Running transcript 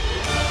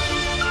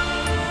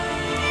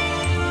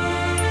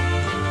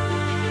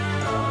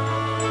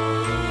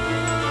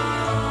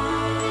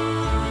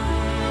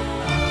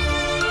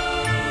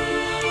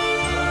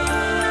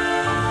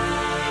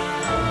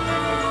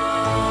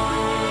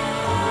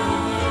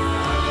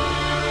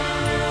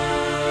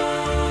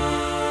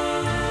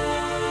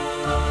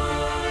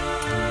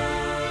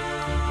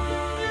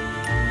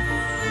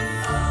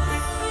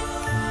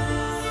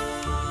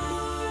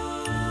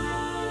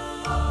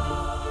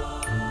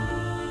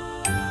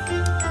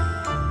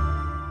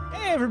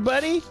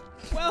everybody.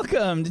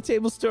 Welcome to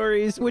Table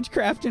Stories,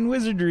 Witchcraft and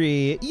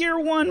Wizardry, Year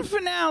 1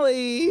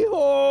 finale.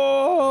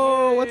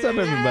 Oh, what's up,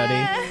 everybody?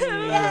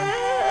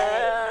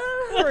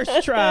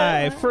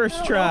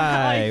 First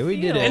try.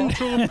 We did it.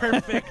 Intro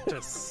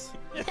perfectus.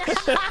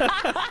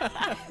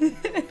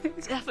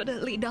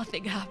 Definitely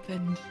nothing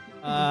happened.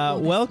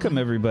 Welcome,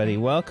 everybody.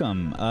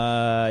 Welcome.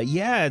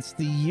 It's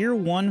the Year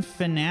 1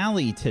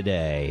 finale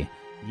today.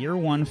 Year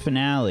 1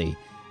 finale.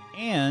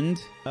 And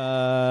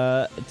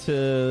I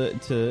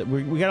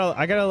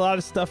got a lot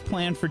of stuff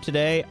planned for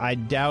today. I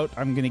doubt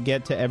I'm gonna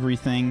get to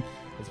everything.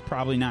 It's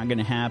probably not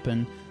gonna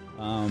happen.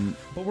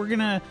 But we're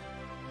gonna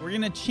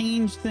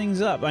change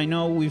things up. I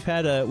know we've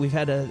had a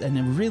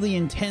really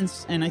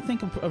intense and I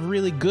think a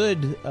really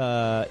good,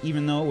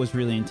 even though it was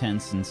really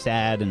intense and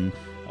sad and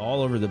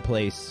all over the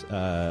place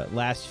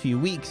last few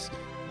weeks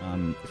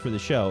for the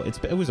show.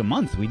 It was a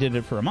month. We did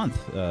it for a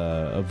month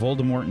of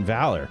Voldemort and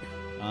Valor.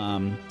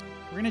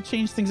 We're going to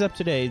change things up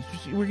today.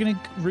 We're going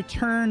to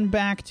return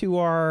back to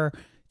our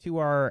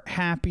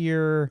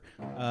happier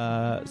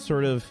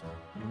sort of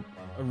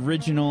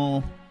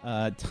original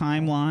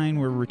timeline.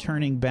 We're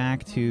returning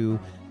back to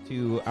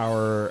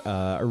our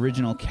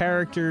original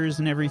characters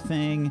and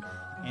everything,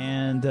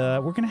 and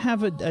we're going to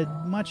have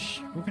a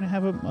much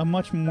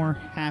more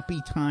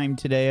happy time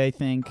today, I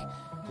think,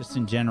 just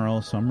in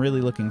general. So I'm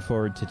really looking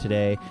forward to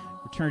today.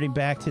 Returning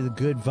back to the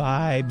good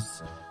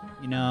vibes,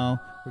 you know.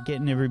 We're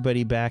getting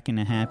everybody back in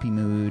a happy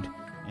mood,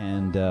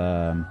 and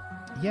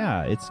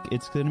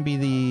it's going to be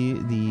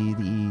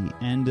the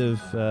end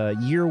of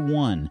Year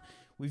 1.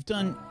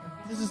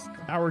 This is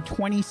our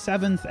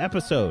 27th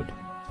episode.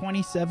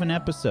 27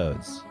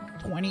 episodes.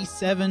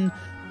 27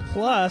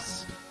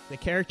 plus the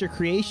character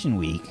creation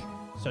week.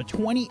 So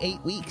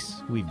 28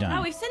 weeks we've done.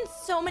 Wow, we've spent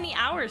so many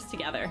hours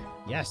together.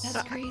 Yes.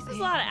 That's crazy. That's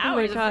a lot of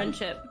hours of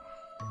friendship.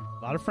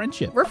 A lot of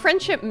friendship. We're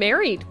friendship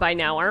married by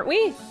now, aren't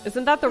we?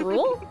 Isn't that the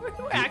rule?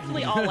 We're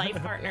actually all life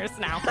partners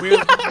now.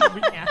 Yeah.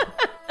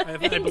 I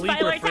We can believe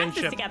file we're our taxes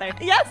friendship together.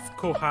 Yes.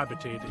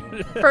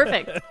 cohabitating.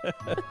 Perfect.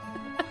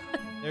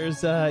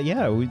 There's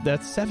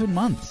that's 7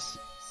 months.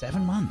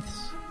 7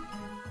 months.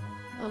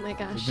 Oh my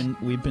gosh.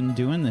 We've been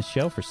doing this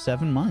show for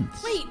 7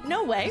 months. Wait,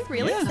 no way.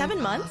 Really? Yeah.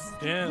 7 months?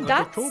 Yeah, like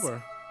That's-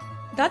 October.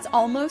 That's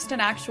almost an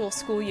actual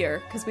school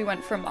year because we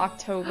went from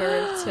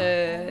October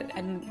to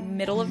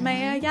middle of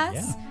May, I guess.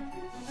 Yeah.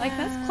 Like,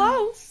 that's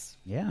close.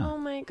 Yeah. Oh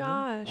my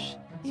gosh.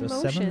 So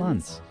Emotions. 7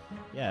 months.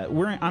 Yeah,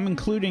 I'm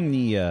including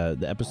the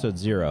episode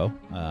 0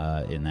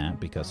 in that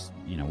because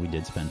we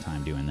did spend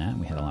time doing that and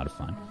we had a lot of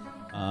fun.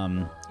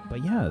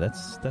 But yeah,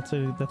 that's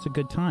a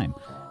good time.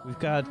 We've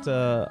got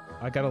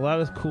I got a lot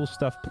of cool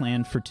stuff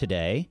planned for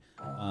today.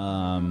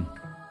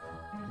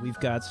 We've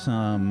got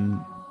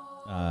some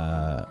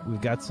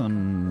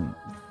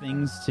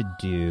things to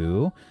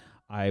do.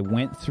 I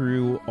went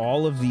through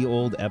all of the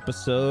old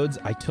episodes.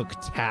 I took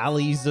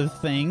tallies of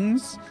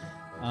things,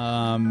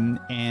 and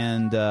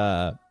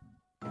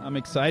I'm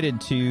excited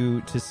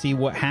to see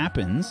what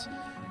happens.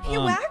 Hey,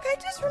 Whack, I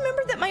just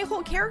remembered that my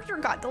whole character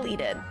got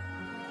deleted.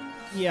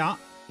 Yeah.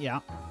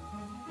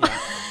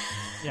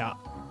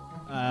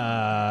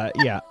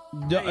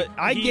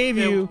 I gave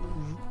you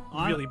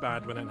really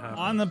bad when it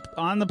happened.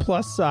 on the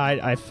plus side.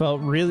 I felt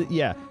really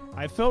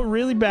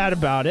bad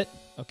about it.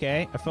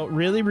 Okay, I felt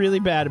really, really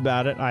bad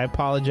about it. I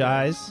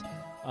apologize.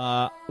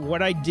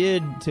 What I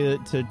did to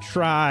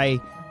try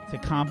to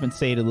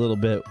compensate a little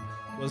bit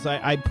was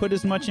I put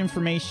as much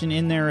information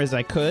in there as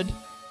I could.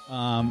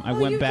 I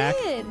went back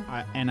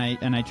and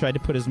I tried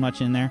to put as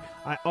much in there.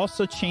 I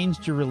also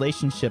changed your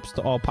relationships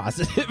to all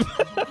positive.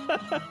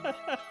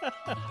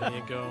 There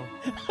you go.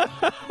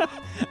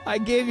 I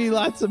gave you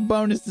lots of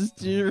bonuses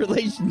to your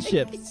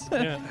relationships.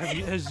 Yeah.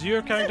 Has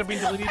your character been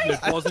deleted and it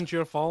wasn't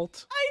your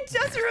fault? I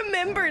just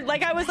remembered.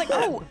 I was like,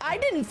 oh, I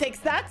didn't fix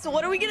that, so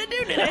what are we going to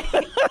do today?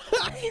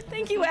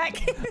 Thank you, Whack.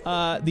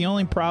 The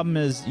only problem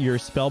is your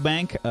spell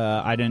bank.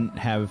 I didn't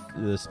have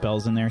the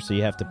spells in there, so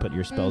you have to put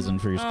your spells in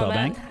for your spell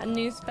bank.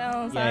 New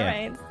spells. Yeah, All yeah.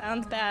 right.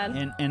 Sounds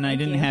bad. And I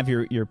didn't have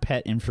your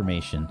pet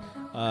information.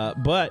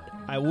 But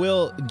I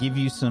will give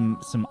you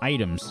some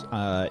items.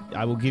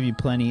 I will give you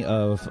plenty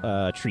of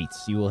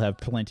treats. You will have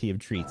plenty of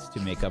treats to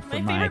make up for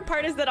My favorite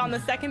part is that on the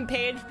second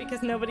page,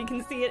 because nobody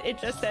can see it, it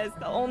just says,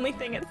 the only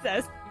thing it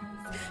says,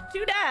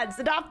 2 dads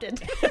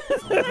adopted.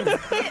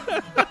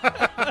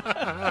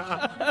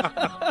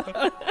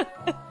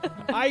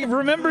 I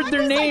remembered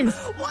their names.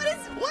 What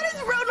is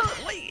Ronald?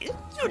 Wait,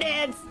 2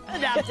 dads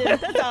adopted.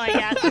 That's all I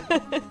got.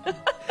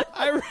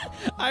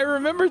 I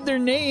remembered their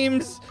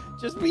names.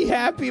 Just be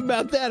happy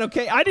about that,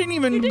 okay? I didn't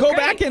even go great.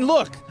 back and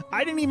look.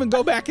 I Just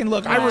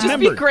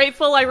remembered. be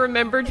grateful I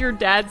remembered your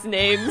dad's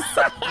names.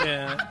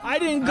 Yeah. I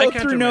didn't I go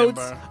can't through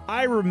remember. notes.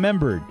 I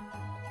remembered.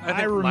 I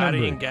think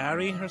Larry and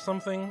Gary or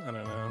something. I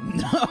don't know.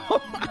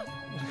 No.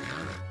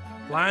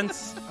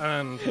 Lance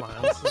and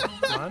Lance.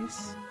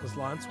 Lance? Was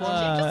Lance one?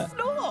 Just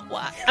snort.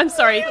 What? I'm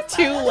sorry,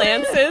 2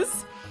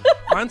 Lances.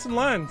 Lance and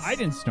Lance. I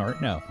didn't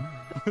snort, no.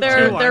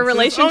 Their Lances.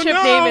 relationship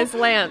Oh, no! name is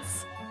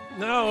Lance.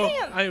 No,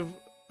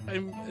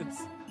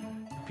 it's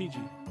PG.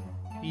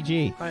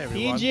 PG. Hi,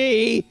 everyone.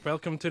 PG.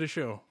 Welcome to the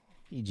show.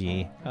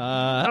 PG.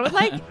 I would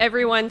like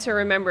everyone to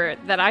remember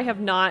that I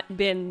have not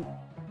been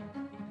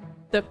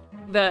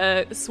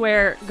the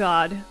swear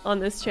god on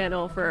this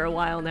channel for a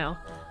while now.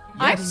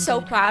 I'm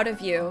so proud of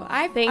you.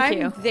 Thank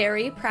you. I'm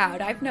very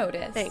proud. I've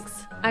noticed.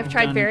 Thanks. I've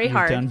tried very you've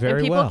hard. done very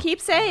and people well.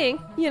 keep saying,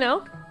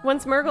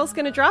 when's Murgle's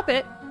going to drop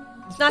it?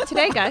 It's not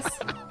today, guys.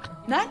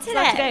 Not It's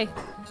not today.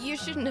 You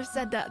shouldn't have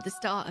said that at the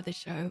start of the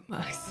show,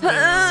 Max.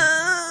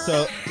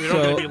 So We're not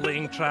going to be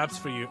laying traps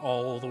for you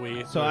all the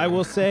way. So I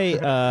will say,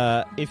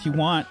 if you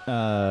want,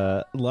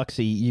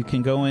 Luxie, you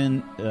can go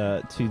in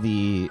to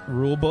the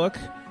rule book,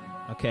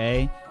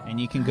 okay, and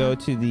you can go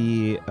to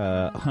the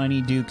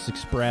Honeydukes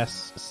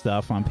Express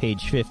stuff on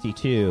page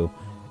 52,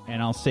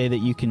 and I'll say that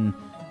you can.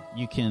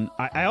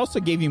 I also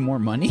gave you more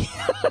money.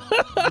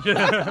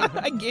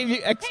 I gave you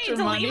extra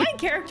money. Delete my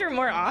character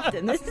more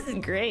often. This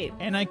isn't great.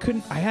 And I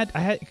couldn't. I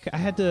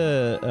had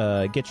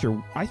to get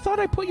your. I thought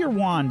I put your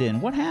wand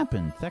in. What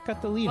happened? That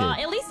got deleted. Well,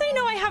 at least I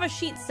know I have a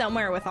sheet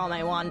somewhere with all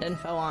my wand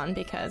info on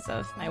because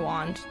of my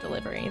wand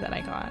delivery that I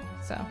got.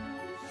 So.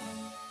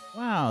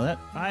 Wow,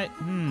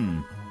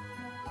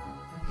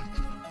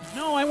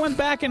 No, I went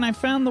back and I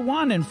found the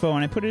wand info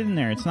and I put it in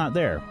there. It's not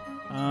there.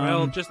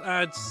 Well, just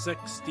add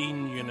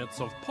 16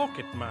 units of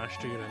pocket mash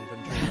to your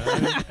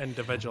inventory.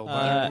 Individual.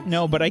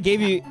 No, but I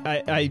gave you.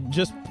 I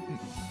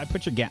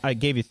put your. I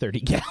gave you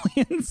 30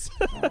 galleons.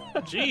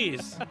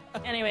 Jeez.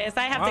 Anyways,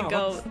 I have to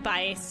go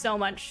buy so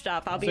much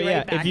stuff. I'll be So right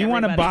yeah, back. if you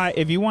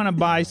want to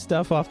buy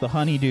stuff off the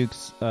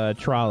Honeydukes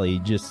trolley,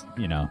 just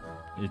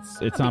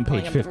it's on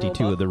page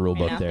 52 of the rule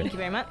book there. Thank you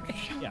very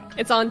much. Yeah,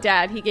 It's on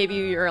Dad. He gave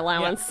you your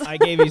allowance. I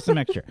gave you some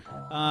extra.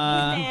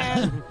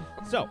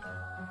 So,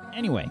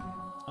 anyway.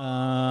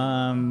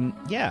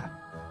 Yeah.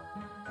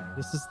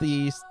 This is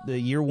the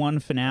year one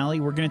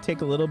finale. We're going to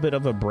take a little bit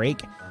of a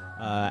break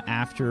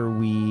after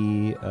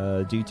we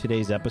do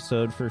today's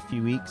episode for a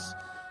few weeks.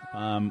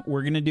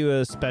 We're going to do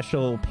a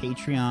special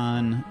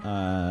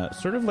Patreon,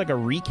 sort of like a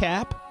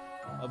recap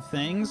of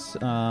things.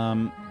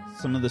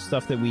 Some of the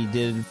stuff that we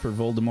did for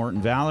Voldemort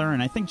and Valor,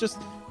 and I think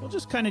we'll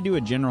just kind of do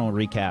a general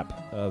recap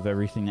of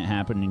everything that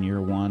happened in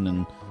year one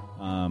and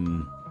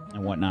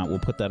whatnot. We'll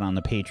put that on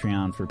the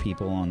Patreon for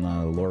people on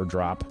the lore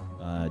drop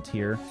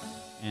tier.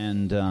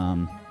 And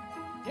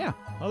yeah,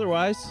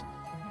 otherwise,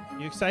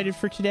 you excited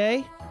for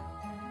today?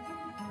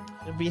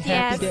 It'll be a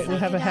happy day. We'll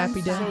have a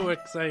happy day. So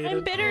excited.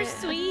 I'm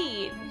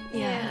bittersweet.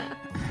 Yeah.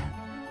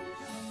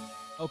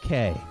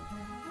 Okay.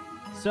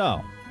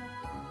 So,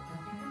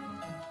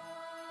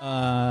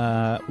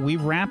 we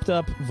wrapped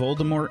up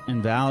Voldemort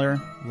and Valor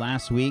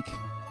last week.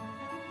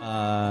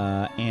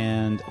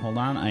 And hold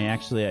on, I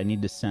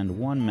need to send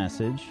one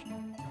message.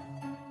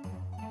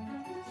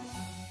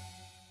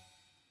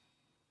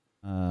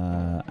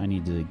 I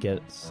need to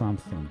get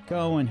something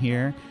going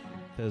here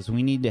because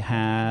we need to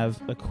have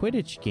a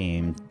Quidditch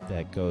game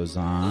that goes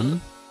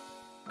on.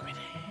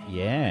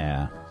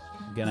 Yeah.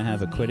 We're going to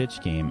have a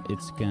Quidditch game.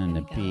 It's going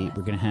to be,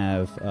 we're going to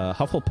have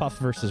Hufflepuff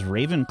versus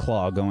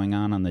Ravenclaw going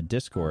on the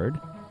Discord.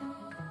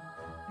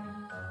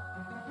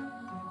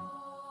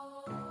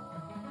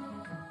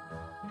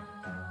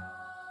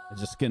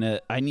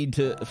 I need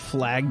to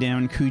flag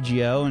down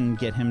Cugio and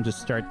get him to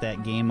start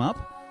that game up.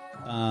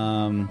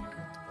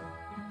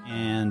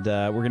 And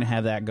we're going to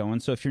have that going.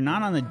 So if you're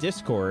not on the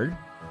Discord,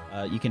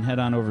 you can head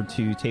on over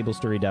to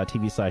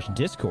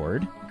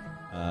tablestory.tv/Discord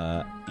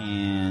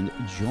and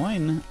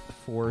join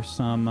for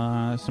some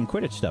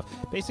Quidditch stuff.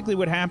 Basically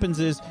what happens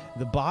is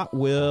the bot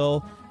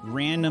will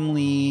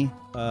randomly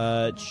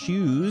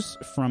choose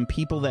from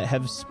people that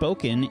have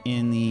spoken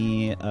in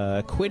the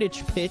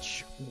Quidditch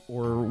pitch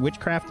or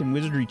witchcraft and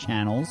wizardry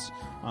channels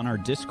on our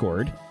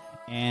Discord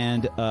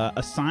and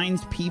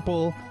assigns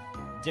people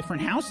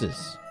different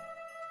houses.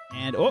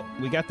 And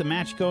we got the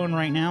match going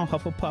right now.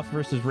 Hufflepuff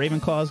versus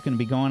Ravenclaw is going to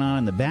be going on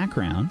in the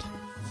background.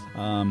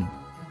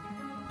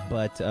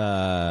 But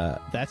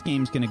that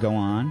game's going to go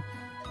on.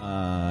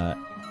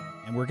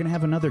 And we're going to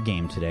have another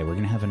game today. But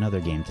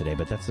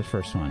that's the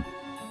first one.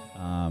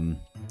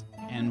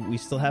 And we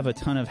still have a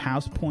ton of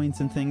house points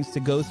and things to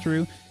go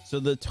through. So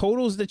the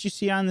totals that you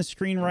see on the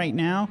screen right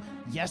now,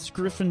 yes,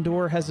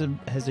 Gryffindor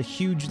has a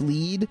huge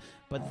lead,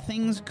 but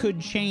things could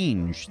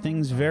change.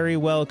 Things very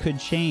well could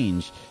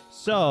change.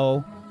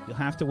 So you'll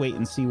have to wait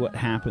and see what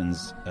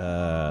happens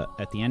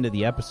at the end of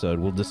the episode.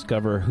 We'll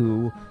discover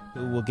who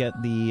will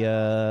get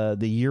the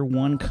year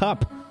one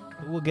cup.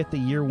 Who will get the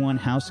year one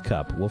house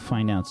cup? We'll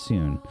find out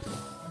soon.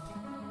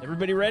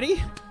 Everybody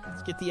ready?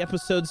 Let's get the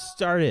episode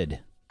started.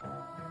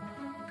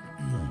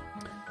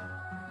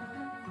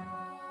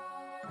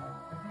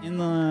 In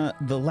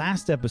the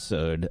last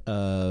episode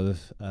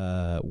of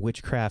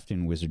Witchcraft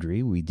and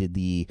Wizardry, we did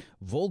the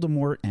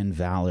Voldemort and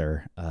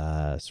Valor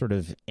sort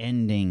of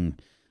ending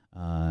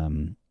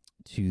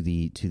to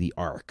the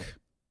arc,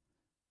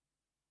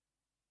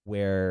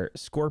 where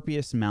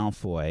Scorpius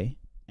Malfoy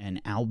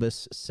and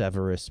Albus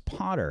Severus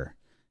Potter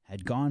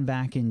had gone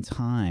back in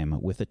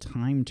time with a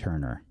time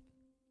turner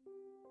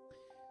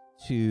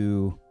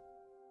to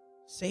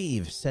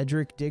save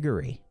Cedric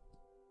Diggory.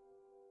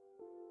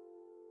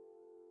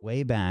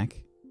 way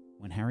back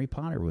when Harry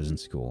Potter was in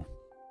school.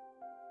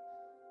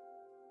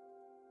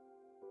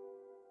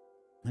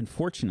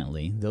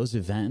 Unfortunately, those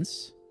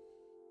events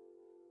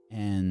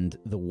and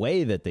the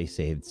way that they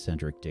saved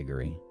Cedric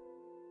Diggory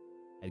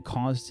had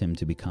caused him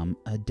to become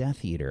a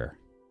Death Eater,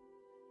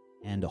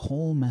 and a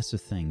whole mess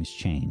of things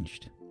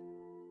changed.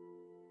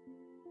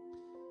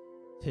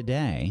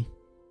 Today,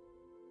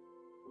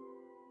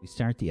 we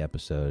start the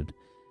episode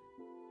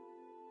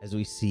as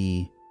we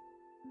see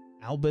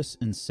Albus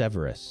and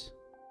Severus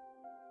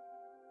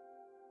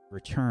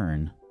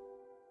return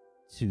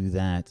to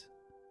that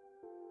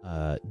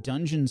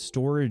dungeon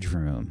storage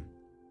room.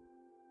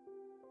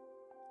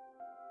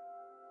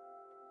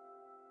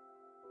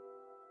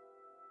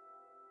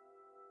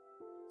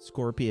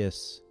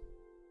 Scorpius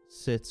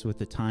sits with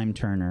the time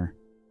turner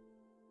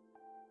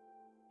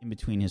in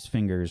between his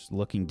fingers,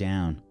 looking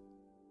down.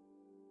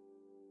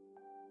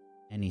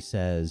 And he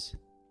says,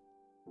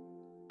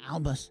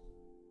 Albus,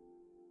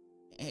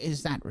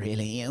 is that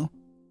really you?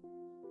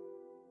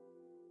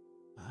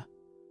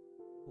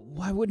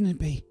 why wouldn't it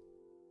be?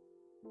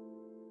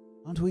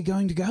 Aren't we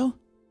going to go?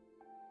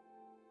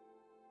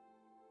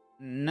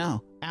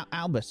 No,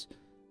 Albus,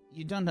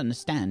 you don't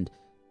understand.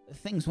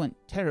 Things went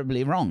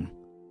terribly wrong.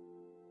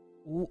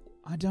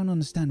 I don't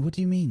understand. What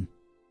do you mean?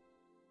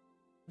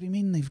 What do you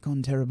mean they've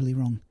gone terribly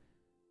wrong?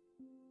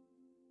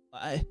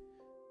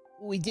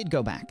 We did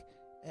go back.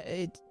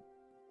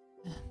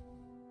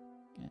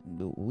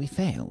 We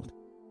failed.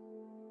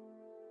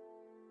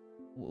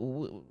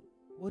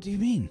 What do you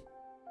mean?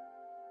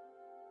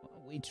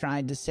 We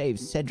tried to save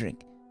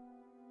Cedric.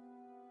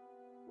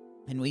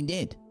 And we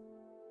did.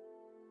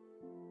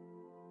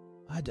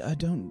 I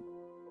don't...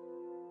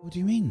 What do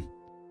you mean?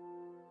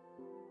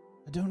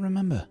 I don't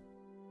remember.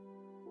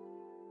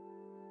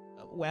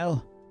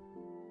 Well,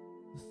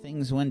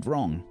 things went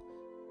wrong.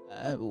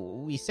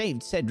 We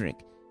saved Cedric.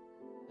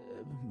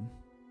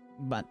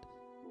 But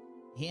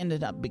he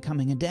ended up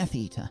becoming a Death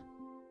Eater.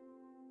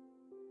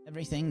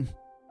 Everything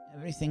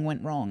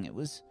went wrong. It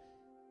was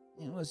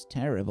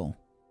terrible.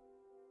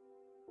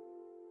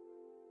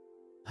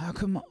 How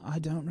come I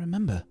don't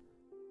remember?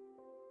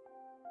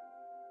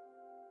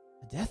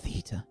 A Death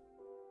Eater?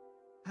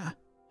 How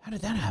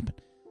did that happen?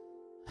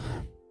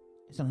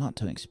 There's a lot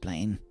to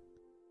explain.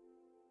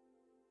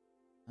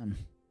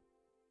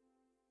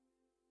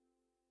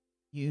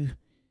 Your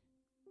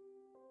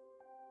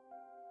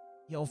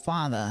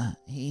father,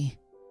 he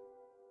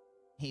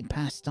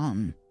passed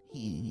on.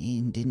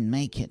 He didn't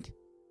make it.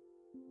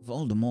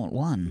 Voldemort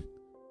won.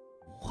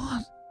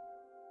 What?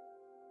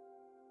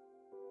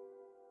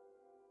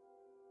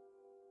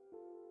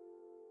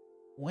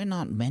 We're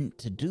not meant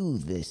to do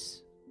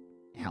this,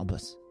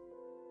 Albus.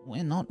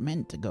 We're not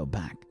meant to go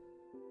back.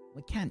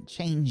 We can't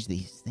change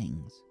these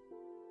things.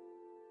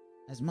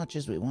 As much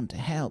as we want to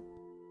help,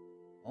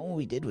 all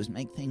we did was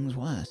make things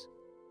worse.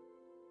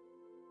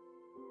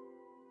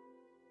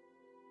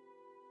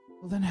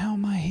 Well, then how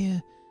am I here?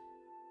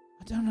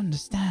 I don't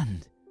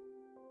understand.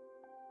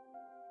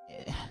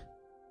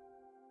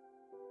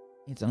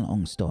 It's a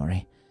long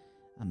story.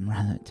 I'm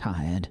rather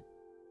tired.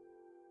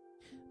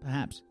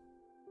 Perhaps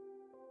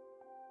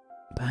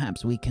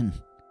we can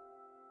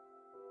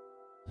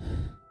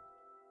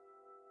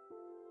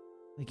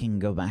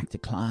go back to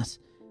class.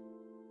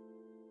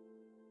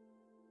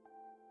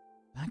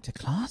 Back to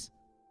class?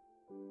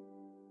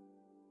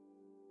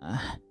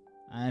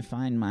 I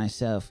find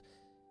myself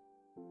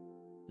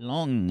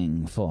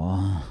longing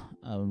for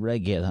a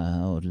regular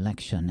old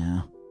lecture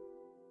now.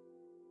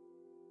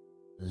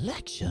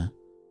 Lecture?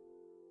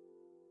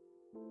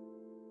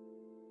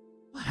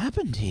 What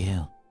happened to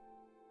you?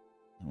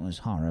 It was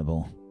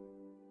horrible.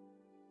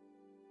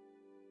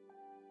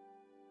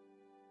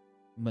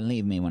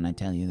 Believe me when I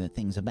tell you that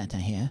things are better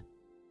here.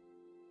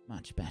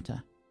 Much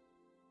better.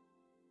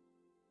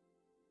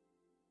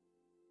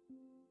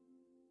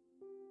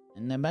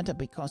 And they're better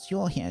because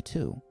you're here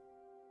too.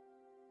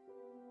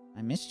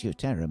 I missed you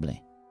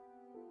terribly.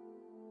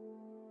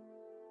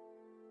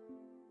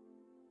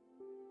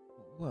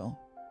 Well,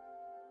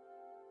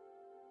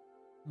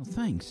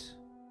 thanks.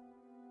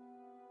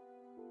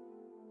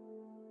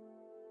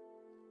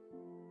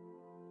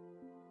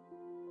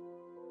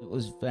 It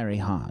was very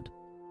hard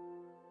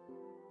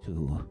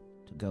to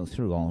go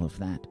through all of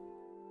that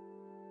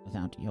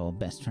without your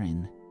best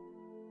friend.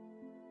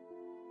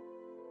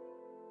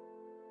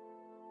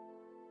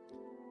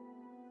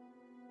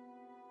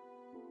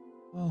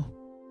 Well,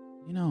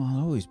 you know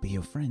I'll always be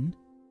your friend.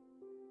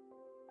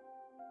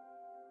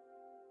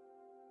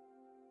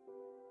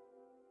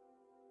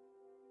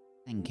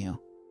 Thank you.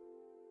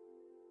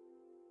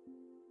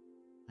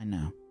 I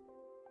know.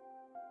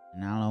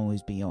 And I'll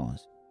always be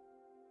yours.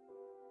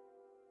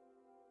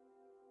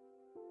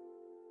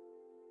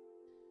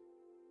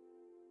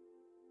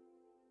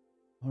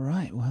 All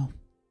right, well,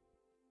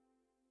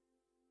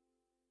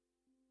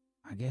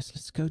 I guess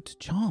let's go to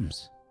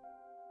Charms.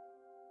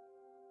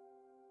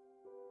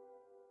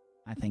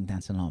 I think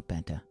that's a lot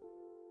better.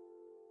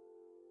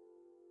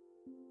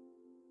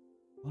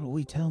 What'll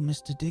we tell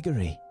Mr.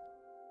 Diggory?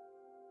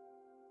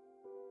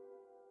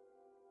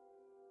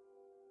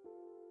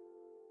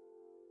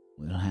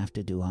 we'll have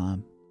to do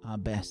our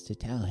best to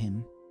tell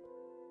him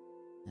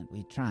that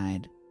we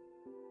tried.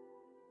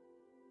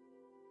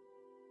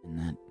 And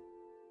that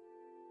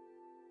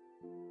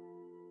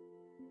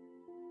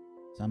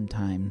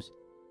sometimes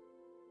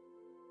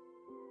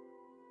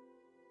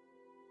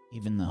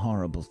even the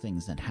horrible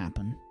things that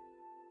happen,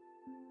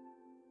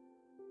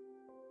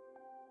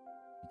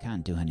 you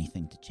can't do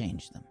anything to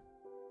change them.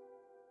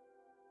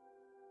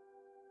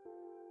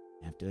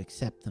 We have to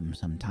accept them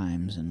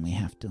sometimes, and we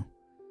have to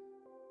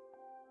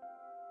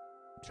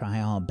try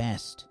our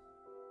best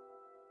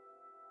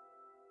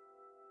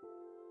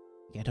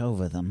to get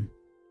over them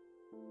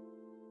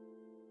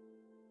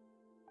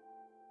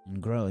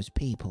and grow as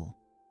people.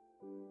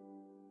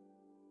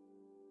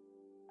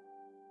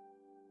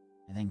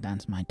 I think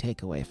that's my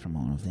takeaway from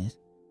all of this.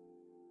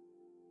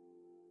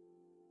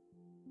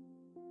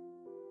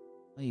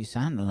 Well, you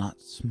sound a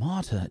lot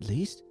smarter, at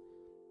least.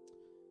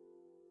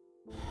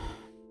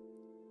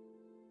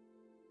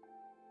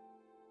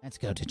 Let's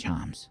go to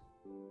Charms.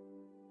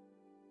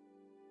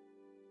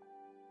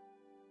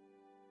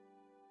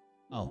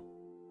 Oh.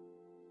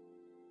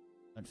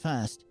 But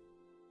first,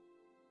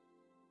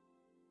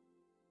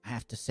 I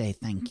have to say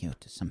thank you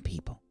to some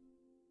people.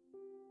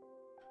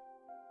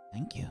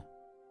 Thank you.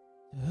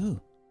 To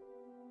who?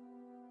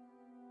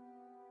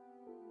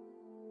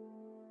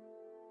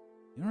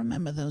 You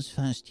remember those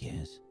first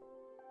years?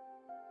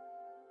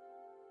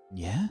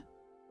 Yeah?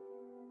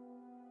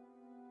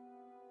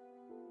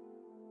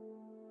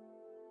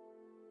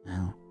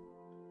 Well,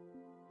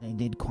 they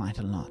did quite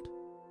a lot.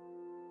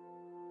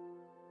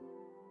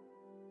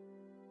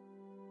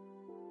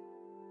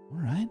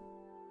 All right.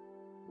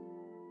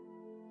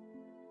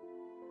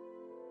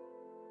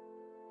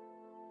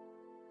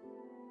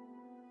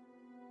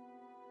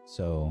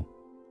 So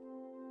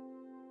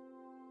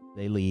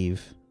they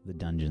leave the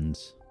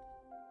dungeons.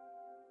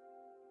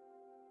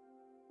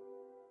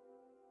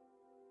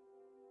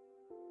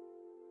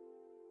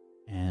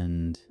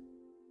 And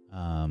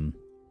I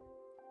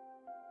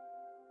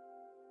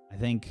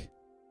think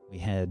we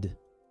head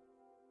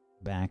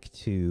back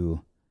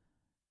to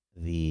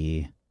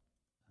the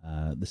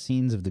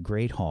scenes of the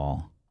Great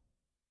Hall.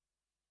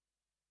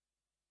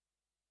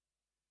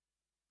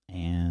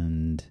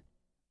 And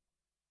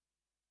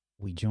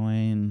we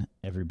join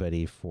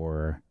everybody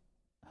for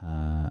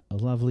a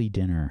lovely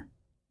dinner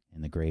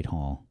in the Great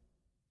Hall.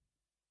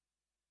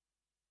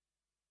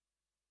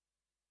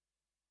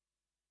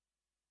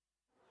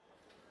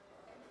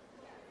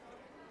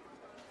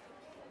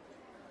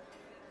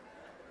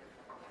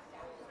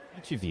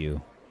 Each of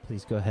you,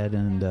 please go ahead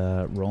and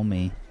roll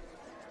me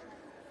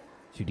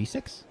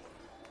 2d6.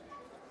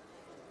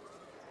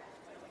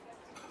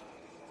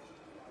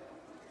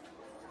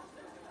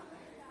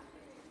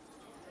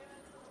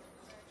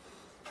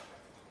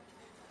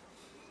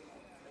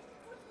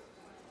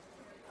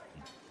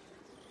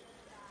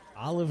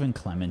 Olive and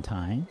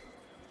Clementine,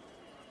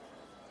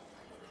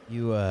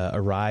 you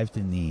arrived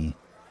in the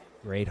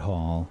Great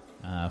Hall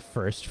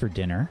first for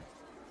dinner.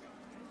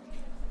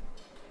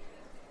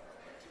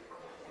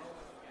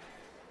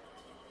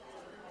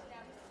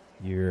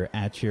 You're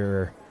at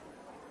your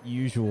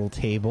usual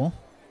table.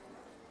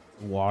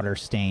 Water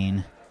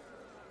stain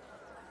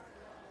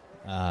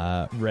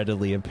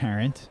readily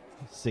apparent,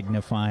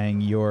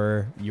 signifying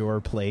your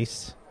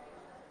place.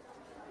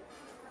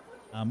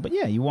 But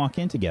yeah, you walk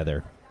in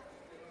together.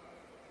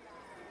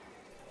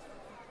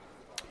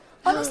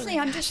 Honestly,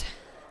 I'm just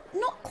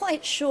not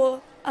quite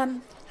sure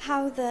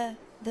how the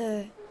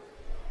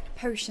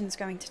potion's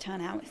going to turn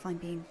out, if I'm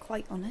being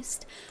quite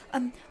honest.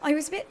 I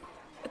was a bit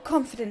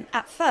confident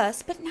at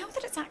first, but now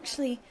that it's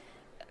actually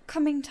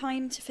coming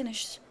time to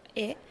finish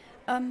it,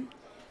 I'm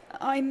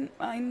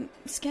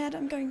scared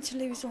I'm going to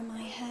lose all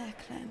my hair,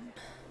 Clem.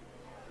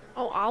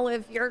 Oh,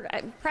 Olive, you're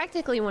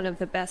practically one of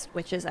the best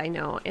witches I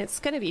know. It's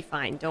gonna be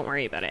fine. Don't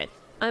worry about it.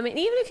 And even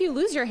if you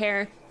lose your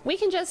hair, we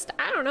can just,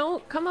 I don't know,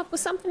 come up with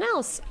something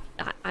else.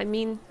 I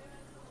mean,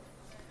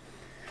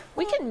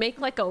 we can make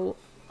like a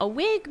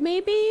wig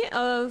maybe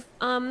of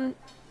found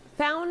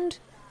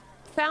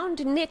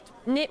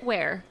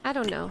knitwear. I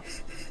don't know.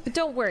 But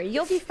don't worry,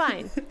 you'll be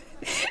fine.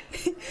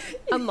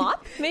 A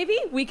mop, maybe?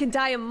 We can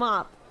dye a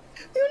mop.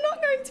 You're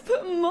not going to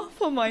put a mop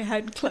on my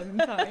head,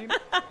 Clementine.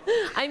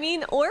 I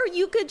mean, or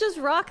you could just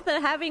rock the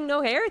having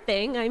no hair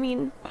thing. I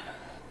mean...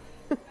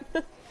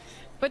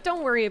 But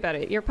don't worry about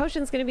it. Your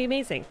potion's going to be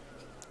amazing.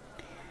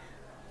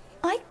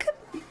 I could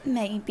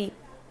maybe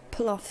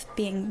pull off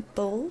being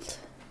bald.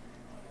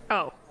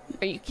 Oh,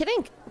 are you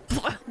kidding?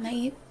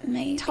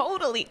 Maybe.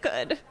 Totally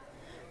could.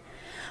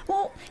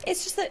 Well,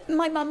 it's just that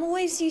my mum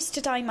always used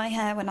to dye my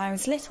hair when I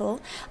was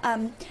little.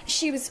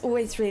 She was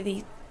always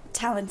really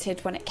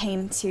talented when it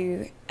came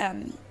to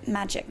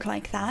magic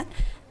like that.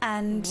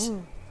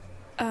 And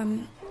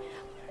I'm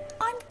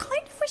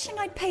kind of wishing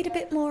I'd paid a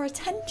bit more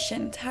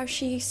attention to how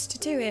she used to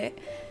do it.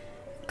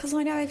 Because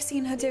I know I've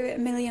seen her do it a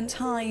million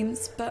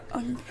times, but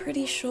I'm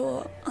pretty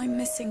sure I'm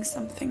missing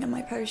something in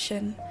my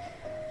potion.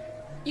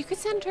 You could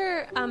send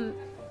her,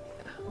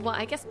 well,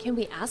 I guess, can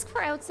we ask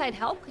for outside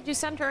help? Could you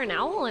send her an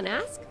owl and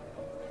ask?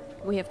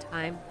 We have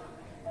time.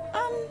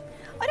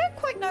 I don't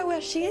quite know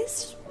where she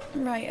is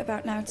right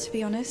about now, to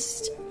be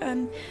honest.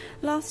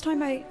 Last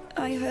time I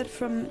heard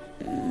from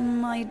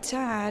my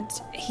dad,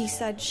 he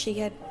said she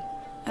had,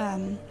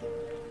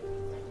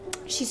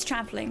 she's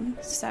traveling,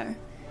 so.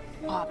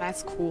 Oh,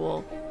 that's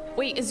cool.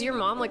 Wait, is your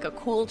mom like a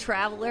cool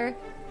traveler?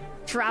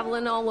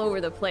 Traveling all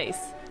over the place.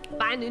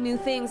 Finding new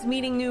things,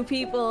 meeting new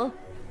people.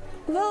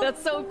 Well,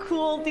 That's so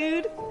cool,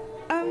 dude.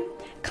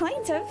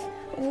 kind of.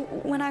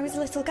 When I was a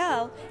little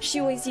girl,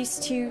 she always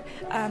used to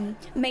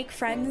make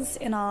friends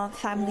in our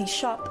family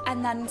shop,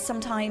 and then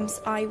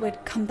sometimes I would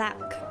come back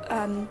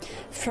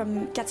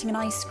from getting an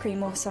ice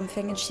cream or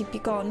something, and she'd be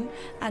gone,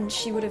 and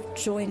she would have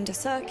joined a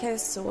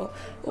circus or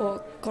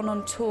gone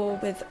on tour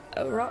with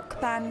a rock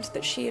band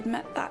that she had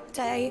met that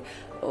day,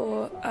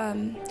 or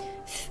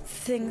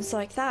things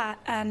like that.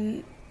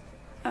 And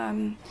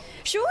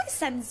she always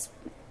sends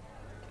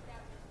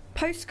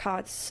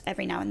postcards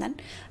every now and then,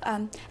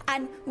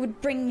 and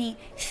would bring me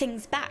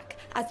things back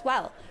as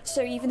well.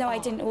 So even though I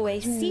didn't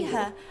always see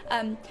her,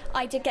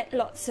 I did get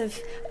lots of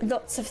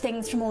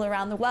things from all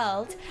around the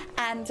world.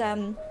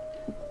 And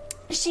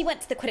she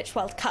went to the Quidditch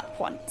World Cup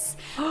once,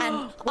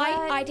 and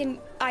I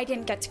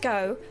didn't get to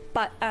go,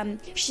 but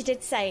she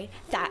did say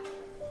that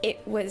it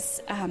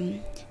was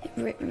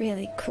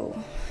really cool.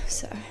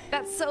 So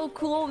That's so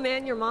cool,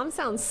 man. Your mom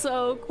sounds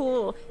so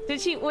cool.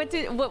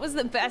 What was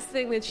the best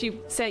thing that she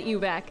sent you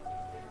back?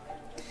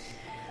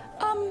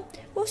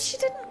 well, she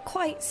didn't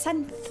quite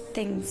send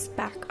things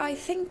back. I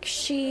think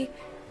she,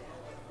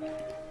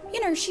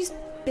 she's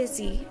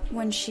busy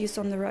when she's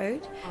on the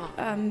road.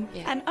 And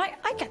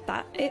I get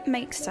that. It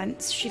makes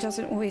sense. She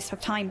doesn't always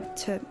have time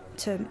to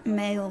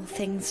mail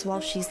things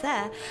while she's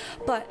there,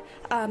 but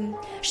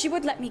she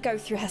would let me go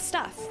through her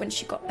stuff when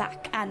she got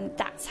back, and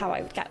that's how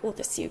I would get all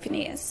the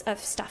souvenirs of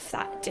stuff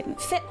that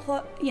didn't fit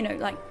her,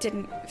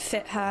 didn't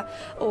fit her,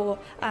 or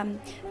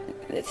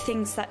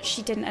things that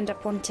she didn't end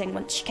up wanting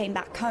once she came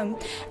back home.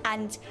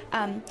 And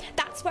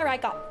that's where I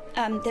got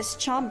this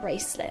charm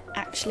bracelet,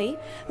 actually,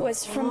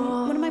 was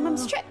from one of my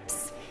mum's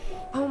trips.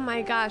 Oh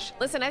my gosh.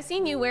 Listen, I've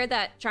seen you wear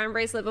that charm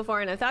bracelet before,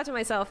 and I thought to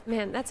myself,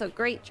 man, that's a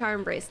great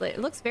charm bracelet.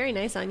 It looks very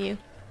nice on you.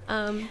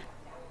 So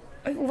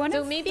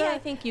maybe I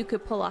think you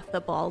could pull off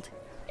the bald.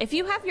 If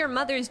you have your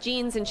mother's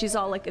genes and she's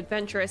all like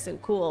adventurous and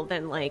cool,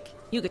 then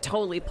you could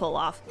totally pull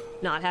off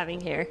not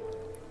having hair.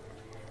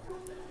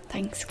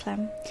 Thanks,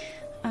 Clem.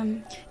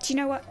 Do you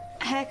know what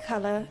hair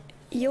colour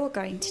you're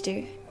going to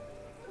do?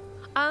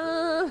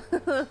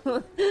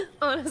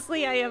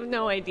 Honestly, I have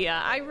no idea.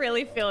 I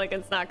really feel like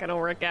it's not gonna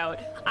work out.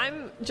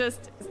 I'm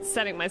just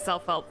setting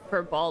myself up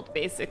for bald,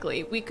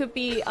 basically. We could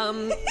be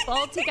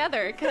bald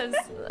together, because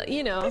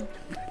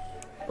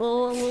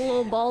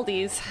little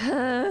baldies.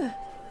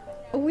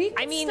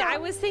 I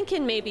was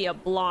thinking maybe a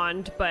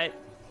blonde, but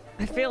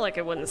I feel like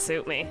it wouldn't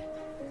suit me.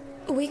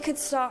 We could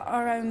start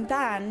our own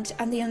band,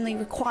 and the only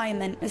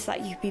requirement is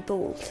that you be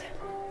bald.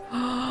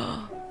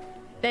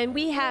 Then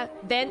we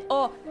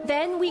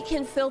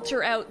can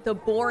filter out the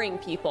boring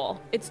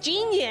people. It's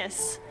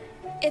genius.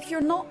 If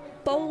you're not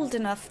bold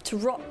enough to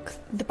rock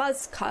the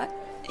buzz cut,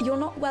 you're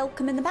not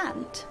welcome in the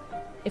band.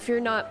 If you're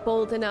not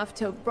bold enough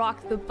to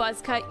rock the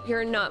buzz cut,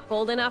 you're not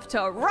bold enough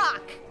to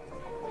rock.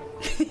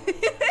 Do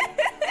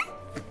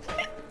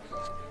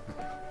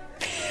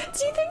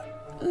you think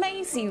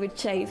Maisie would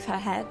shave her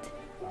head?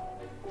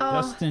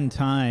 Just in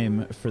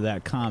time for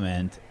that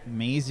comment,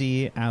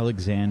 Maisie,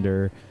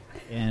 Alexander,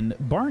 and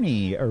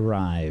Barney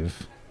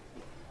arrive.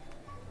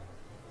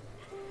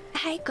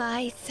 Hey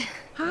guys.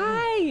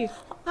 Hi.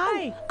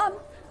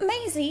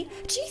 Maisie,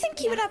 do you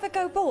think you would ever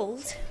go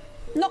bald?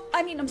 Not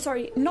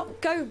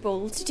go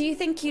bald. Do you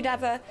think you'd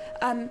ever,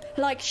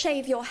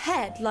 shave your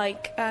head,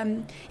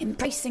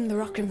 embracing the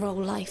rock and roll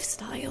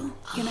lifestyle,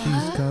 She's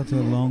got a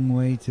long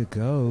way to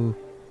go.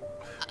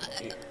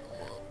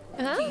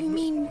 Do you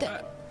mean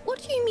that?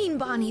 What do you mean,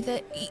 Barney?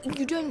 That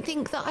you don't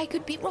think that I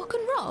could be rock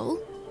and roll?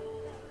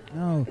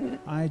 No,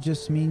 I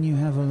just mean you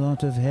have a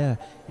lot of hair.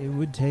 It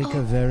would take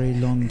a very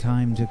long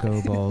time to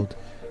go bald.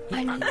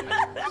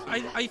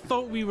 I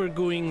thought we were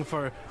going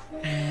for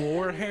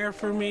more hair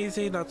for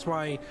Maisie. That's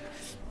why,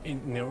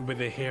 with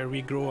the hair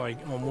we grow, I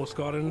almost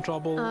got in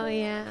trouble. Oh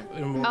yeah.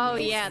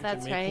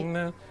 That's right.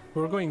 That.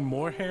 We're going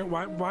more hair.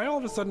 Why all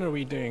of a sudden are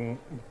we doing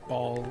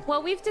bald?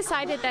 Well, we've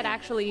decided that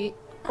actually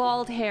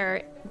bald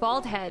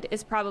head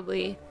is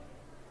probably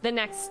the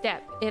next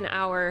step in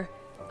our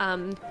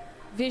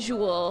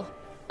visual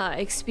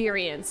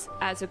experience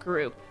as a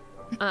group.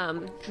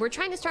 We're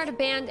trying to start a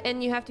band,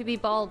 and you have to be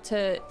bald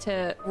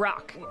to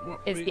rock.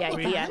 Is the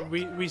idea?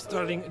 We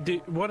starting.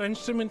 What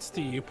instruments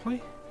do you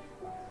play?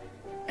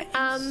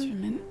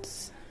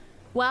 Instruments?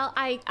 Well,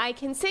 I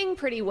can sing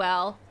pretty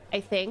well, I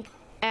think,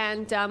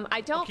 and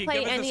I don't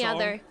play any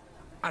other.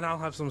 And I'll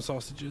have some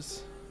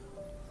sausages.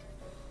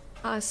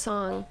 A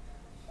song.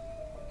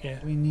 Yeah.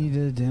 We need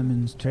a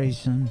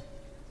demonstration.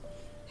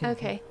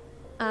 Okay.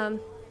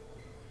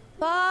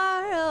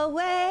 far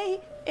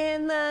away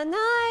in the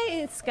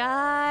night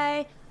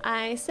sky.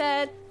 I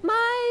said,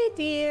 my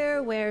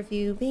dear, where have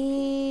you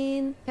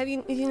been?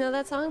 Did you know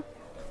that song?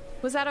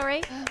 Was that all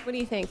right? What do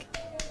you think?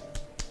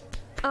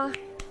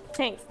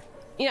 Thanks.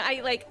 You know,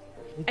 I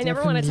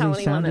never want to tell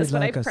anyone this, but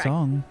like a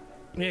song.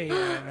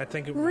 Yeah, I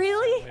think it was.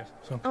 Really? Yeah,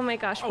 so. Oh my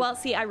gosh. Well,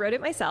 see, I wrote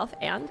it myself,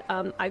 and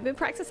I've been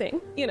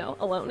practicing,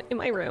 alone in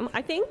my room.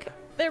 I think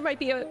there might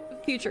be a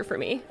future for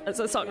me as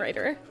a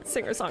songwriter,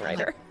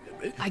 singer-songwriter.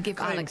 I give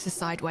Alex a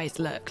sideways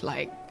look,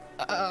 like,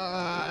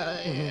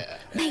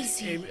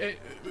 Maisie.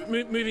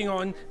 Moving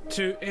on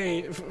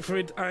to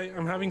Fred.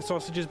 I'm having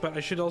sausages, but I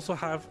should also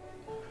have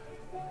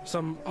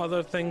some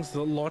other things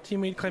that Lottie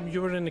made. Clem,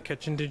 you were in the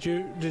kitchen. Did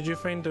you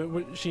find out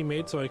what she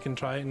made so I can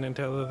try it and then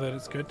tell her that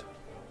it's good?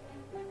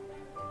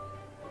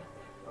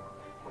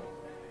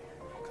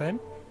 Clem?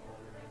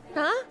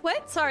 Huh?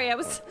 What? Sorry, I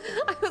was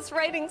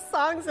writing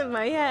songs in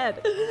my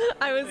head.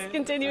 I was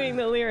continuing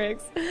the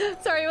lyrics.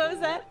 Sorry, what was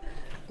that?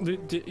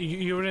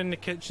 You were in the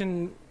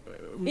kitchen.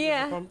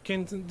 Yeah.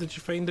 Pumpkins. Did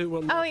you find out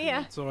what? Lottie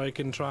made so I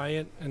can try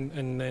it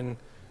and then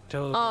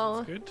tell her that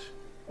it's good?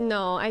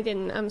 No, I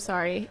didn't. I'm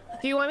sorry.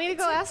 Do you want me to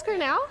go ask her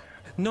now?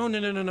 No.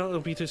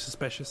 It'll be too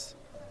suspicious.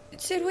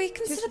 Should we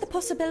consider the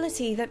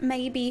possibility that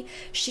maybe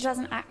she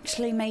doesn't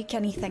actually make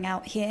anything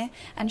out here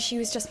and she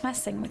was just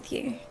messing with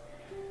you?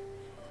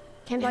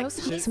 Can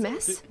house house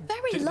mess?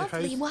 Very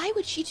lovely. Why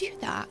would she do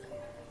that?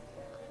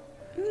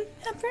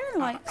 Everyone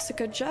likes a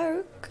good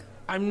joke.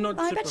 I'm not.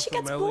 I bet she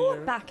gets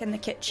bored back in the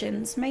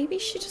kitchens. Maybe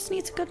she just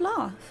needs a good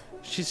laugh.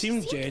 She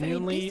seemed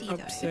genuinely busy,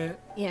 upset.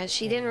 Yeah,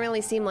 she didn't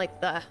really seem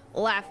like the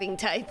laughing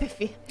type, if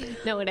you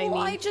know what I mean.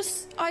 I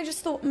just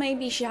thought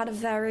maybe she had a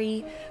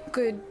very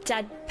good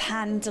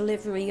deadpan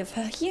delivery of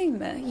her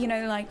humour.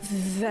 Like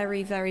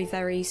very, very,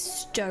 very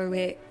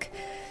stoic,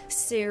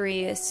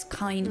 serious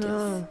kind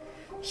of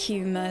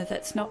humour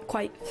that's not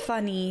quite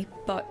funny,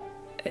 but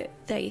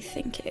they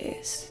think it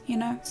is,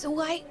 So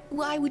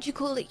why would you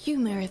call it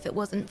humour if it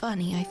wasn't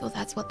funny? I thought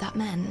that's what that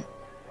meant.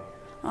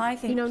 I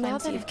think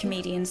plenty of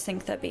comedians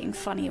think they're being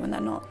funny when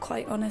they're not,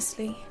 quite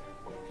honestly.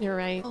 You're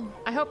right.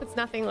 I hope it's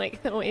nothing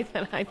like the way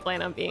that I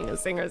plan on being a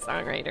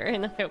singer-songwriter,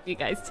 and I hope you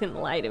guys didn't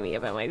lie to me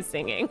about my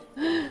singing.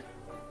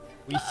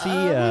 We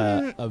see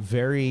a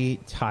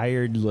very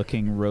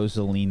tired-looking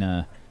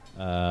Rosalina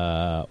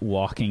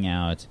walking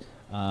out.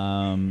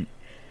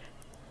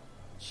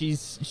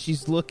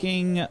 She's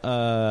looking kind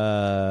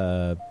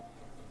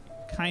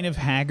of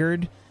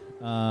haggard,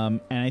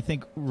 and I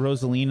think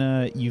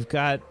Rosalina, you've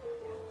got.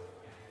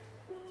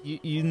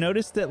 You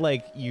notice that,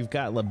 you've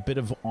got a bit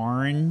of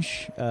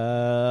orange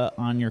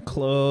on your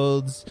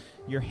clothes.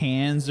 Your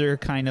hands are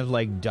kind of,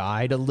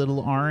 dyed a little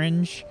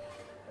orange.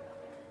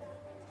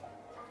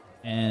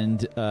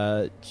 And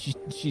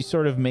she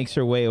sort of makes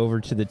her way over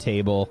to the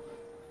table,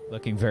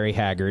 looking very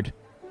haggard.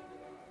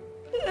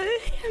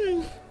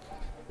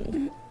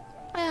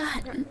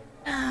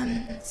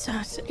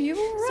 You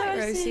all right,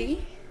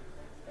 Rosie?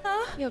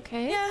 You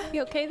okay? Yeah.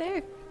 You okay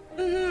there?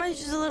 I was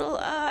just a little.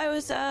 I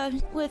was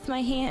with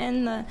my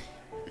hand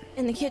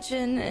in the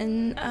kitchen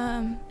and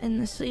in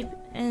the sleep,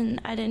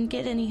 and I didn't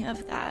get any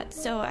of that.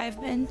 So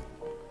I've been.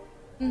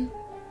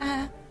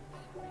 Have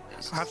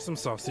some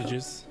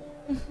sausages.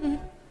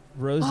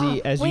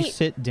 Rosie, as you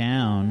sit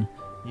down,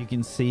 you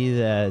can see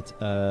that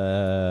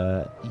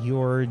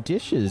your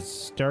dishes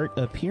start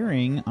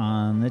appearing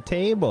on the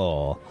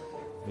table.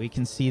 We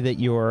can see that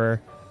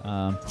your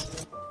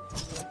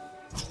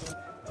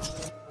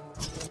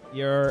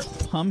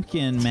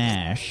pumpkin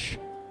mash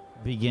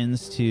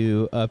begins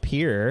to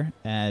appear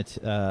at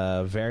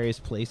various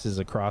places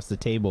across the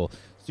table.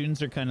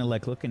 Students are kind of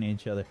looking at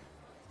each other.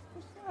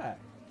 What's that?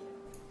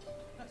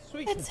 That's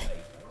sweet.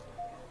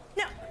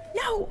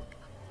 No,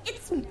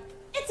 it's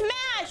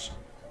mash.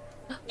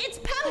 It's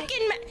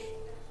pumpkin mash.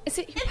 Is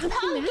it your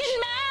pumpkin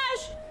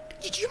mash?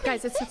 Did you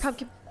guys? It's the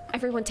pumpkin.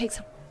 Everyone takes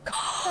a.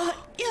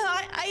 Yeah,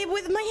 I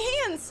with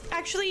my hands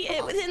actually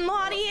within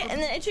Lottie, and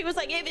then she was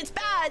like, "If it's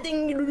bad,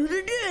 then," and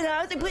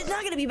I was like, "But it's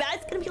not gonna be bad.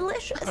 It's gonna be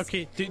delicious."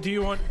 Okay. Do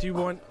you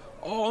want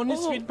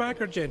honest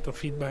feedback or gentle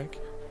feedback?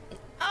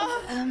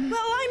 Well, I'm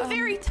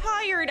very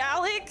tired,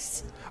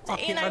 Alex,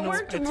 and I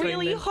worked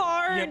really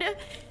hard. Yep.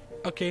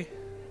 Okay.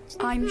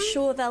 I'm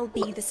sure they'll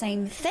be the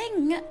same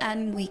thing,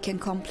 and we can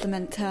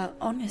compliment her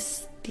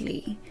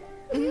honestly.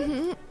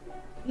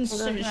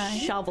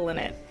 Shoveling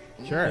it.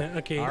 Sure. Yeah,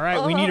 okay. All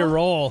right, we need a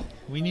roll.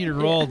 We need a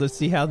roll to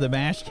see how the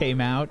mash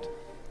came out.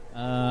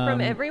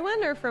 From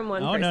everyone or from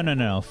one person?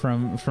 No.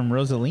 From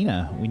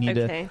Rosalina. We need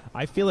Okay.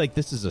 I feel like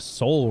this is a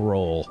soul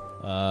roll.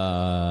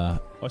 A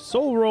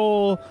soul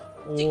roll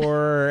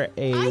or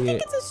a... I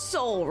think it's a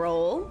soul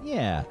roll.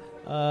 Yeah.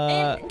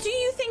 And do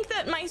you think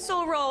that my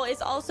soul roll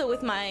is also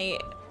with my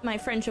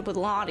friendship with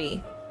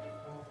Lottie?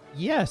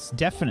 Yes,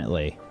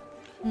 definitely.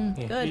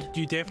 Good.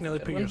 You definitely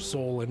put your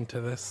soul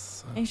into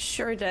this. I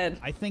sure did.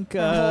 I think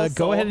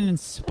go ahead and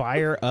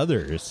inspire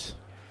others.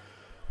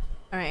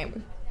 All right,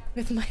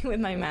 with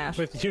my mash.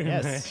 With your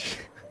Yes. mash.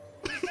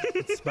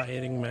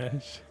 Inspiring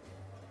mash.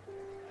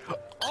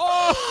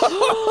 Oh!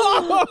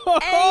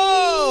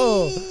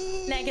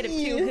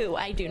 -2 who?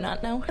 I do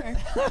not know her.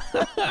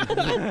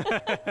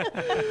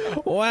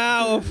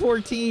 Wow, a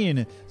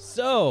 14.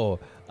 So,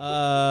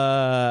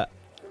 oh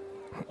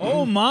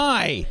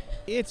my,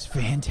 it's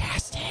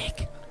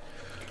fantastic.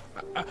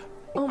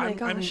 Oh my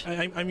gosh.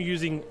 I'm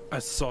using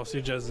a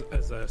sausage as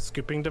a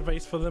scooping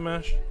device for the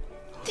mash.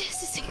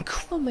 This is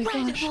Oh my gosh.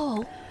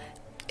 incredible.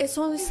 It's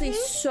honestly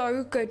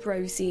so good,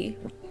 Rosie.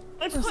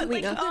 I put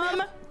like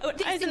I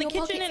was in the in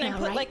your kitchen and pockets I now,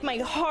 put right? like my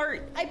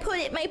heart. I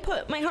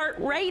put my heart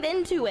right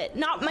into it,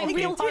 not my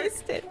real heart.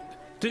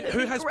 Who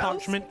has Gross.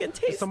 parchment? I can Does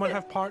taste someone it.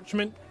 have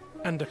parchment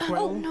and a quill?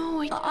 Oh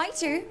no, I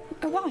do.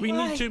 Why? We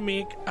need to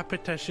make a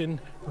petition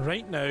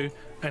right now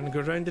and go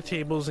around the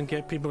tables and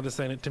get people to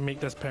sign it to make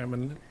this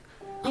permanent.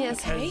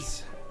 Yes.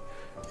 As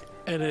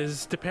it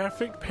is the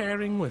perfect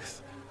pairing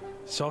with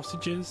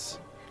sausages.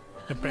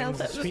 It brings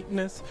the that was-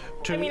 sweetness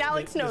to I mean,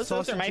 Alex the knows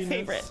those are my sausaginess.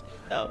 favorite.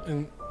 Oh.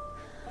 And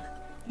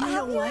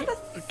Have you ever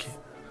okay.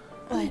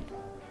 What?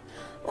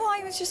 Well,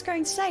 I was just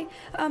going to say,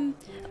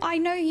 I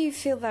know you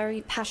feel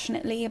very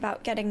passionately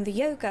about getting the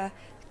yoga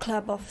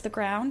club off the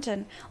ground,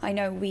 and I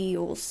know we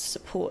all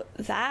support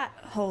that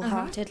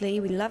wholeheartedly.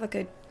 We love a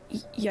good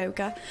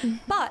yoga.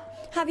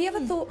 But have you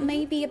ever thought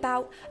maybe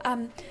about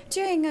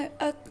doing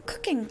a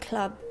cooking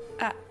club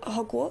at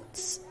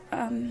Hogwarts?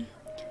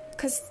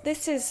 Because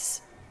this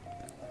is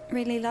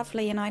really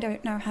lovely, and I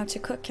don't know how to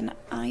cook, and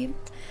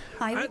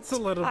That's a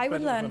little I bit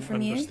would learn of an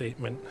from you.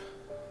 understatement.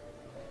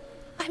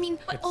 I mean,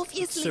 but It's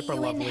obviously super you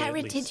lovely, at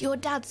inherited least. your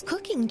dad's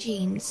cooking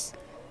genes.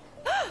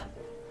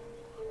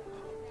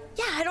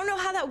 Yeah, I don't know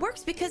how that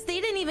works because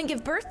they didn't even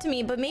give birth to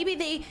me, but maybe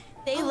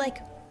they like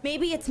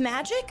maybe it's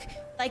magic.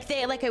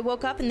 Like I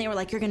woke up and they were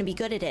like, "You're gonna be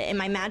good at it," and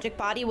my magic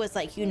body was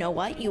like, "You know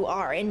what? You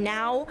are." And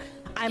now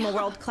I'm a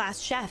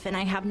world-class chef, and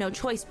I have no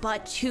choice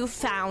but to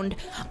found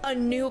a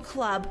new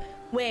club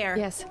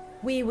where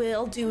we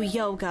will do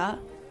yoga,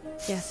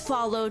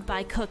 followed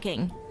by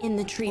cooking in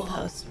the tree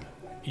pose.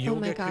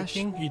 Yoga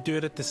cooking, you do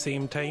it at the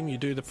same time. You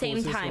do the Same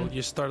poses time. while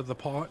you stir the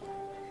pot.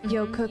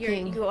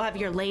 Cooking. You have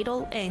your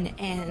ladle and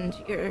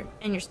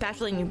your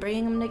spatula, and you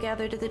bring them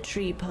together to the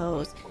tree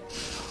pose.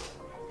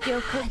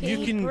 Cooking.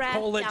 You can breath,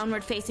 call it.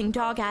 downward facing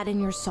dog, add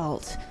in your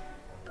salt.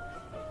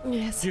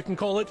 Yes. You can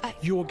call it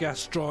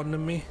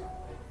yogastronomy.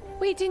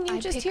 Wait, didn't you I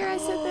just pick hear I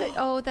up- said that?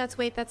 Oh, that's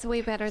way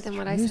better than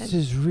what I This said.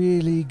 is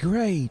really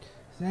great.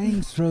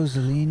 Thanks,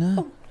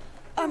 Rosalina.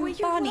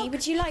 Barney,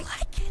 would you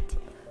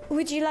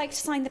like to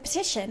sign the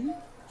petition?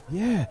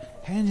 Yeah,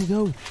 hand it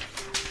over.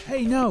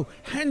 Hey, no,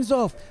 hands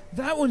off.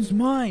 That one's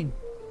mine.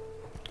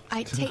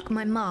 I take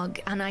my mug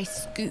and I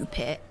scoop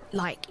it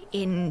like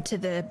into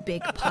the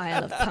big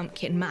pile of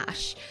pumpkin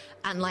mash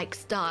and like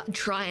start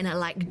trying to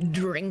like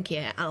drink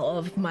it out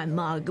of my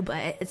mug,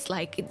 but it's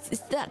like it's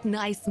that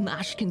nice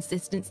mash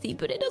consistency,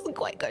 but it doesn't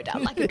quite go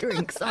down like a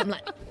drink, so I'm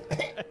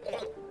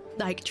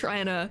like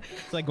trying to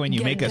It's like when you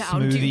get make it a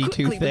down smoothie too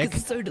too quickly thick. because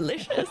it's so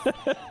delicious.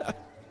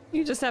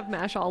 You just have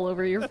mash all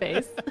over your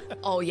face.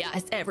 Oh yeah,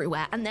 it's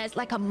everywhere. And there's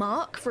like a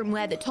mark from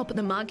where the top of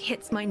the mug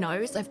hits my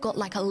nose. I've got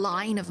like a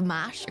line of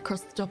mash across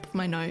the top of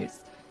my nose.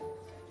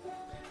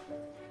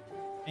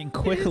 And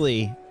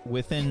quickly,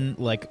 within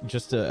like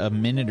just a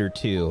minute or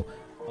two,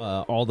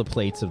 all the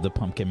plates of the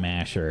pumpkin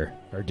mash are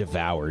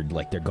devoured,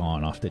 like they're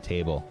gone off the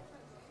table.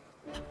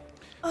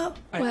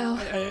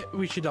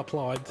 We should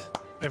applaud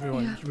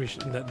everyone. Yeah. We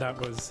should,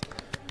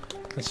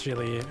 that's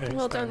really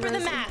Well done, For the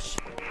Rosie. mash.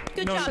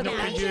 Good No, job, no,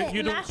 Mash.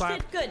 you don't Mashed clap.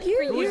 it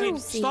good.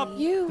 Rosie, stop.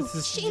 You. This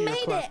is She your made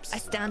claps. it. I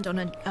stand on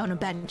a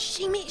bench.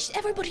 She made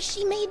everybody.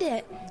 She made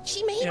it.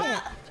 She made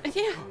Yeah. it.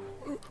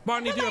 Yeah.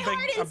 Barney, do My a heart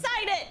big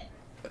inside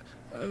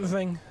it.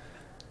 thing.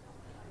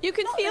 You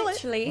can feel it.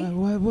 Actually,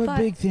 What But-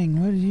 big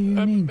thing? What do you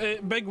mean?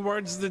 Big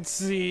words that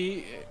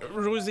say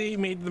Rosie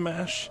made the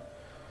mash.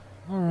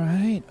 All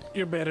right.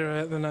 You're better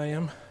at it than I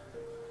am.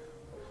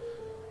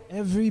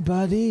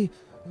 Everybody,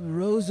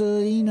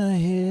 Rosalina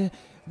here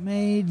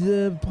made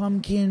the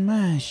pumpkin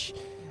mash.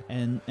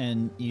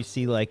 And you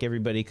see like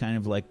everybody kind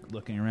of like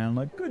looking around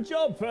like, good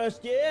job,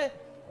 first year.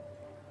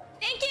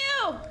 Thank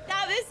you.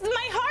 Now this is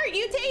my heart.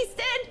 You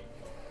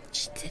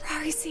tasted.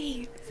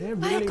 Rosie, They're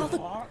I really got the-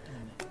 hot.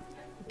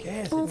 Who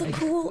cares? all It the makes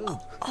cool food.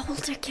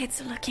 older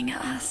kids are looking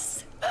at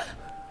us.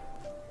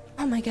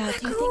 Oh my god.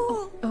 Do you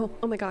think?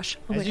 Oh my gosh.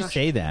 Oh my As you gosh.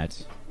 say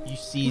that, you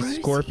see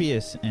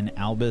Scorpius and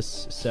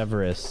Albus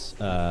Severus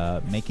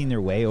making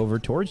their way over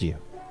towards you.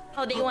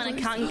 Oh, they want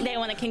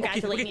to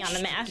congratulate me on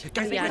the mash.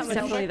 Yeah, it's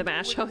definitely the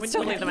mash. Oh, it's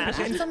totally the mash.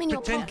 Some in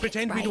your pockets,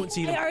 Pretend we right? don't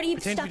see them. I already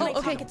Pretend stuffed we my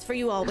don't see them. pockets for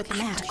you all with the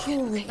mash.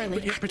 Cool. Yeah,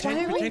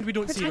 pretend we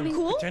don't see them.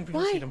 Cool? Pretend we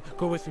don't Why? see them.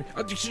 Go with me.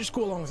 Just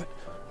go along with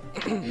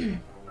it.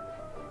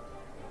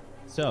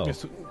 So,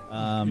 Yes,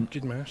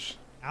 good mash.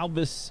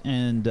 Albus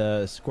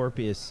and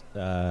Scorpius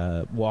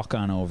walk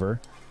on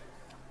over.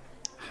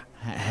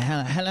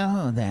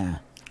 Hello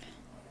there.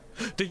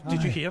 Did you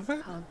hear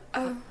that?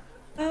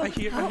 I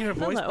hear a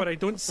voice, hello. but I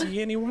don't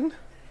see anyone.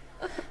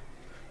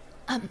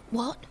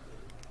 What?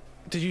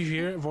 Did you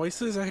hear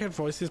voices? I heard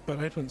voices, but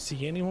I don't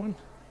see anyone.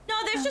 No,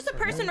 there's just a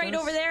person right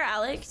over there,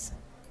 Alex.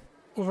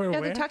 Over No,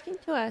 where? they're talking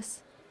to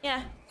us.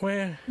 Yeah.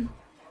 Where?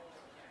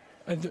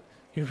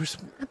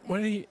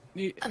 Where are you?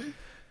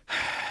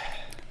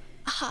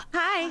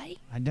 Hi.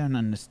 I don't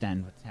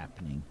understand what's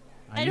happening.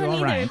 Are I you don't all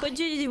either, right? but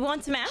do you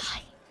want some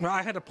ash? Well,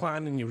 I had a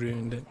plan and you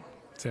ruined it.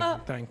 So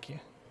thank you.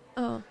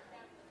 Oh.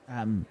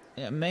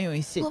 May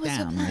we sit What was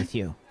your down plan? with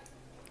you?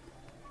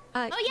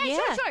 Oh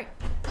yeah, sure.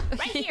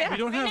 Right here. We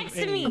don't right have next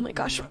to any- me. Oh my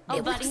gosh,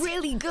 It looks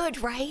really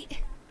good, right?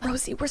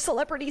 Rosie, we're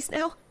celebrities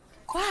now.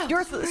 Wow.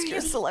 You're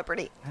a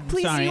celebrity.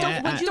 Please, sorry,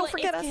 don't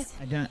forget us.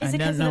 I don't Is it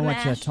 'cause of know the what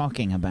you're mash?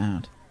 talking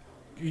about.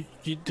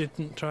 You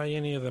didn't try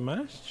any of the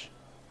mash?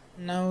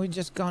 No, we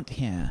just got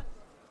here.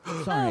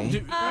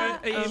 Sorry.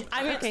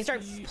 I'm gonna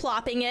start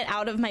plopping it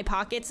out of my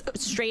pockets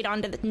straight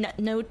onto the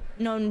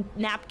no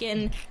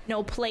napkin,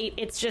 no plate.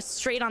 It's just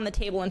straight on the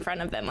table in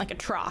front of them like a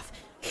trough.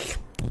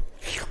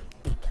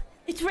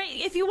 It's right.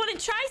 If you want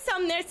to try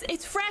some,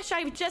 it's fresh.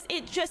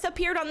 It just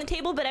appeared on the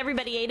table, but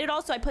everybody ate it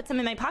all, so I put some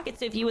in my pocket.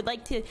 So if you would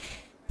like to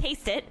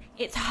taste it,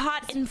 it's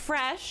hot and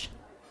fresh.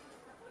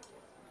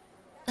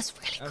 That's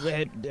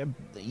really good.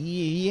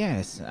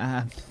 Yes,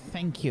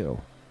 thank you.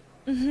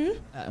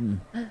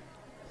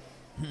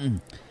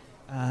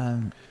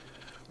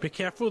 Be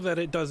careful that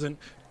it doesn't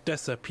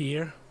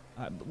disappear.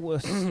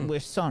 We're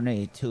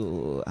sorry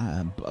to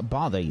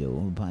bother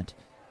you, but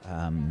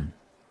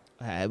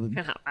You're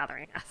not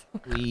bothering us.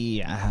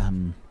 we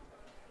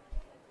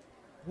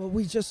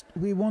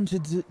we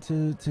wanted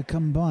to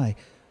come by.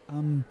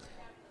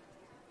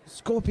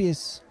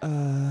 Scorpius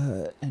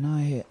and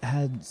I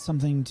had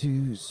something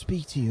to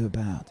speak to you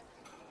about.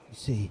 You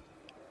see,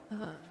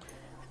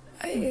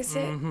 Is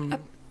it?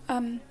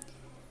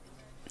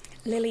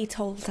 Lily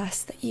told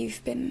us that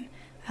you've been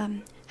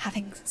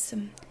having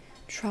some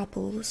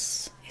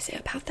troubles. Is it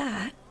about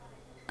that?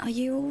 Are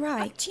you all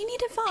right? Do you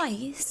need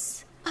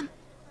advice?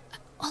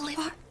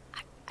 Olive,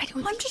 I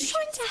don't. I'm just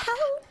trying to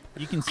help.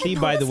 You can see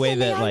by the way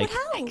that, like,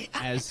 help.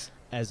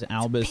 as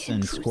Albus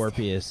and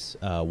Scorpius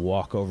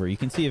walk over, you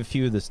can see a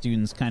few of the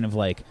students kind of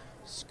like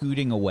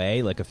scooting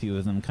away, like a few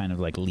of them kind of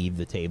like leave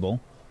the table.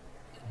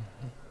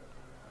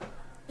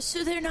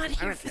 So they're not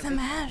here for the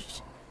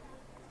mash.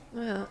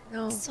 Well,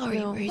 no. Sorry,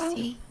 no.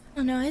 Rosie.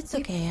 Oh no, it's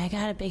okay. I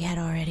got a big head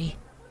already.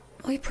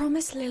 We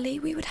promised Lily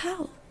we would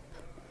help.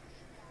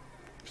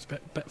 It's a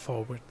bit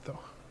forward though.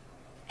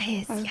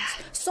 It is, yeah.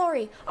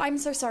 Sorry, I'm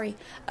so sorry.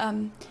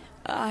 I'll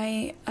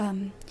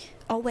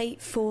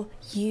wait for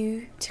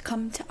you to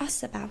come to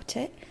us about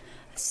it.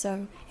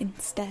 So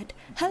instead,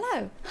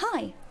 hello,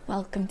 hi,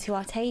 welcome to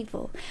our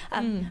table.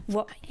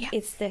 What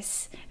is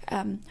this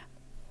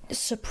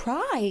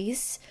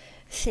surprise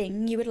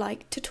thing you would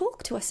like to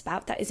talk to us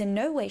about that is in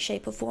no way,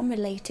 shape, or form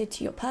related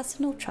to your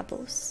personal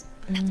troubles?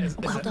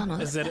 Well done,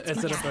 Olive. Is it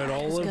That's much about better.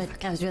 Olive? Good.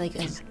 That was really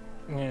good.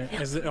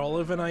 Yeah. Is it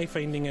Olive and I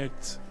finding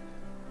out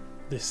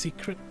the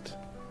secret?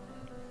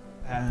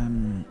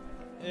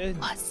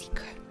 What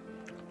secret?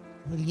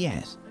 well,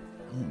 yes,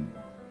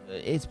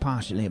 it's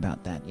partially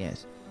about that.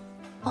 Yes.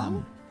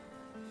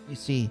 You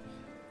see,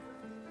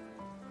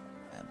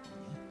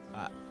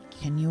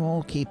 can you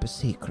all keep a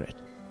secret?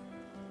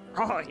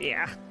 Oh,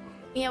 yeah.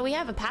 Yeah, we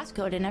have a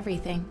passcode and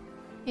everything.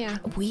 Yeah.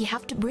 We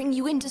have to bring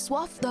you into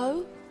Swaff,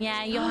 though,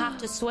 Yeah, you'll have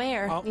to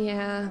swear Oh.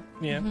 Yeah.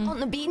 Yeah. on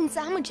the bean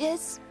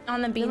sandwiches.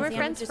 on the beans. We're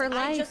friends sandwiches. for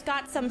life. I just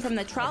got some from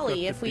the I've got trolley.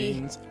 the If we,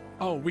 beans.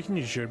 Oh, we can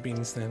use your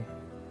beans then.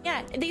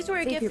 yeah, these were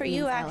a Save gift your for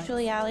you, beans, Alex.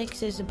 actually, Alex.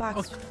 There's a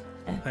box.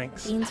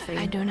 Thanks. Beans for you.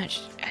 I don't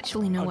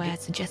actually know I'll why I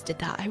get- suggested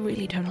that. I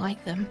really don't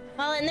like them.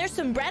 Well, and there's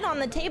some bread on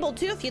the table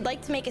too. If you'd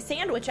like to make a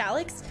sandwich,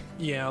 Alex.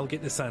 Yeah, I'll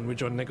get the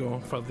sandwich on the go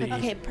for the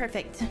Okay,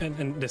 perfect.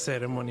 and the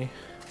ceremony.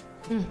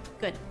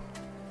 Good.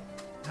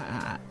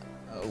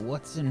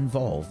 What's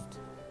involved?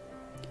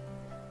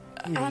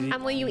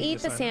 Will you eat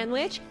the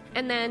sandwich,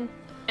 and then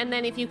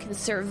if you can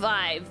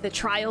survive the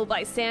trial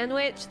by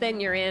sandwich, then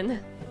you're in.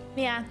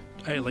 Yeah.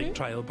 I like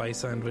trial by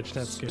sandwich.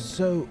 That's good.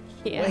 So,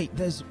 Yeah. wait,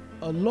 there's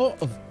a lot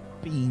of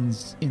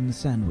beans in the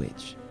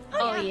sandwich.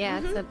 Oh, yeah,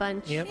 it's a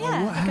bunch. Yep. Yeah.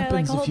 What like a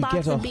happens whole if you box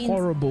get a of beans.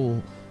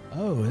 horrible?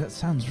 Oh, that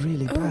sounds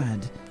really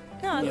bad.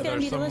 No, it's Yeah, gonna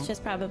there's be some- delicious,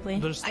 probably.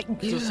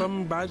 There's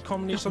some bad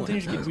combinations.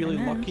 Sometimes you get really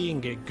lucky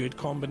and get good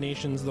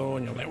combinations though,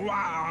 and you're like,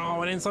 wow.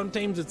 And then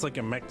sometimes it's like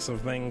a mix of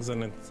things,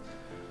 and it's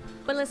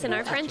But listen,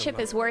 our friendship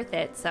is worth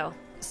it, so.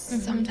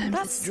 Sometimes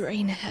That's- it's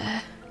drain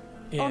her.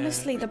 yeah.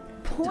 Honestly, the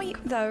point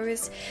though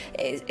is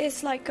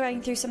it's like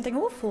going through something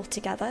awful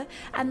together,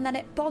 and then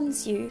it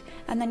bonds you,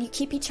 and then you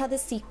keep each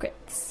other's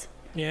secrets.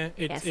 Yeah,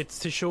 Yes. it's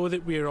to show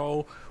that we're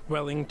all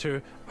willing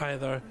to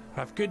either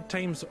have good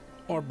times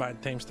or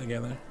bad times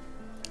together.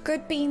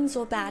 Good beans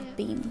or bad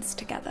beans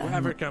together.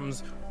 Whatever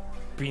comes,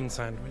 bean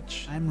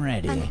sandwich. I'm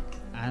ready.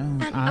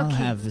 I'll okay.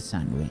 have the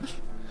sandwich.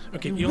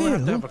 Okay, you'll have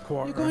to Will, have a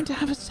quarter. You're going to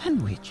have a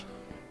sandwich?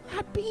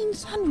 A bean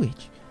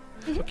sandwich?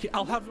 Okay,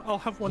 I'll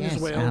have one yes,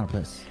 as well.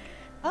 Albus.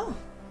 Oh.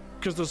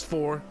 Because there's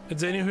 4.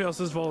 Is anyone who else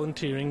is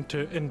volunteering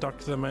to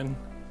induct them in?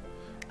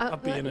 I'll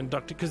be an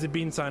inducted because the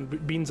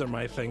beans are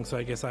my thing, so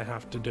I guess I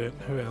have to do it.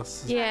 Who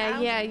else? Yeah,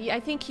 I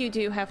think you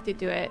do have to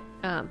do it.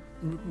 There's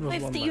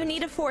If one you left.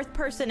 need a fourth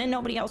person and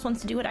nobody else wants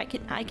to do it,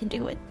 I can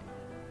do it.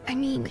 I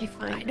mean, Okay,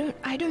 fine.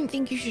 I don't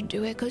think you should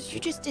do it because you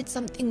just did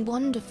something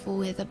wonderful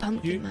with a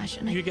pumpkin mash.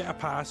 And You get a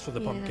pass for the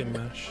pumpkin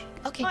mash.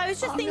 okay. Well, I was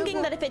just I'll thinking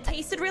know that if it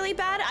tasted really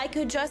bad, I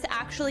could just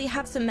actually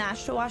have some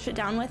mash to wash it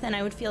down with, and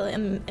I would feel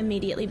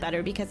immediately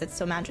better because it's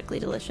so magically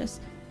delicious.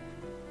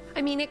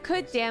 I mean, it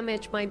could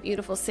damage my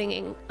beautiful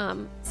singing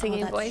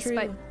That's voice, true.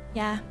 but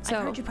Yeah, So-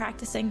 I've heard you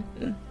practicing.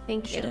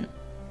 thank you. Shouldn't.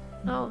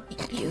 Oh,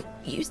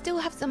 You still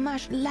have some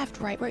mash left,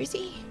 right,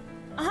 Rosie?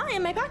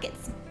 In my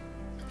pockets.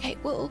 Okay,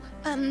 well,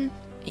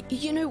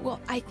 you know what?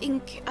 I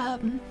think,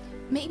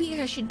 maybe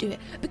I should do it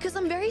because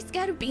I'm very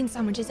scared of bean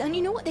sandwiches. And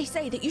you know what they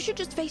say, that you should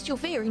just face your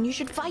fear and you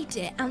should fight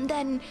it, and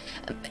then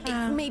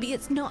maybe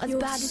it's not as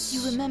bad as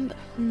you remember.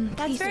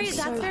 That's very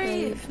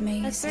brave,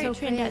 Maze. That's very So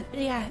trend.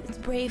 Yeah, it's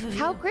brave of you.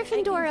 how I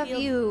Gryffindor can of feel-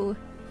 you.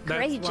 That's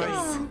Courageous.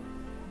 why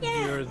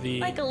Yeah, you're the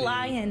like a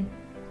lion.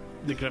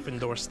 the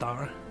Gryffindor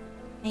star.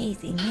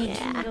 Amazing,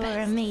 you're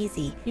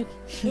amazing.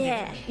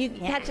 Yeah, you can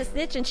catch a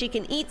snitch and she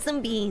can eat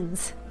some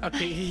beans.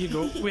 Okay, here you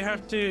go. We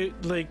have to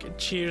like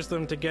cheers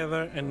them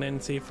together and then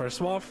say for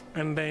swaff,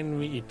 and then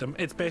we eat them.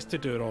 It's best to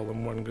do it all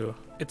in one go.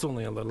 It's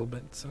only a little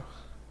bit, so.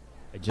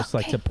 I'd just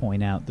like to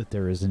point out that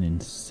there is an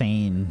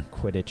insane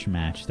Quidditch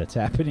match that's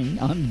happening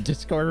on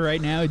Discord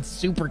right now. It's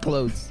super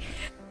close.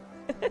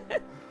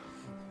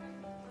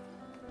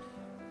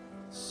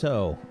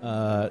 So,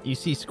 you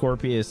see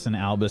Scorpius and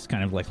Albus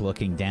kind of like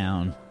looking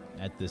down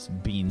at this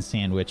bean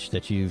sandwich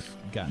that you've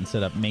gotten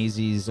set up.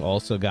 Maisie's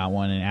also got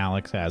one, and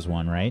Alex has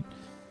one, right?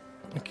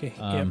 Okay.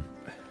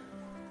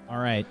 All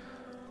right.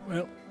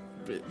 Well,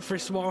 for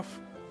swaff.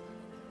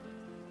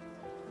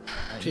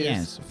 Cheers.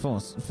 Yes, for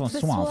The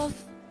Swaff. swaff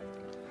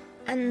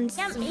and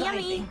Yummy.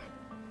 surviving.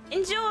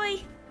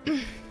 Enjoy.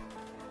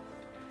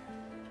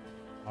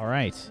 All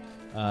right.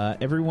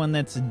 Everyone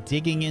that's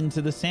digging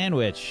into the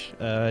sandwich,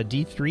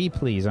 D3,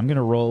 please. I'm going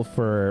to roll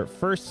for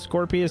first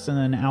Scorpius and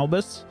then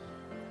Albus.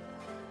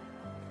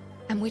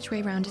 And which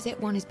way round is it?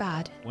 One is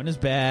bad. 1 is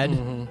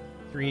bad.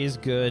 3 is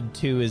good.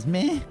 2 is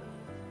meh.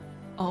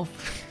 Oh,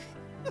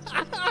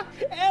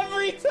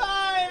 Every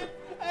time!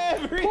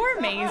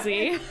 Poor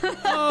Maisie.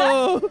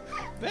 Oh,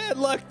 bad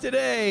luck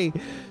today.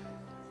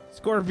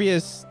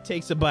 Scorpius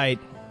takes a bite.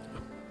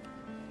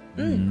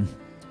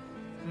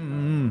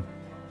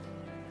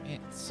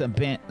 It's a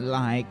bit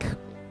like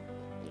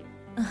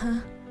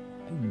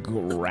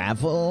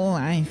gravel,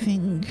 I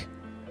think.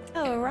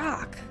 Oh, a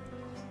rock.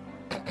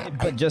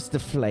 But just the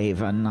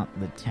flavor, not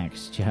the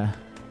texture.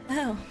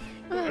 Oh,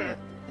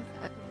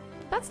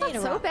 That's not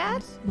so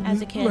bad.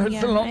 as a kid,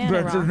 yeah, I had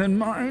a rock. than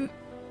mine.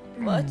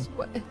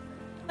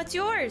 What's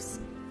yours?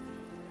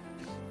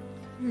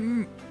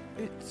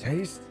 It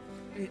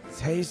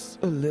tastes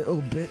a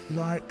little bit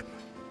like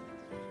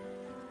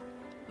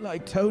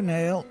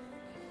toenail.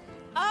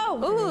 Oh,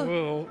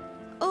 Well,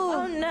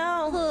 oh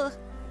no.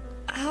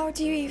 How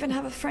do you even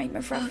have a frame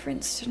of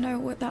reference to know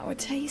what that would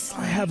taste I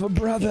like? have a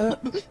brother.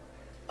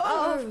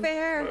 Oh,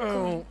 fair.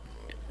 oh,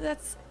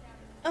 That's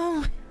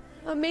Oh,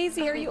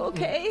 amazing. Are you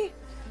okay?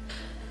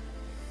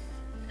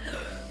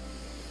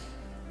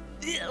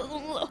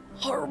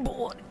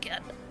 horrible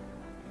again.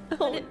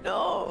 Oh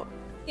no.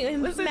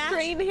 Was it mash?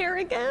 train hair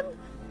again?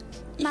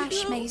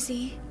 Mash,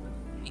 Maisie.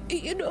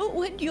 You know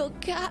when your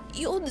cat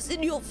yawns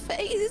in your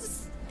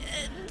face?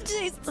 It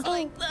tastes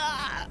like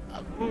that.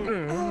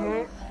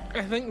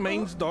 I think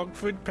mine's dog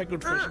food,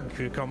 pickled fish, and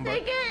cucumber.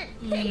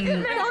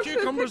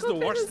 Cucumber's the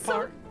worst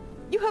part.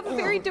 You have a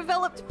very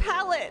developed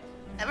palate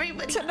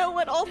Everybody, to know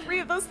what all 3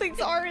 of those things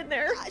are in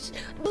there.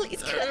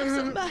 please can I have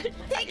some mash?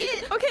 Take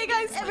it. Okay,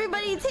 guys.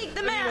 Everybody take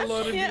the A mash.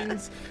 lot of Yeah.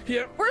 beans.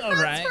 Yeah. We're All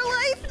friends right. for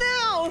life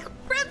now.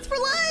 Friends for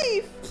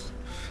life.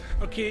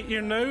 Okay,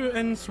 you're now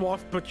in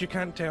swaff, but you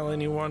can't tell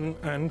anyone.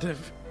 And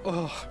if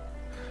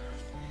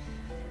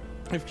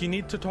you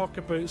need to talk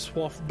about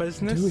swaff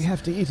business, Do we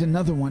have to eat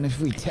another one if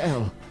we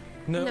tell?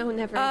 No,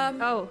 never.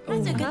 Oh.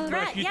 That's a good If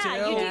threat. you Yeah,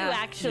 tell- you do Yeah.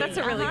 actually. That's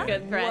a really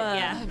good threat,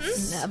 yeah.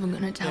 I'm never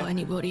gonna tell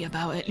anybody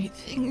about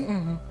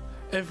anything.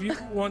 If you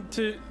want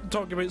to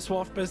talk about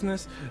swaff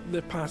business,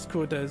 the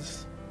passcode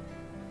is.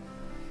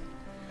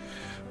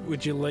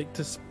 Would you like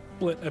to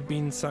split a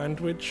bean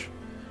sandwich?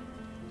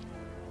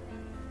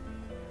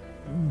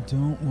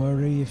 Don't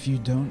worry if you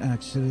don't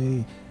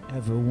actually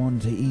ever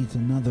want to eat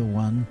another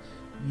one.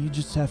 You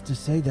just have to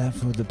say that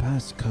for the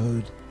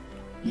passcode.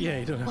 Yeah,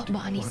 you don't have What to.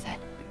 Barney said.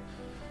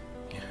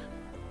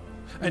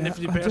 And if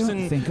the I don't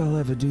person, think I'll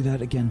ever do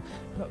that again.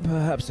 But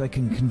perhaps I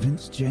can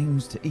convince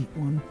James to eat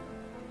one.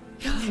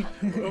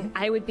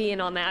 I would be in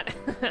on that.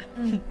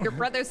 Your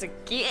brother's a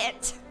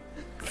git.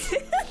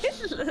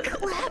 He's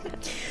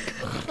right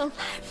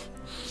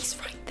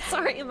there.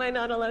 Sorry, am I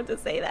not allowed to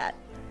say that?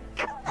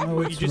 Oh,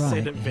 Well, you it's just right.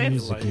 said it very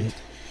He's a loud. git.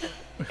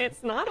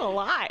 It's not a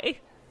lie.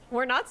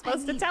 We're not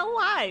supposed to tell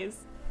lies.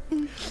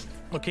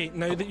 okay,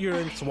 now that you're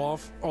in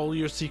swaff, all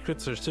your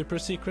secrets are super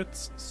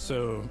secrets,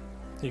 so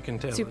you can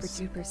tell Super, us,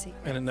 super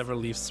secret. and it never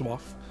leaves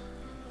swaff.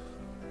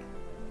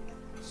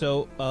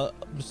 So,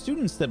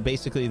 students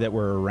that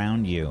were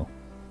around you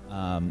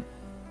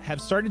have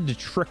started to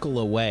trickle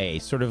away,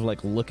 sort of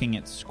like looking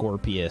at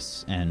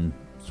Scorpius and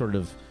sort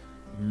of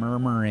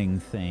murmuring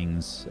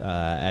things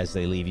as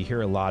they leave. You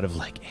hear a lot of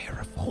like "Heir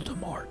of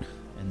Voldemort"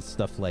 and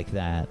stuff like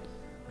that.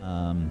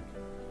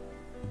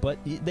 But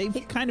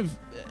they've kind of,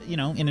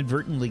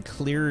 inadvertently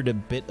cleared a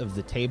bit of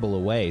the table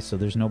away, so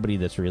there's nobody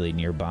that's really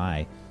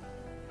nearby.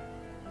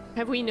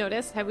 Have we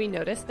noticed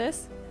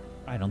this?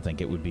 I don't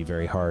think it would be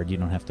very hard. You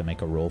don't have to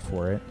make a roll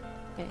for it.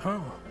 Okay.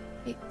 Oh,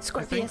 Hey, I think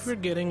Scorpius. we're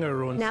getting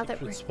our own Now that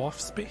secret we're- swap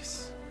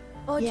space.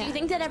 Oh, do Yeah. you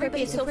think that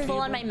everybody's so Scorpius, full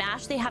on my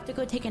mash they have to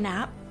go take a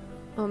nap?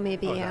 Oh,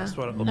 maybe, Oh, yeah. that's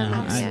what it No, looks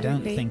like. I don't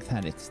Absolutely. think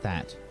that it's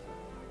that.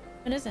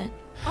 What is it?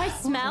 I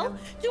smell?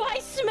 Do I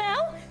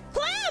smell?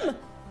 Clem!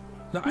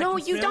 I No,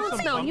 can you don't some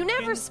smell. You never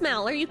pumpkin.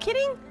 smell. Are you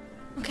kidding?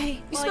 Okay.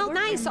 You well, I smell work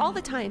nice in- all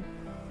the time.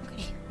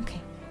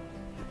 Okay.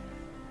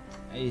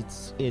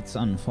 It's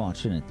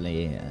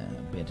unfortunately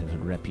a bit of a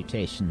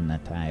reputation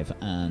that I've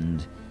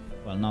earned.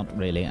 Well, not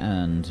really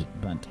earned,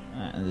 but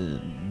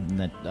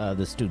that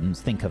the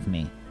students think of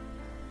me.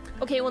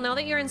 Okay, well, now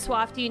that you're in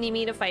SWAF, do you need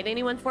me to fight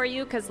anyone for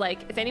you? Because,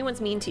 like, if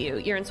anyone's mean to you,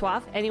 you're in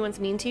SWAF, anyone's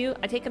mean to you,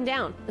 I take them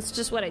down. That's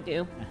just what I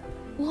do.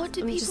 What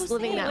do I'm people just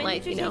living say? that when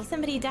life, did you you know. take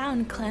somebody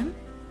down, Clem?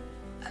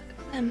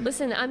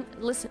 Listen,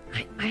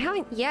 I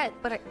haven't yet,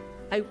 but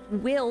I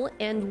will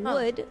and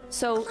would.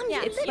 So Clem, Yeah,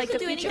 you it's you like can a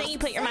do future. anything you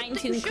put your said mind that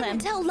to, you shouldn't Clem.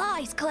 tell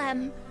lies,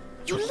 Clem.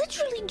 You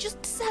literally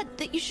just said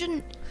that you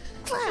shouldn't.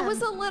 Clem. It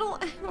was a little.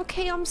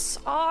 Okay, I'm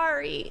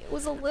sorry. It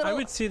was a little. I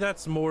would say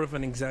that's more of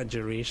an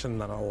exaggeration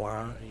than a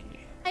lie.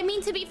 I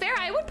mean, to be fair,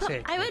 I would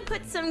Take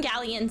put some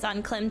galleons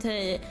on Clem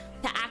to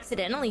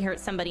accidentally hurt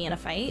somebody in a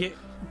fight. Yeah,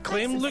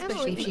 Clem looks.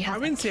 especially if she has I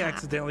wouldn't a say cat.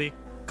 accidentally.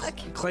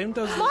 Clem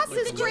does. Moss look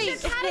is like great. Your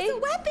cat Okay? is a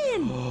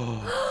weapon.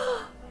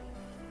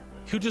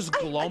 He'll just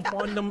glomp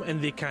on them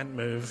and they can't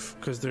move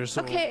because they're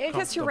so. Okay, I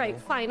guess you're right.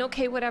 comfortable. Fine.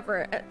 Okay,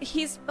 whatever.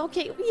 He's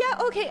okay. Yeah.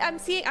 Okay. I'm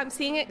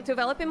seeing it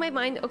develop in my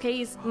mind. Okay,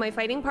 he's my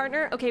fighting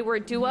partner. Okay, we're a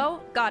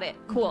duo. Got it.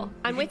 Cool.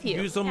 I'm with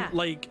you. Use them Yeah.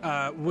 like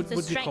what It's a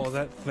would you call strength.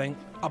 that thing?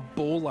 A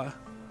bowler.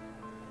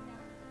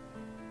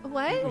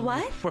 What?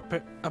 What? Whip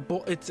it. A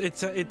bowl. It's.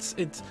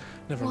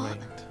 Never What?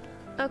 mind.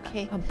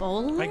 Okay. A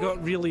bowl? I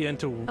got really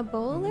into A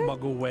bowler?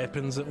 Muggle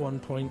weapons at one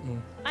point.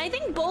 And I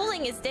think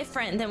bowling is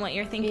different than what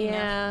you're thinking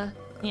Yeah. of.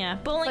 Yeah,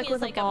 bowling Like is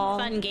with a like ball.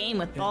 fun game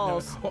with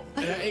balls. Oh,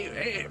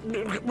 hey,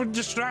 we're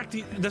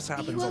distracted. This Are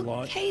happens you a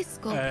lot. okay,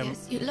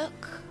 Scorpius? You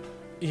look.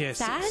 Yes.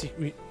 Sad?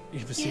 You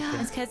have a secret.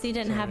 It's because you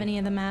didn't have Sorry. any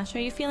of the mash. Are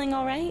you feeling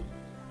all right?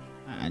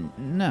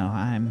 No,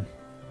 I'm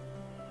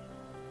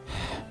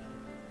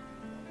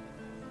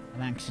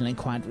actually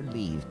quite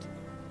relieved.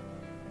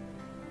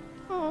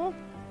 Oh,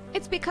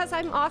 it's because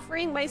I'm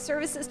offering my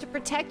services to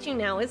protect you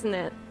now, isn't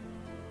it?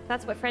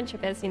 That's what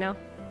friendship is, you know.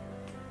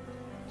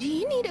 Do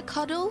you need a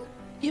cuddle?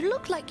 You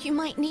look like you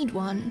might need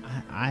one.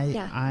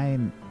 Yeah.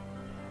 I'm.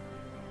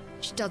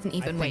 She doesn't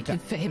even think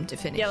wait for him to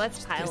finish. Yeah,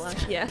 let's pile up.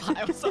 Yeah.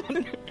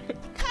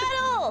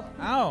 Cuddle!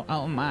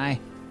 Oh my.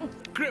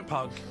 Grip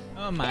hug.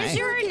 Oh my. Is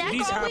your neck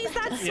These always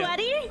happen- that yeah.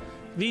 sweaty?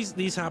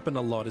 These happen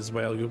a lot as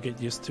well. You'll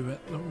get used to it.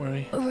 Don't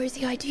worry.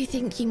 Rosie, I do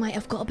think you might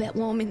have got a bit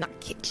warm in that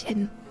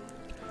kitchen.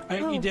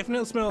 You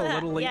definitely smell a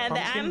little like Yeah,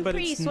 pumpkin, I'm but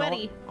pretty it's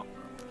sweaty. not.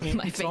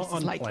 My it's face not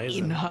is like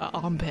in unpleasant. her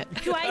armpit.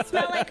 Do I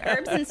smell like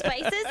herbs and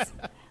spices?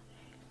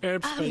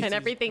 Herb spices And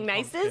everything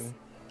nice is? pumpkin.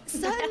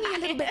 Certainly a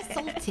little bit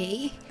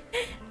salty.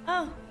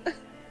 Oh. Well,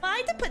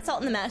 I did put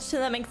salt in the mash, so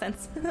that makes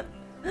sense.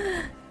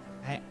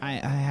 I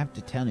have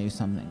to tell you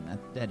something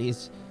that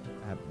is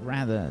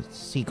rather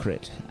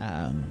secret.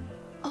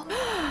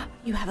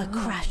 You have a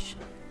crush.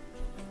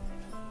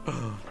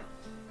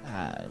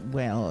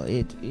 Well,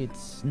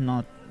 it's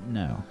not.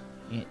 No,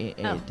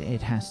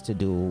 it has to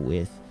do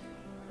with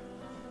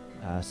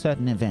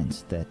certain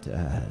events that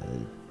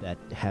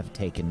have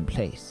taken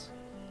place.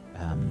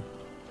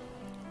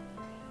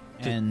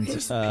 And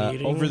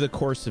Disappearing. over the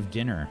course of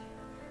dinner,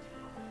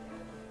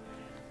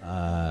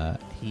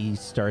 he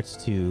starts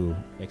to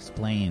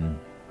explain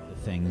the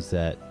things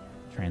that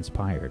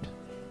transpired.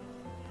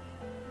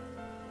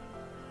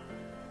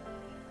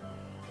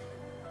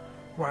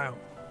 Wow.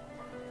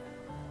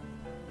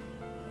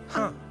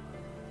 Huh.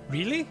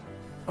 Really?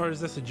 Or is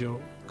this a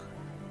joke?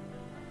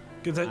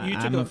 Because you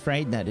took I'm a,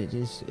 afraid that it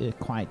is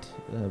quite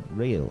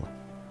real.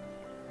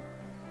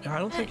 I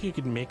don't think you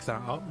could make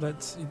that up.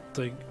 That's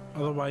like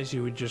otherwise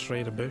you would just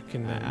write a book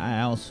and then.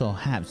 I also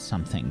have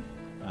something.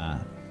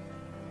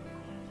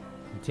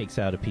 He takes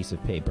out a piece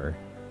of paper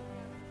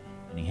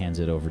and he hands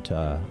it over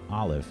to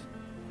Olive.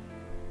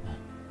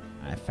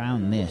 I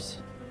found this.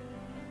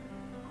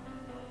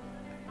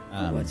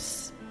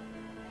 What's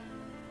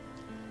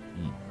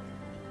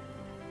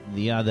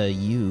The other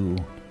you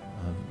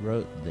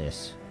wrote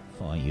this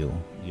for you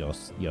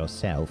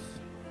yourself.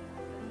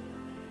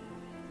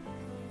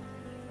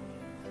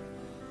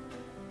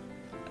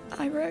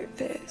 I wrote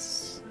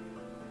this.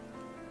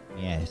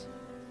 Yes.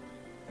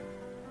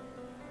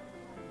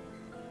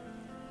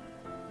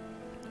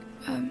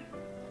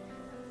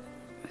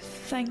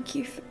 Thank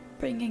you for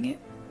bringing it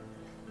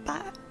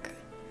back.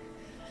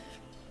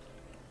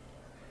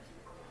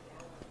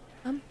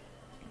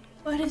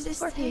 What does this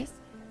say?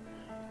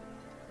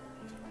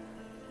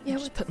 Yeah,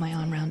 just put my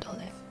arm around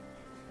Olive.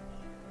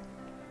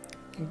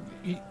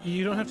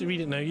 You don't have to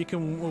read it now. You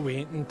can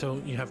wait until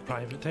you have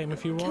private time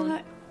if you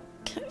want.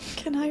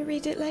 Can I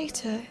read it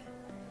later?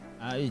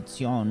 It's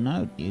your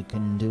note. You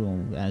can do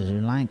as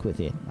you like with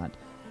it, but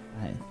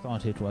I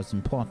thought it was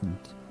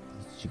important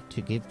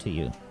to give to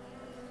you.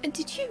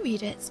 Did you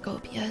read it,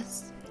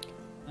 Scorpius?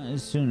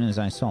 As soon as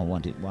I saw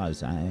what it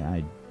was,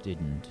 I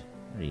didn't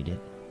read it.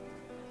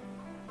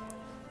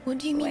 What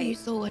do you mean you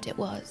saw what it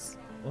was?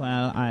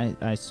 Well,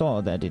 I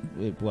saw that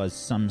it was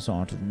some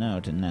sort of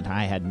note and that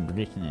I hadn't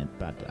written it,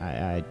 but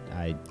I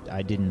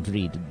didn't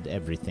read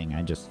everything.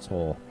 I just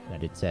saw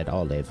that it said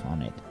Olive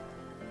on it.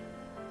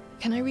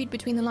 Can I read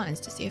between the lines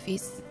to see if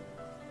he's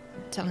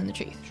telling the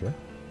truth? Sure.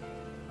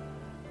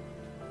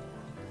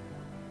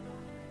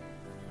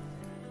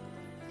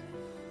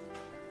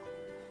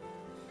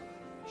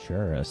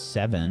 Sure, a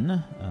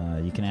 7.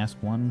 You can ask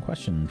one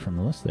question from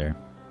the list there.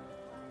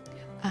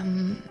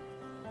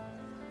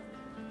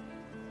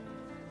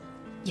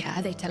 Yeah,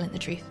 are they telling the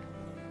truth?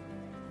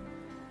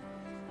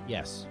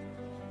 Yes.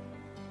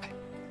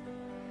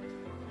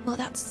 Well,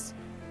 that's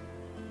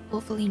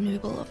awfully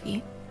noble of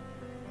you.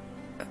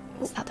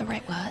 Is that the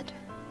right word?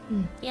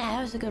 Yeah,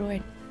 that was a good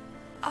word.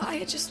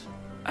 I just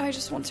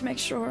want to make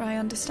sure I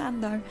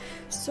understand, though.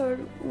 So,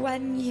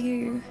 when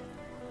you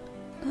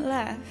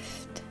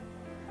left,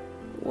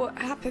 what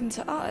happened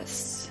to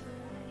us?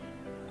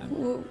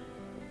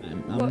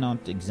 I'm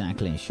not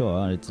exactly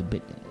sure. It's a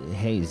bit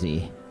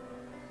hazy.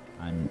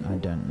 I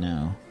don't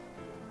know.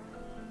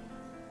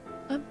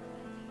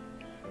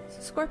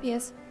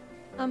 Scorpius,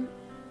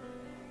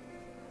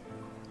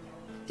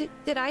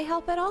 did I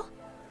help at all?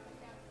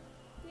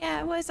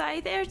 Yeah, was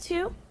I there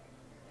too?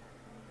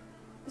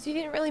 Because you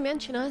didn't really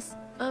mention us.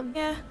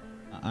 Yeah.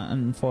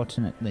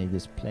 Unfortunately,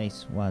 this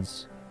place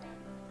was...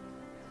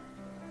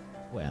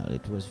 Well,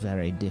 it was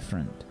very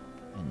different.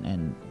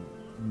 And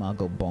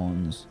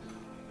Muggle-borns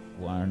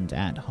weren't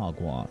at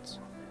Hogwarts.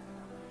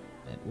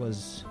 It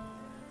was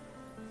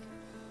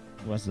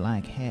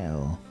like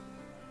hell.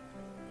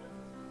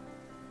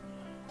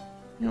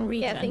 I'll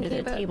reach Yeah, under the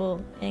about-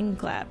 table and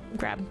grab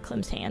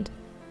Clem's hand.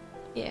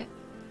 Yeah.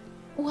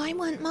 Why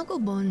weren't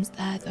Muggle-borns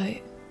there,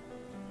 though?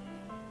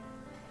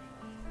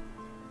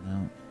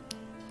 Well,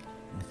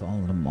 if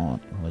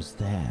Voldemort was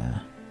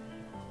there,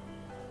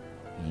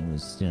 he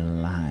was still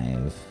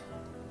alive,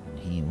 and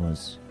he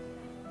was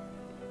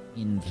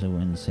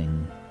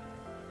influencing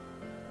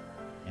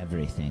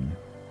everything.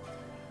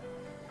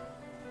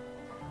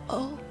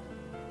 Oh.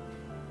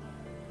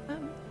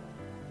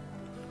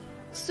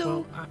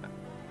 So,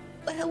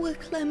 where were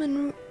Clem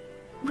and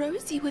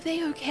Rosie? Were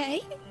they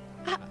okay?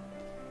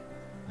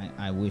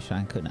 I wish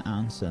I could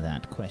answer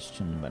that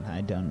question, but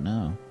I don't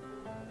know.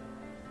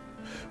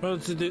 Well,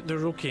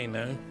 they're okay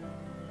now,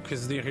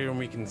 because they're here and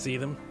we can see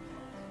them.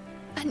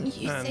 And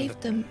you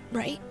saved them,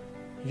 right?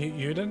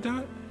 You did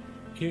that?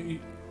 You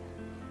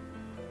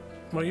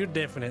well, you're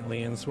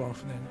definitely in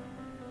Swaff then,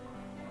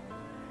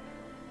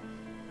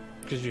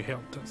 because you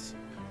helped us.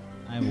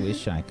 I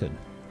wish I could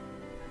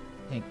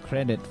take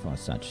credit for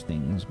such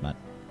things, but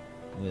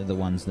we're the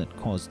ones that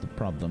caused the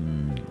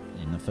problem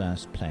in the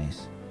first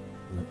place.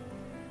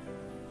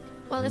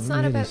 Well, it's I'm not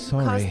really about who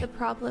sorry. caused the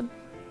problem.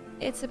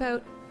 It's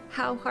about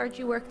how hard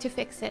you work to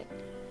fix it.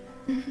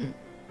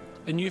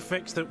 And you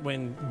fixed it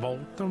when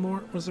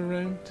Voldemort was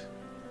around.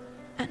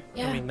 And,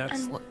 I mean, that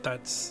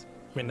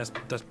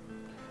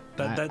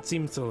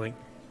seems to like.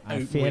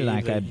 I feel outweigh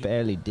like I the-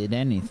 barely did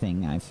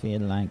anything. I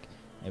feel like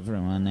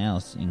everyone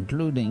else,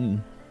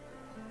 including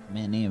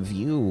many of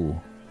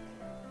you,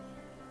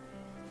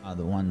 are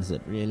the ones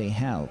that really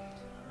helped.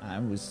 I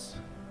was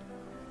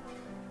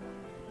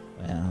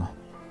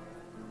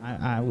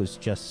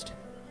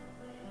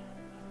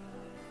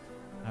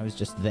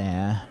just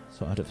there,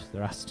 sort of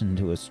thrust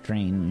into a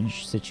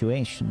strange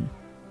situation.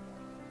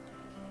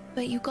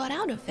 But you got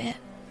out of it.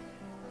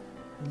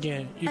 Yeah,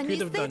 you And could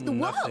you have saved done the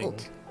nothing.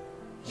 world.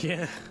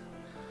 Yeah.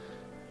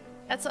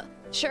 That's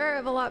sure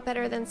of a lot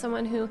better than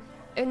someone who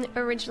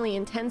originally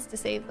intends to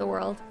save the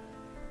world.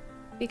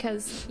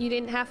 Because you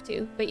didn't have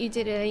to, but you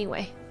did it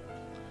anyway.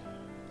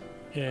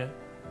 Yeah.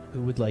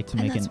 Who would like to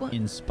And make that's an what-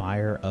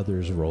 inspire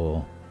others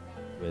roll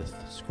with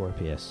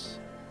Scorpius?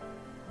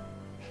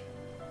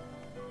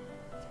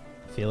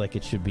 I feel like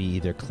it should be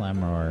either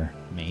Clem or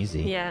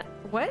Maisie. Yeah.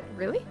 What?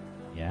 Really?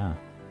 Yeah.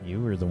 You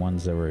were the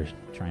ones that were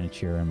trying to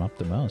cheer him up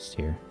the most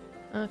here.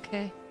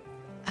 Okay.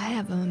 I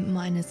have a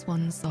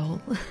 -1 soul.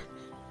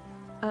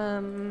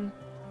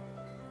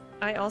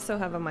 I also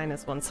have a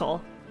 -1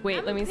 soul.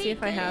 Wait, let me see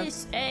if I have.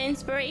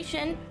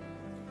 Inspiration.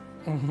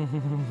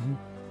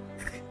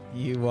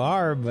 You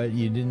are, but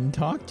you didn't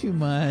talk too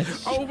much.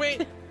 Oh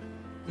wait.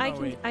 I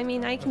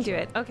can do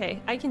it.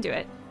 Okay, I can do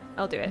it.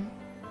 I'll do it.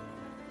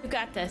 You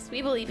got this.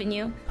 We believe in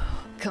you.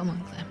 Come on,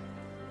 Clem.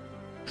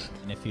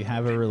 And if you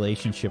have a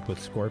relationship with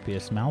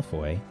Scorpius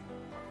Malfoy,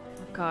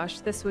 Gosh,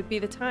 this would be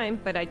the time,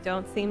 but I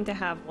don't seem to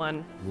have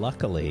one.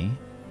 luckily,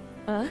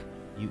 Huh?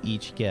 you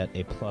each get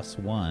a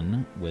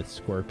 +1 with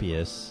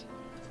Scorpius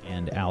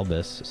and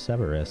Albus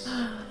Severus.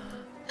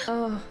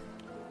 Oh.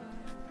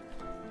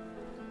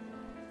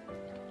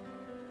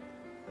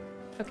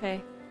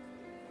 Okay.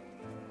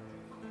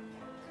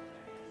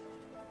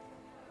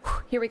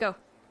 Here we go.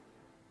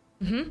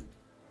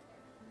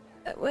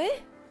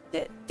 What?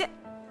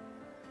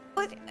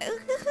 What?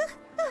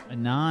 A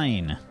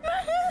 9.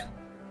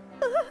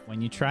 When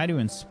you try to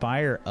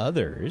inspire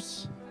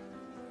others,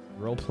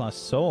 roll plus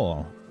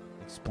soul.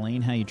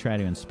 Explain how you try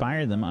to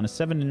inspire them. On a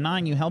 7 to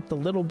 9, you helped a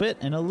little bit,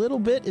 and a little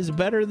bit is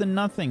better than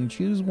nothing.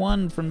 Choose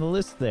one from the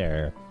list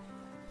there.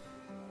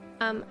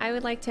 I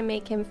would like to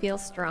make him feel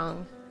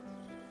strong.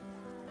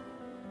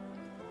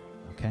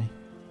 Okay.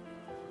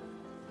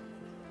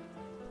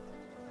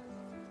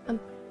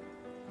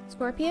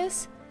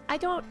 Scorpius, I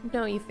don't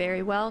know you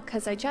very well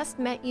because I just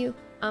met you.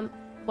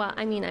 Well,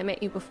 I mean, I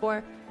met you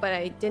before, but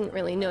I didn't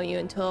really know you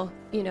until,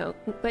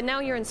 but now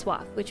you're in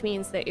Swath, which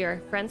means that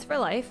you're friends for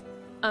life.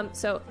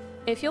 So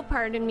if you'll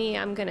pardon me,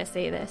 I'm gonna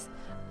say this.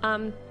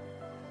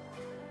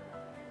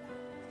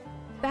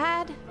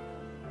 Bad,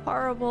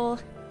 horrible,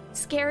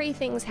 scary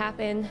things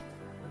happen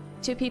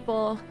to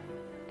people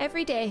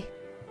every day,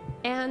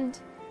 and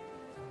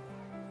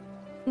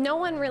no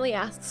one really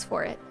asks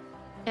for it.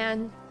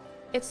 And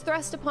it's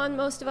thrust upon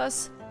most of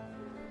us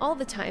all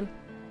the time.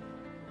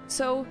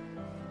 So,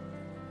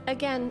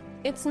 again,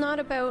 it's not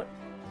about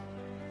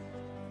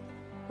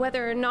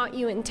whether or not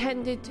you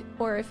intended,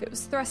 or if it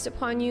was thrust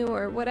upon you,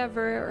 or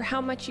whatever, or how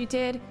much you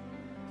did.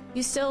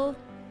 You still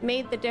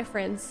made the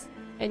difference,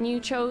 and you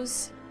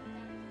chose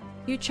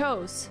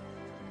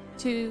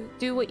to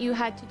do what you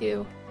had to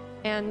do,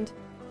 and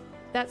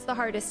that's the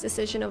hardest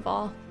decision of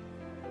all.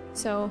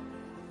 So,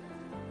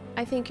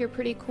 I think you're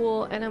pretty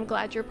cool, and I'm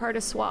glad you're part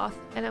of Swath,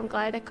 and I'm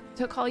glad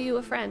to call you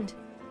a friend.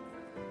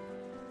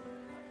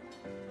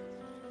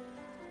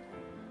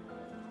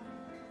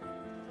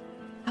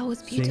 That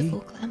was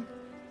beautiful, Clem.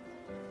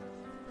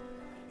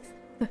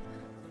 I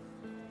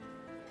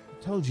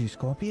told you,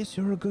 Scorpius,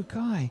 you're a good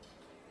guy.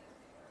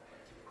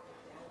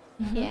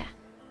 Yeah.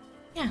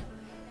 Yeah.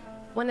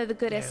 One of the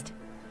goodest.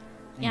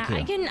 Yeah,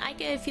 Thank you. I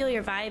can feel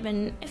your vibe,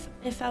 and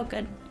it felt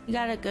good. You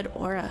got a good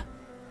aura.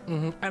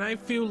 And I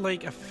feel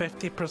like a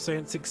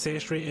 50%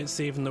 success rate at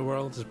saving the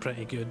world is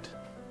pretty good.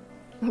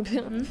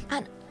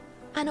 And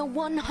a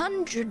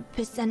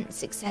 100%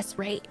 success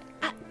rate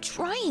at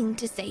trying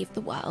to save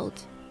the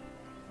world.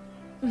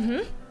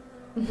 That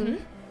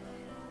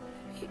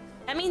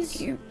means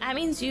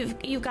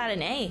you've got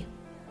an A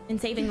in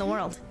saving the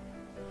world.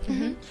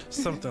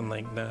 Something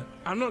like that.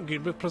 I'm not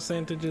good with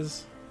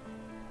percentages,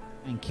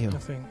 Thank you. I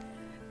think.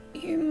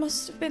 You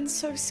must have been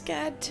so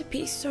scared to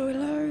be so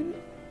alone.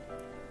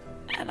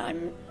 And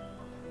I'm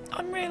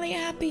really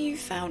happy you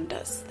found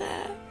us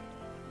there.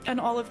 And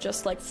Olive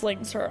just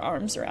flings her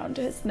arms around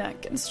his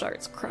neck and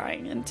starts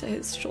crying into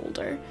his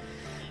shoulder.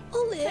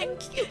 Olive,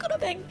 Thank you.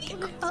 Thank you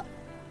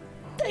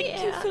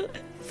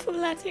for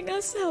letting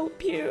us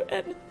help you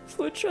and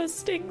for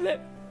trusting that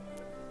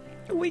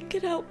we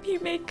could help you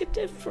make a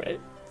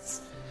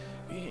difference.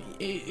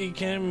 It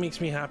kind of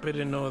makes me happy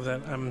to know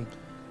that I'm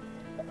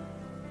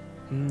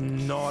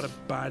not a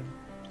bad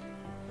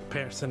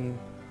person.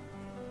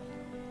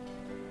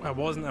 I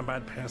wasn't a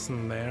bad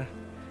person there.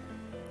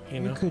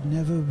 You could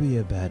never be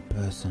a bad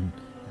person,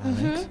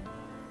 Alex.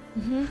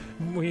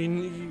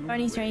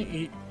 Barney's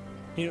right.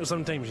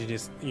 Sometimes you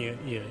just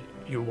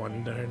you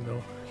wonder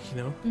though.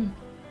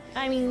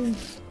 I mean,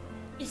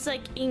 it's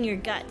like in your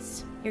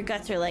guts. Your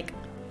guts are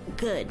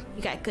good.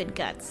 You got good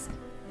guts.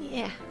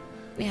 Yeah.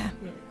 Yeah.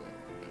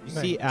 You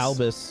see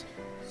Albus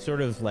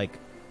sort of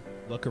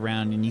look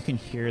around, and you can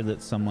hear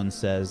that someone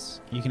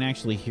says, you can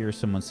actually hear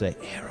someone say,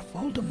 "Heir of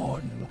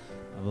Voldemort," and blah,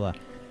 blah, blah.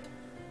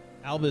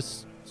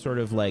 Albus sort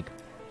of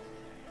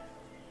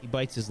he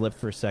bites his lip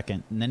for a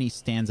second, and then he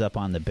stands up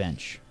on the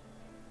bench.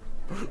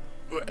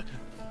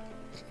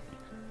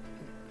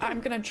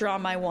 I'm gonna draw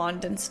my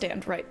wand and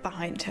stand right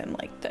behind him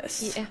like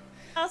this. Yeah.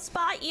 I'll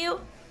spot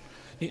you.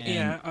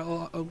 Yeah,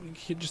 I'll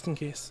just in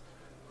case.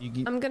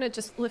 I'm gonna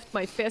just lift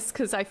my fist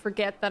because I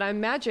forget that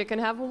I'm magic and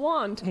have a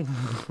wand.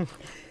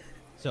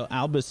 So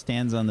Albus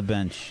stands on the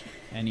bench,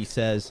 and he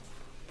says,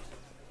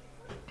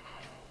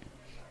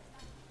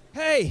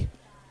 "Hey!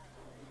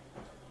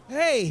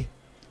 Hey!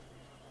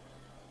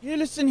 You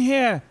listen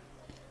here.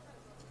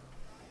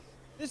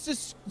 This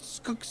is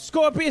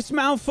Scorpius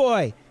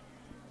Malfoy.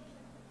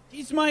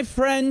 He's my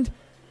friend,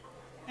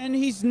 and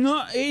he's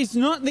not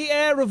the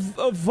heir of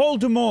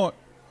Voldemort.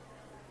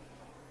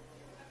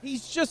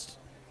 He's just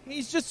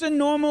a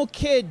normal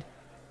kid,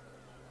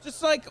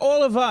 just like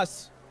all of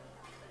us.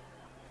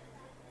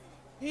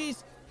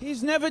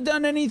 He's never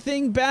done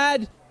anything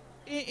bad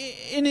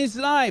in his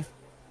life.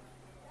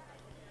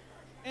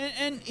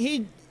 And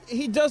he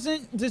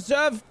doesn't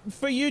deserve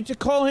for you to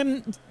call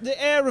him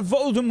the heir of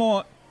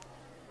Voldemort.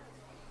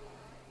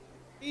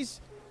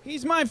 He's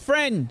my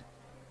friend.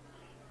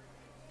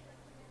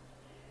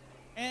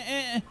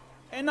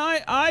 And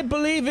I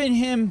believe in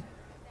him.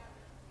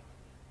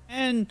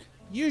 And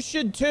you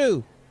should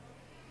too.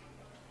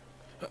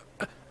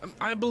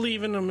 I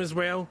believe in him as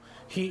well.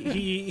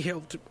 He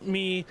helped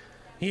me.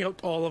 He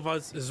helped all of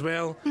us as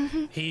well.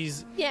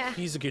 He's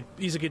a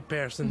good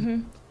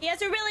person. He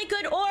has a really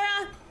good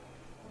aura.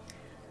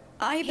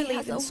 I He believe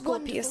has in a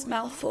Scorpius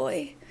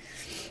Malfoy.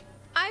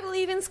 I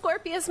believe in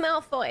Scorpius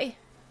Malfoy.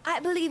 I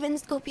believe in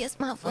Scorpius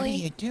Malfoy. What are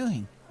you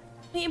doing?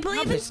 We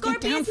believe in Albus, get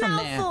down Scorpius from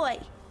there.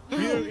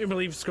 Malfoy. You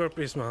believe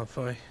Scorpius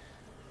Malfoy?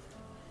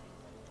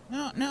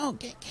 No,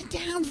 get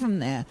down from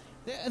there.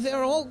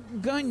 They're all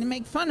going to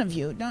make fun of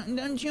you.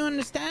 Don't you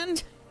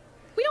understand?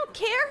 We don't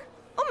care.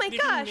 Oh my They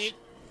can gosh.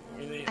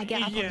 I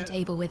get up on the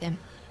table with him.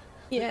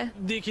 Yeah.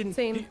 They can.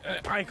 Same.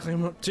 I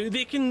climb up too.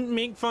 They can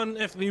make fun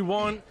if they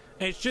want.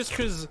 It's just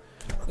because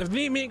if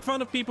they make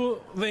fun of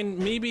people, then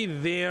maybe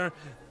they're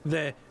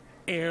the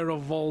heir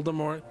of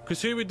Voldemort.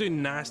 Because who would do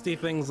nasty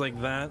things like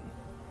that?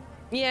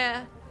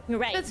 Yeah. You're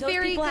right. That's Those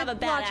very people have a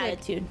good bad logic.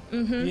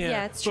 attitude.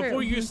 Yeah, it's true.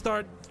 Before you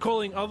start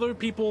calling other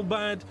people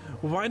bad,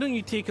 why don't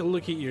you take a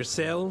look at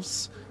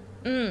yourselves?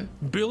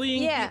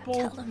 Bullying Yeah. people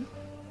Tell them.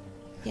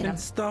 You know. and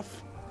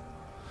stuff.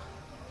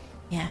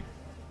 Yeah.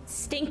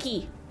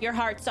 Stinky. Your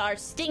hearts are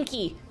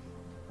stinky.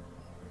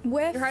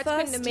 We're Your heart's couldn't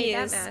have first made that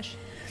years, mash.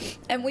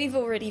 and we've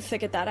already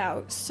figured that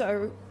out.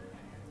 So,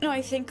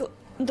 I think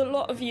the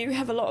lot of you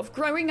have a lot of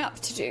growing up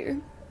to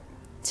do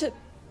to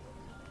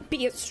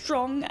be as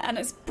strong and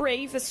as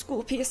brave as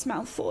Scorpius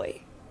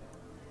Malfoy.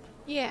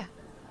 Yeah.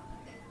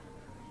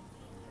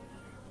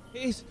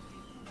 He's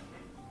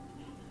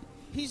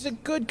a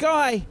good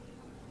guy.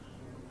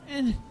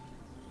 And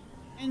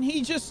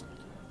he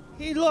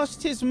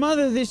lost his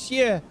mother this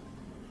year.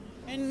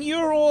 And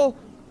you're all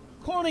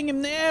calling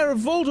him the heir of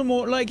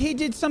Voldemort like he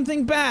did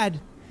something bad.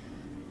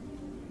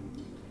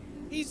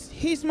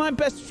 He's my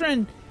best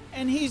friend,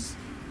 and he's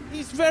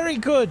very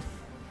good.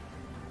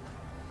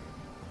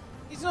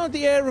 He's not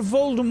the heir of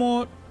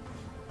Voldemort.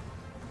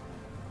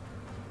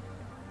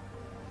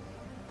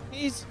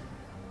 He's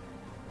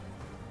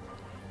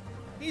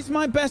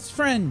my best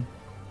friend.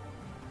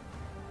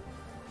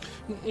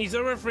 He's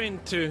our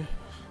friend too.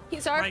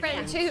 He's our My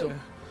friend too.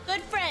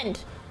 Good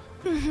friend.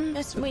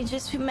 We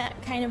just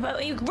met kind of, but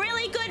we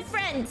really good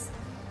friends.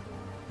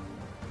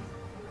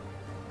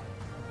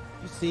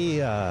 You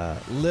see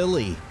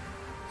Lily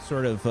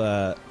sort of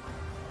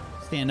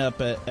stand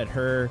up at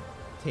her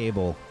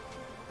table,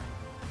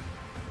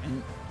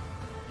 and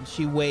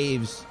she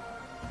waves,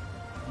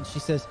 and she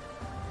says,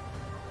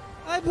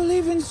 "I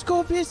believe in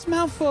Scorpius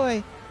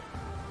Malfoy."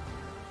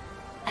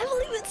 I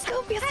believe in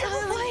Scorpius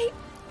Malfoy.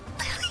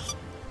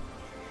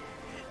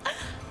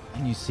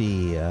 And you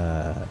see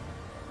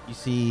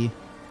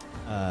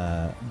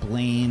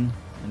Blaine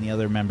and the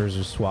other members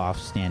of SWAF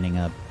standing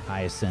up.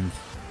 Hyacinth.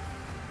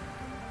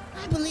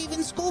 I believe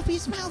in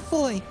Scorpius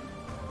Malfoy.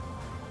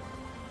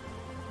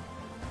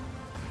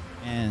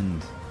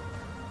 And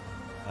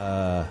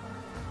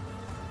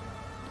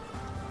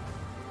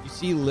you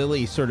see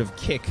Lily sort of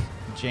kick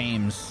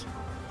James.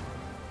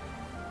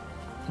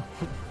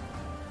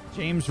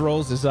 James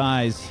rolls his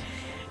eyes,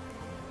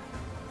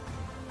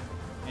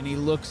 and he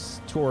looks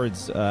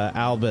towards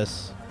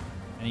Albus,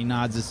 and he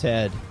nods his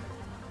head.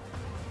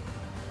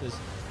 Says,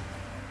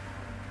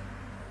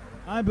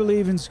 "I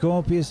believe in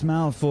Scorpius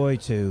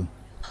Malfoy too."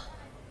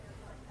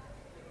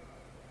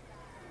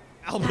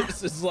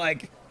 Albus is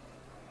like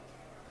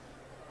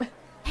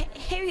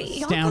Hey,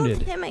 y'all go astounded.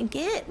 to him and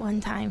get it one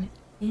time.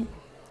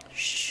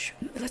 Shh,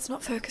 let's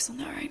not focus on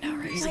that right now,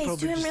 Rose. He's probably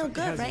doing just real like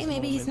he has good, right? his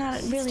Maybe he's not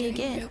moments. really a Doing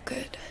kid. real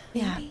good.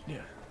 Yeah.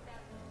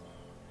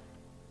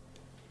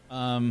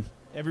 Yeah.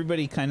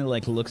 Everybody kind of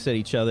like looks at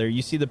each other.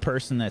 You see the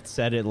person that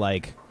said it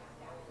like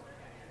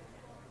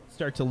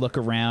start to look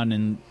around,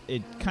 and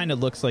it kind of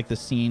looks like the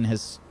scene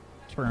has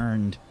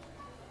turned,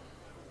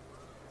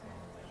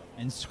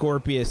 and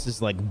Scorpius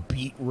is like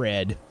beet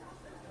red.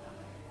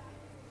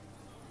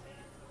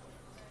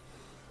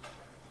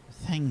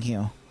 Thank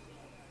you.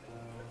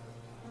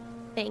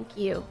 Thank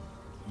you.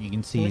 You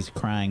can see he's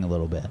crying a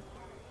little bit.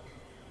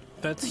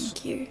 That's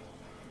Thank you.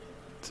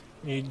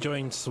 you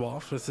join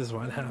SWAF. This is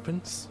what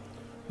happens.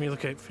 We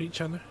look out for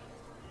each other.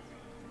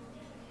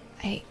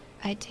 I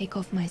take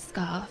off my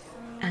scarf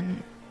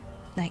and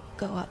like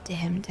go up to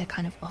him to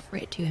kind of offer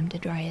it to him to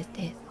dry his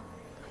tears.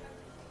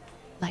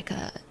 Like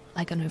an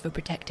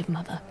overprotective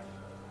mother.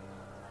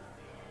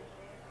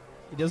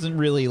 He doesn't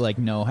really like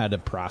know how to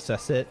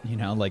process it, you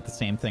know, like the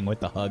same thing with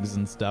the hugs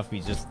and stuff. He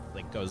just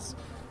like goes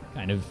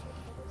kind of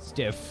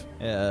stiff,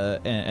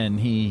 and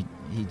he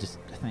just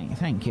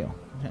thank you.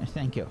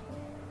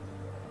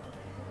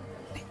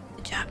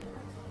 Good job.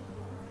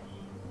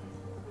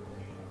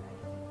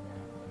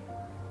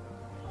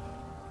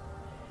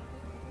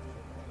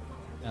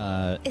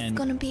 It's and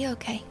gonna be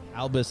okay.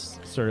 Albus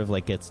sort of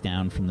like gets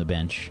down from the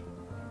bench.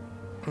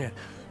 Yeah.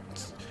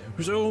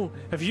 So,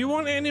 if you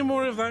want any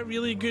more of that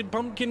really good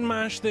pumpkin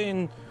mash,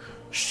 then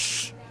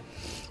shh.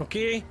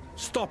 Okay,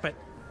 stop it.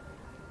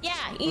 Yeah,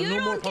 Or you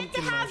no more don't get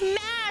to pumpkin have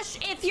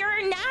mash if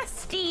you're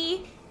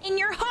nasty in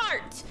your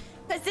heart.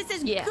 Because this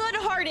is Yeah.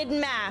 good-hearted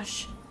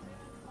mash.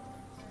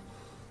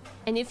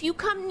 And if you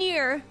come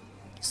near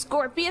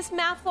Scorpius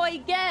Malfoy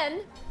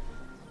again,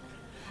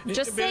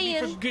 just It better be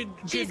for saying, good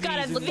She's got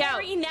a reasons.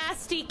 very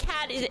nasty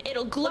cat.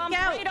 It'll glump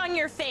out. right on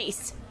your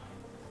face.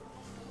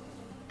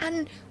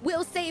 And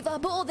we'll save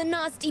up all the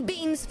nasty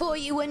beans for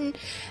you, and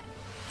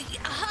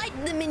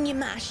hide them in your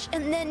mash,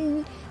 and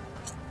then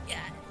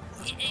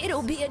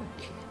it'll be a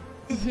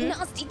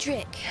nasty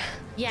trick.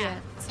 Yeah.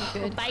 so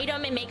good. Bite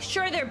them and make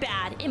sure they're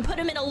bad, and put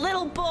them in a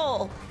little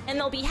bowl, and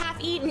they'll be half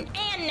eaten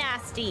and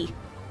nasty.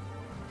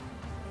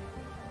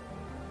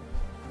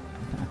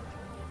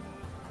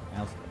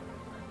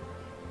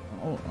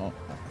 Oh,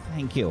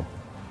 thank you.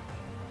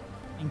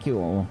 Thank you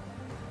all.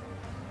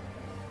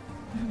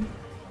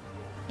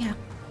 Yeah.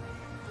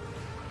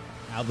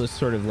 Albus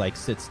sort of like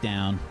sits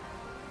down.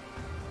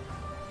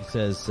 He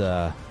says,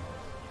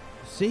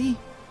 See?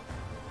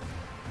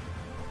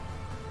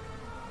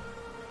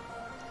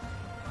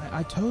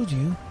 I told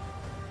you.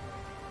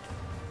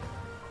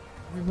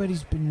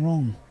 Everybody's been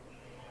wrong.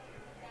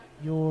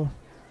 You're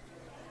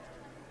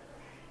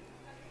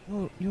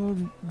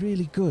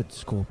really good,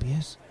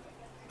 Scorpius.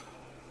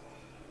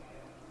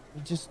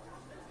 We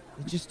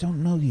just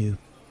don't know you.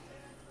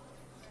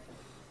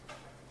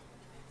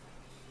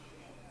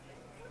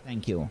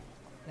 Thank you.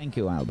 Thank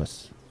you,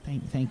 Albus.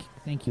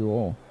 Thank you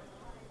all.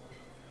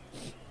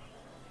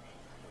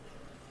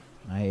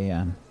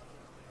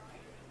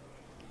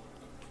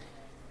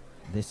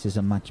 This is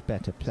a much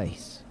better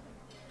place.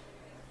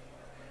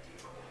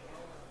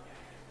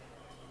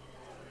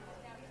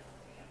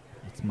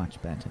 It's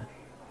much better.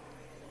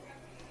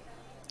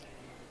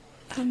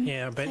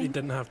 Yeah, I bet you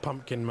didn't have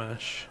pumpkin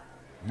mash.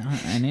 No,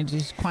 and it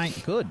is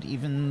quite good,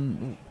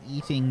 even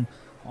eating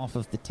off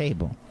of the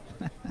table.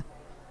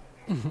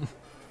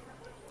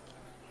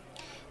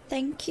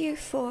 Thank you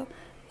for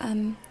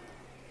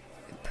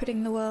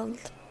putting the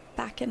world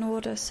back in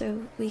order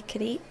so we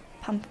could eat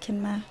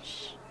pumpkin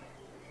mash.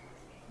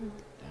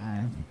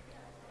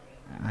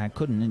 I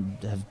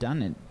couldn't have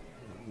done it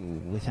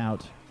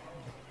without,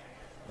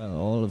 well,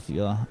 all of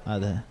your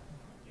other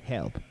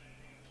help.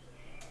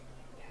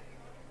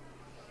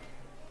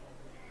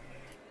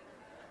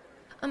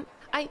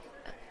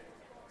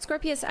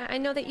 Scorpius, I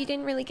know that you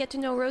didn't really get to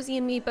know Rosie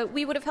and me, but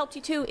we would have helped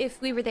you too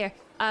if we were there.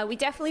 We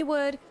definitely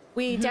would.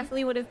 We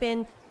definitely would have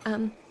been,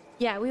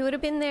 we would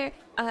have been there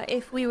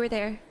if we were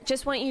there.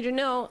 Just want you to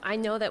know, I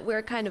know that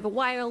we're kind of a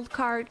wild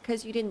card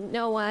because you didn't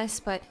know us,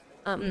 but,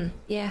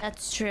 yeah.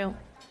 That's true.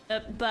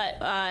 But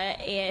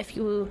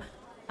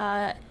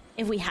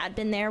if we had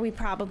been there, we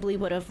probably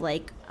would have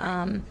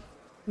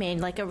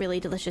made like a really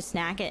delicious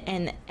snack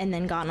and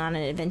then gone on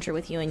an adventure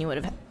with you, and you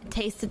would have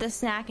tasted the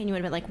snack and you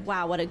would have been like,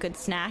 wow, what a good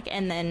snack,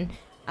 and then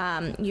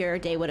your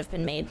day would have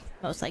been made,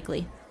 most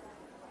likely.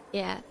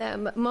 Yeah,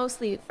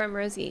 mostly from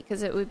Rosie,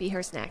 because it would be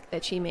her snack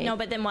that she made. No,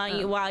 but then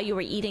while you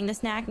were eating the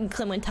snack,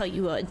 Clem would tell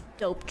you a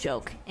dope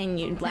joke and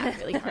you'd laugh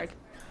really hard.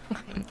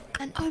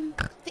 And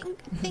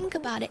think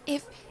about it.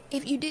 If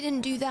you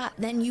didn't do that,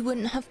 then you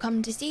wouldn't have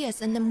come to see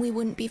us, and then we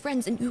wouldn't be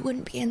friends, and you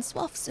wouldn't be in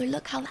Swaff. So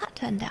look how that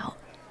turned out.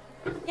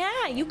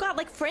 Yeah, you got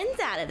like friends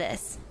out of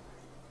this.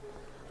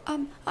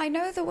 I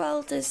know the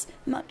world is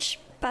much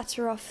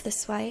better off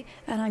this way,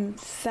 and I'm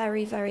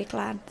very, very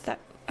glad that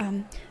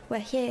we're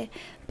here.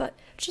 But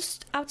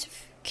just out of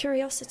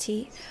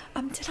curiosity,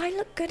 did I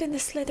look good in the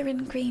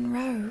Slytherin green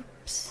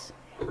robes?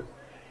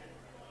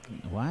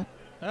 What?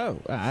 Oh,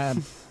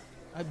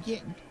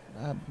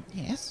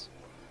 yes.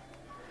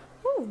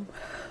 Ooh.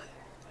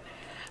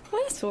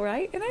 Well, that's all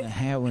right, The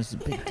hair was a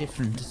bit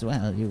different as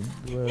well. You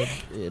were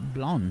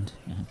blonde.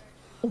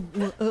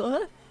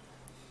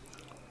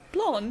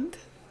 Blonde?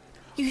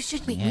 You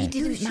should make Yes.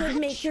 You You should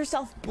make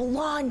yourself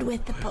blonde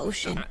with the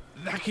potion.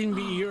 That can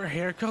be your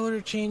hair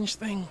color change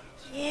thing.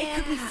 It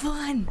could be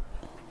fun.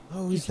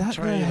 Oh, is can that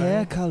try the it hair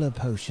out. color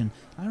potion?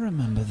 I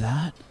remember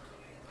that.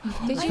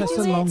 Did you Professor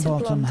do it to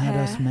Longbottom blonde had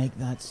hair? us make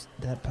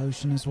that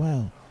potion as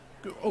well.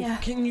 Oh, Yeah.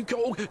 can you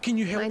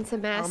help? Mine's a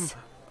mess.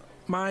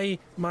 My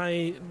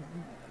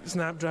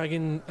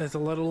Snapdragon is a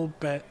little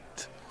bit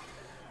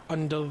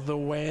under the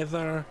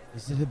weather.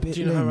 Is it a bit Do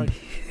you know how limp?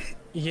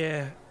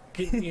 Yeah.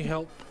 Can you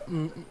help?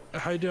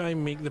 How do I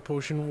make the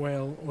potion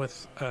well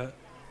with a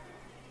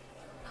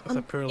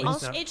poorly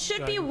It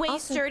should be way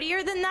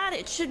sturdier than that.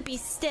 It should be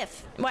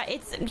stiff. What?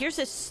 Yours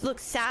just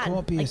looks sad.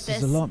 Scorpius like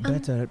this. is a lot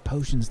better at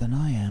potions than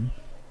I am.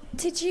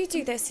 Did you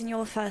do this in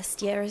your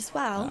first year as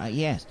well?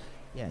 Yes.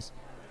 Yes.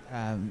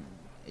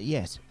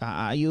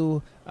 Are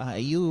you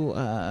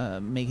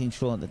making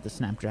sure that the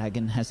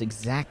Snapdragon has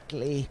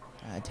exactly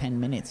 10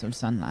 minutes of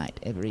sunlight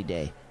every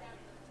day?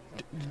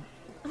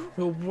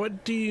 Well,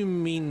 what do you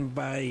mean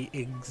by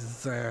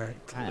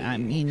exactly? I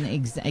mean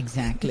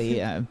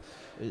exactly.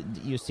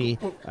 You see,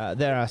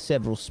 there are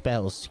several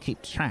spells to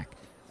keep track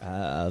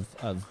of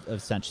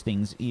such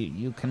things.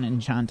 You can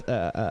enchant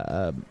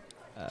an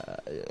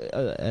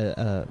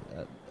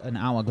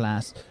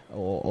hourglass,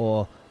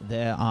 or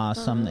there are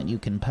some that you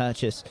can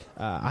purchase.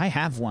 I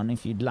have one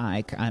if you'd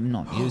like. I'm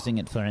not using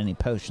it for any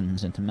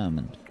potions at the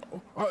moment.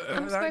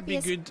 That'd be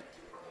Scorpius. good.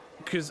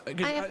 Because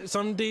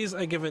some days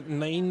I give it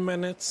 9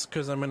 minutes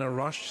because I'm in a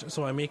rush,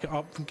 so I make it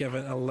up and give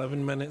it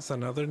 11 minutes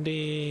another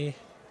day.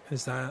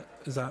 Is that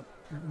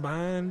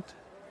bad?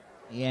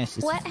 Yes,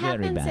 it's What very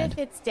happens bad. if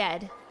it's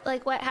dead?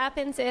 Like, what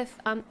happens if,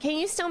 can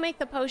you still make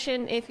the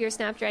potion if your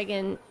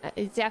Snapdragon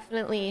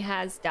definitely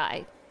has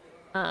died?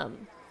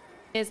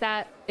 Is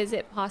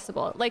it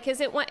possible? Like,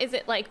 is it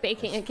like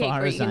baking a cake far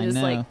where as you can I just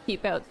know. like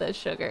keep out the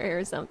sugar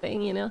or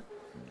something? You know?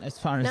 As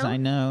far as No? I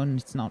know,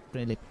 it's not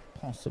really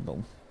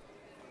possible.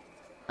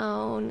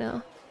 Oh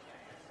no.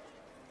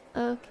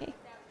 Okay.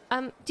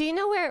 Do you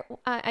know where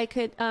I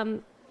could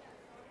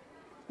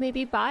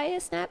maybe buy a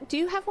snap? Do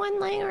you have one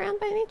laying around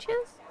by any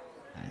chance?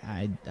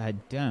 I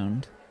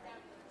don't,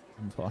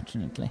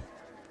 unfortunately.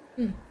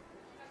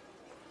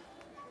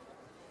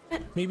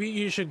 Maybe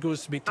you should go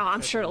speak to Oh,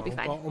 I'm sure it'll be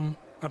fine. Bottom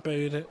about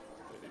it,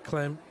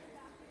 Clem.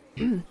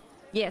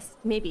 Yes,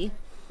 maybe.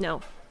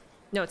 No,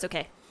 it's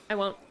okay. I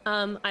won't.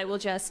 I will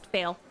just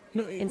fail.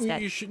 No,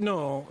 Instead. you should.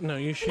 No,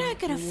 you should. You're not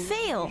gonna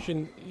fail. You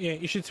shouldn't. Yeah,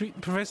 you should speak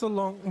Professor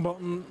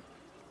Longbottom.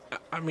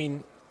 I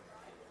mean,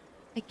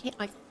 I can't.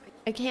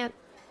 I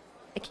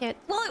can't.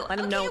 Well, let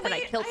him know that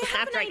I killed the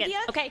have an snapdragon. idea.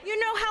 Okay. You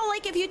know how,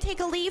 like, if you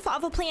take a leaf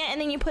off a plant and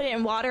then you put it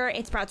in water,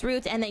 it sprouts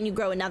roots, and then you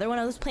grow another one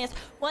of those plants?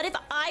 What if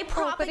I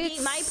propagate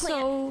it's my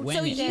so plant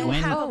so you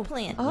when- have a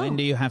plant? When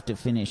do you have to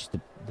finish the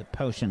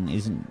potion?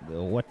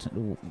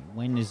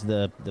 When is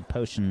the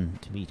potion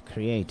to be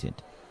created?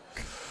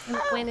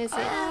 When is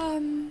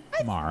it?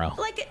 Tomorrow.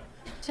 Like,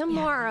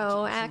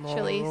 Tomorrow,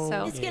 actually.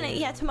 So it's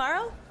gonna,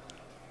 tomorrow?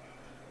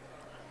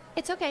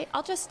 it's okay.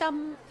 I'll just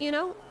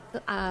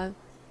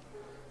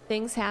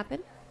things happen.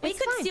 We It's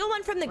could fine. steal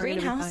one from the We're gonna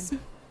be greenhouse.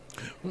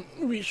 fine.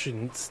 we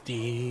shouldn't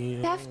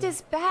steal. Theft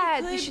is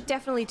bad. We could should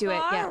definitely do it.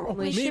 Yeah, borrow-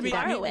 we we should should do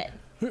that. borrow it.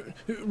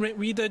 Right,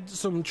 we did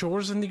some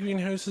chores in the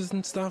greenhouses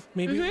and stuff.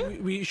 Maybe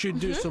we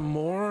should do some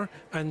more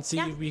and see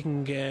if we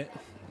can get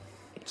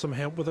some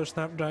help with our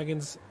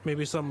snapdragons.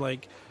 Maybe some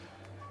like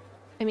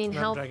I mean,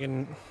 help.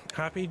 snapdragon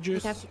happy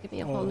juice. have to give me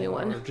a whole new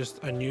one. Or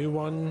just a new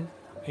one.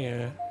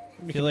 Yeah.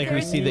 I feel like we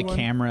There's see a the new one.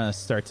 camera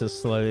start to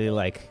slowly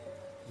like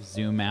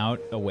zoom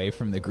out away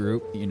from the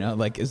group,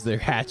 like as they're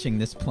hatching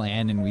this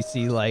plan, and we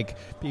see like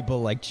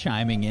people like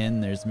chiming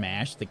in. There's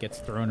mash that gets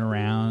thrown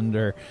around,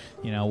 or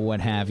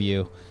what have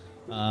you.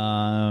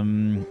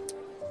 And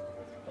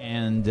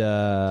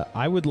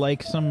I would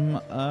like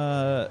some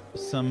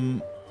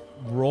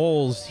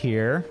rolls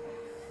here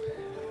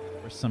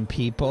for some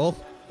people.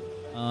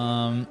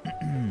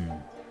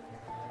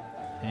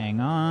 Hang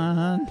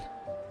on.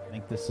 I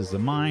think this is a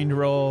mind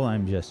roll.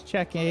 I'm just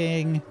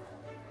checking.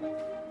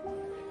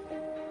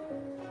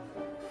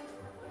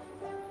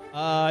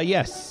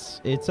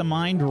 Yes, it's a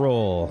mind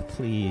roll,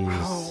 please.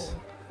 Oh,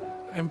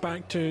 I'm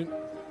back to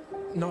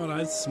not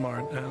as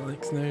smart,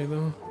 Alex, now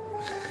though.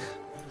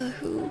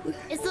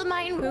 Is the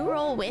mind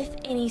roll with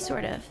any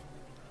sort of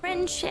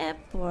friendship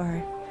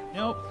or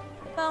Nope.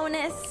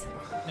 bonus?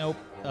 Nope.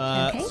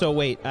 Okay. So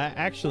wait,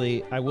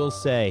 actually, I will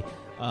say,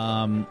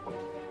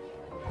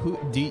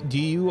 did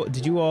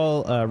you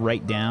all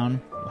write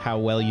down how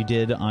well you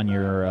did on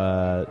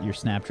your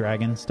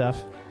Snapdragon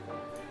stuff?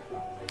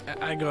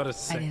 I got a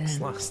 6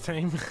 didn't. last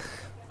time.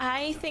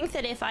 I think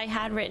that if I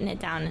had written it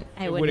down,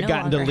 I would Would no have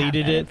gotten longer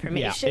deleted have that it.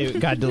 information. Yeah, it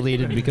got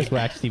deleted because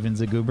Wax Steven's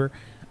a goober.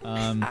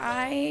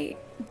 I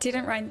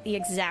didn't write the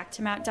exact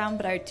amount down,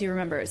 but I do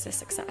remember it was a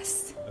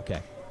success. Okay.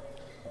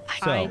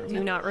 I So,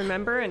 do not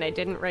remember, and I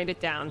didn't write it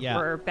down. Yeah.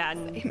 We're bad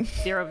in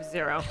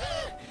 0-0.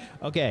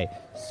 okay.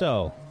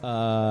 So, Do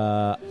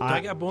I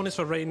get a bonus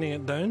for writing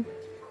it down?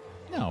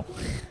 no.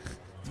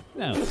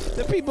 No.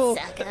 The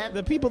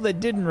people that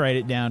didn't write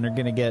it down are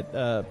going to get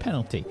a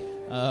penalty.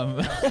 And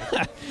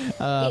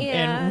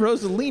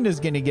Rosalina's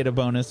going to get a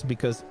bonus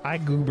because I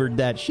goobered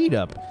that sheet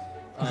up.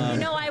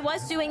 No, I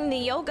was doing the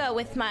yoga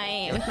with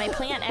my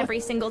plant every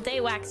single day,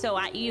 Wax. So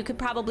you could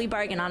probably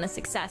bargain on a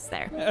success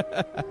there.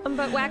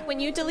 But Whack, when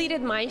you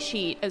deleted my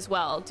sheet as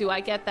well, do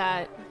I get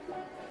that?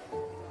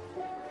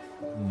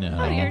 No.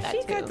 Oh, your that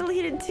sheet got too.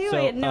 deleted too. So,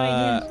 I had no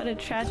idea. What a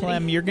tragedy.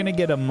 Clem, you're going to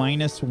get a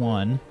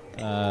 -1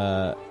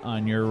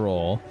 on your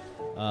roll.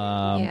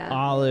 Yeah.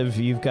 Olive,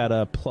 you've got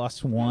a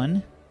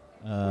 +1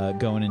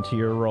 going into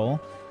your roll.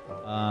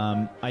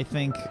 I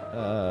think,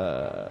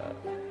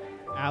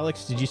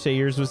 Alex, did you say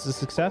yours was a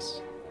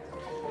success?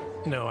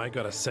 No, I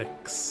got a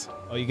 6.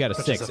 Oh, you got a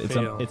Which 6. is a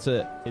It's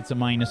fail. a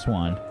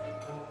 -1.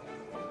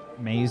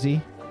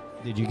 Maisie,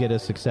 did you get a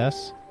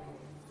success?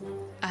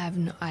 I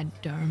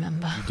don't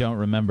remember. You don't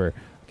remember.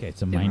 Okay,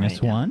 it's a Didn't write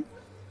it -1.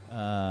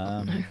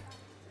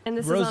 And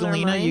this is on our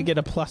Rosalina, you mind? get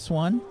a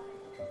 +1.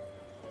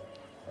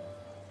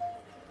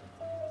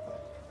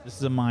 This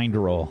is a mind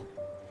roll.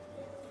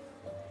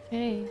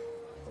 Okay.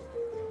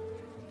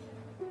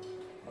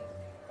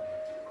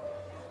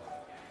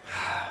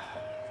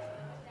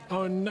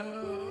 Oh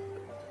no.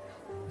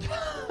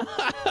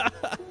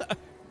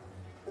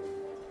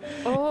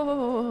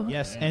 Oh.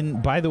 Yes,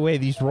 and by the way,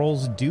 these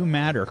rolls do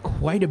matter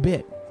quite a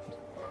bit.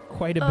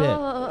 Quite a bit.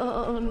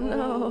 Oh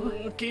no.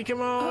 Okay,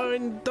 come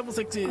on. Double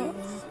sixes.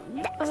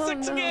 Oh,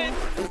 6 no. again.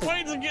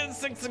 Points again.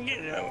 6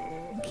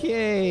 again.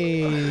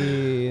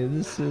 Okay,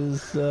 this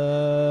is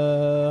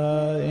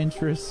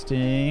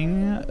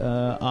interesting.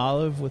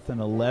 Olive with an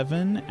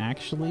 11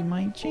 actually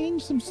might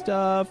change some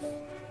stuff.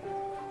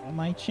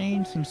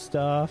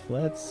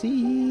 Let's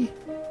see.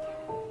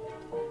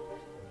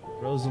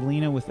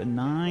 Rosalina with a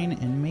 9,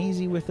 and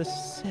Maisie with a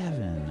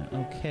 7.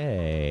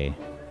 Okay.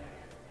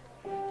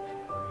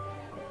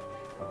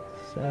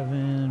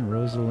 7,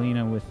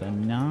 Rosalina with a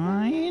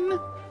 9.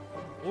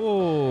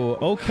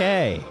 Oh,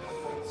 okay.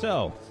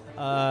 So,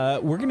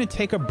 we're going to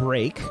take a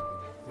break.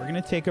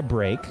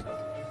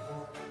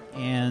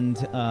 And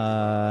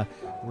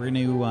we're going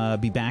to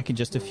be back in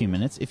just a few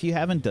minutes. If you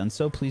haven't done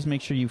so, please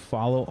make sure you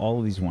follow all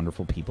of these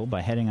wonderful people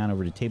by heading on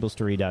over to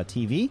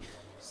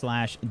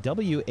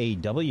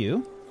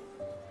tablestory.tv/WAW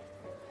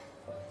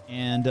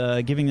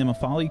and giving them a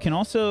follow. You can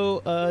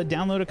also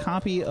download a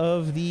copy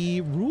of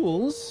the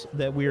rules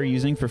that we are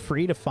using for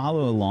free to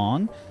follow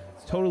along.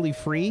 It's totally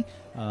free.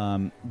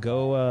 Go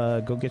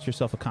get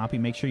yourself a copy.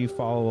 Make sure you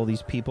follow all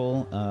these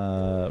people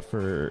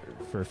for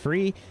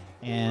free,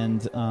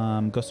 and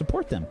go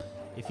support them.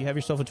 If you have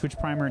yourself a Twitch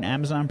Prime or an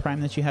Amazon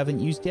Prime that you haven't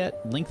used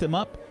yet, link them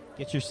up.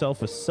 Get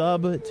yourself a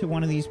sub to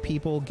one of these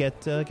people.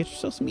 Get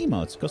yourself some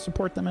emotes. Go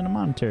support them in a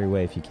monetary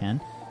way if you can.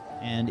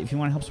 And if you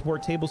want to help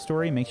support Table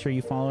Story, make sure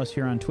you follow us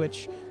here on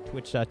Twitch,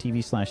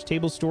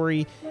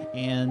 twitch.tv/TableStory,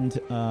 and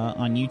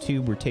on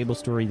YouTube, we're Table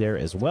Story there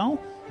as well.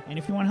 And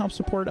if you want to help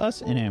support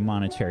us in a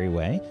monetary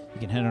way,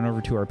 you can head on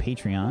over to our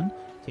Patreon,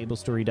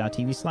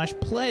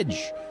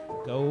 tablestory.tv/pledge.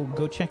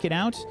 Go check it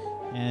out,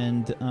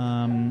 and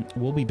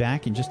we'll be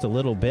back in just a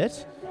little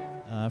bit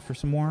for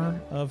some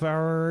more of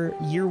our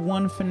Year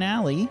 1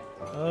 finale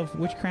of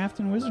Witchcraft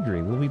and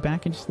Wizardry. We'll be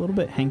back in just a little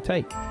bit. Hang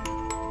tight.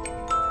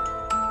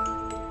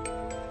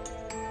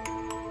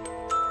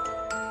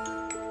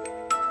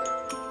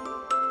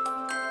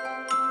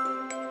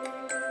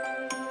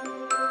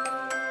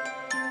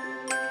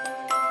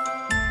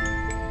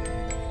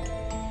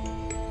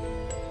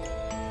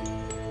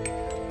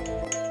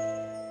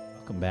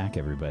 Back,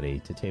 everybody,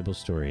 to Table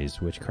Stories,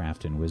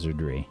 Witchcraft and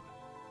Wizardry.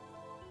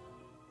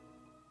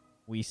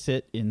 We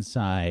sit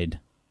inside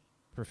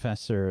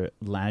Professor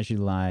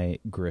Lajulai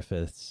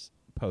Griffith's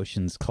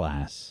potions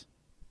class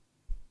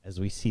as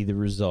we see the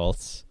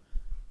results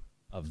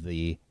of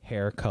the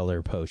hair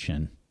color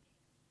potion.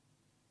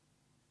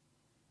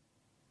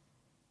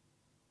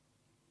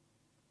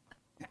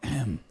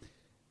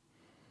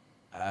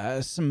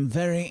 Some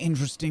very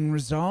interesting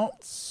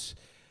results.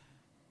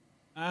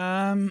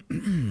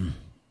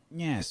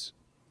 Yes.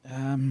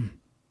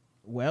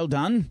 Well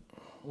done.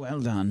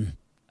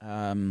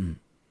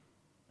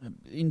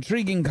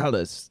 Intriguing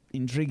colors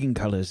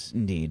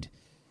indeed.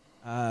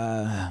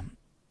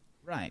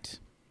 Right.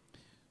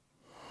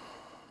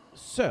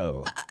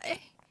 So. I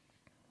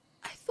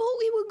thought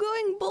we were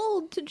going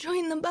bald to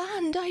join the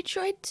band. I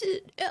tried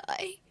to.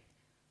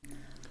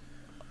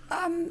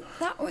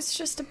 That was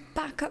just a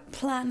backup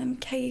plan in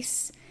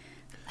case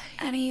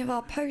any of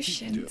our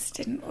potions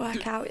didn't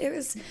work out. It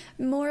was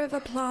more of a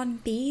plan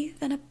B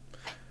than a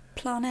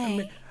plan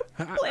A.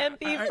 Plan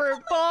B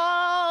for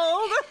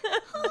bald!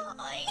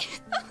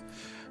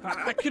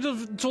 I could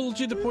have told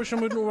you the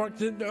potion wouldn't work.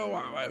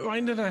 Why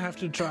did I have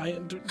to try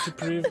it to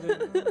prove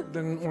that it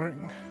didn't work?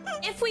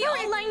 If we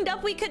all lined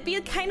up, we could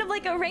be kind of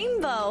like a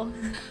rainbow.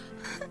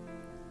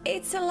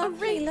 It's a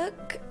lovely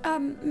look.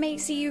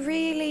 Maisie, you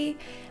really...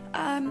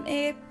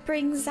 it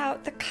brings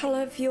out the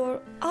color of your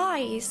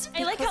eyes.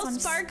 I like how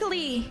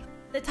sparkly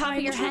the top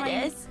of your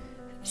head is.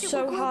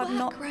 So hard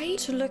not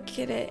to look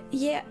at it.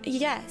 Yeah,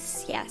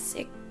 yes.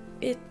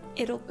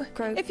 It'll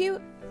grow. If you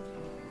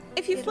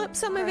flip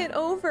some of it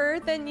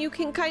over, then you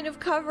can kind of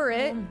cover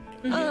it.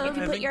 If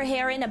you put your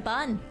hair in a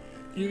bun.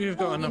 You've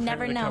got enough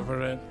hair to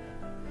cover it.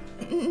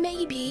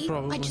 Maybe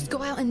Probably. I just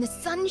go out in the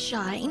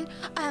sunshine,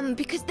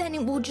 because then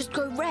it will just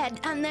go red,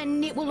 and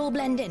then it will all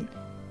blend in.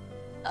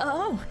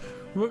 Oh.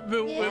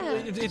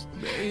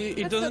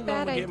 It doesn't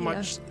normally get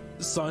much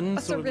sun.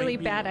 That's so a really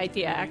bad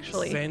idea,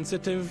 actually.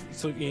 Sensitive,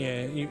 so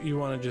yeah, you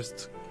want to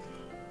just...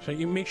 So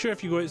you make sure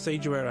if you go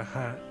outside you wear a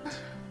hat.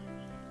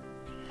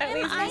 At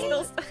least I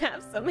still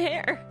have some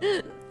hair.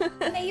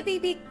 Maybe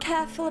be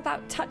careful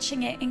about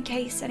touching it in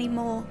case any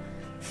more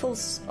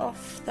falls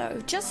off, though.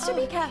 Just to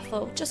be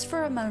careful, just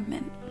for a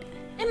moment.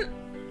 Am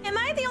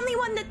I the only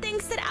one that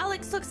thinks that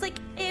Alex looks like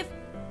if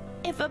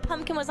a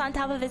pumpkin was on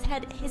top of his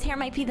head, his hair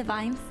might be the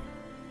vines?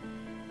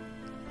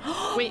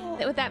 Wait,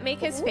 would that make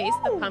his face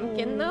the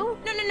pumpkin, though?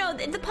 No.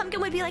 The pumpkin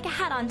would be like a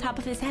hat on top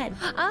of his head.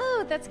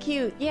 Oh, that's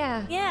cute.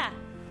 Yeah. Yeah.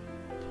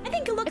 I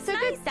think it looks It's a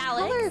nice, good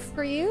Alex. color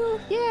for you.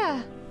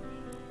 Yeah.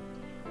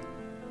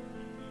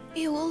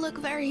 You will look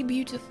very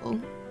beautiful.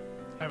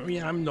 I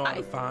mean, I'm not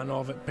a fan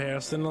of it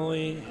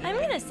personally. I'm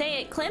gonna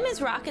say it. Clem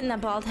is rocking the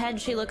bald head.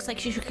 She looks like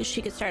she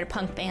could start a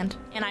punk band,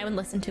 and I would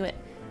listen to it.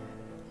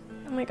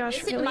 Oh my gosh,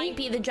 This really? might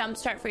be the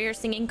jumpstart for your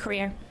singing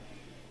career.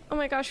 Oh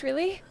my gosh,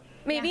 really?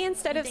 Maybe Yeah.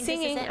 instead You of think this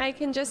is singing, it? I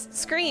can just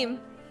scream,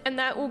 and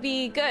that will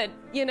be good,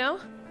 you know?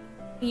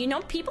 You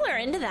know, people are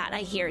into that. I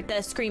hear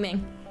the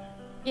screaming.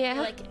 Yeah.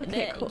 Like,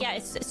 Okay, cool. yeah,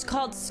 it's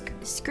called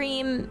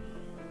Scream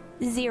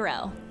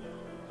Zero.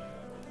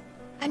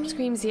 I mean,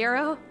 Scream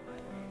Zero?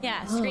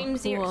 Yeah, Scream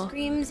Zero, cool.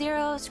 Scream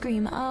Zero,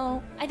 Scream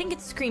O. I think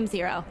it's Scream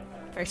Zero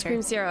for sure.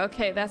 Scream Zero.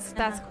 Okay, that's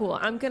cool.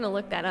 I'm gonna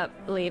look that up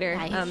later.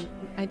 Nice.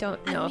 I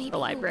don't know if the maybe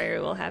library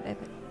will have it.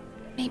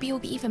 maybe you'll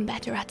be even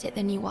better at it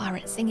than you are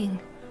at singing.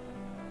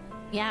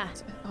 Yeah.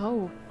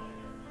 Oh.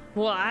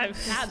 Well,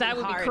 that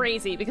would be hard.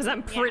 crazy because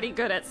I'm pretty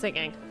good at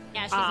singing.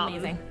 Yeah, she's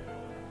amazing.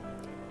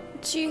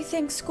 Do you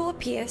think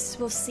Scorpius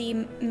will see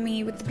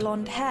me with the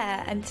blonde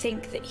hair and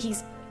think that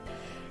he's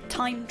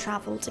time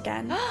traveled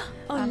again?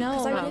 Oh no.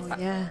 'cause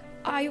Yeah.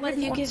 I What if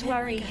wouldn't you want get to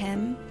worry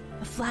him.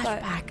 A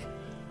flashback.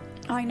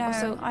 I know.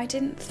 Also, I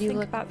didn't think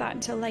look- about that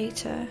until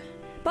later.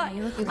 But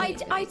you look I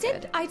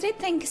really did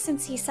think,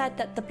 since he said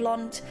that the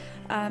blonde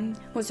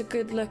was a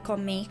good look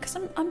on me, because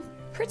I'm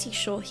pretty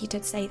sure he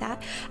did say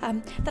that.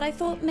 That I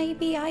thought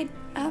maybe I'd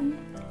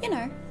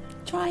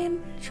try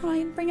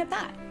and bring it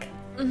back.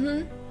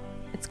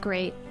 It's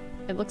great.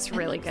 It looks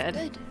really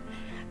good.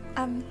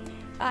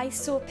 I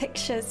saw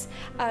pictures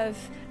of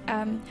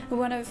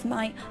one of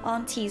my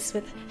aunties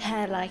with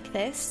hair like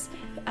this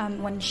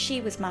when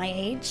she was my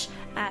age,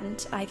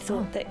 and I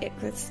thought that it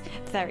was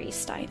very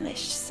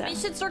stylish. So We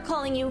should start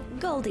calling you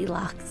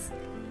Goldilocks.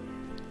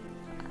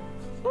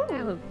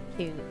 That would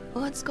be cute.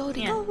 What's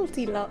Goldie?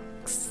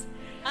 Goldilocks.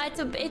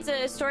 It's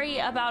a story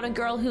about a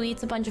girl who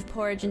eats a bunch of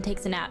porridge and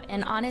takes a nap.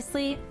 And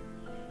honestly,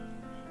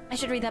 I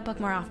should read that book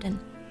more often.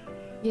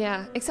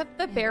 Yeah, except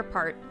the bear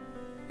part.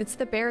 It's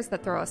the bears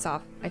that throw us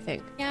off, I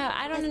think. Yeah,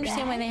 I don't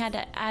understand why they had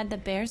to add the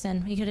bears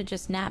in. We could have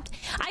just napped.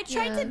 I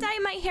tried to dye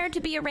my hair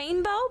to be a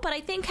rainbow, but I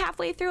think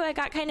halfway through I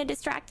got kind of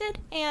distracted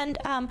and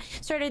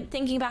started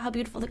thinking about how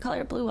beautiful the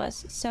color blue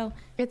was. So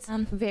It's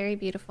very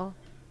beautiful.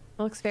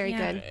 It looks very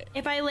good.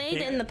 If I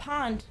laid in the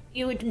pond,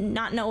 you would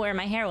not know where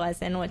my hair was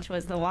and which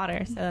was the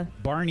water. So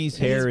Barney's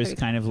hair is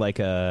kind of like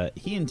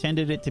he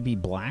intended it to be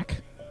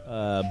black,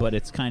 but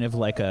it's kind of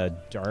like a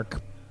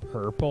dark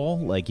purple.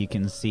 Like you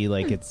can see,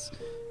 like it's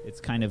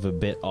kind of a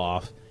bit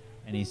off.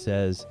 And he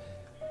says,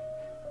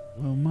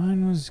 Well,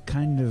 mine was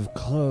kind of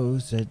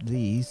close, at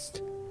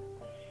least.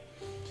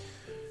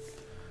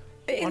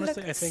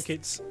 Honestly, I think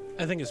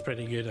it's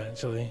pretty good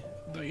actually.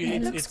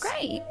 It looks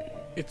great.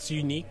 It's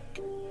unique.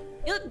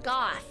 you look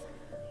goth.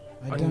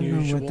 I don't know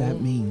Unusual. what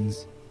that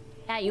means.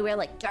 Yeah, you wear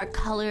like dark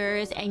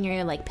colors and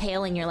you're like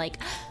pale and you're like,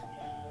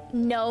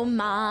 no,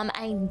 Mom,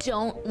 I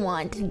don't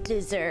want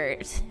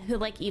dessert. Who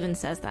like even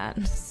says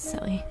that?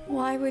 Silly.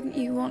 Why wouldn't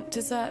you want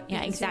dessert?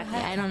 Yeah, because your exactly.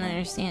 hair I don't color-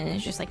 understand.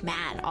 It's just like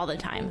mad all the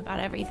time about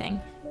everything.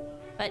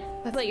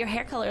 But your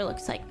hair color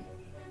looks like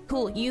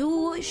cool.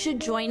 You should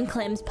join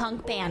Clem's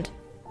punk band.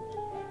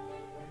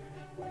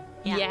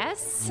 Yeah.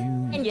 Yes?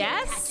 And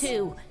Yes? get a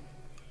tattoo.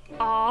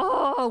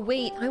 Oh,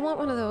 wait. I want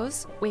one of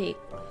those. Wait.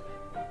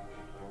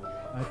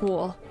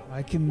 Cool.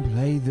 I can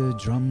play the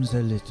drums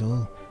a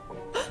little.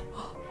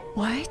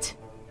 What?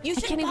 You I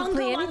should can't even bongo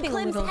play on anything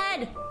Clem's little.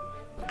 head.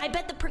 I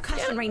bet the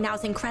percussion right now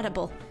is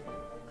incredible.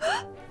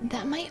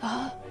 That might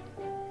hurt.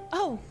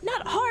 Oh,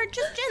 not hard,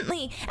 just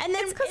gently. And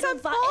then It's 'cause it'll I'm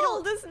vi-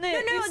 bald, it'll- isn't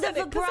it? No, You the said it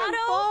 'cause I'm vibrato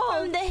bald.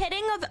 from the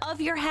hitting of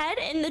your head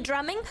and the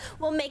drumming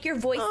will make your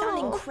voice sound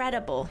Oh.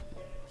 incredible.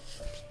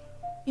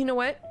 You know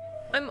what?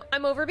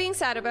 I'm over being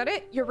sad about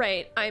it. You're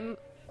right.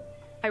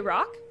 I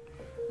rock.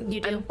 You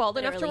do. I'm bald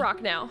enough to literally.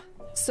 rock now.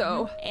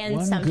 So And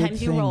One sometimes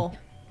good you thing- roll.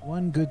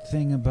 One good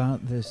thing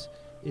about this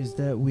is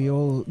that we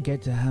all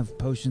get to have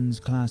potions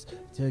class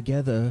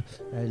together,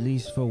 at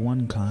least for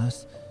one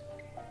class.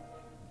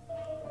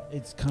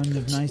 It's kind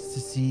of nice to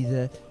see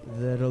that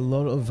a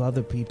lot of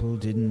other people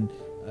didn't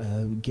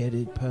get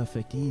it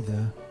perfect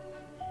either.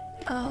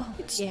 Oh,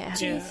 yeah.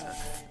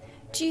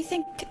 do you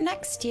think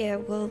next year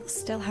we'll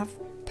still have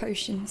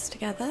potions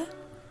together?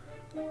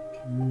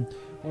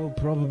 Well,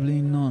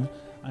 probably not.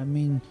 I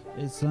mean,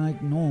 it's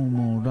like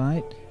normal,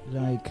 right?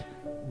 Like,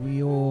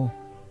 we all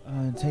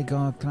take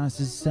our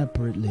classes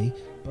separately,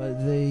 but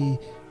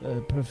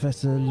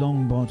Professor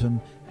Longbottom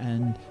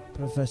and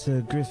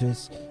Professor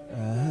Griffiths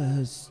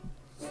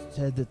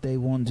said that they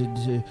wanted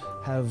to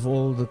have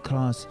all the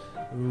class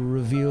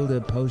reveal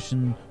their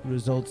potion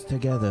results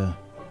together.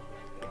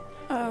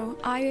 Oh,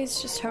 I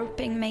was just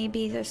hoping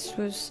maybe this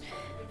was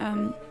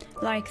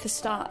like the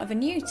start of a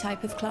new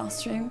type of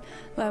classroom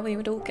where we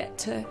would all get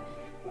to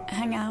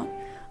hang out.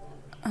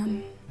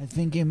 I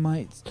think it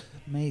might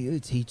make the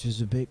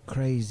teachers a bit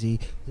crazy.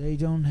 They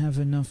don't have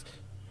enough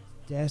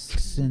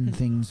desks and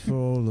things for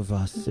all of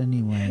us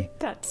anyway.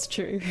 That's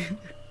true.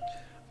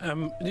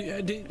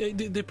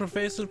 The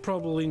professors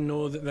probably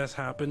know that this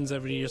happens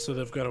every year, so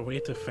they've got a way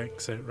to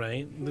fix it,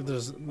 right?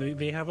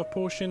 They have a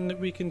potion that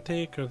we can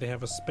take, or they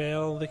have a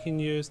spell they can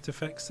use to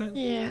fix it.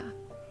 Yeah.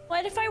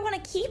 What if I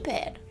want to keep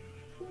it?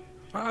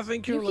 I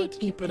think you're allowed to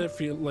keep it if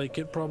you like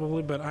it,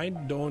 probably, but I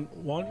don't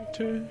want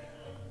to.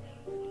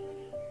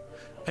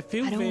 I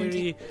feel I don't want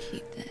very. to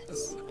keep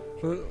this.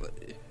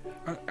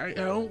 I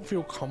don't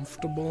feel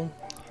comfortable.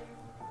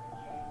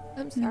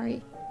 I'm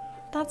sorry.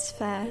 That's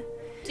fair.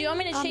 Do you want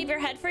me to shave your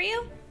head for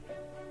you?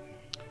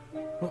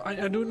 Well, I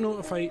don't know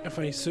if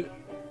I suit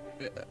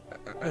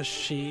a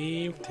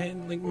shaved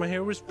head. Like, my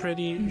hair was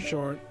pretty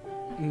short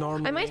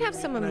normally. I might have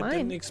some of and I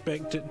didn't mine.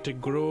 expect it to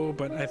grow,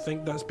 but I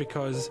think that's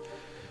because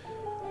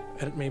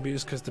maybe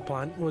it's because the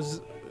plant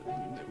was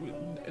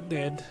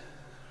dead.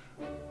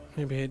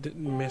 Maybe it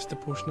messed the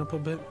potion up a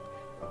bit.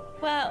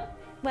 Well,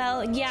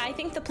 Well, yeah, I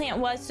think the plant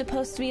was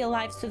supposed to be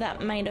alive, so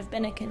that might have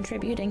been a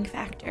contributing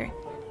factor.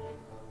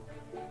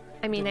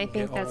 I mean, I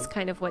think that's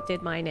kind of what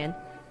did mine in.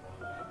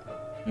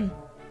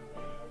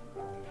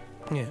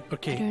 Yeah,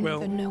 okay, I don't well,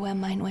 even know where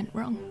mine went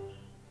wrong.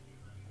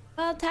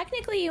 Well,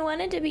 technically you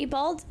wanted to be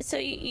bald, so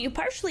you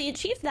partially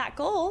achieved that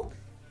goal.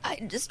 I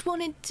just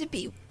wanted to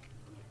be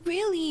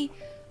really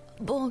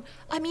bald.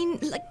 I mean,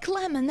 like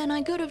Clem, and then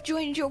I could have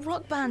joined your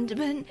rock band,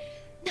 but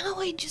now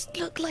I just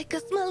look like a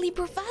smelly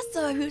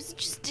professor who's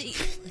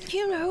just,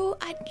 you know,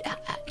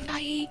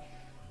 I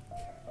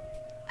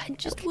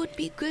just would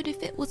be good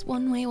if it was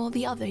one way or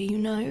the other, you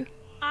know?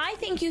 I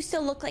think you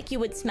still look like you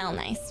would smell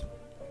nice.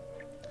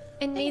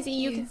 And Maisie,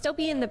 you can still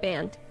be in the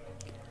band.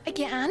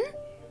 Again?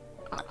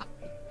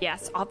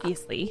 Yes,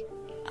 obviously.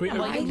 wait,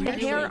 well, you The can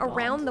hair bald.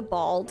 around the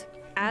bald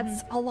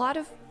adds a lot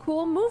of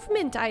cool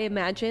movement, I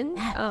imagine.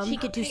 She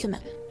could do some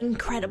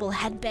incredible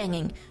head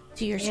banging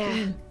to your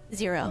scream,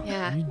 Zero.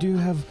 Yeah. You do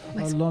have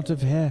a lot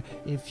of hair.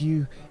 If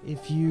you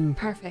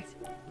Perfect.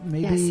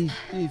 maybe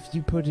if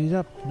you put it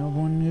up, no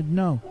one would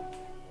know.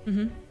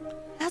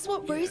 That's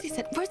what Rosie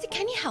said. Rosie,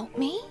 can you help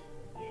me?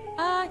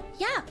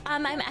 Yeah,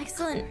 I'm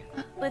excellent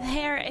with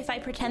hair. If I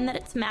pretend that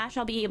it's mash,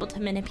 I'll be able to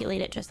manipulate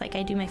it just like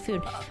I do my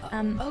food.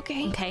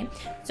 Okay. Okay,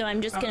 so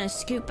I'm just gonna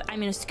scoop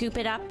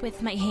it up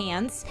with my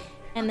hands,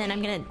 and then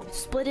I'm gonna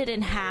split it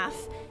in half,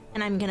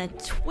 and I'm gonna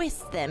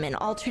twist them in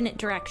alternate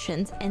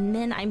directions, and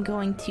then I'm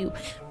going to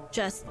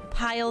just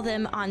pile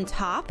them on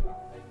top,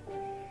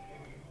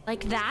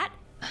 like that,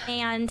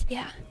 and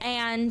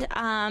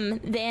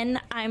then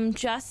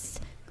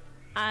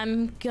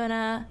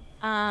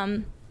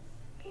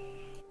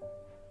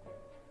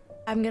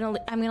I'm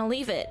gonna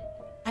leave it.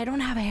 I don't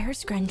have a hair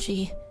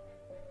scrunchie.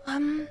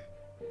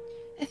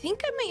 I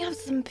think I might have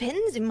some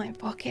pins in my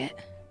pocket.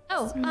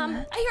 Oh,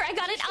 here, I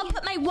got it. I'll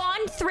put my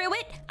wand through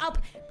it. I'll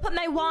put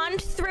my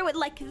wand through it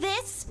like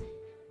this.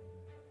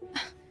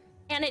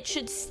 And it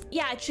should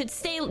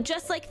stay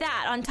just like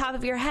that on top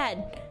of your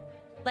head.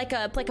 Like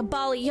a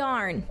ball of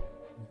yarn.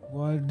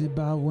 What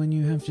about when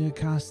you have to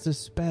cast a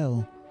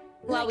spell?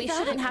 Well, Like we that?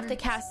 shouldn't have to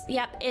cast.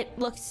 Yep, it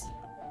looks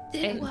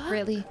Did it work?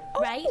 Really?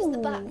 right. Does the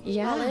back,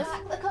 Yeah. Olive,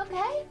 look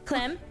okay?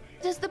 Clem.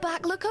 Does the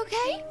back look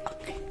okay?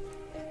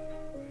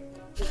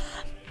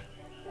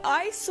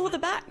 I saw the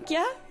back,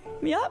 yeah?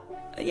 Yep.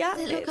 Yeah.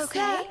 Does it look it's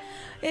okay?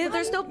 there.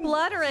 There's no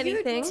blood or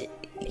anything.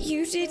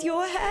 You did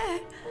your hair.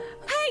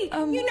 Hey,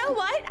 you know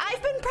what?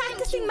 I've been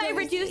practicing my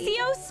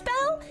Reducio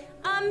spell.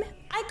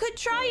 I could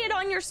try it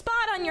on your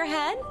spot on your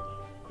head.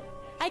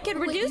 I could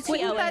Reducio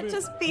Wouldn't it. that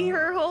just be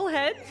her whole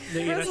head?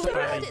 yeah, that's a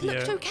bad It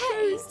looked idea.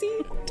 okay. Rosie,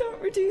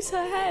 don't reduce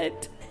her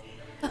head.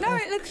 No,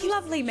 it looks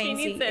lovely,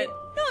 Maisie. needs it.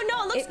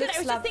 No, it looks It good. looks I was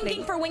just lovely.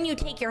 thinking for when you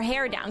take your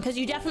hair down, because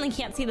you definitely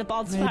can't see the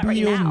bald spot Maybe right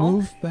you'll now.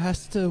 move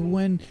faster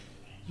when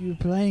you're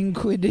playing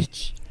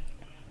Quidditch.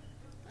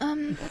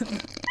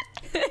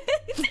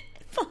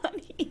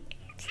 Funny.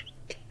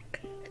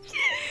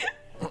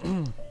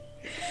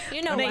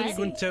 You know I'm what?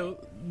 going to tell.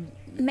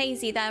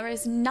 Maisie, there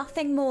is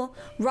nothing more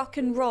rock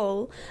and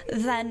roll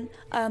than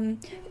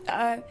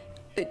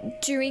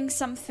doing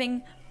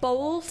something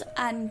bold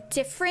and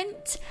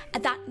different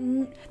that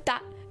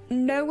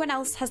no one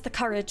else has the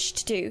courage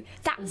to do.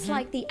 That's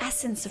like the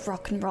essence of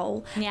rock and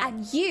roll. Yeah.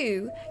 And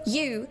you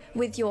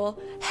with your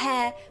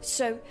hair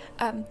so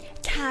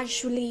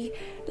casually,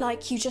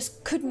 like you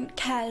just couldn't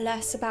care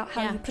less about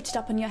how Yeah. you put it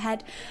up on your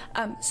head,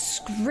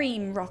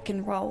 scream rock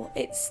and roll.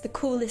 It's the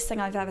coolest thing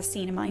I've ever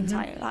seen in my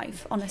entire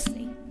life,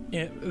 honestly.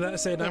 Yeah, that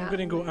said, I'm Yeah.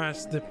 going to go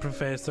ask the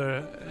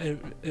professor.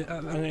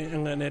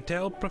 I'm going to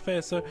tell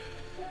Professor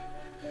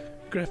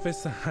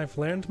Griffiths I've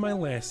learned my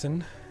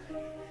lesson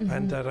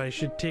and that I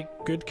should take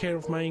good care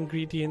of my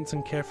ingredients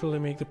and carefully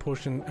make the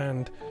potion.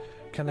 And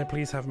can I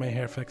please have my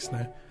hair fixed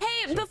now?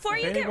 Hey, So, before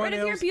if you get anyone rid of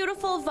your else-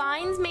 beautiful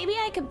vines, maybe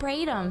I could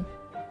braid them.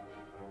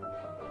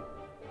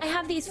 I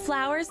have these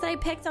flowers that I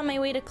picked on my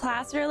way to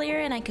class earlier,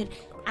 and I could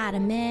add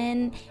them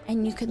in,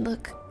 and you could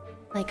look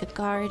like a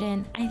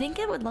garden. I think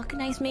it would look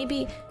nice,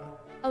 maybe.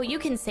 Oh, you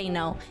can say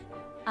no.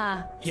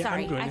 Yeah,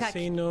 Sorry, I'm going I to got.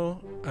 say no.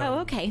 Oh,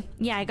 okay.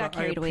 Yeah, I got but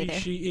carried away I there.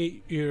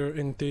 appreciate your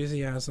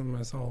enthusiasm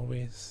as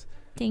always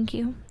Thank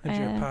you. and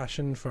your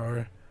passion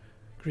for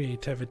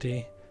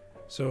creativity.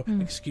 So,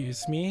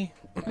 excuse me.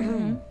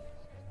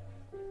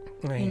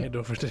 I head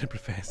over to the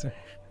professor.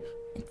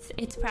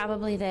 It's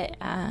probably that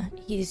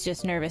he's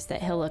just nervous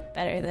that he'll look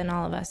better than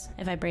all of us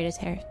if I braid his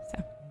hair.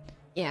 So.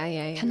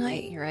 Yeah. Can I-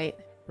 You're right.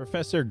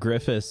 Professor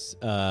Griffiths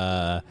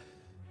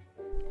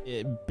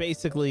it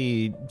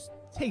basically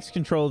takes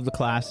control of the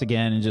class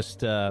again and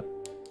just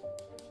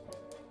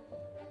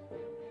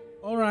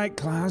All right,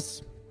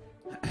 class.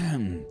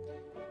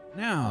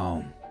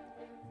 Now,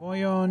 for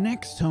your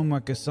next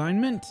homework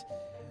assignment,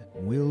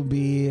 we'll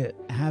be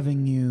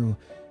having you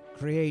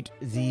create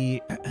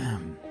the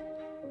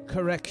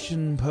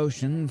correction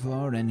potion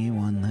for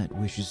anyone that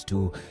wishes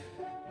to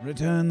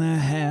return their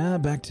hair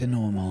back to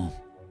normal.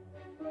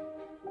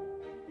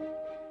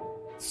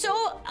 So,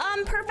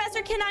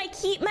 Professor, can I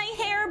keep my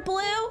hair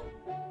blue?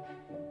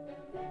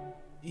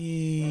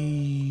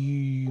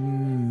 You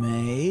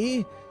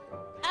may.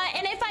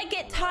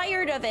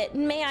 of it.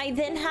 May I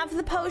then have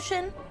the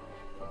potion?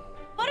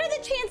 What are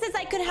the chances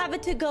I could have a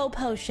to-go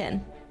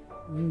potion?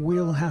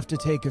 We'll have to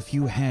take a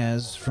few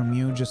hairs from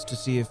you just to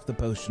see if the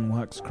potion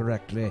works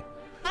correctly.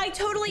 I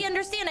totally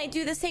understand. I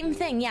do the same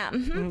thing. Yeah.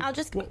 I'll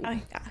just.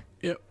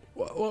 Yeah.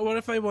 What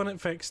if I want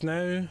it fixed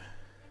now?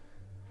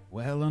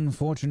 Well,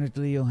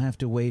 unfortunately, you'll have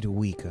to wait a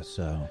week or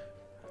so.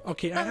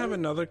 Okay, I have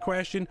another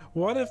question.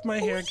 What if my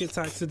hair gets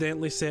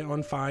accidentally set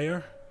on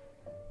fire?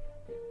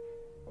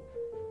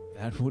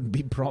 That would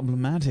be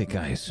problematic,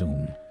 I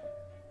assume.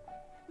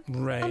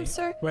 Right. I'm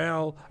sorry.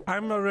 Well,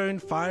 I'm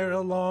around fire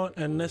a lot,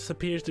 and this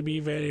appears to be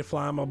very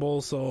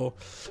flammable, so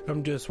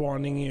I'm just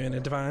warning you in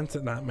advance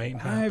that might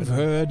happen. I've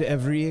heard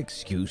every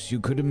excuse you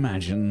could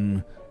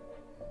imagine.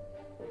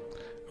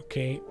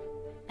 Okay.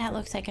 That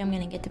looks like I'm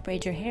gonna get to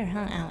braid your hair,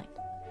 huh, Alec?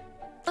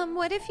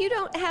 What if you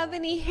don't have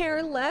any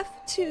hair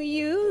left to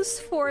use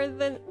for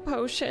the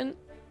potion?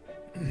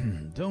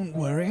 Don't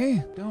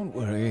worry.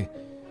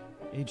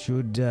 It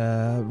should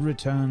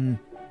return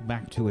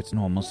back to its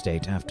normal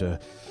state after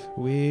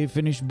we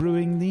finish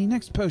brewing the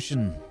next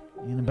potion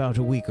in about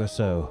a week or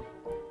so.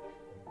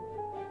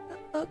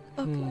 I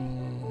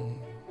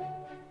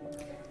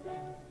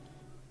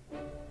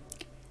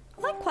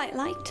quite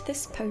liked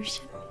this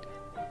potion.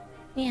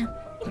 Yeah,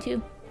 me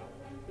too.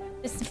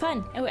 It's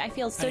fun. I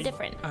feel so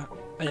different.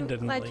 I'm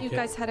glad you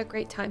guys had a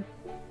great time.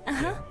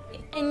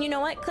 And you know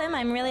what, Clem?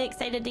 I'm really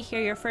excited to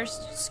hear your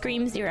first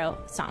Scream Zero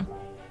song.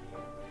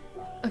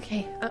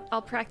 Okay,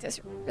 I'll practice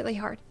really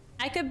hard.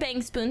 I could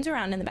bang spoons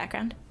around in the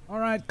background. All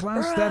right,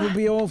 class, that'll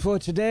be all for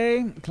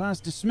today. Class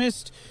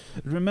dismissed.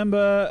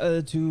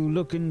 Remember to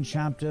look in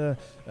chapter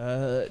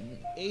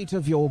 8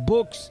 of your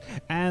books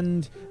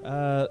and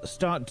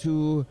start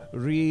to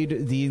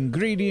read the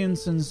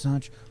ingredients and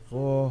such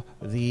for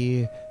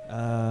the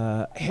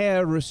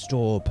hair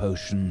restore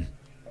potion.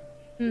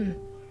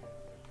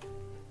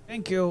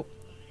 Thank you.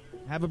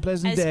 Have a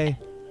pleasant day.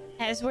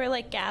 As we're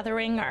like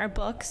gathering our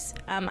books,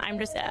 I'm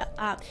just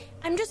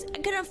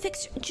gonna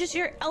fix just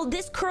your. Oh,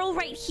 this curl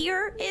right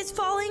here is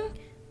falling,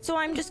 so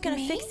I'm just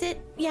gonna fix it.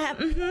 Yeah.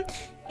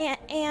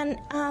 And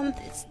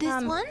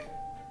this one.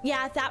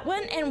 Yeah, that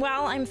one. And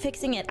while I'm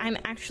fixing it, I'm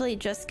actually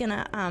just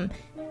gonna I'm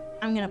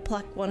gonna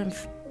pluck one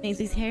of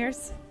Maisie's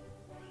hairs,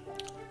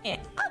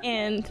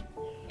 and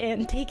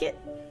take it.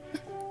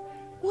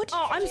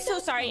 Oh, I'm so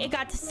sorry. It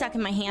got stuck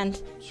in my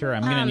hand. Sure,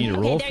 I'm gonna need a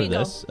roll for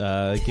this.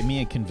 Give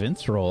me a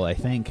convince roll, I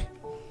think.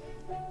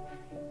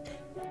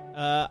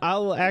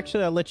 I'll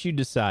let you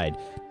decide,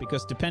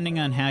 because depending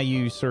on how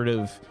you sort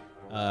of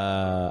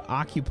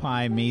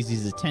occupy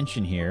Maisie's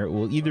attention here, it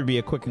will either be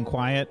a quick and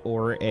quiet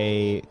or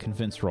a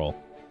convince roll.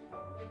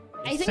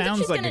 I think that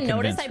she's gonna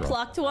notice I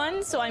plucked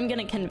one, so I'm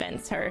gonna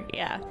convince her.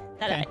 Yeah,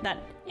 that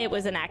it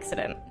was an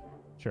accident.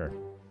 Sure.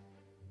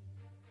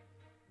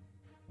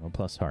 Well,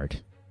 plus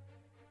heart.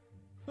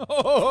 Oh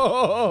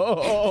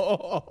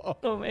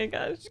my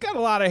gosh. She's got a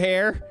lot of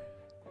hair.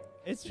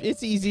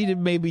 It's easy to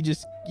maybe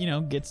just,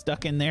 get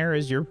stuck in there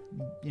as you're,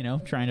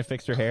 trying to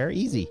fix her hair.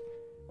 Easy.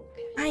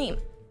 I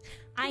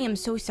am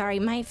so sorry.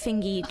 My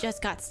fingy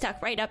just got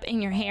stuck right up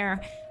in your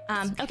hair.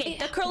 Okay,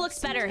 the curl looks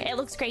better. It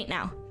looks great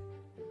now.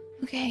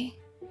 Okay.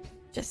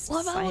 Just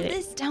what about all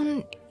this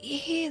down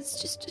here? It's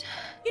just...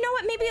 You know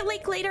what? Maybe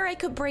later I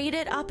could braid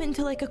it up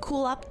into a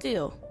cool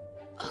updo.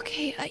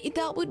 Okay,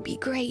 that would be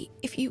great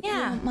if you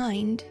don't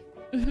mind.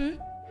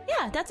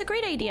 Yeah, that's a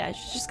great idea.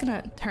 She's just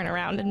gonna turn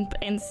around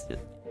and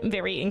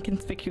very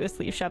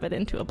inconspicuously shove it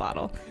into a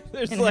bottle.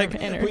 There's we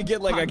get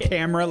pocket. A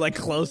camera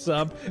close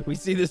up. We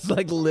see this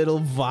little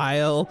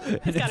vial.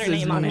 It's got her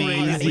name on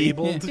it.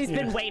 Labeled. She's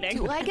been waiting.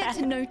 Do I get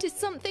to notice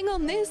something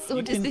on this,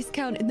 or does this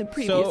count in the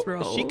previous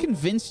roll? She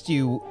convinced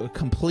you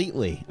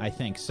completely, I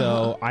think.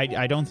 So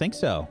I don't think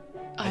so.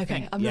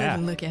 Okay, I'm not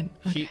even looking.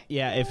 Okay.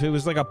 If it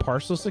was a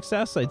partial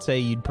success, I'd say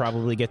you'd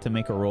probably get to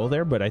make a roll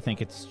there, but I think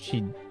it's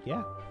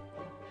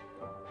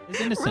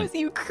innocent. Rose,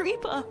 you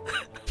creeper.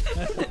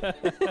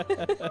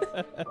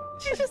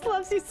 She just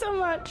loves you so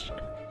much.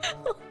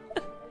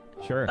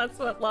 Sure. That's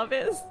what love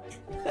is.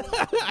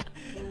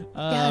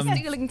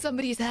 Stealing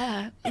somebody's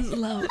hair is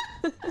love.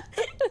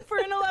 For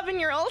an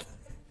 11-year-old.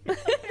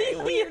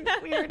 weird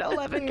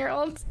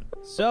 11-year-old.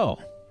 So,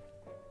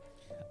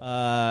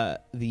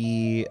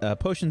 the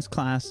potions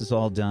class is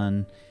all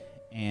done,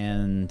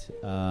 and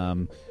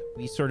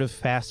we sort of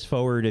fast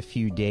forward a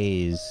few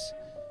days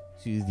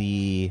to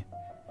the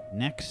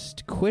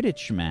next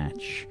Quidditch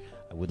match.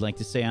 I would like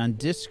to say on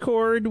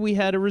Discord we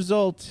had a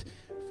result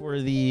for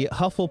the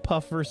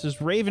Hufflepuff versus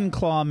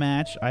Ravenclaw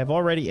match. I've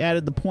already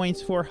added the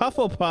points for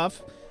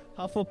Hufflepuff.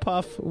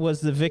 Hufflepuff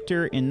was the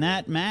victor in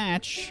that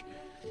match.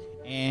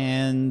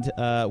 And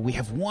we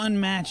have one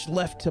match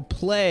left to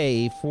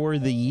play for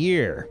the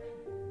year.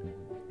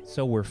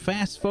 So we're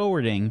fast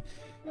forwarding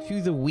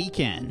to the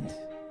weekend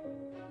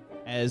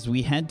as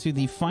we head to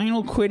the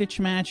final Quidditch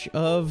match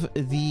of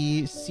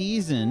the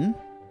season.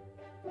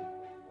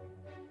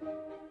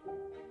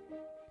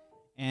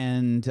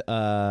 And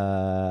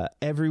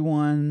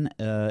everyone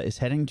is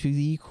heading to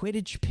the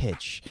Quidditch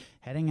pitch.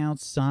 heading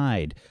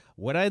outside.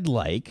 What I'd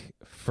like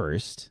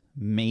first,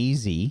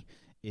 Maisie,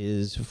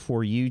 is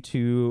for you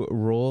to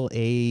roll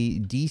a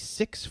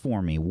d6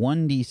 for me.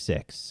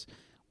 1d6.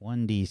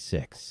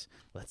 1d6.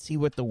 Let's see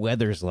what the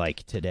weather's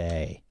like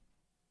today.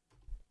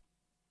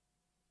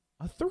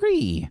 A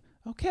 3.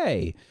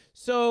 Okay.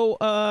 So,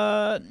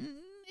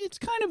 it's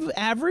kind of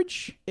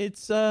average.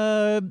 It's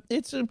a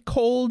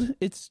cold.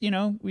 It's,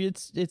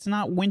 it's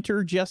not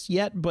winter just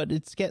yet, but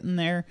it's getting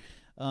there.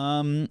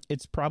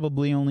 It's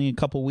probably only a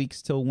couple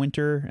weeks till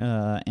winter,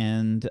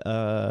 and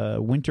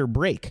winter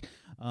break.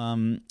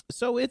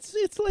 So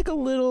it's like a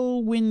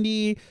little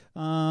windy,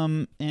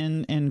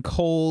 and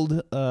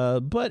cold,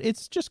 but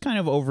it's just kind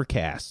of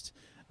overcast.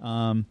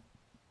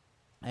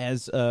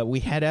 As we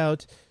head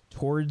out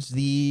towards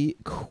the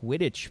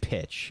Quidditch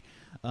pitch.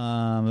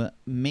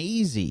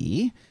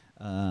 Maisie.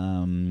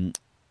 Hello.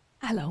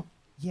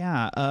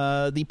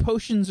 Yeah, the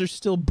potions are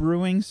still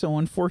brewing, so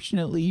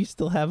unfortunately you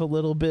still have a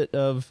little bit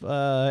of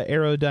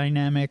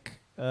aerodynamic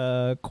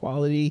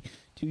quality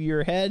to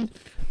your head.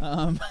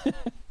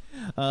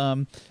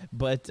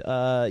 But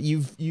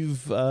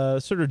you've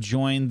sort of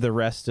joined the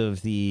rest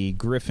of the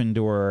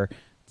Gryffindor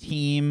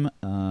team,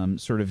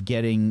 sort of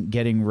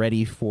getting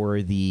ready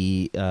for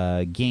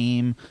the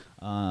game.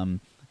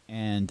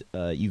 And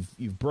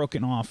you've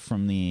broken off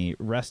from the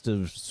rest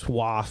of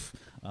SWAF,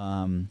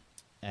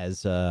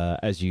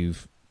 as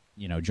you've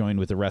joined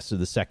with the rest of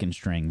the second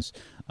strings.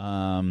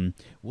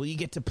 Will you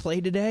get to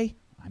play today?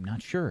 I'm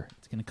not sure.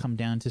 It's going to come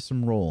down to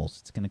some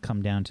rolls.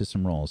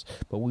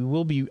 But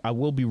I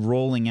will be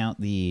rolling out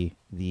the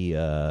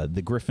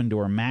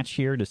Gryffindor match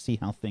here to see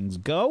how things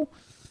go,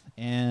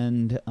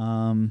 and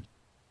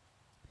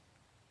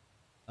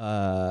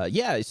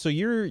so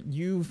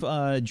you've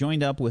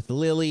joined up with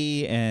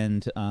Lily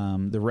and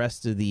the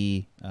rest of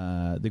the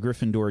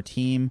Gryffindor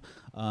team.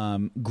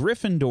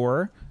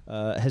 Gryffindor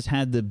has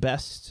had the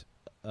best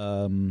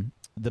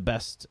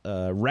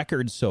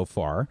record so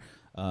far.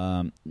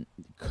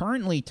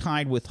 Currently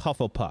tied with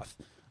Hufflepuff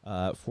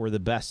for the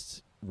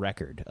best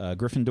record.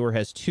 Gryffindor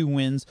has 2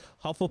 wins.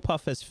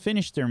 Hufflepuff has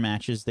finished their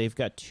matches. They've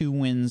got 2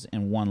 wins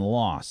and 1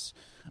 loss.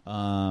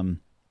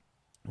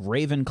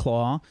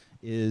 Ravenclaw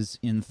is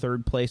in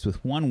third place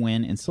with 1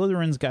 win, and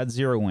Slytherin's got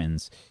 0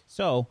 wins.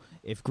 So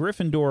if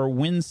Gryffindor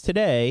wins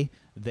today,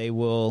 they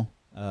will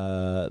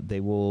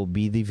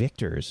be the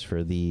victors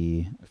for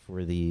the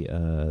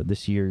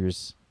this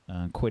year's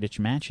Quidditch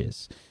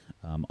matches.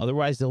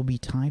 Otherwise, they'll be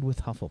tied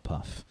with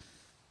Hufflepuff.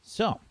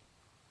 So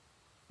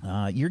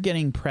you're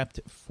getting prepped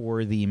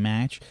for the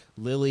match.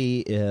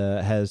 Lily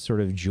has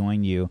sort of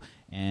joined you,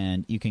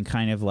 and you can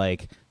kind of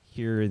like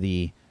hear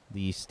the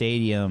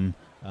stadium.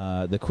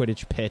 The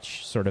Quidditch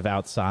pitch sort of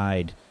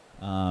outside,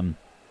 and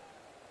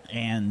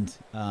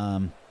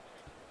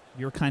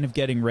you're kind of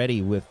getting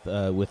ready with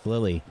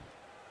Lily.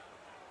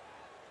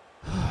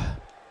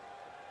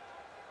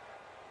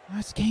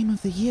 Last game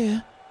of the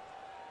year.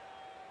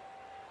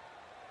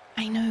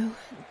 I know.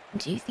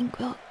 Do you think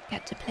we'll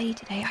get to play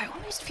today? I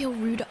almost feel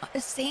rude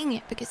saying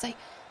it because I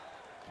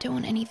don't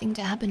want anything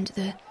to happen to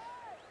the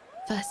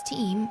first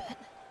team, but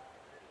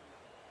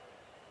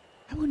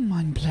I wouldn't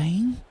mind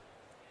playing.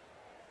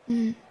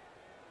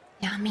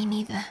 Yeah, me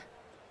neither.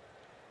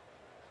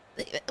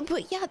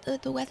 But yeah,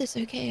 the weather's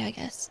okay, I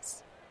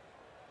guess.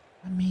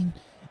 I mean,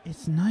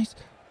 it's nice.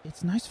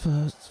 It's nice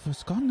for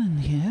Scotland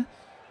here.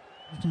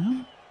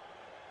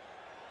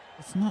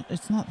 It's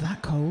not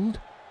that cold.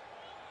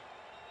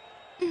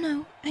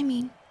 No, I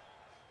mean,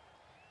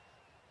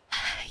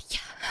 yeah,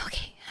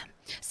 okay.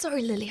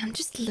 Sorry, Lily, I'm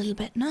just a little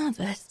bit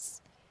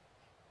nervous.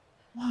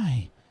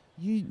 Why?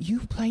 You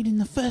played in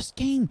the first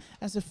game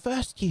as a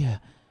first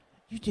year.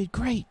 You did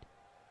great.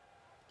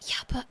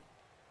 Yeah, but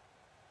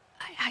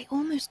I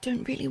almost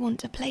don't really want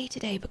to play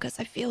today because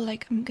I feel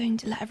like I'm going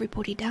to let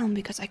everybody down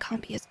because I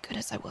can't be as good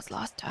as I was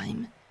last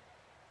time.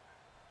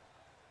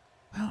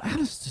 Well,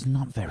 Alistair's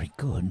not very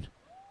good.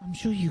 I'm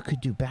sure you could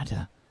do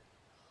better.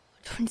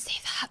 Don't say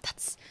that.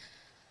 That's...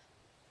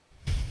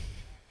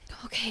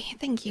 Okay,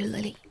 thank you,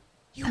 Lily.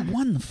 You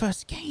won the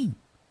first game.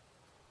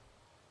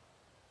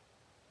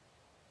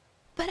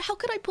 But how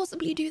could I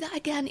possibly do that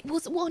again? It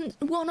was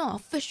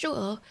one-off, for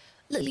sure.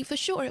 Lily, for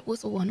sure it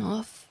was a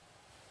one-off.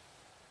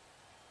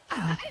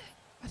 I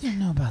don't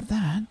know about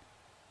that.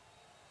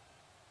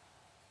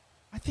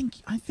 I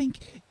think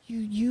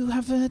you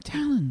have a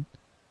talent.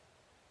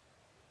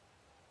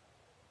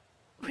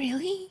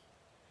 Really?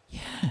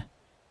 Yeah.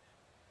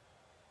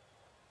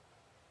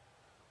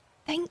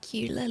 Thank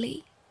you,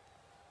 Lily.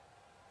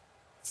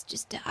 It's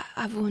just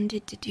I've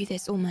wanted to do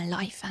this all my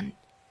life and...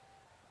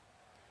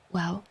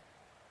 Well,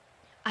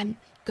 I'm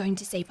going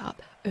to save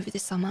up over the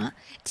summer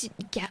to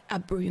get a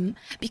broom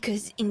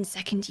because in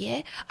second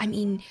year, I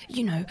mean,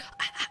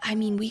 I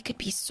mean, we could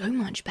be so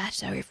much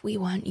better if we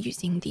weren't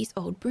using these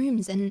old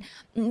brooms, and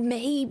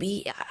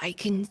maybe I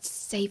can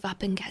save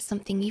up and get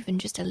something even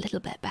just a little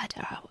bit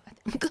better.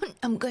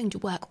 I'm going to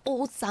work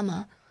all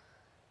summer.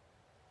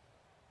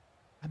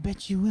 I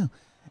bet you will.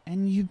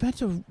 And you'd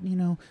better,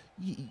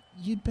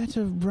 you'd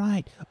better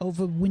write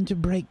over winter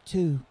break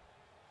too.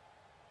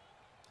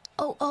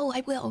 Oh,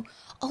 I will.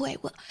 Oh, I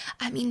will.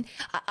 I mean,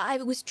 I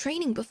was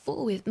training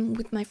before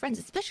with my friends,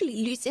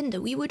 especially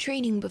Lucinda. We were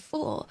training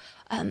before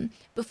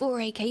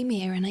I came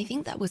here, and I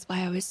think that was why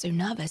I was so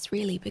nervous,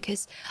 really,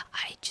 because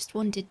I just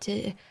wanted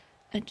to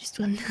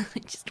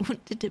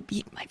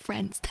beat my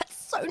friends. That's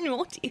so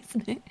naughty,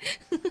 isn't it?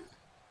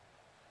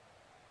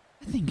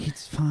 I think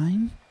it's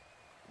fine.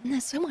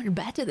 They're so much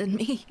better than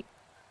me.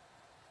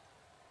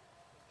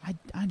 I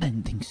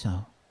don't think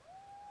so.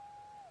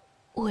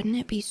 Wouldn't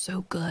it be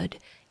so good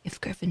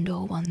if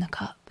Gryffindor won the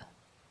cup?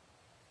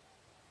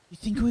 You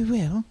think we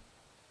will?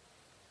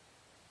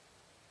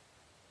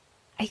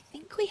 I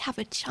think we have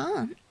a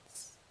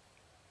chance.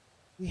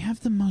 We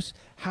have the most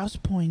house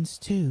points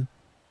too,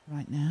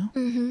 right now.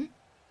 Mm-hmm.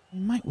 We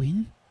might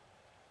win.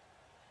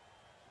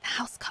 The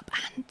House Cup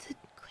and the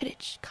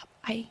Quidditch Cup.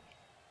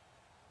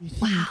 You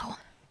think? Wow.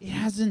 It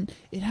hasn't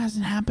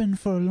happened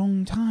for a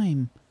long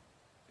time.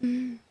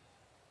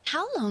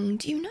 How long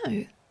do you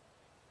know?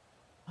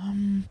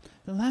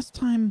 The last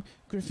time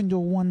Gryffindor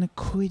won the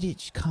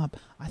Quidditch Cup,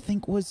 I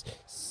think was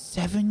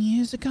 7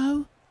 years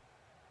ago?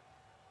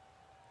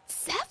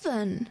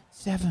 7?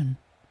 7.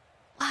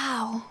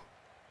 Wow.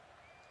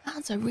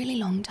 That's a really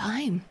long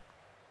time.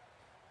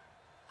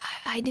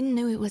 I didn't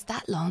know it was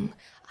that long.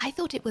 I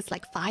thought it was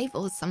like 5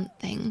 or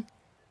something.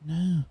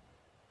 No.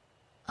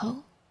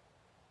 Oh?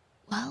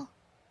 Well.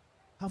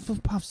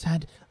 Hufflepuff's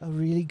had a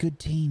really good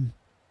team.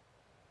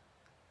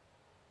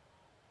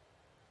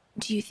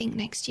 Do you think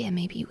next year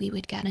maybe we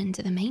would get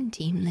into the main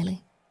team,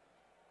 Lily?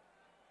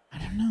 I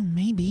don't know,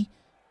 maybe.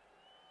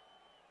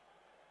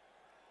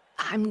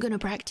 I'm gonna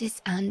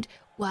practice and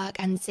work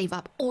and save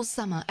up all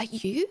summer. Are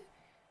you?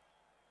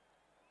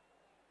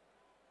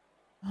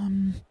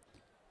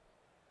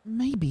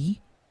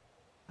 Maybe.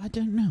 I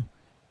don't know.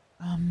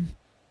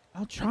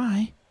 I'll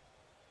try.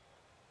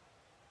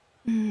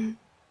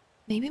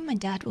 Maybe my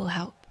dad will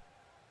help.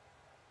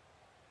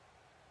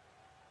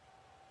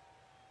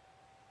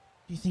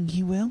 Do you think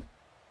he will?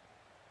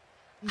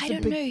 He's I a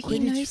don't big know. He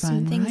Quidditch knows some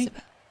fan, things right?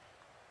 about.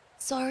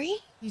 Sorry?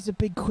 He's a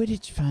big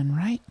Quidditch fan,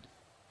 right?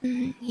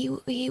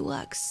 He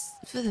works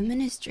for the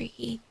ministry.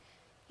 He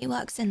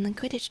works in the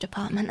Quidditch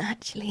department,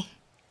 actually.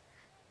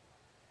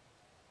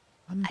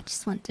 I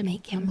just want to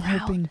make him I'm proud.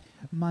 hoping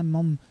my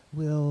mom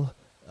will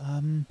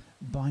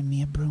buy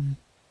me a broom.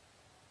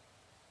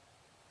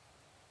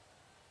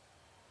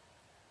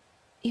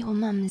 Your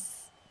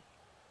mum's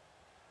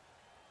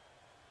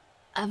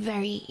a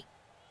very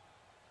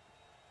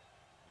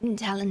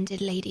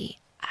talented lady.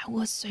 I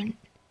was so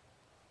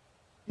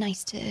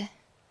nice to...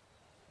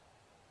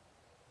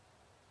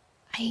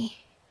 I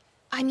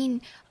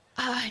mean,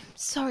 I'm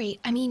sorry.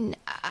 I mean,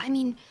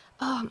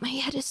 oh, my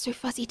head is so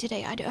fuzzy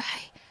today.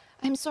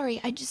 I'm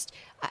sorry. I'm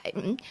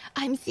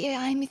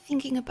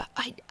thinking about.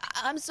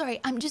 I'm sorry.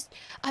 I'm just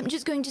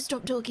going to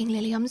stop talking,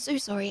 Lily. I'm so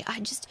sorry.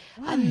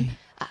 Why?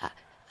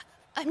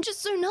 I'm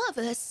just so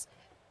nervous.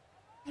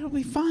 It'll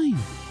be fine.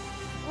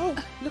 Oh,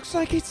 looks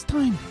like it's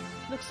time.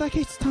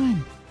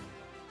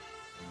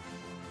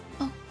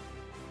 Oh.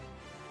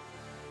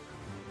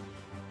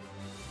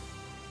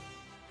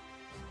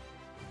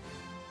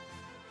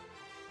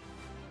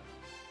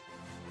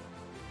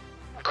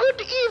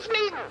 Good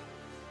evening.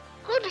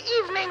 Good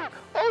evening,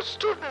 all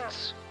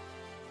students.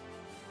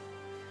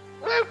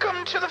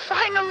 Welcome to the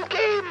final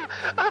game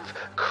of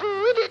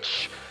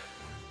Quidditch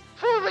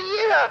for the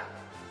year.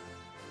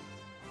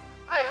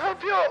 I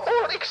hope you're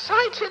all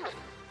excited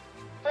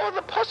for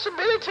the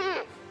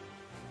possibility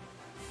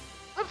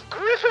of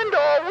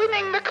Gryffindor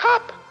winning the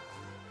cup.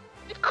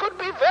 It could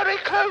be very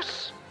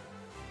close.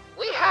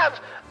 We have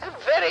a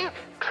very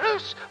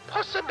close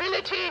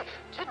possibility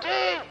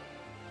today.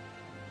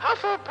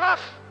 Hufflepuff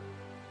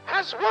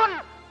has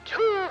won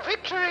 2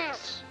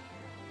 victories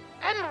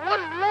and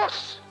 1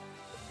 loss.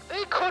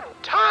 They could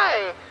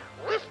tie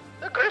with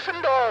the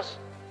Gryffindors.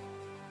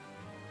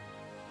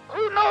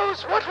 Who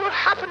knows what will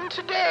happen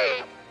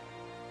today?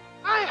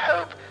 I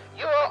hope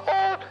you are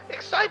all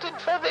excited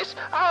for this,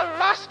 our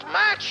last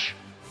match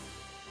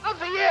of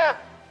the year.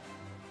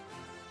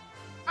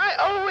 I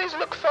always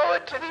look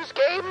forward to these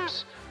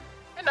games,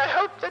 and I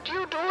hope that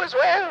you do as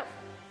well.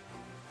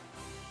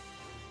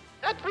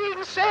 That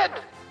being said,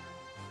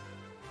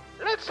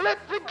 let's let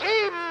the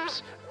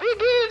games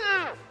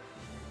begin!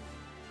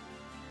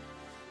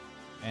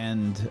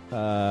 And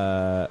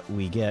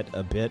we get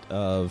a bit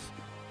of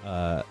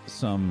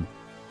some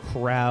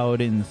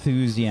crowd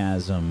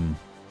enthusiasm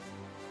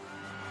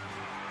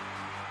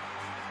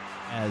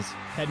as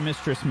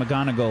Headmistress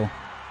McGonagall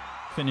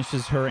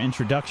finishes her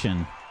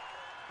introduction.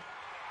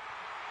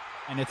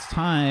 And it's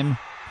time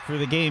for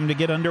the game to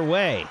get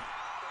underway.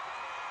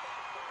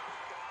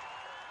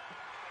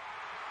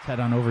 Let's head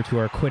on over to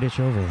our Quidditch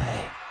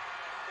overlay.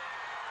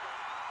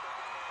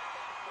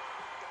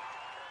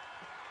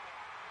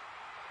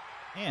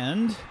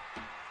 And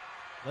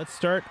let's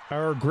start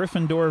our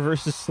Gryffindor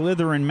versus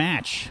Slytherin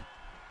match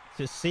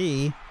to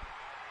see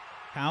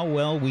how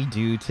well we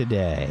do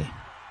today.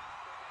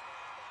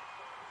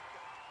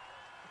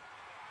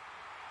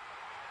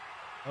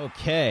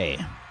 Okay.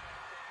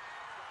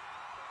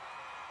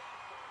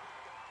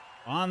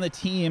 On the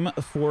team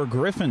for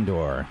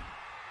Gryffindor,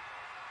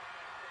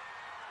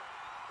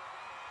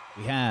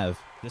 we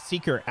have the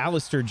Seeker,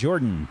 Alistair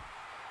Jordan.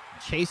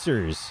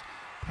 Chasers,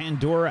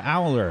 Pandora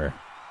Owler.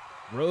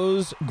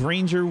 Rose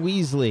Granger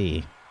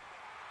Weasley.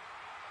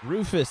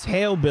 Rufus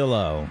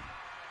Halebillow.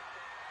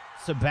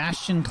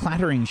 Sebastian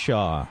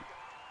Clatteringshaw.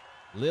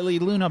 Lily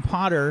Luna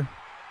Potter.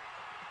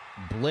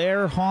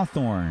 Blair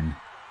Hawthorne.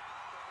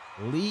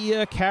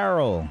 Leah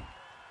Carroll.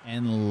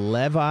 And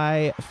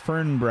Levi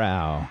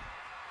Fernbrow.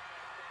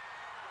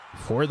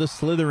 For the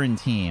Slytherin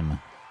team,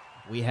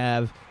 we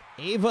have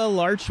Ava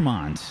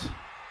Larchmont,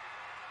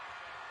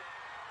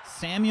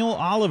 Samuel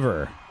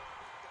Oliver,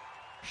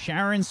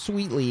 Sharon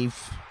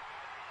Sweetleaf,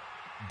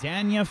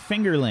 Danya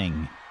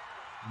Fingerling,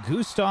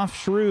 Gustav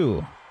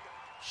Shrew,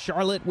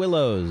 Charlotte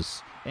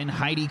Willows, and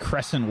Heidi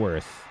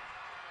Crescentworth.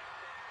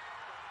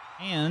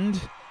 And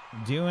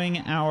doing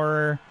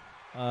our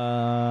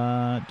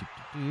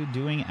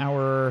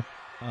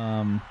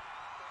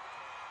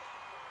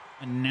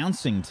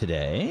announcing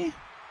today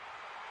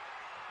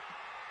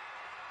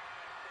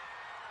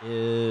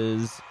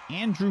is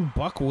Andrew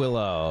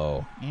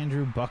Buckwillow.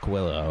 Andrew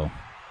Buckwillow.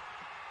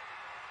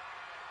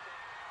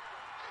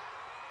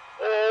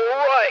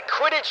 All right,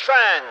 Quidditch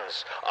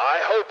fans, I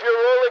hope you're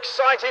all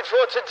excited for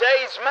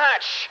today's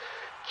match.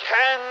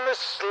 Can the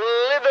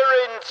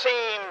Slytherin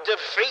team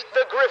defeat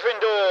the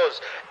Gryffindors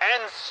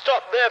and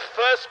stop their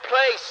first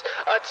place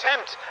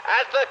attempt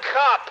at the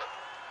cup?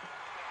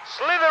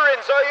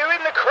 Slytherins, are you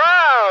in the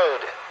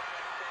crowd?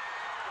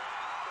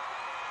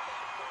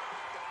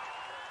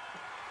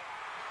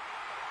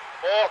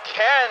 Or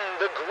can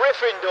the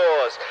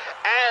Gryffindors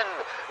and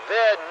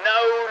their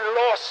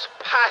no-loss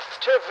path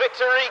to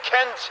victory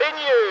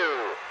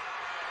continue?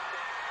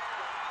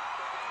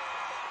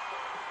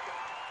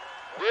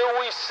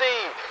 Will we see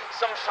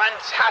some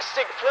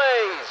fantastic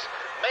plays?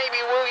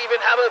 Maybe we'll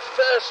even have a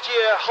first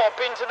year hop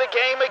into the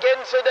game again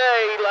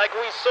today, like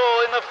we saw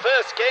in the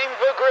first game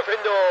for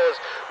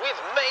Gryffindors with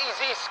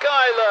Maisie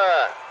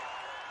Schuyler.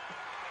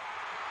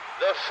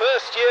 The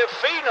first year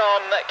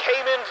phenom that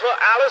came in for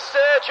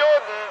Alistair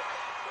Jordan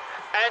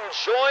and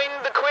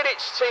joined the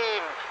Quidditch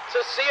team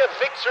to see a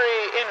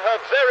victory in her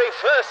very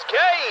first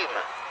game.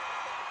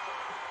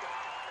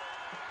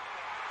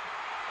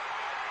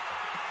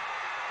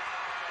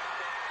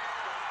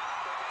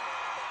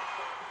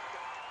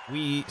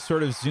 We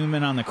sort of zoom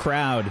in on the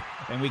crowd,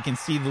 and we can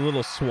see the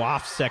little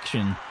swath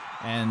section,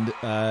 and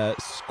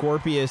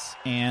Scorpius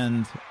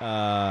and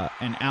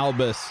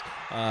Albus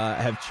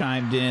have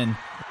chimed in,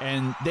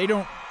 and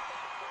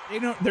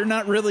they're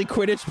not really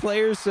Quidditch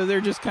players, so they're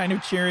just kind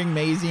of cheering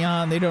Maisie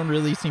on. They don't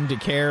really seem to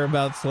care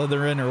about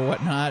Slytherin or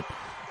whatnot.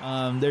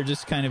 They're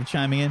just kind of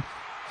chiming in.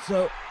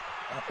 So,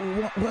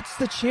 what's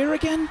the cheer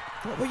again?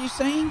 What were you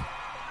saying?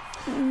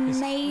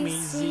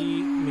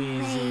 Maisie,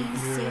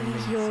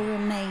 you're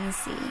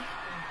amazing.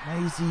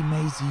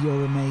 Maisie,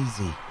 you're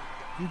amazing.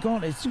 You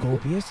got it,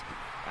 Scorpius.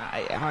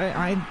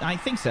 I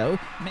think so.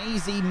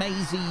 Maisie,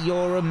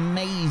 you're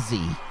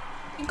amazing.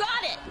 You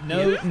got it.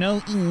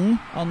 No ing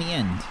on the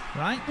end,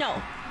 right? No,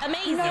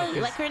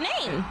 amazing, like her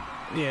name.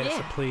 Yeah, it's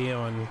a play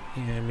on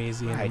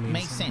Maisie. Right, and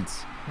makes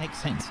sense.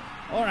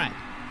 All right,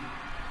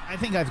 I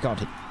think I've got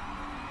it.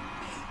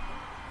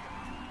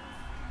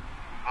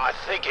 I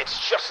think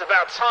it's just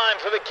about time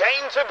for the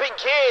game to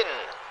begin.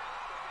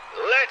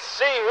 Let's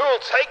see who'll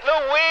take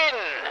the win.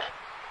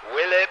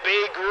 Will it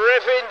be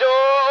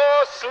Gryffindor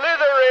or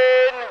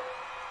Slytherin?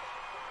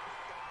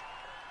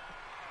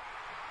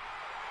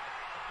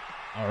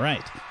 All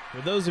right. For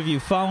those of you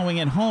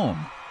following at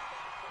home,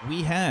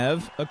 we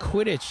have a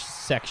Quidditch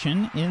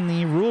section in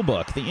the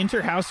rulebook, the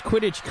Interhouse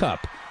Quidditch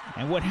Cup.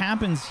 And what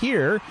happens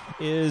here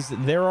is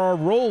there are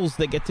rolls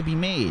that get to be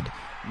made.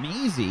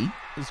 Maisie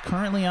is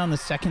currently on the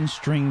second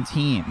string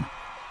team.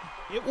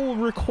 It will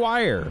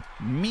require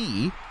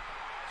me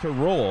to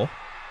roll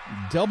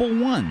double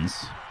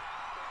ones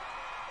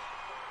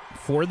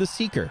for the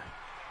Seeker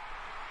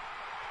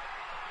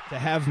to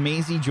have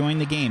Maisie join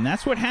the game.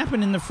 That's what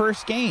happened in the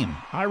first game.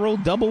 I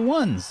rolled double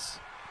ones,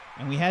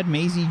 and we had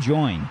Maisie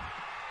join.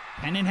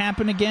 Can it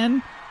happen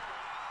again?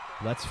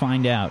 Let's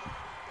find out.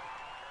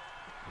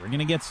 We're going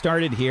to get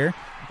started here,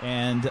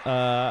 and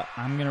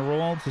I'm going to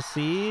roll to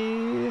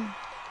see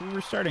who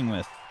we're starting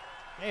with.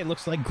 Hey, it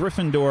looks like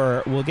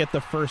Gryffindor will get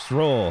the first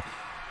roll.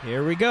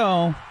 Here we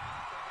go.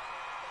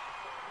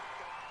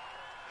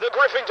 The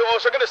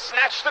Gryffindors are going to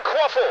snatch the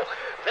quaffle.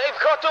 They've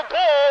got the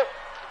ball.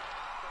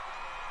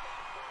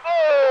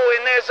 Oh,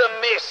 and there's a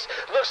miss.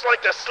 Looks like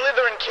the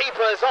Slytherin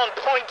keeper is on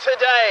point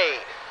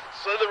today.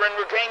 Slytherin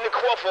regain the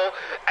quaffle,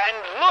 and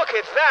look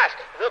at that.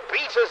 The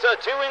beaters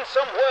are doing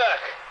some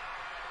work.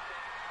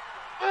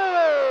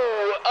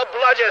 Ooh, a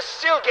bludger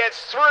still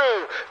gets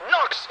through.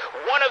 Knocks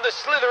one of the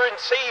Slytherin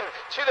team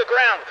to the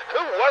ground.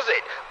 Who was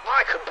it?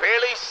 I could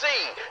barely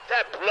see.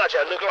 That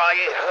bludger looked like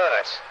it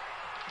hurt.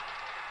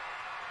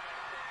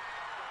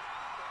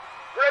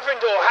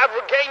 Gryffindor have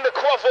regained the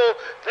quaffle.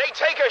 They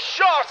take a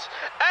shot,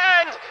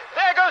 and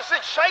there goes the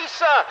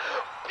chaser.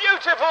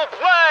 Beautiful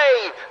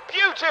play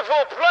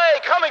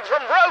coming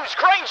from Rose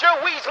Granger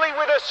Weasley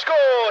with a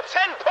score.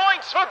 10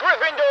 points for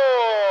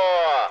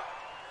Gryffindor.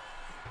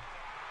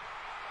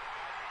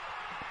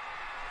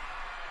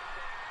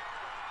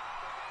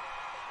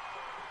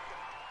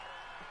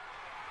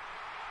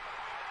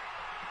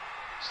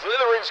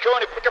 Slytherin's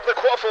going to pick up the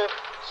quaffle.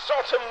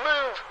 Start to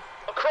move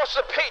across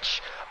the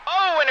pitch.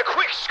 Oh, and a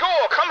quick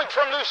score coming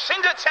from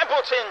Lucinda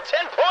Templeton.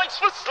 10 points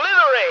for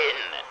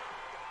Slytherin.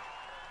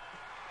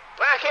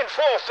 Back and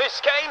forth this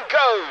game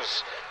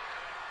goes.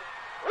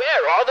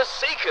 Where are the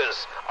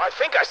Seekers? I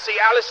think I see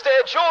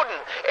Alistair Jordan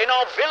in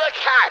our Villa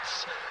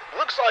Cats.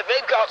 Looks like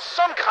they've got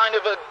some kind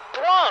of a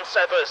glance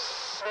at the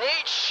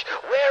snitch.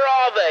 Where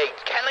are they?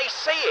 Can they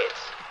see it?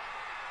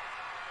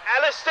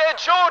 Alistair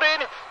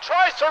Jordan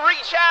tries to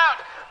reach out,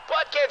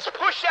 but gets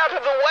pushed out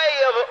of the way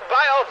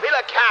by our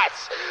Villa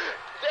Cats.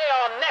 They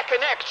are neck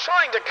and neck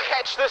trying to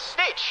catch the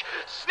snitch.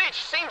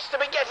 Snitch seems to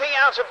be getting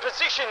out of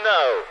position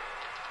though.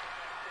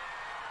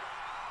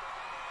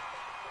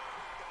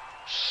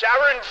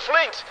 Sharon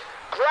Flint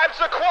grabs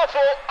the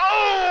quaffle.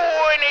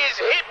 Oh, and is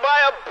hit by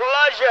a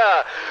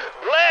bludger.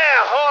 Blair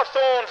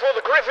Hawthorne for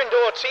the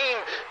Gryffindor team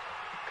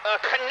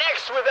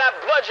connects with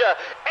that bludger,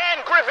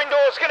 and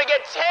Gryffindor's going to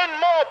get 10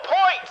 more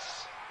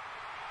points.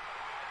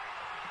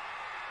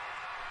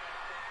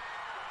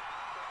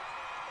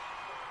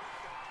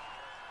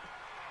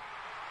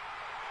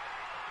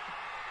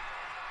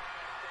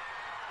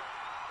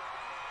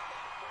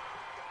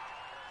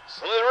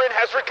 Slytherin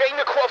has regained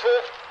the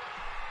quaffle.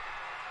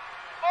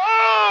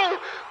 Oh!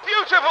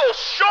 Beautiful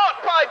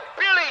shot by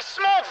Billy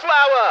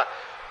Smallflower.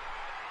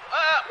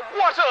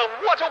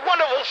 What a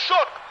wonderful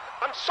shot.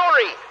 I'm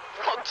sorry,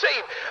 wrong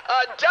team.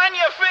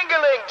 Danya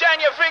Fingerling,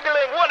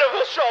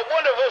 wonderful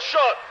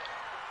shot.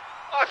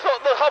 I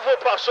thought the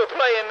Hufflepuffs were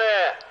playing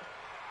there.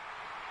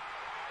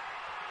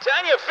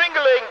 Danya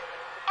Fingerling.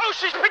 Oh,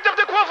 she's picked up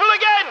the quaffle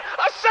again.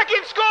 A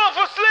second score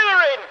for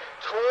Slytherin.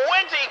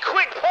 20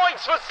 quick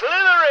points for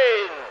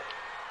Slytherin.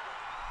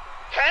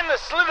 Can the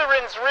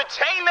Slytherins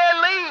retain their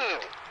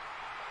lead?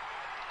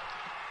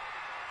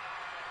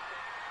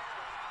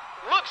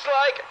 Looks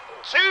like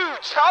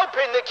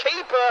Taupin, the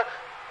keeper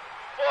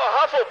for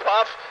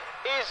Hufflepuff,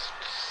 is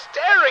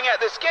staring at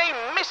this game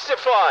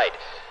mystified.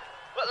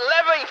 But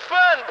Levi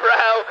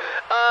Fernbrow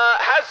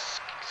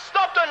has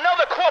stopped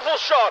another quaffle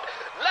shot.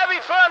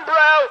 Levi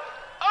Fernbrow,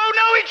 oh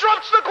no, he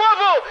drops the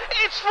quaffle!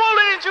 It's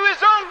fallen into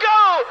his own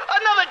goal!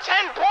 Another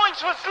 10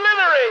 points for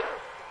Slytherin!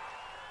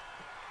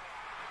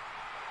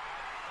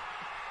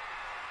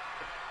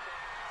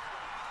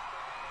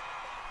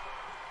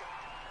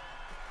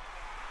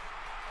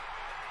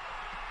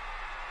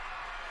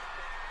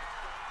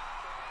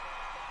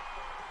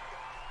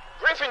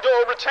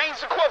 Gryffindor retains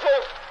the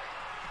quaffle.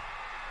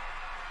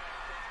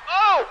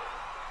 Oh!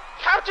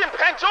 Captain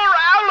Pandora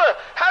Owler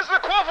has the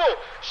quaffle.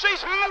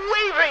 She's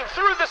weaving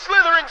through the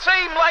Slytherin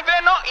team like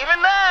they're not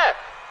even there.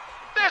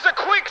 There's a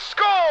quick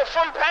score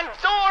from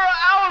Pandora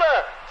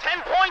Owler.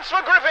 10 points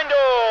for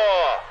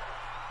Gryffindor.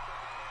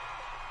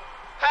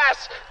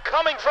 Pass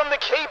coming from the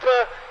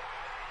keeper.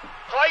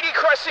 Heidi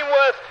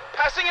Cressingworth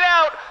passing it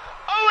out.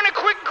 Oh, and a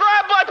quick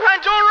grab by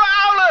Pandora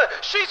Owler.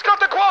 She's got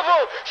the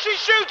quaffle. She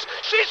shoots.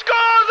 She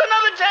scores.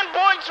 Another 10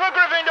 points for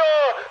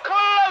Gryffindor.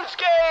 Close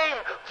game.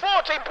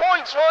 40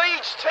 points for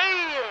each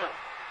team.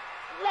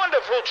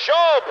 Wonderful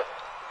job.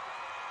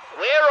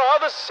 Where are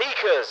the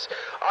Seekers?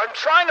 I'm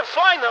trying to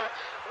find them.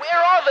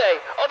 Where are they?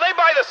 Are they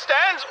by the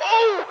stands?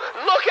 Oh,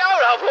 look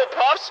out,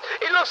 Hufflepuffs.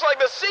 It looks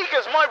like the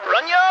Seekers might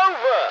run you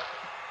over.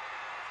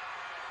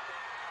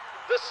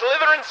 The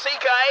Slytherin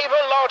Seeker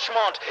Ava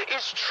Larchmont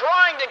is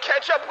trying to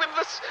catch up with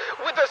the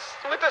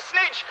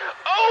snitch.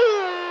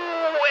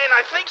 Oh, and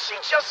I think she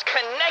just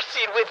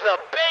connected with the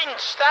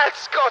bench.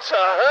 That's got to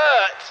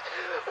hurt.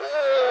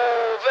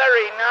 Oh,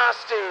 very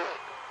nasty.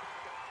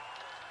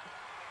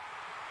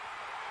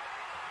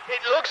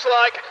 It looks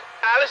like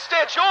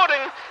Alistair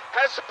Jordan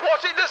has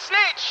spotted the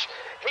snitch.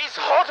 He's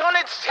hot on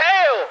its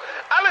tail.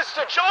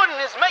 Alistair Jordan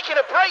is making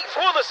a break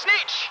for the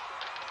snitch.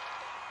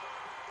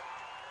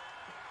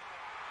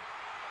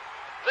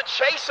 The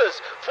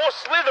chasers for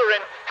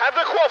Slytherin have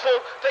the quaffle.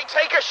 They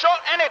take a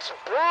shot and it's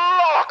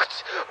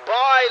blocked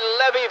by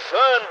Levi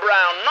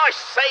Fernbrown. Nice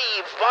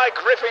save by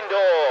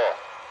Gryffindor.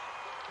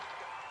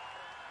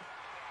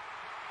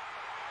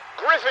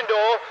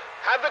 Gryffindor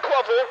have the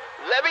quaffle.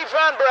 Levi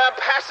Fernbrown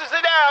passes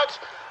it out.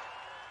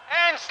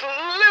 And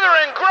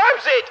Slytherin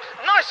grabs it.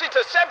 Nice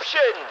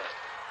interception.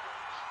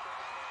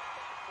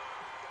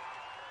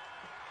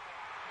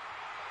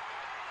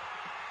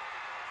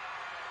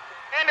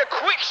 And a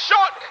quick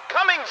shot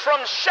coming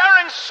from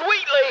Sharon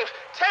Sweetleaf.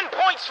 10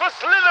 points for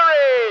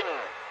Slytherin.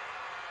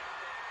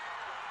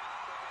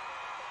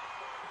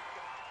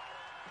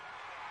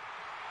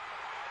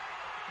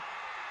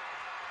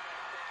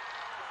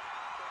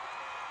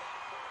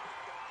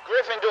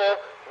 Gryffindor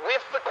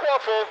with the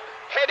quaffle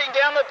heading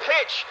down the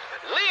pitch.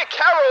 Leah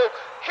Carroll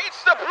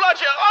hits the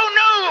bludger. Oh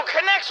no,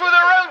 connects with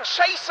her own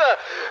chaser.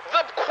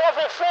 The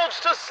quaffle falls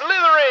to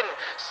Slytherin.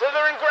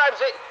 Slytherin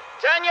grabs it.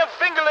 Danya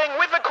Fingerling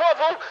with the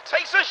quaffle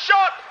takes a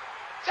shot.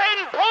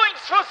 10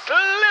 points for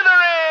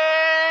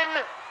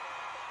Slytherin.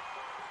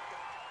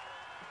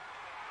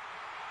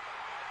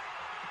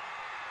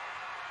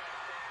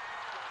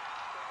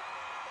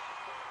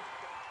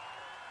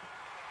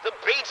 The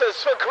beaters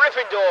for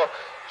Gryffindor,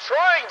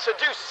 trying to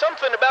do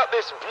something about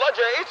this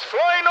bludger. It's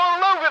flying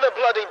all over the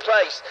bloody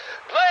place.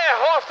 Blair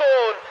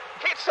Hawthorne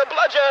hits the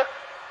bludger.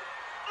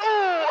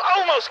 Ooh,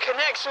 almost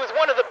connects with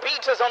one of the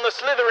beaters on the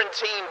Slytherin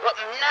team, but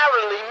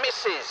narrowly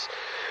misses.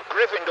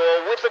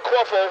 Gryffindor with the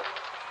quaffle.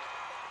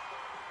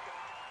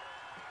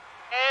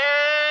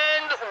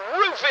 And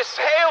Rufus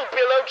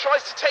Halebillow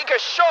tries to take a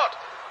shot.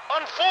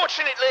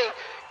 Unfortunately,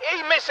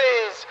 he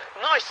misses.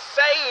 Nice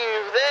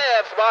save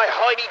there by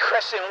Heidi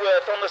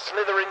Cressenworth on the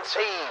Slytherin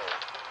team.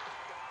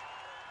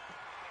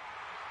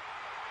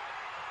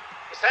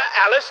 Is that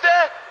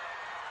Alistair?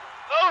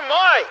 Oh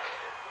my!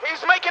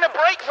 He's making a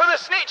break for the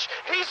snitch.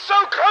 He's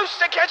so close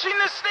to catching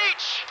the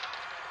snitch.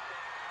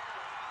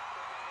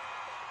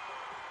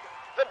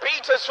 The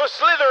beaters for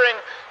Slytherin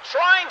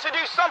trying to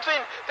do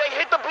something. They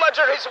hit the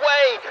bludger his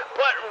way,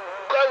 but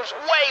goes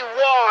way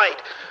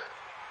wide.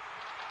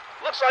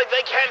 Looks like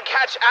they can't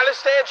catch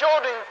Alistair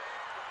Jordan.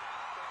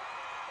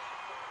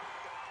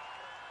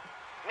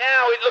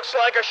 Now it looks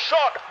like a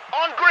shot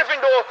on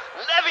Gryffindor.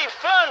 Levi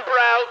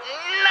Fernbrow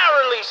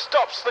narrowly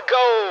stops the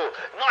goal.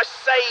 Nice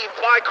save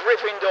by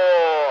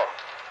Gryffindor.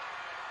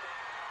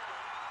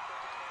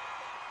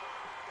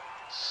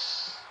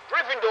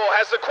 Gryffindor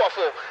has the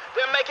quaffle.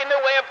 They're making their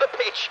way up the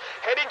pitch,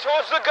 heading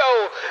towards the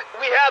goal.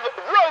 We have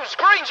Rose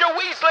Granger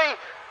Weasley.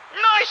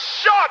 Nice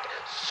shot!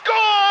 Score!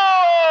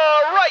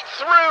 Right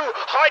through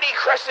Heidi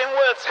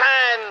Cressenworth's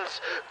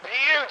hands.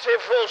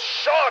 Beautiful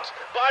shot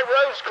by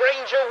Rose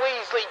Granger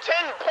Weasley.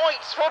 10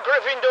 points for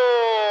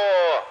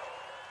Gryffindor.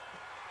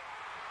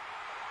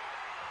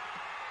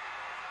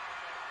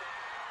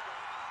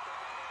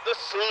 The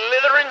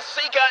Slytherin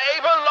seeker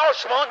Ava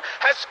Larchmont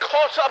has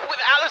caught up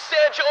with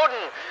Alistair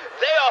Jordan.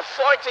 They are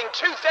fighting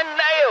tooth and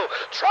nail,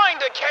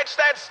 trying to catch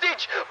that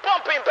snitch,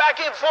 bumping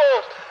back and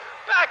forth.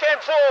 Back and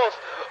forth.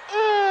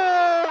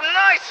 Ooh,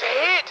 nice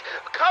hit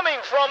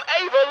coming from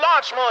Ava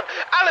Larchmont.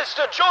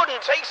 Alistair Jordan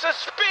takes a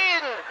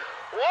spin.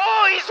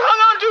 Oh, he's hung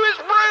onto his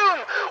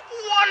broom.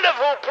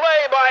 Wonderful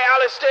play by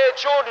Alistair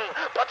Jordan,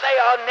 but they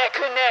are neck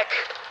and neck.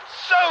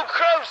 So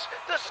close,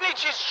 the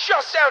snitch is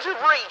just out of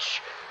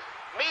reach.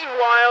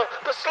 Meanwhile,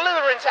 the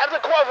Slytherins have the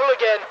quaffle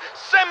again.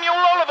 Samuel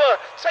Oliver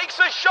takes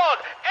a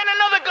shot, and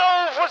another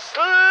goal for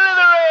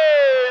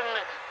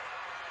Slytherin.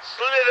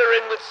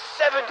 Slytherin with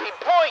 70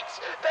 points.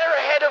 They're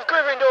ahead of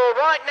Gryffindor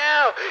right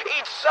now.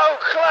 It's so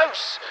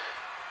close.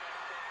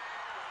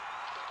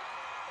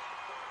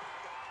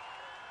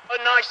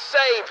 A nice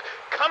save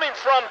coming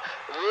from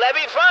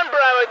Levi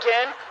Fernbrow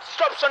again.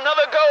 Stops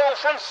another goal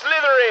from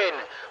Slytherin.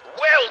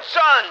 Well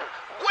done.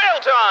 Well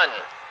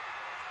done.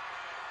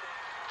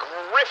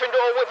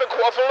 Gryffindor with the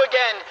quaffle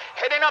again,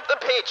 heading up the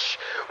pitch.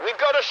 We've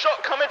got a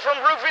shot coming from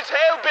Rufus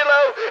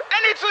Halebillow,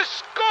 and it's a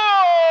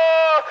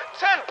score!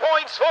 10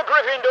 points for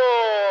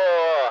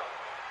Gryffindor.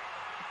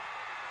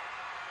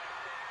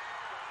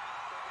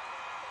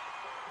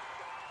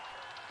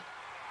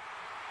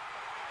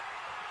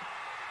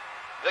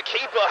 The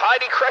keeper,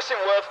 Heidi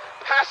Cressenworth,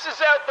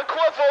 passes out the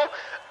quaffle.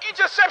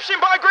 Interception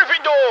by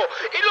Gryffindor.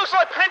 It looks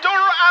like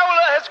Pandora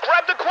Owler has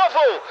grabbed the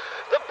quaffle.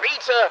 The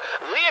beater,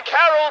 Leah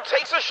Carroll,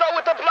 takes a shot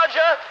with the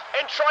bludger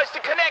and tries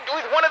to connect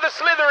with one of the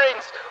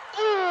Slytherins.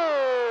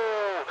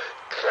 Ooh!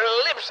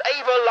 Clips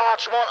Ava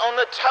Larchmont on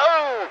the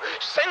toe.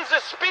 Sends her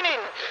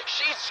spinning.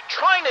 She's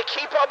trying to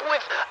keep up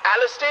with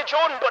Alistair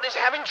Jordan, but is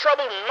having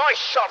trouble.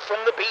 Nice shot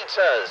from the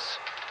beaters.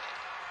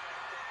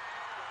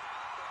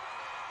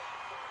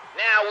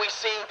 Now we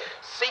see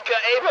seeker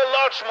Ava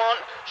Larchmont.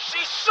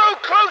 She's so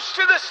close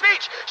to the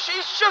snitch.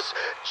 She's just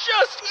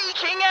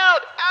eking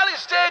out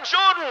Alistair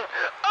Jordan.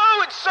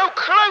 Oh, it's so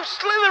close.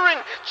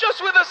 Slytherin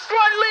just with a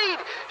slight lead.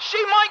 She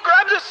might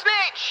grab the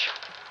snitch.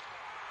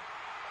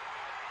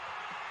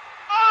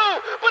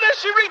 Oh, but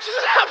as she reaches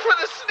out for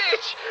the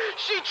snitch,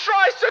 she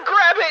tries to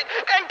grab it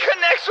and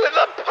connects with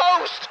the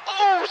post.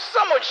 Oh,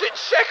 someone should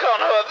check on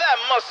her. That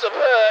must have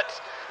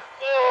hurt.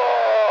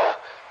 Oh.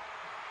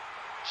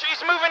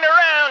 She's moving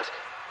around.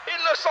 It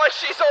looks like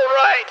she's all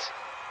right.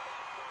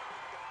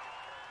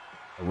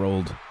 I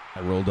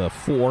rolled a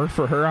 4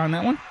 for her on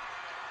that one.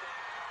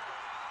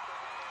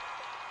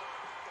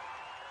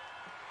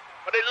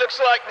 But it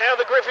looks like now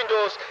the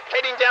Gryffindors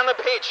heading down the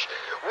pitch.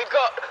 We've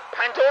got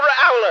Pandora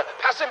Owler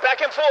passing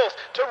back and forth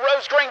to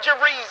Rose Granger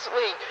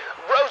Weasley.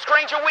 Rose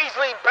Granger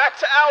Weasley back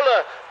to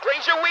Owler.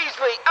 Granger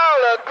Weasley,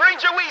 Owler,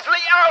 Granger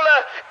Weasley, Owler.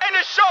 And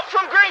a shot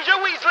from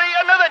Granger Weasley.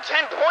 Another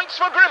 10 points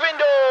for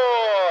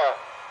Gryffindor.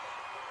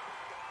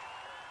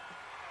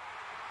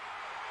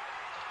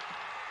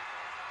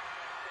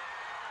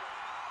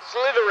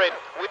 Slytherin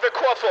with the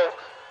quaffle.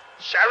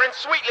 Sharon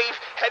Sweetleaf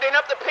heading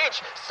up the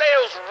pitch,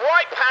 sails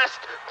right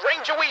past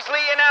Granger Weasley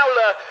and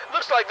Owler.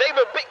 Looks like they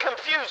were a bit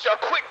confused. A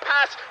quick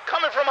pass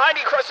coming from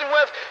Heidi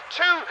Crescentworth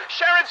to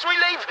Sharon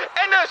Sweetleaf,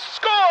 and a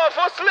score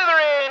for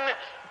Slytherin!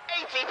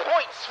 80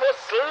 points for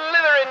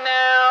Slytherin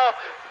now.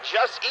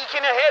 Just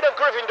eking ahead of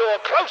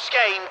Gryffindor. Close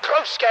game,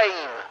 close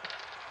game.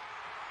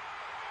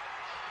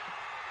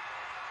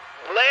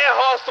 Blair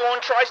Hawthorne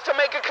tries to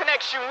make a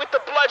connection with the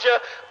bludger,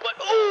 but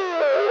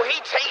ooh, he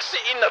takes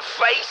it in the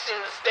face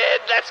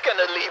instead. That's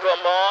gonna leave a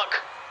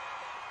mark.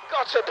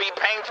 Got to be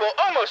painful.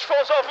 Almost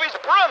falls off his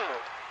broom.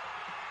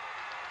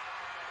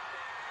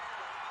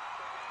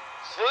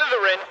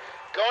 Slytherin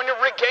going to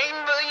regain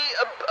the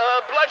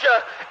bludger,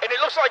 and it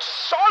looks like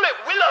Charlotte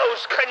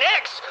Willows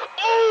connects.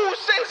 Ooh,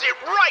 sends it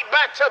right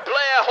back to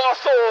Blair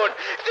Hawthorne.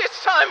 This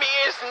time he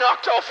is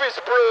knocked off his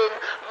broom,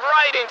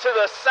 right into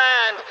the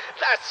sand.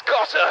 That's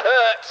gotta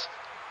hurt.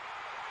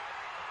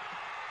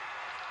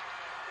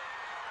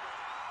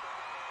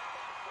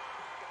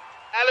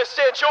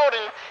 Alistair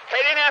Jordan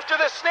heading after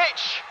the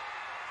snitch.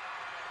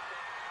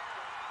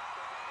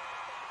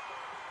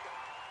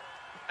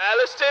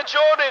 Alistair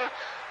Jordan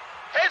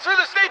heads for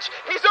the snitch.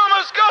 He's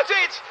almost got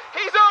it.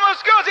 He's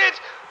almost got it.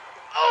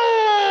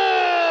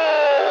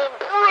 Oh,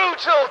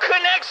 brutal.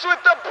 Connects with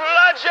the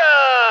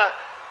bludger.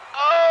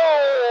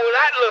 Oh,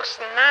 that looks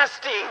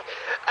nasty.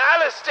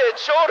 Alistair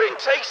Jordan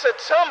takes a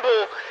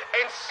tumble,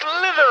 and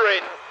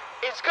Slytherin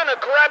is going to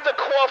grab the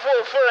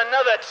quaffle for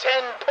another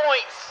 10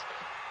 points.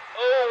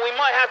 Oh, we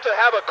might have to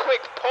have a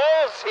quick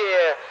pause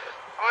here.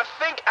 I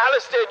think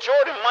Alistair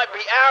Jordan might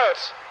be out.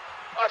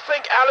 I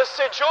think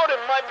Alistair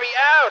Jordan might be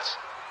out.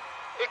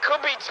 It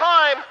could be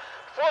time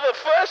for the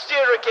first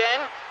year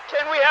again.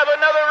 Can we have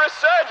another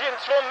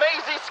resurgence for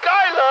Maisie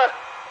Schuyler?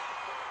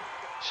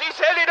 She's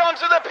headed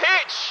onto the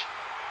pitch.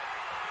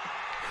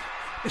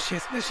 There she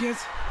is, there she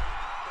is.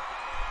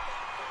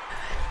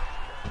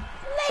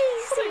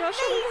 Maisie,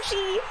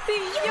 Maisie,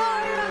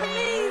 you're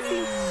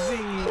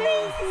amazing.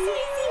 Maisie,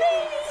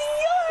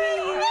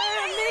 you're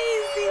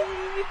amazing.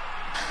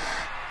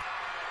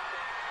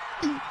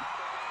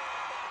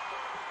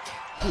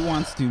 Who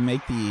wants to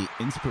make the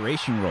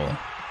inspiration roll?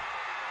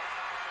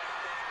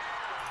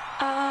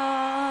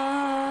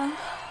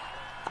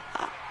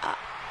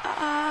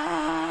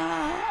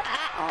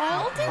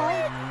 I'll do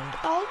it.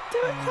 I'll do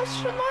it,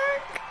 question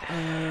mark.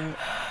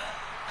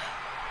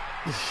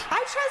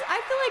 I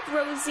feel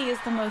like Rosie is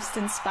the most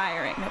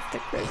inspiring of the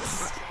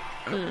groups.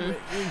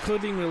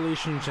 Including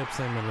relationships,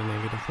 I'm at a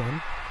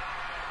 -1.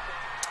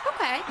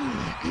 Okay.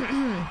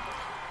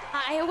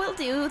 I will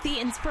do the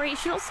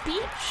inspirational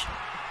speech.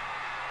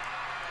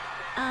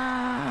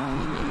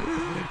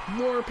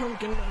 More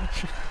pumpkin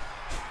match.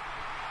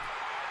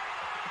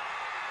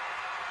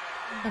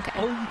 Okay.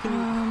 Oh, you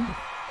can...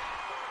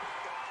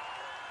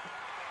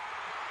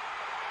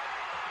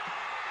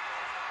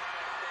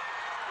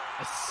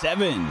 A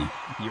 7.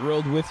 You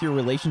rolled with your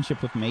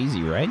relationship with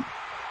Maisie, right?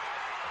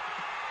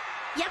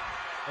 Yep.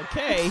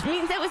 Okay. Which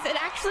means that was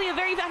actually a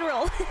very bad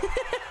roll.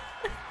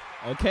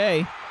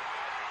 Okay.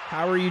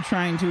 How are you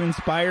trying to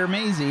inspire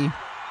Maisie?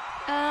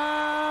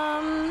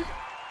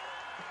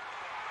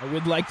 I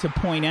would like to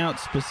point out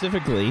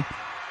specifically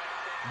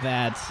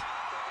that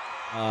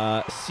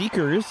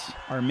Seekers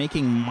are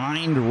making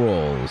mind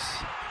rolls.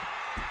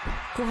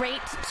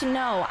 Great to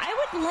know. I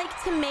would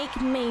like to make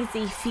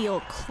Maisie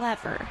feel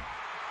clever.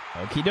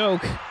 Okie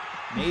doke.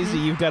 Maisie,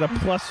 you've got a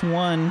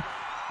 +1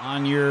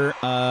 on your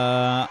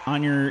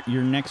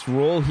next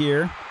roll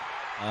here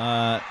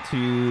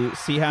to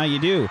see how you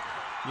do.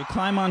 You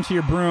climb onto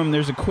your broom.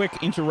 There's a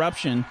quick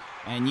interruption,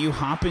 and you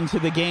hop into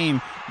the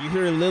game. You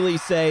hear Lily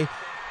say,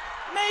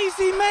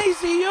 "Maisie,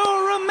 Maisie,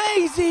 you're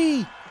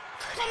amazing!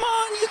 Come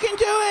on, you can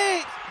do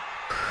it!"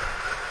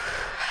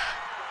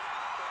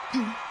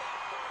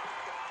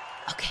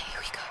 Okay, here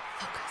we go.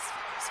 Focus.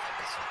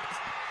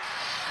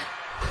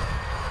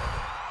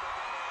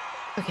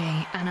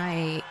 Okay, and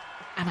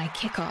I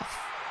kick off,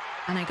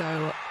 and I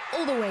go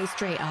all the way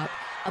straight up,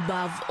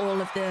 above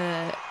all of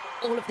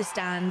the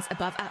stands,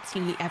 above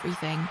absolutely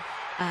everything,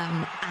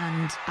 and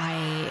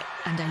I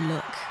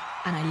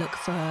look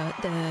for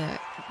the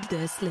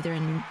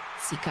Slytherin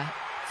Seeker.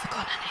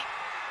 Forgot her name.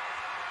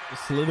 The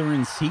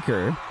Slytherin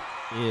Seeker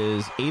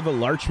is Ava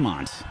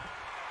Larchmont.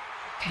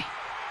 Okay.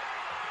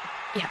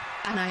 Yeah,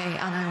 and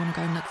I want to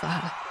go and look for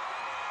her.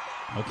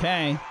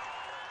 Okay.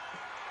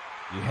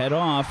 You head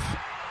off.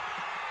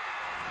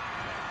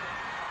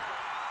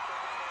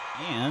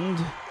 And...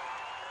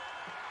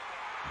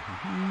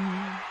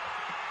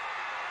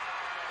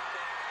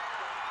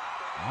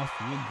 off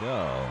you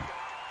go.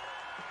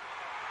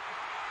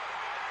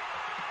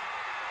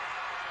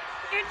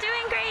 You're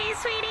doing great,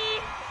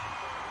 sweetie.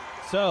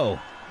 So,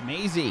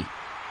 Maisie,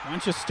 why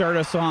don't you start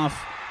us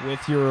off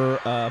with your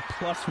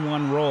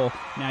 +1 roll.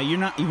 Now,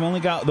 you've only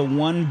got the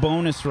one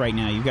bonus right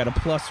now. You've got a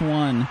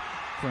 +1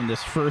 from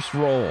this first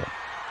roll.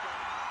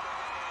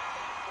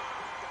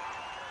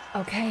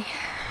 Okay.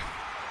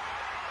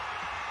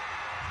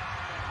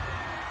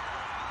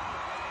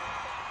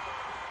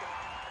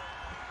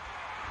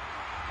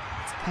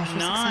 It's Pressure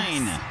 9.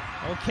 success.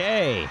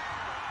 Okay.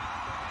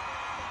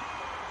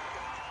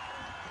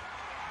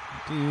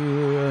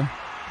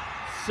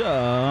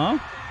 So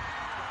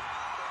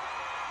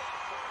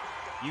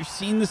you've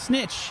seen the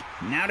snitch.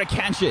 Now to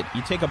catch it,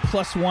 you take a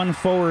 +1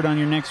 forward on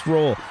your next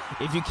roll.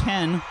 If you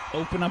can,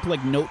 open up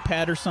like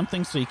Notepad or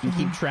something so you can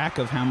keep track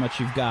of how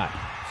much you've got.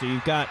 So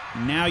you've got,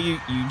 now you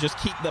just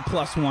keep the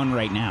 +1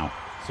 right now.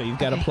 So you've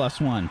got a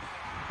 +1.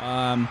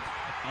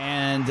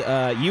 And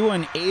you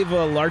and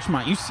Ava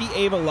Larchmont, you see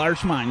Ava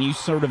Larchmont and you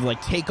sort of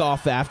like take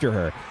off after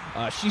her.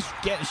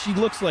 She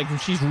looks like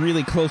she's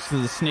really close to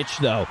the snitch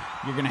though.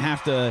 You're gonna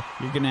have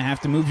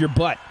to move your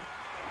butt.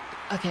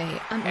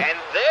 Okay. And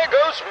there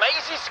goes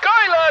Maisie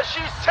Schuyler.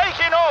 She's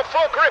taking off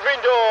for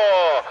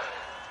Gryffindor.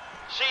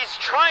 She's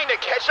trying to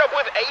catch up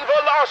with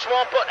Ava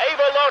Larchmont, but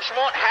Ava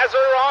Larchmont has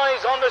her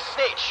eyes on the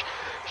snitch.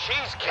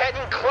 She's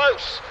getting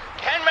close.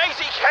 Can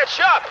Maisie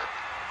catch up?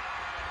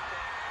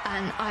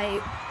 And I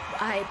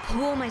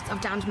pull myself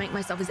down to make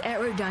myself as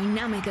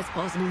aerodynamic as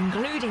possible,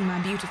 including my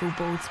beautiful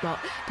bald spot.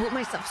 Pull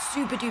myself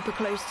super duper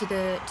close to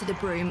the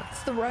broom.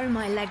 Throw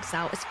my legs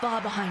out as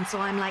far behind so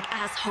I'm like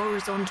as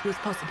horizontal as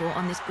possible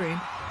on this broom.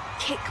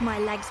 Kick my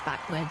legs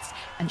backwards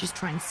and just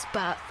try and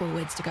spurt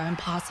forwards to go and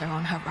pass her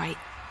on her right.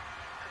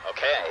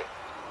 Okay.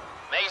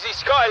 Maisie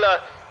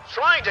Schuyler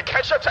trying to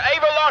catch up to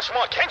Ava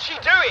Larchmont. Can she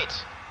do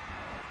it?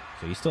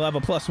 So you still have a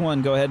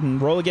 +1. Go ahead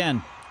and roll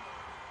again.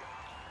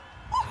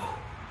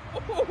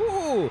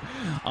 Ooh,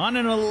 on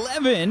an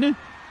 11,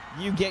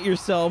 you get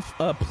yourself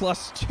a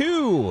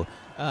 +2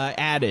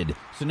 added.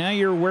 So now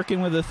you're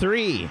working with a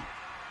 3.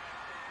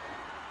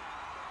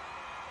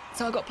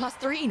 So I got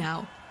 +3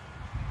 now.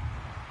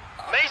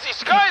 Maisie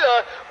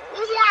Schuyler,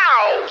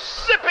 wow,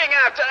 zipping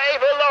after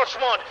Ava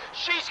Larchmont.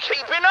 She's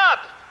keeping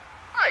up.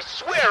 I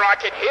swear I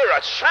can hear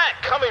a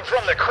chant coming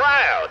from the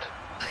crowd.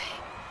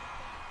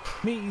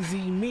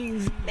 Maisie,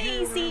 Maisie.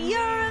 Maisie,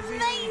 you're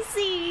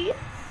amazing.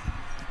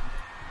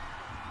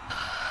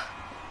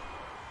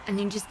 And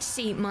you can just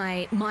see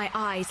my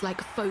eyes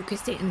like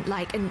focus in,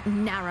 like, and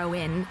narrow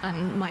in,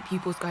 and my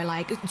pupils go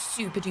like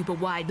super duper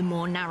wide the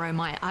more narrow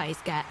my eyes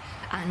get.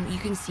 And you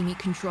can see me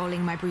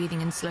controlling my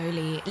breathing and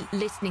slowly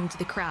listening to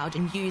the crowd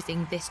and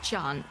using this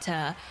chant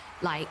to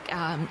like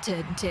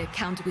to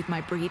counter with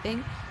my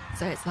breathing.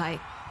 So it's like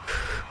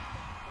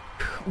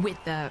with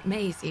the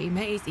Maisie,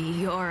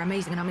 you're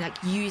amazing, and I'm like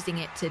using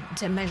it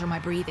to measure my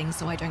breathing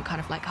so I don't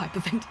kind of like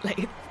hyperventilate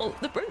and fall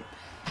off the broom.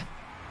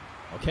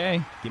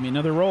 Okay, give me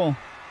another roll.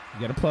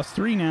 You got a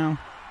 +3 now.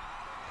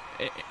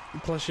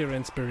 Plus your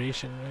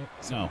inspiration, right?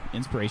 So. No,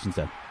 inspiration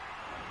set.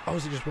 Oh,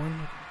 is it just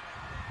one?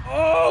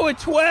 Oh, a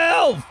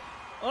 12!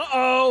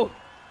 Uh-oh.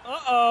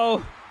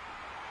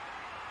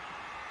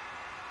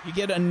 You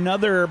get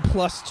another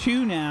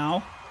 +2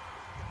 now.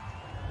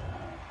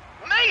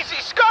 Maisie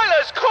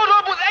Schuyler's caught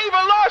up with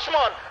Ava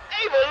Larchmont.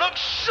 Ava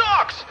looks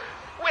shocked.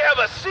 We have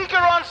a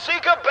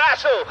seeker-on-seeker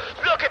battle.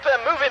 Look at them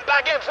moving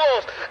back and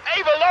forth.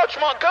 Ava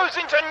Larchmont goes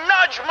in to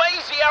nudge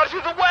Maisie out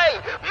of the way.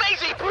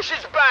 Maisie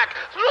pushes back.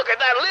 Look at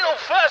that little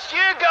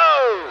first-year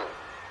go.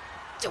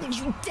 Don't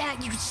you dare,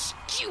 you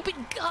stupid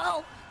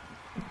girl.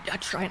 I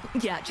try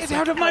and, just Get like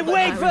out of my elbow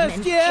way, her first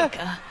and then year. kick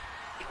her.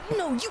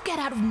 No, you get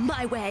out of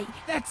my way.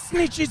 That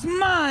snitch is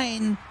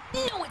mine.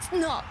 No, it's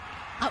not.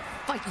 I'll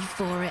fight you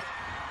for it.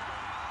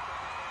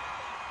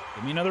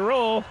 Give me another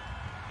roll.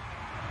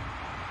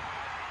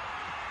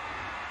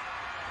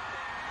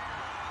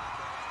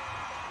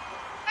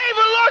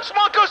 Ava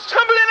Larchmont goes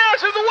tumbling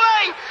out of the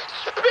way,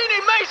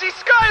 spinning Maisie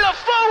Schuyler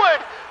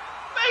forward.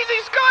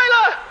 Maisie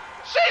Schuyler,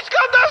 she's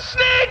got the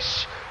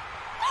snitch.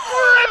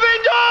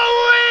 Gryffindor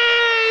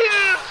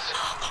wins!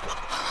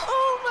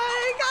 Oh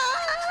my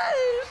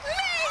gosh!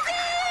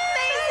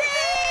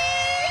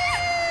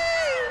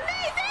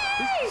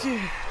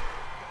 Maisie!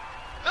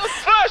 The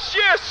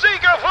first-year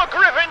seeker for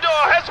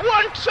Gryffindor has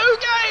won 2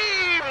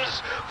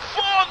 games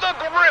for the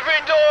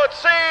Gryffindor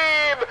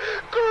team.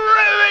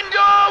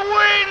 Gryffindor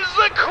wins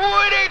the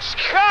Quidditch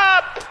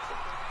Cup.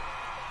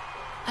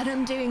 And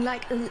I'm doing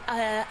like a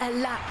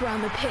lap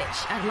around the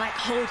pitch and like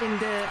holding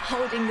the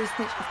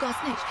snitch. I've got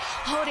a snitch.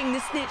 Holding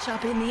the snitch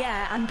up in the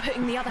air and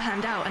putting the other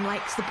hand out and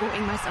like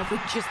supporting myself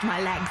with just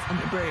my legs on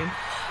the broom,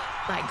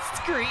 like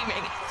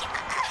screaming.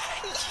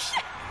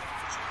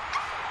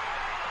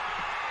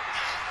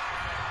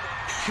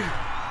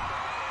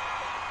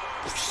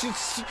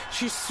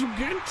 She's so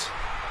good.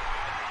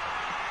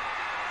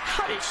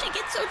 How did she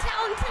get so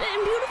talented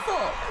and beautiful?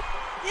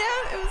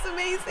 Yeah, it was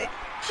amazing.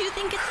 Do you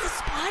think it's the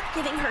spot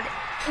giving her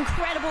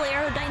incredible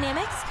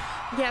aerodynamics?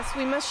 Yes,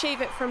 we must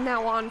shave it from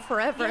now on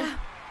forever.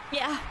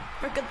 Yeah,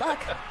 for good luck.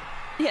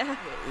 Yeah.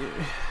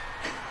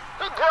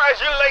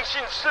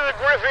 Congratulations to the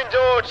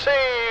Gryffindor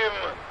team.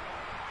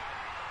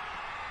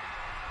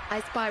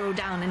 I spiral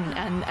down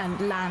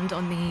and land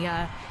on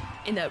the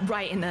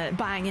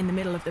bang in the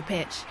middle of the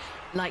pitch,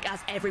 like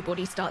as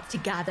everybody starts to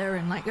gather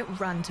and like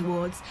run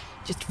towards,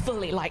 just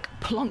fully like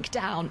plonk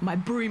down. My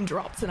broom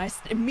drops and I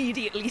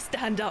immediately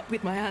stand up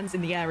with my hands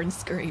in the air and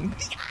scream.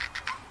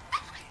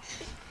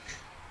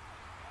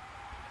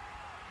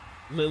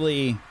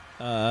 Lily,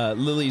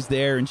 Lily's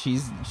there, and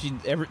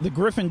the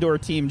Gryffindor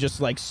team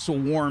just like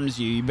swarms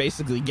you. You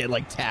basically get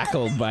like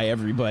tackled by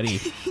everybody,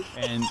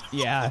 and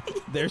yeah,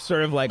 they're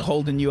sort of like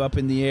holding you up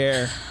in the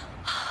air,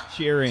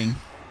 cheering.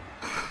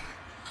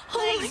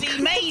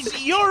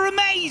 Maisie, you're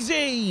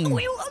amazing!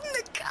 We won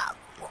the cup!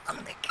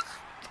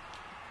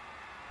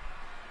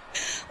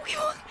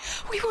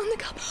 We won the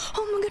cup!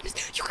 Oh my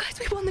goodness, you guys,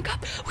 we won the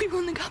cup! We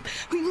won the cup!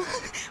 We won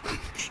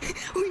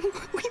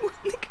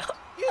the cup!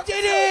 You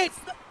did it!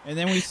 And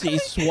then we see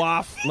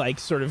Swaff like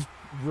sort of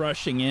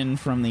rushing in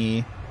from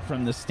the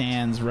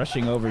stands,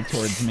 rushing over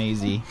towards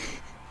Maisie.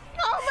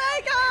 Oh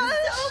my gosh!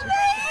 So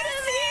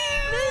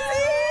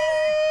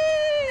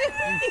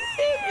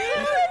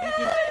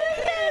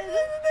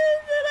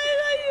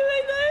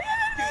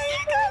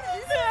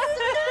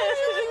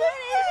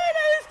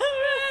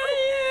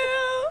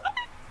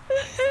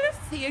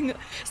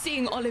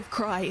Seeing Olive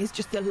cry is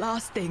just the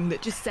last thing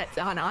that just sets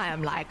on. I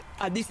am like,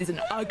 this is an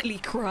ugly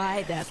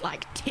cry. There's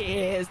like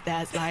tears.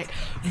 There's like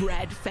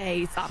red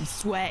face. I'm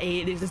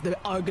sweaty. This is the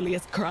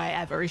ugliest cry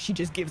ever. She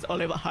just gives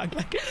Olive a hug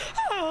like,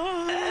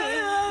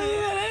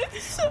 oh, I'm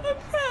so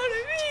proud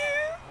of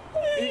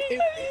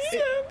you.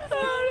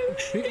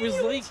 It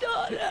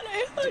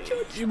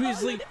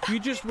was like you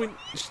just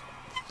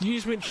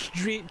went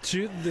straight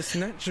to the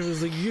snitch. It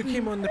was like you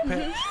came on the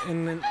pitch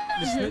and then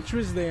the snitch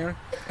was there,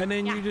 and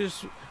then you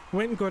just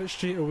went and got it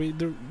straight away.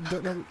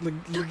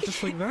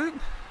 Just like that.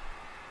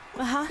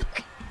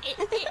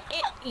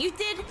 You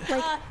did,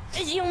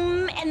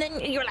 and then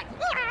you're like,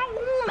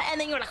 and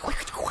then you're like,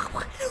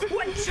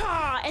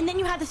 and then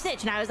you had the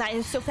snitch, and I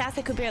was so fast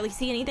I could barely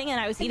see anything, and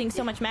I was eating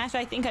so much mash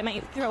I think I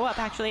might throw up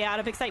actually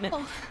out of excitement.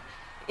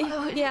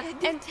 Yeah,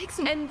 and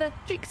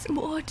drink some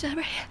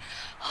water.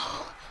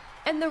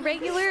 And the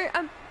regular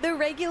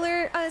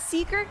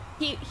seeker,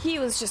 he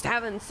was just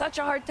having such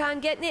a hard time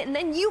getting it, and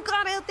then you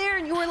got out there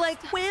and you were like,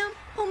 wham,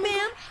 oh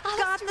man,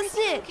 got the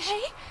snitch.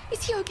 Okay?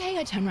 Is he okay?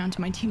 I turn around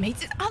to my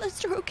teammates. Is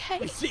Alistair okay?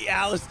 You see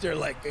Alistair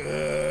like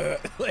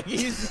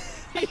he's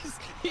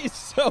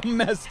so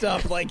messed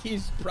up, like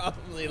he's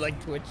probably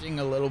like twitching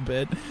a little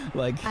bit,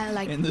 like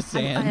in the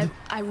sand.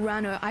 I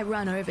ran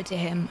over to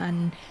him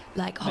and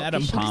like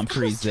Madame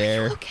Pomfrey's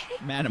there. Okay?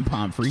 Madame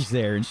Pomfrey's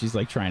there, and she's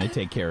like trying to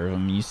take care of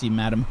him. You see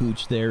Madame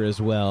Hooch there as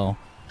well.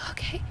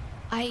 Okay.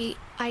 I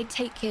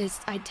take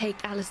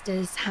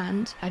Alistair's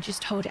hand. I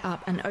just hold it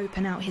up and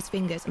open out his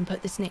fingers and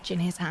put the snitch in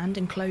his hand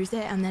and close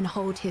it, and then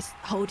hold his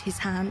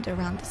hand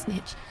around the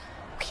snitch.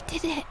 We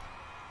did it.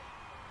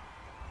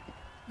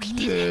 We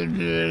did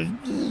it.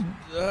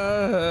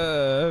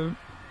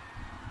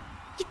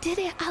 We did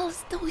it,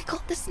 Alistair. We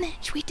got the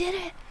snitch. We did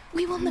it.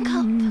 We won the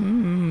cup.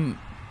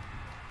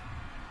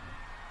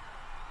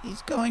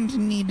 He's going to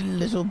need a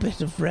little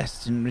bit of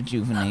rest and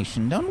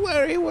rejuvenation. Don't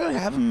worry, we'll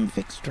have him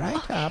fixed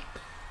right up.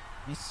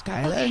 Miss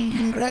Skylar, and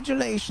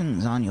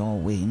congratulations on your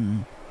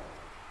win.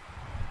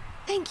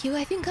 Thank you.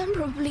 I think I'm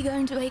probably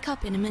going to wake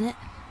up in a minute.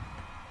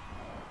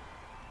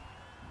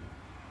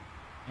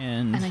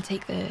 And I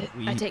take the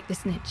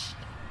snitch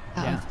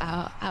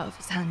out of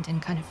his hand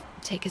and kind of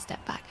take a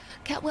step back.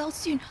 Get well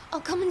soon. I'll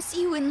come and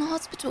see you in the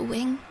hospital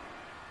wing.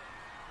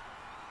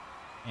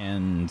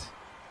 And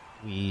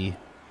we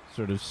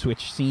sort of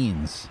switch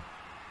scenes.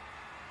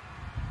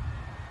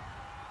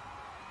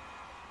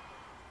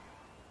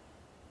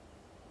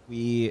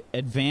 We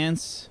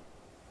advance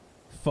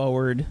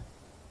forward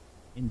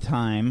in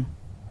time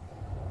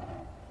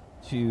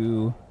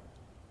to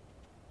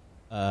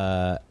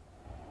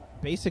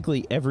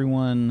basically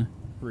everyone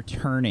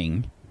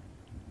returning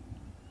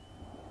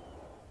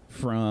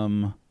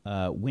from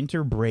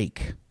winter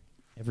break.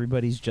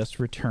 Everybody's just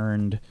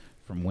returned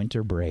from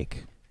winter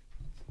break.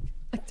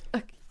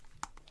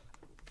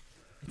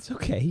 It's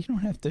okay. You don't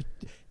have to.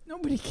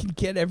 Nobody can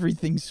get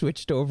everything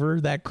switched over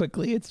that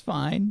quickly. It's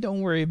fine.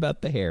 Don't worry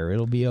about the hair.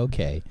 It'll be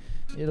okay.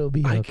 It'll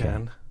be okay. I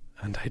can,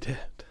 and I did.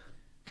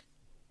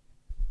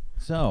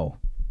 So,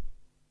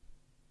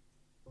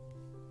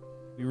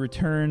 we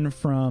return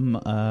from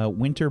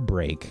winter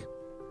break,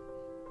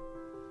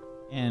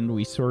 and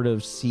we sort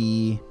of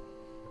see.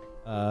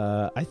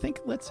 I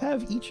think let's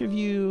have each of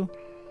you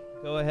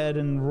go ahead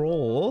and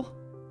roll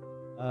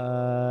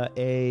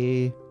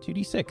a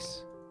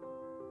 2d6.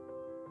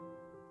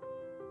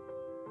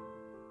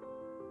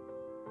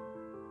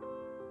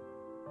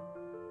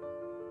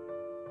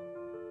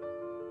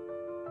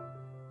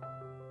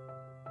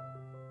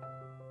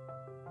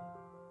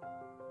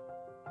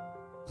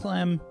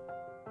 Clem,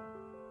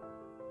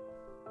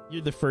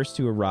 you're the first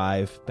to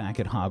arrive back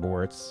at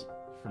Hogwarts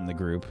from the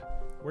group.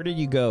 Where did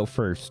you go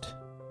first?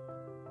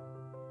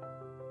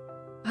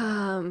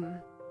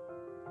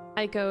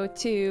 I go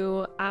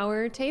to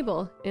our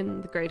table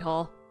in the Great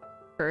Hall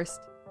first.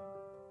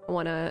 I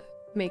want to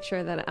make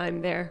sure that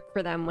I'm there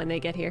for them when they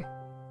get here.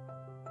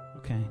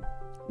 Okay.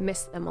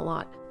 Miss them a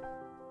lot.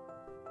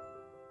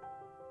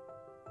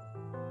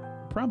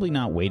 Probably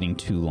not waiting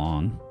too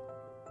long.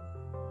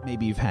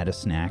 Maybe you've had a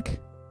snack.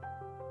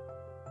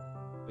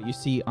 But you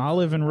see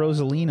Olive and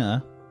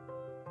Rosalina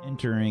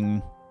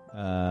entering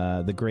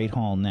the Great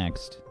Hall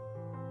next.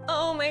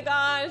 Oh my my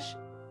gosh.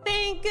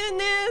 Thank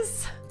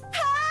goodness.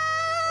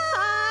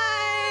 Hi.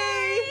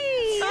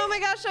 Oh my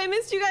gosh, I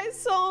missed you guys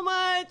so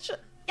much.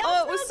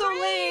 Oh, it was so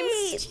lame.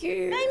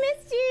 I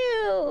missed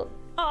you.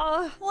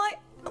 Oh. Why?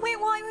 Wait,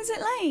 why was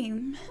it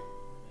lame?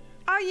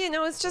 Oh,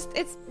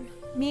 it's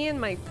me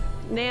and my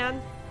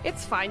nan.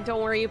 It's fine,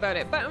 don't worry about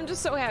it. But I'm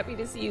just so happy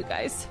to see you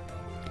guys.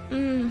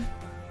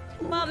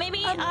 Well,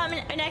 maybe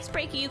next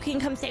break you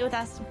can come stay with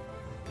us.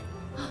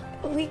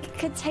 We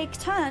could take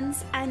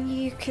turns and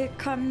you could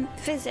come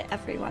visit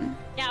everyone.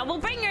 Yeah, we'll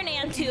bring your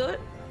nan too.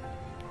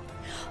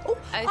 Oh,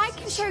 I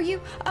can show you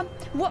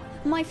what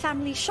my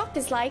family shop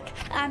is like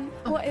and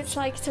what it's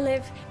like to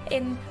live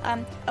in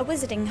a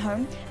wizarding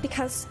home,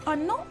 because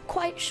I'm not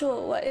quite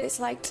sure what it's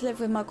like to live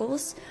with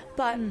muggles,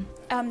 but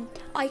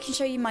I can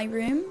show you my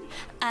room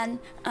and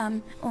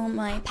all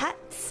my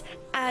pets,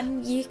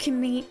 and you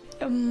can meet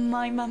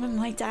my mum and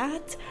my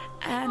dad,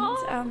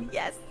 and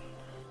yes,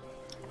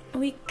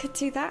 we could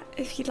do that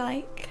if you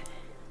like.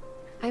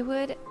 I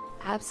would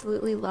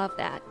absolutely love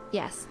that.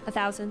 Yes,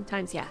 1,000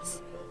 times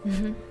yes.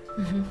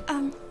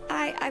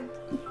 I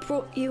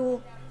brought you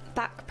all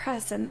back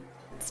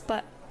presents,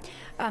 but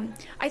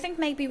I think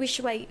maybe we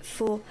should wait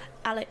for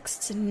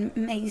Alex and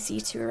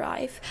Maisie to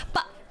arrive.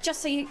 But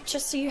just so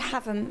you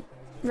have them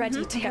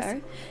ready to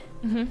go.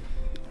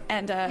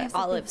 And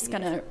Olive's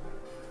gonna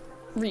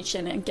reach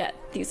in and get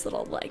these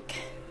little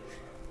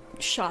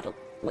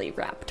shoddily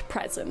wrapped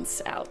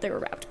presents out. They were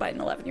wrapped by an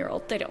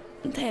 11-year-old. They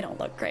don't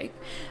look great.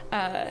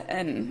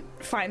 And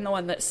find the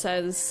one that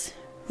says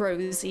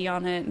Rosie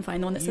on it, and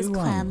find the one that says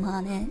Clem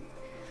on it.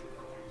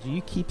 Do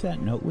you keep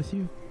that note with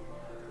you?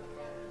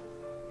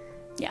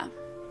 Yeah.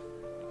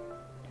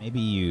 Maybe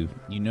you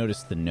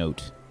noticed the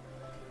note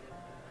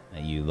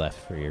that you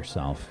left for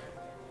yourself.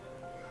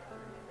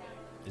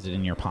 Is it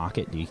in your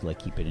pocket? Do you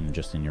keep it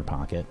in your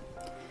pocket?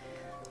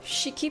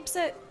 She keeps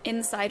it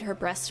inside her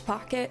breast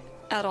pocket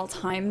at all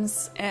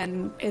times,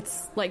 and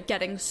it's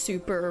getting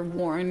super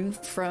worn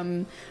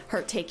from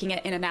her taking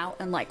it in and out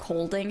and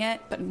holding it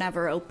but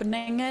never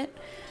opening it.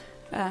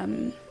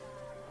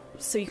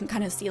 So you can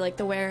kind of see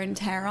the wear and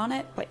tear on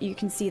it, but you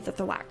can see that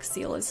the wax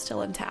seal is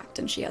still intact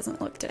and she hasn't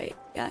looked at it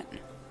yet.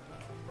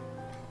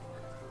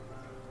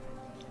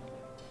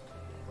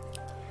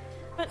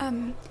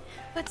 I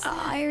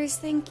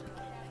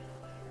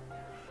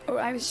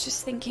was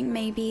just thinking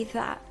maybe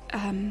that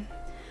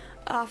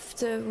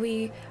after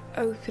we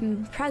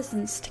open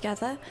presents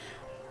together,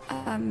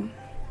 and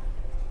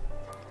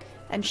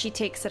she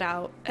takes it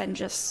out and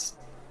just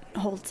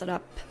holds it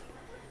up.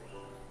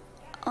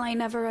 I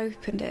never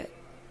opened it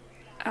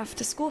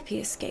after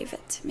Scorpius gave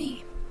it to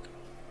me.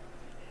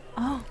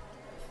 Oh.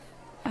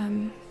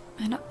 And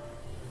I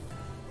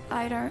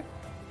don't...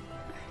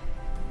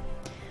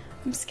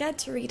 I'm scared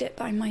to read it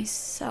by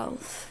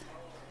myself.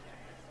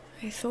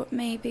 I thought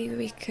maybe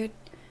we could,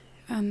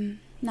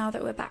 now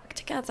that we're back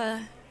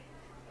together,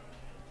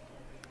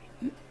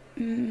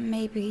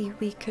 maybe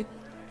we could,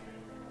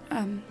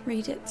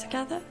 read it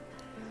together.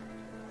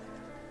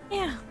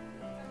 Yeah.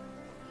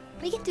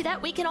 We can do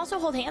that. We can also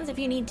hold hands if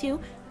you need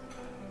to.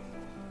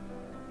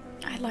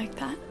 I like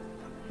that.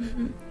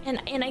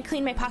 And I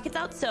clean my pockets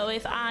out, so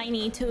if I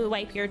need to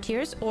wipe your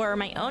tears or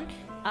my own,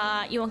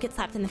 you won't get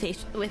slapped in the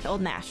face with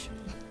old mash.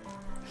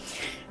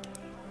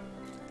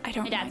 I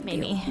don't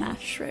mind the old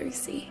mash,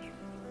 Rosie.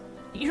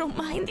 You don't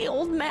mind the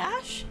old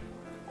mash?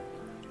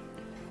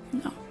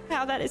 No.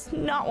 Wow, that is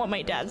not what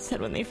my dad said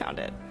when they found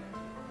it.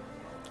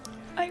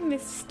 I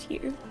missed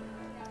you.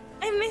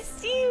 I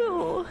missed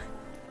you.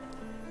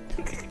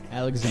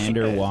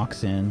 Alexander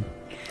walks in.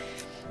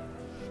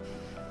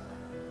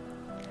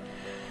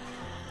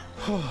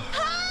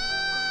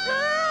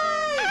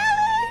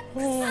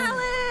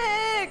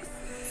 Alex!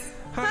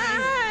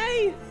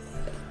 Hi!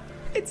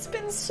 It's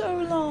been so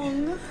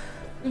long.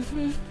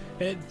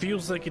 It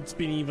feels like it's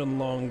been even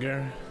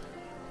longer.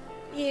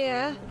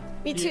 Yeah,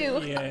 me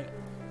too. Yeah.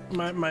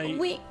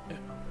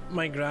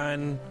 My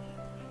gran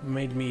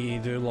made me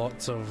do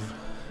lots of...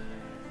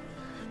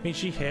 I mean,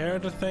 she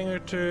heard a thing or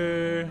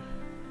two.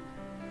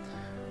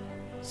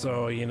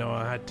 So,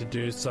 I had to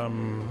do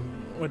some...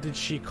 What did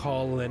she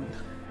call it?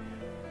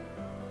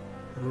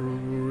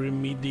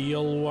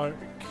 Remedial work?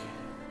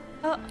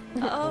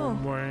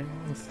 Homework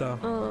and stuff.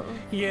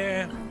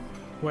 Yeah.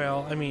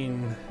 Well, I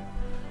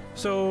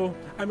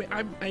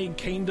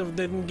kind of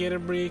didn't get a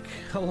break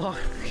a lot.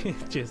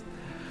 Just...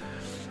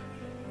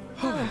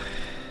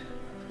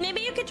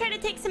 Maybe you could try to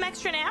take some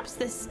extra naps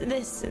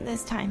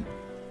this time.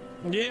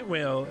 Yeah,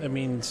 well,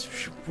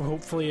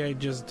 hopefully I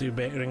just do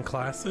better in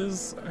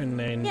classes, and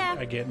then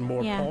I get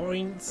more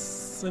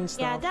points and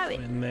stuff.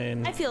 And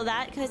then I feel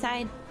that because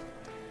I'm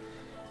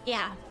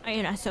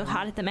not so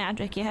hot at the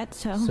magic yet.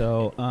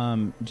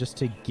 So, just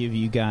to give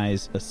you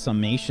guys a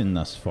summation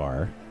thus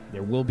far,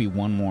 there will be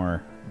one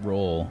more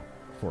roll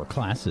for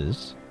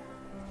classes.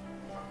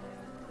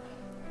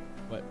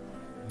 But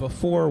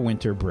before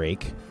winter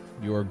break,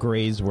 your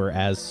grades were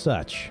as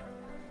such.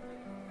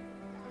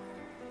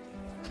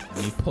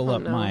 Let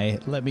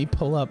me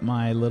pull up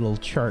my little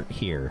chart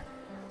here.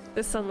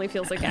 This suddenly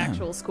feels like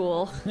actual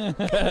school.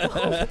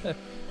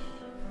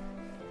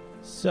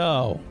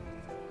 So,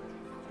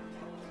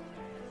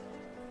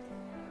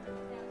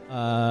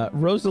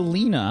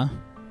 Rosalina,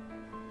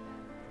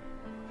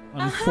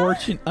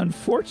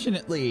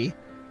 unfortunately,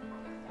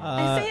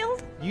 I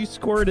failed. You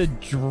scored a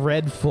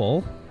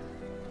dreadful,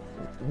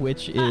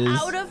 which is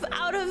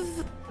out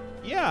of.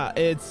 Yeah,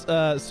 it's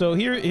so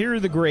here are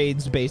the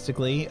grades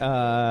basically.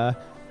 Oh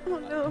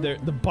no.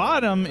 The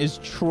bottom is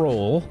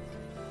troll.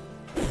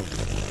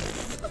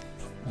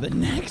 The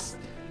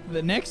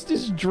next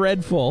is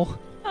dreadful.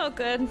 Oh,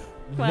 good.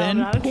 Well, Then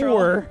I'm not a poor.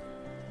 troll.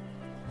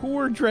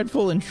 Poor,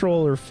 dreadful, and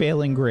troll are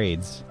failing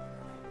grades.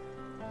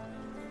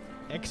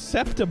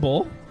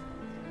 Acceptable,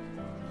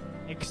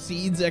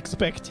 exceeds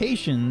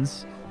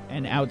expectations,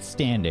 and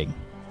outstanding.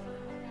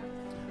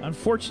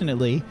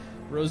 Unfortunately,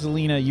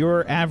 Rosalina,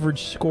 your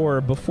average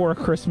score before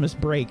Christmas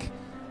break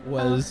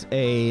was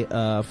a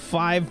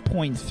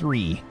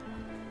 5.3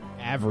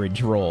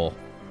 average roll.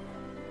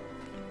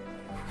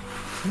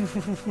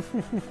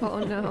 Oh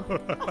no.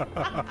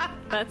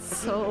 That's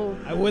so...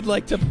 I would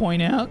like to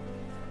point out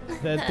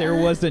that there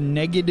was a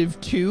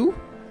 -2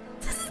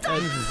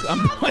 at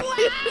some point.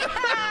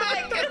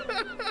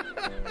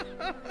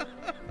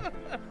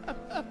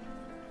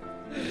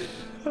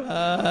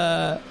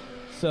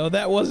 So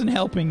that wasn't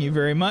helping you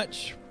very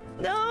much.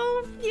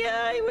 No,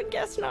 yeah, I would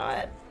guess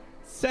not.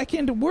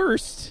 Second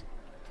worst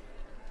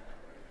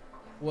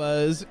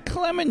was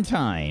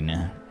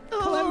Clementine.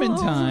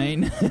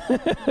 Clementine.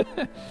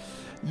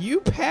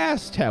 You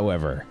passed,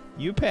 however.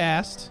 You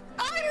passed.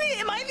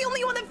 Am I the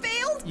only one that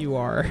failed? You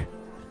are.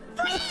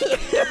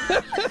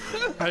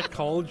 I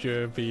called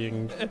you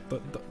being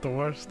the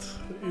worst.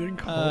 You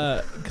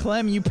called.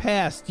 Clem, you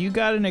passed. You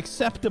got an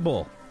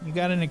acceptable.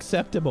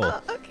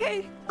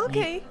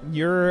 Okay.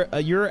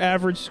 Your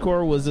average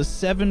score was a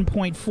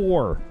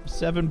 7.4.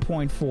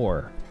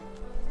 7.4.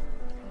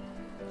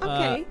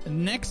 Okay.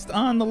 Next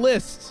on the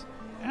list,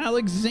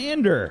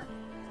 Alexander.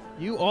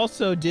 You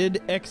also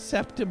did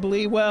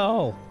acceptably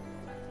well.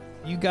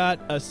 You got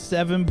a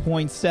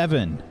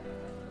 7.7.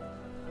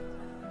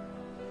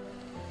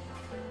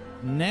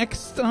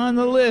 Next on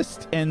the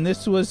list, and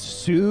this was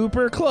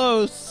super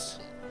close,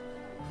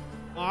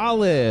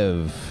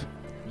 Olive.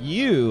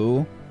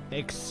 You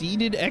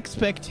exceeded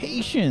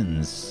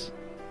expectations.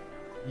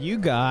 You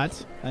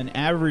got an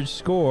average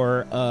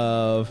score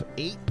of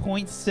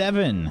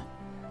 8.7.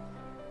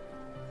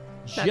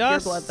 Not pure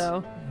blood,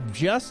 though.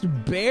 Just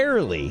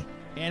barely.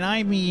 And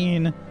I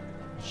mean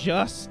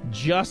just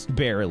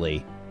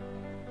barely.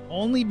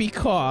 Only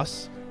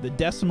because the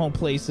decimal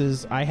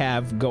places I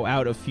have go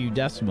out a few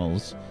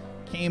decimals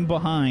came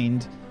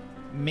behind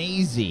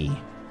Maisie,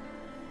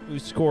 who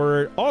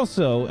scored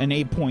also an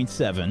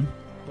 8.7,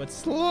 but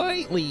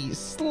slightly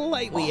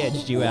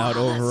edged you out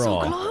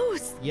overall. That's so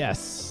close.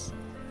 Yes.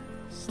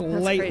 That's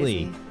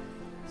Slightly. crazy.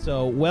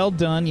 So well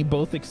done. You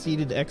both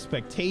exceeded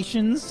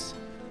expectations.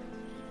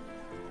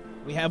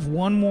 We have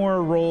one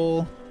more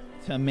roll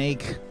to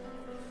make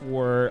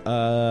for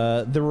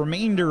the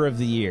remainder of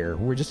the year.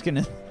 We're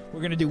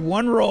gonna do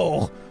one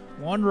roll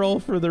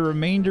for the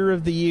remainder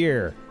of the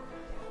year.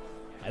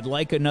 I'd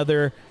like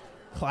another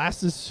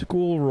classes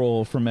school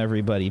roll from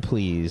everybody,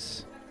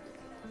 please.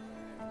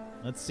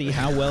 Let's see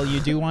how well you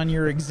do on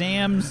your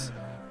exams.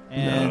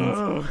 And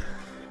No.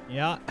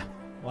 yeah,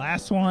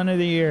 last one of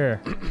the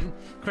year.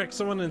 Quick,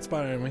 someone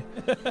inspire me.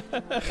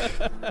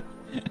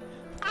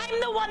 I'm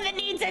the one that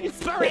needs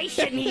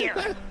inspiration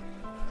here.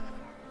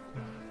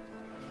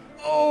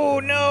 Oh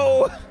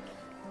no!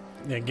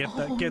 Yeah, get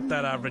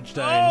that average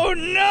down. Oh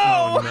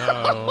no!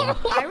 Oh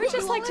no! I would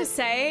just like to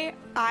say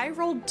I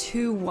rolled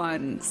 2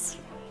 1s.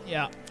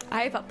 Yeah.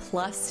 I have a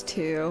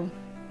 +2.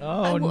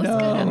 Oh was no!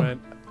 gonna-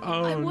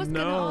 Oh I was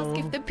no! gonna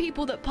ask if the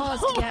people that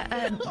passed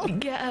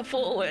get her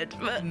forward,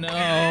 but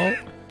No.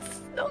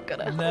 it's not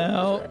gonna happen.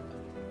 No.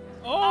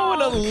 Oh,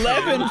 an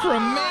 11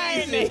 from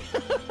Maisie.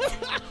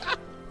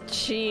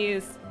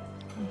 Jeez.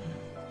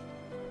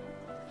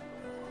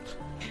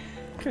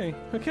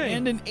 Okay.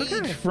 And an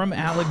 8 from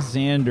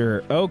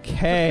Alexander.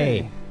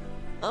 Okay.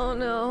 Oh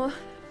no.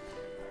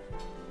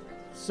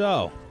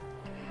 So,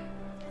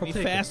 I'll we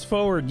take fast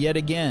forward yet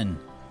again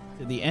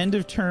to the end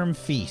of term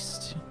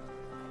feast.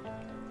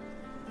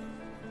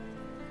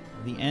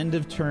 The end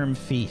of term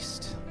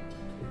feast.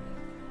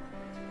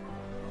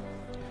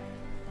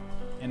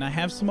 And I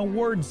have some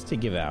awards to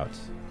give out.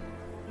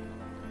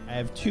 I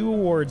have 2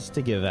 awards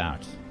to give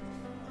out.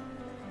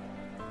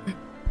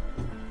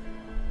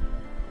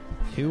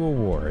 2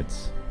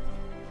 awards.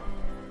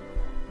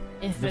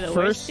 If The the first-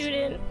 worst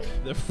student.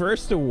 The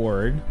first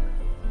award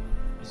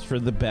is for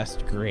the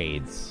best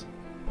grades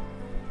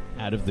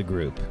out of the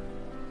group.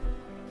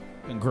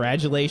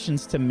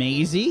 Congratulations to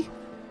Maisie.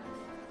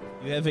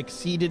 You have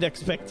exceeded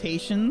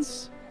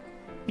expectations.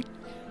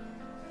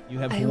 You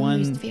have I won.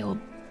 almost feel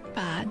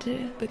bad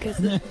because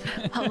of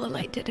how well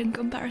I did in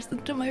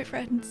comparison to my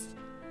friends.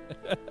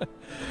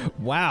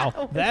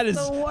 Wow, that is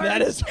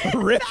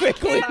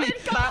horrifically.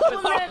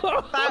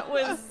 That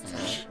was.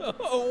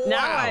 Oh, Now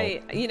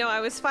wow. I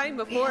was fine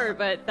before,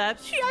 but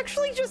that's. She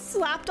actually just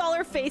slapped all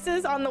her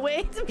faces on the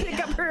way to pick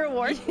up her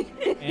reward.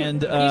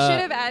 And You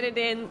should have added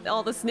in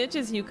all the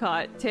snitches you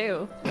caught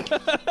too.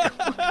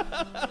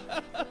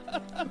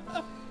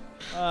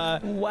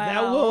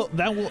 Wow.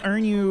 That will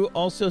earn you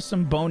also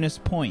some bonus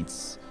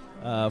points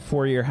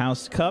for your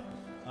house cup.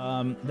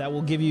 That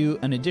will give you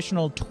an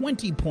additional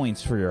 20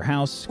 points for your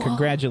house.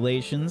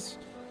 Congratulations.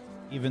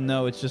 Even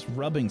though it's just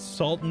rubbing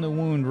salt in the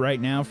wound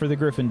right now for the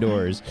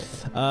Gryffindors.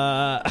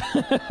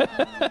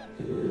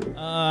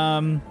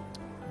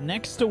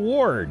 Next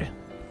award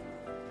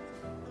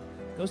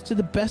goes to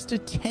the best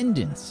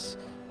attendance.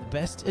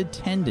 Best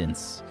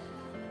attendance.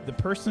 The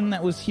person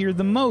that was here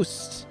the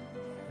most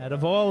out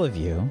of all of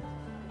you.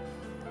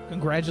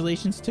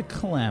 Congratulations to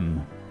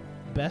Clem.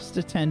 Best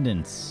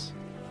attendance.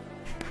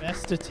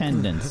 Best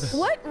attendance.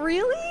 What?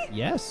 Really?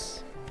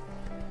 Yes.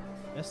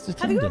 Best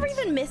attendance. Have you ever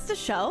even missed a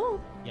show?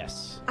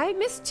 Yes. I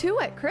missed 2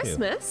 at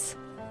Christmas.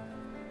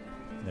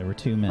 There were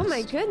 2 missed. Oh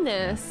my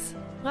goodness.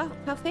 Well,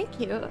 thank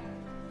you.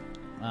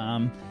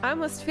 I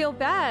almost feel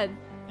bad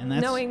And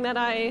that's knowing that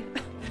I.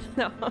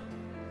 No.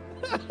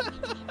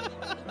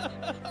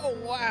 Oh,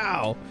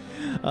 wow.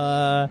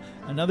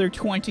 Another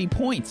 20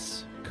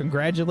 points.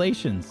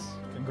 Congratulations.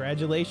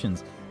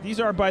 Congratulations. These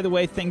are, by the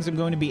way, things I'm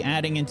going to be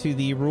adding into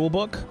the rule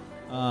book.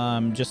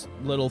 Just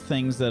little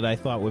things that I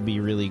thought would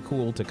be really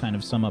cool to kind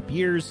of sum up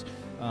years.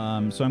 So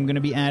I'm going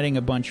to be adding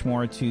a bunch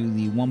more to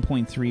the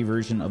 1.3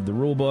 version of the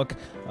rule book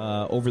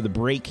over the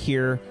break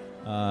here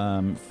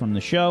from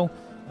the show.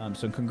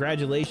 So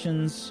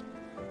congratulations.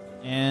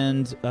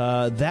 And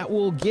that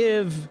will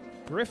give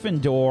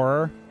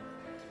Gryffindor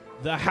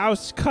the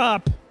House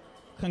Cup.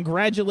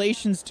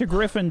 Congratulations to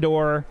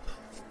Gryffindor.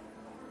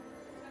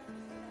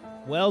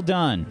 Well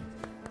done.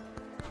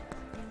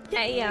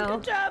 Hey, yo.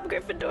 Good job,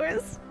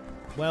 Gryffindors.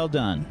 Well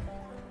done.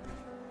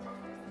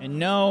 And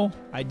no,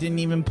 I didn't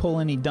even pull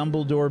any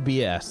Dumbledore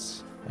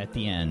BS at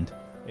the end.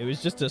 It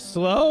was just a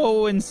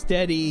slow and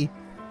steady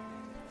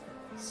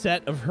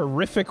set of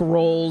horrific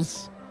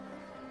rolls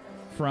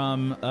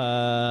from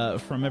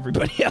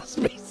everybody else,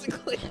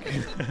 basically.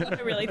 I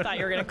really thought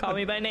you were going to call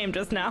me by name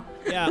just now.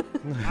 Yeah.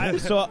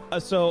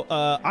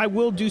 I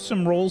will do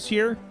some rolls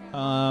here,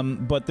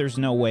 but there's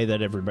no way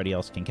that everybody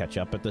else can catch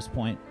up at this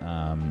point.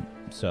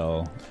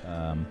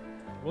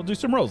 We'll do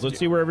some rolls. Let's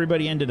see where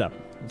everybody ended up.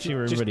 Let's see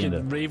where everybody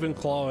ended up.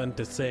 Ravenclaw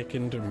into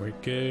second, and we're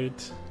good.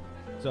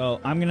 So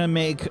I'm gonna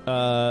make.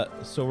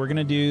 So we're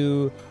gonna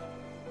do.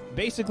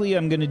 Basically,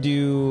 I'm gonna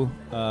do.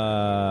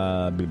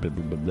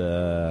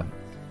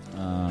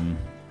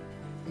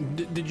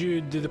 Did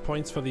you do the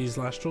points for these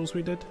last rolls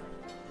we did?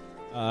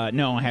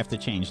 No, I have to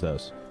change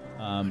those.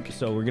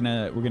 So we're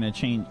gonna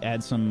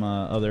add some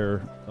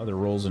other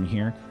rolls in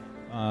here.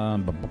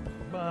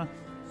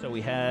 So we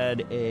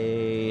had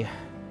a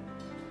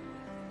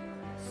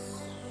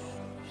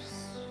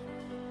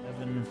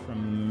 7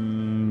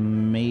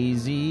 from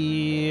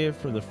Maisie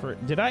for the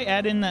first. Did I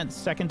add in that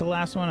second to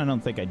last one? I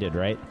don't think I did,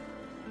 right?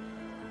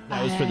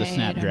 That was for the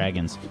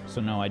Snapdragons.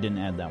 So no, I didn't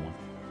add that one.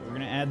 So we're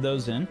gonna add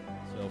those in.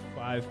 So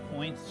 5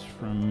 points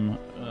from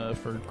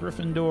for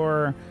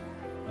Gryffindor.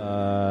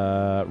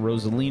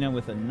 Rosalina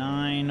with a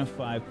 9.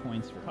 5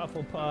 points for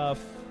Hufflepuff.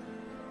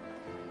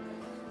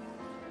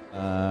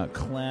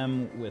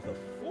 Clem with a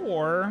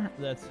 4.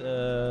 That's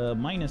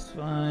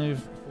 -5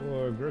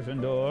 for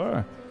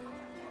Gryffindor.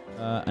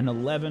 An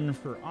 11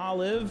 for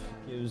Olive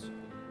gives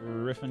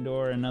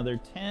Gryffindor another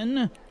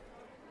 10.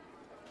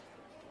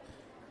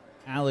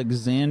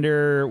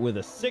 Alexander with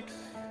a 6.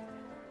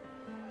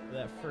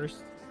 That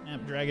first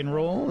Snapdragon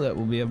roll, that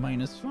will be a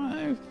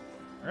 -5.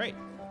 All right.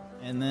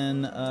 And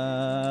then,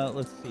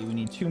 let's see. We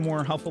need 2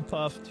 more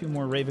Hufflepuff, 2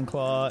 more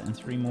Ravenclaw, and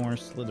 3 more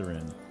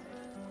Slytherin.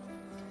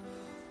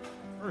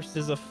 First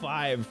is a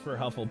 5 for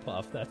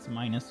Hufflepuff. That's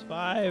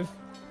 -5.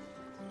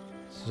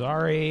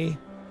 Sorry.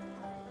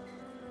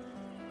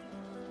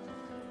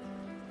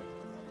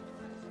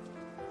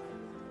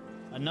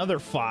 Another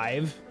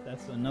 5.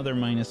 That's another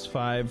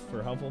 -5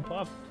 for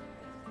Hufflepuff.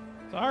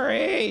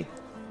 Sorry.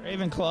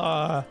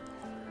 Ravenclaw.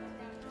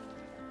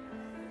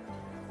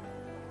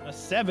 A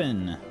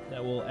 7.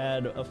 That will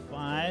add a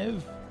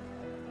 5.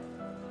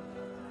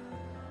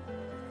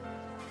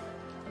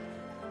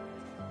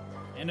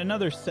 And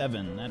another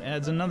 7. That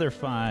adds another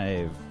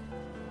 5.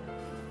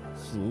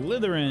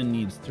 Slytherin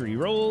needs 3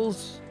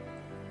 rolls.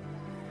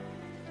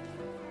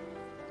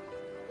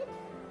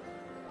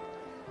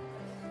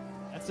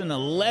 That's an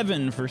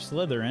 11 for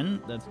Slytherin.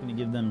 That's going to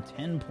give them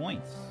 10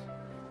 points.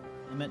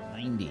 I'm at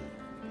 90.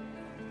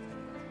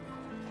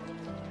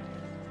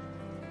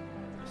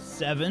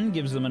 7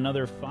 gives them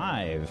another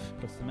 5.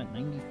 Puts them at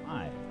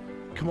 95.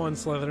 Come on,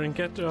 Slytherin,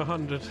 get to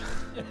 100.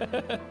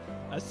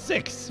 A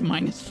 6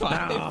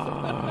 -5. No,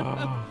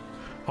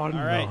 or All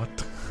right.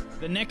 not.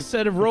 The next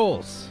set of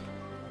rolls.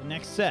 The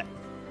next set.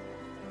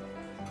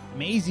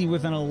 Maisie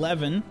with an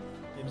 11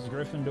 gives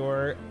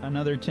Gryffindor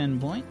another 10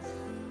 points.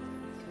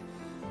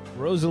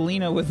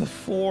 Rosalina with a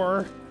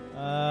 4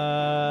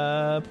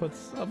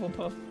 puts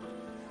Hufflepuff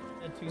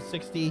at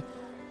 260.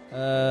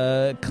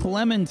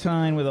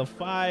 Clementine with a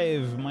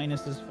 5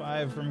 minus his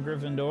 5 from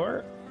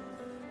Gryffindor.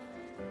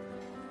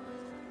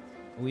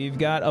 We've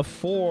got a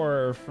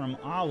 4 from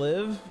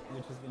Olive,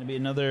 which is going to be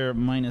another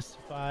minus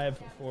 5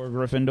 for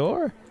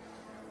Gryffindor.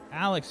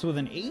 Alex with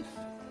an 8.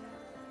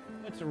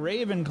 That's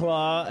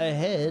Ravenclaw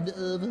ahead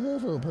of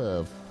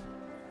Hufflepuff.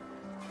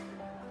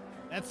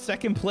 That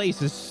second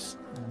place is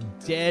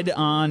dead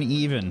on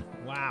even.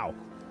 Wow.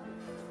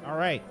 All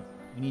right.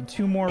 We need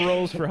 2 more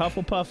rolls for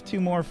Hufflepuff, 2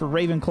 more for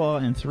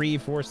Ravenclaw, and 3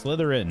 for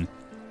Slytherin.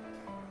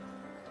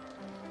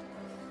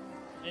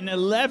 An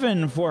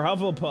 11 for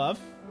Hufflepuff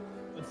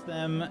puts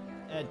them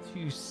at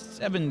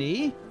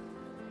 270.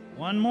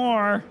 1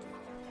 more.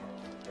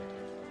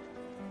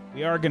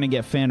 We are going to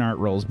get fan art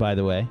rolls, by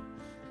the way.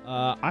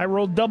 I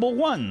rolled double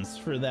 1s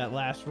for that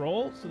last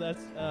roll, so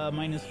that's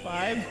minus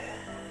 5.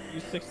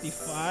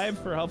 265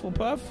 for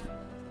Hufflepuff.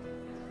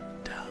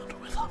 Down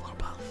with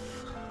Hufflepuff.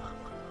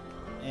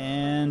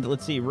 And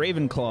let's see,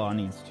 Ravenclaw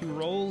needs 2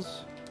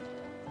 rolls.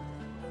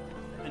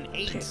 An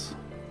 8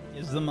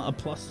 gives them a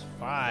plus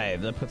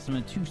 5. That puts them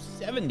at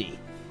 270.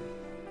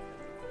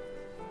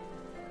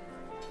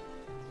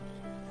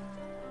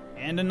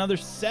 And another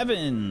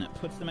 7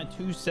 puts them at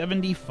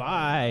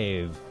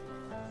 275.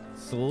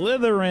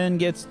 Slytherin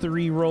gets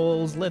 3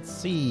 rolls. Let's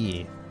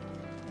see.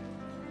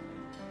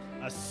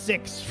 A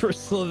 6 for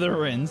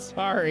Slytherin.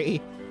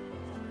 Sorry.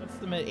 Puts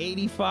them at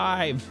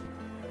 85.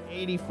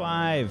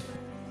 85.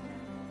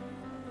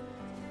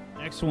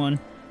 Next one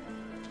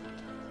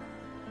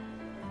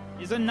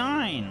is a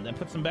 9. That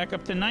puts them back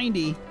up to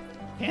 90.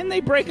 Can they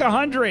break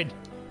 100?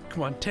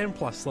 Come on, 10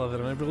 plus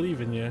Slytherin. I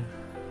believe in you.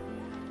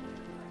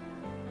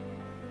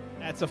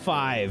 That's a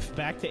 5.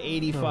 Back to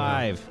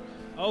 85.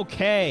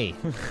 Okay.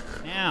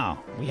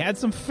 Now, we had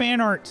some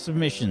fan art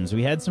submissions.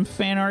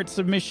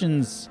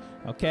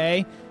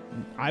 Okay.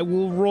 I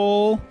will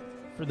roll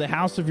for the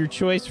house of your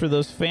choice for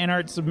those fan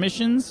art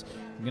submissions.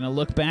 I'm going to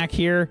look back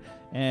here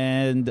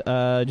and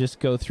just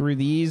go through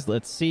these.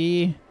 Let's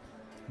see.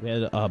 We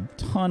had a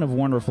ton of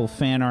wonderful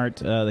fan art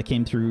that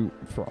came through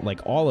for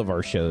like all of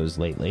our shows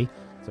lately.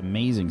 It's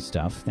amazing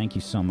stuff. Thank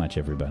you so much,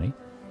 everybody.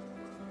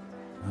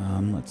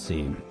 Let's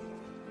see.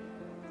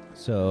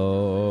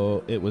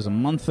 So it was a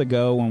month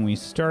ago when we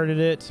started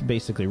it,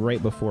 basically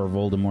right before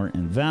Voldemort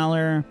and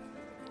Valor.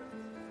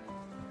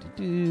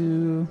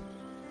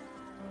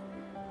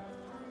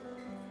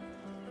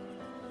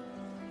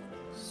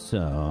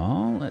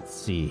 So let's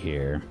see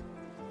here.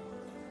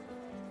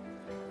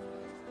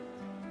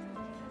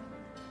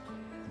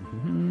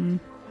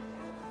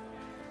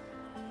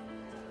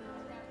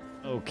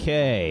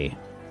 Okay.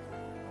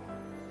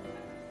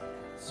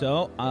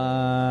 So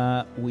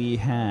we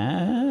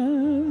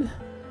had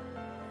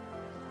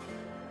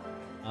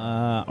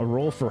a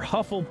roll for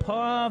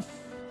Hufflepuff.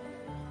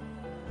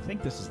 I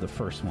think this is the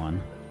first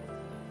one.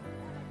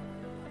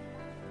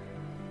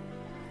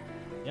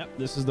 Yep,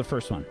 this is the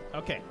first one.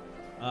 Okay.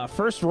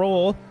 First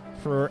roll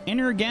for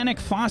Inorganic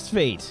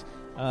Phosphate.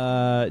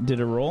 Did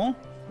a roll.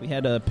 We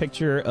had a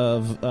picture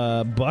of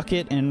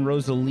Bucket and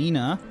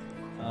Rosalina.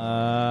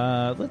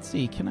 Let's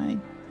see. I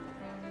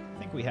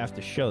think we have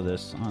to show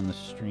this on the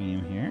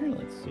stream here.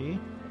 Let's see.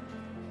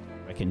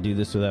 I can do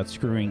this without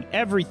screwing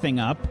everything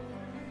up.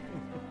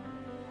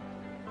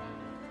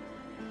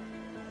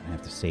 I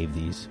have to save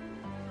these.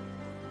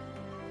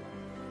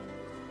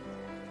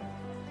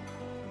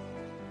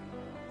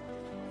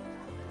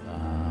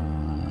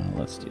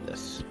 Let's do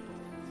this.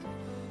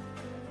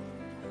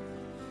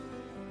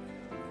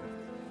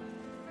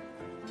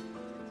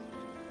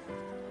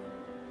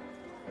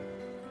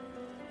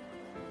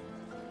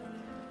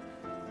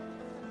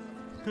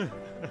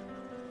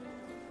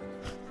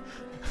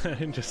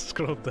 I just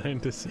scrolled down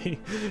to see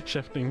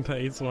Shifting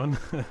Tides one.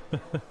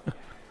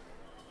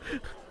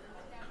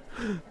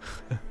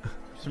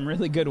 Some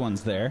really good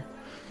ones there.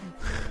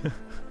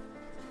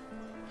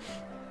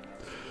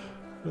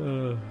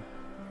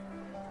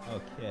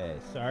 Okay,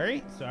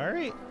 sorry.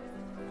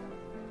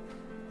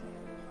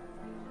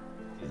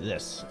 Do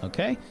this,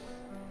 okay?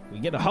 We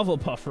get a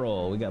Hufflepuff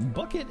roll. We got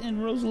Bucket and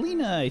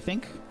Rosalina, I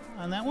think,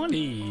 on that one.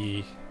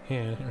 Yeah,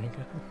 there we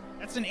go.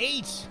 That's an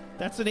 8.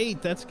 That's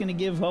going to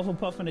give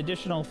Hufflepuff an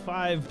additional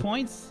 5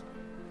 points.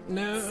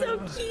 No. So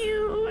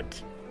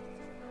cute.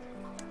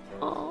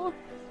 Aw.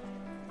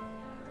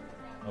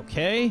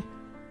 Okay,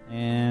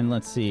 and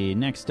let's see.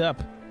 Next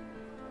up.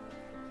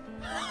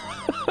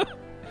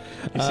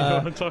 You see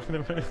what I'm talking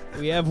about?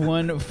 We have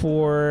one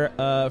for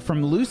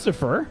from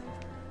Lucifer.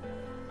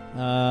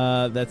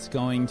 That's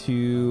going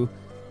to...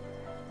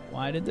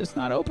 Why did this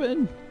not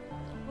open?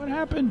 What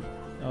happened?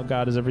 Oh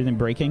God, is everything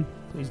breaking?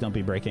 Please don't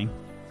be breaking.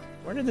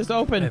 Where did this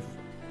open?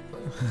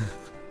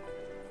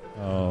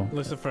 Oh.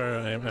 Lucifer,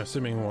 I'm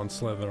assuming, wants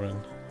Slytherin.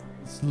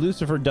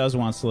 Lucifer does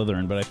want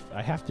Slytherin, but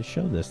I have to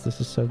show this. This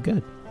is so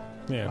good.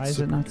 Yeah. Why is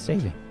it not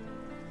saving?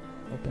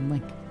 Open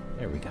link.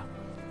 There we go.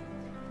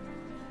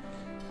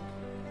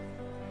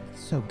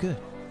 It's so good.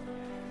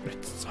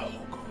 It's so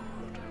good.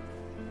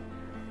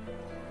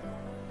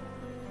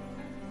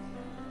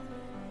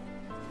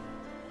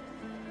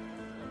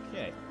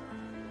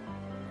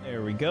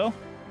 There we go.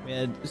 We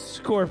had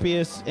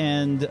Scorpius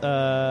and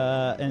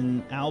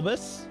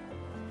Albus.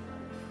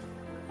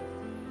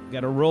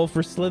 Got a roll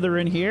for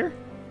Slytherin here.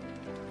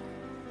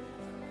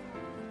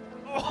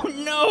 Oh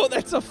no,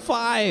 that's a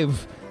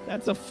 5.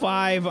 That's a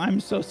 5. I'm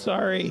so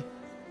sorry.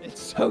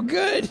 It's so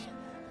good.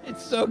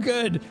 It's so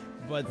good.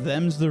 But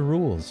them's the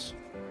rules.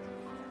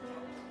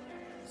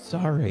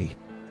 Sorry.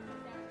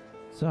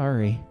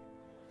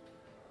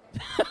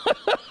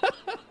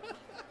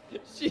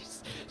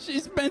 She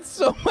spent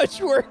so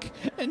much work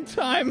and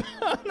time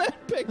on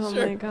that picture. Oh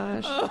my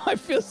gosh. Oh, I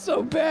feel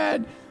so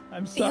bad.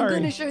 I'm sorry. I'm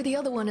going to show the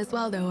other one as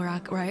well, though,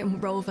 Arak, right?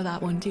 And roll for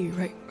that one too,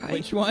 right?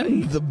 Which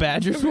one? The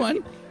Badgers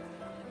one?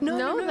 No,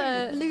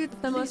 the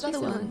most other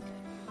recent one.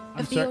 I'm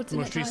Of the sorry, alternate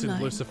most recent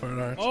timeline.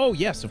 Lucifer art. Oh,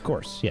 yes, of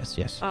course.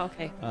 Yes. Oh,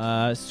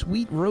 okay.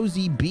 Sweet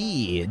Rosie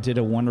B did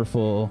a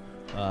wonderful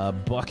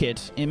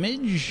bucket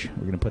image.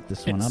 We're going to put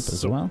this one up It's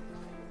as so well.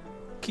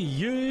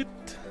 Cute.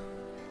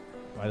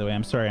 By the way,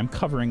 I'm sorry. I'm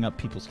covering up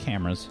people's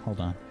cameras.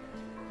 Hold on.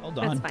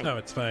 That's fine. No,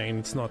 it's fine.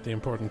 It's not the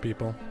important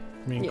people.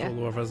 Me and Yeah.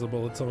 Colo are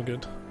visible. It's all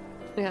good.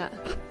 Yeah.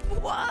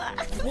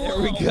 What? There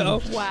we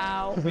go.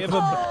 Wow. We have a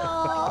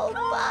Oh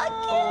my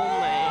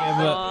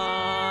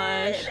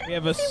gosh. we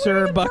have a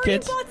Sir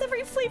Bucket Pots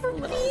every flavor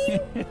bean.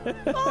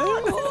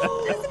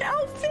 Oh, there's an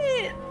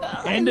outfit.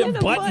 and a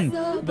button.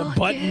 Sir The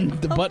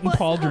Bucket. button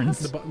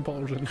pauldrons. The button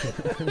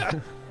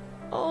pauldron.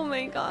 Oh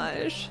my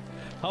gosh.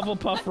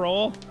 Hufflepuff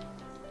roll.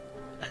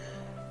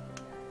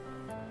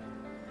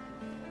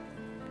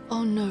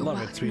 Oh no, Love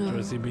Whack, it, sweet no.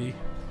 Rosie B.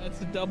 That's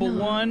a double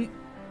one.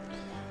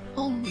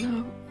 Oh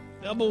no.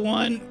 Double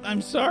one.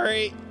 I'm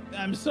sorry.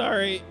 Uh,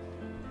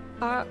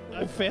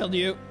 I failed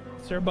you,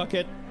 Sir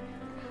Bucket.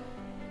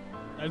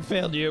 I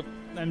failed you.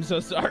 I'm so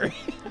sorry.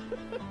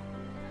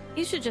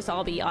 You should just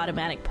all be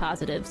automatic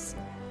positives.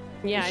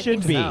 yeah, It I should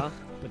think be, so.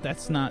 but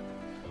that's not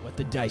what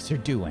the dice are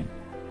doing,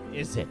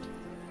 is it?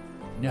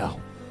 No.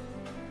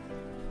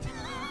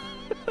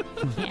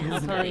 Yeah,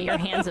 for your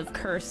hands of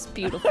curse,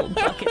 beautiful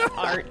bucket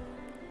art.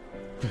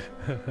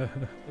 It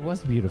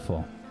was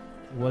beautiful.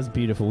 It was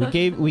beautiful.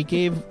 We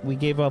gave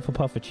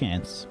Hufflepuff a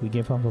chance. We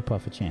gave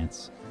Hufflepuff a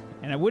chance.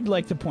 And I would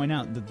like to point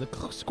out that the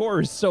score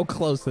is so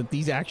close that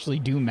these actually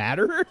do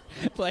matter.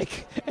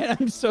 And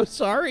I'm so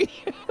sorry.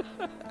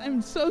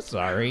 I'm so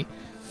sorry.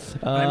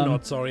 I'm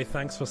not sorry.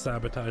 Thanks for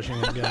sabotaging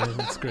it, guys.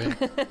 It's great.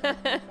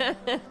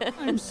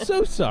 I'm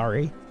so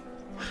sorry.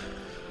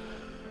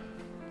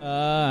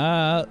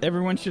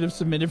 Everyone should have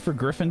submitted for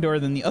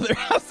Gryffindor, then the other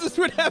houses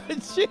would have a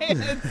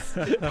chance.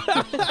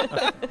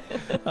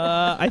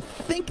 I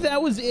think that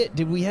was it.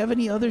 Did we have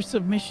any other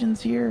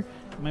submissions here?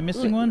 Am I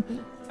missing one?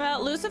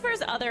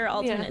 Lucifer's other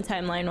alternate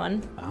timeline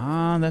one.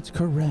 Ah, that's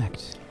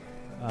correct.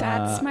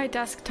 That's my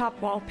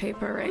desktop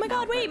wallpaper right Oh my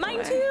now, god, wait, by the mine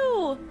way.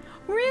 too!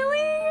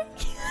 Really?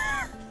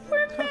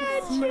 We're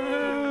matching.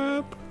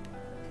 I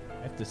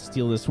have to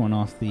steal this one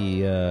off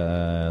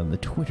the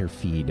Twitter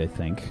feed, I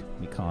think,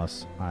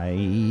 because I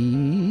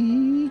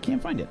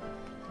can't find it.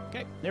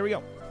 Okay, there we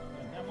go.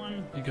 Got that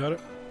one. You got it?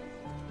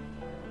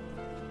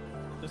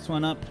 This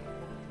one up.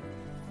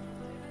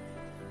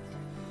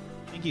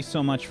 Thank you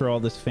so much for all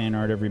this fan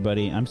art,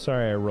 everybody. I'm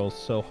sorry I roll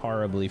so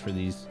horribly for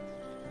these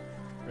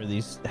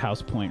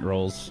house point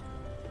rolls.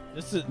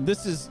 This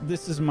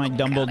is my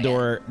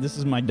Dumbledore. This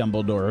is my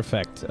Dumbledore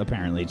effect.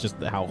 Apparently, just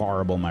how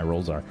horrible my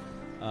rolls are.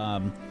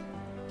 All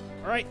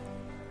right,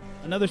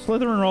 another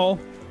Slytherin roll.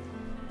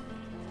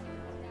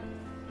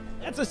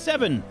 That's a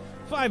 7.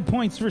 5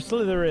 points for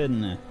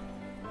Slytherin.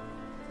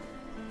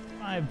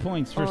 5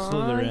 points for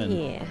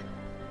Slytherin. Yeah.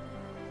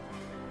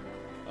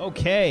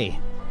 Okay.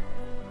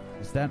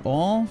 Is that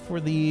all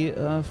for the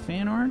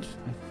fan art?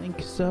 I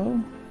think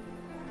so.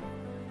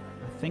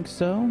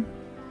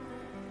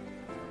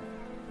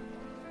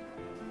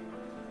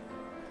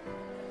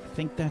 I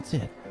think that's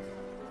it.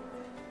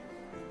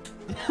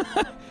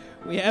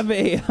 We have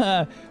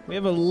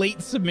a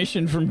late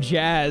submission from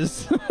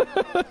Jazz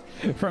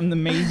from the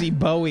Maisie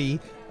Bowie.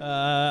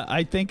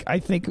 I think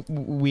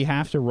we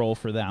have to roll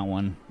for that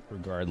one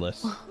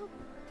regardless.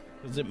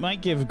 Because it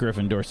might give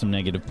Gryffindor some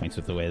negative points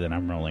with the way that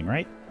I'm rolling,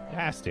 right? It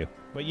has to.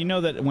 But you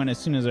know that as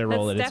soon as I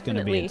roll That's it's going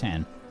to be a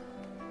 10.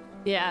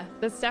 Yeah,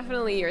 that's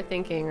definitely your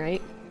thinking,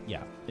 right?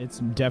 Yeah, it's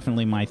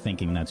definitely my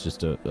thinking. That's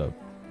just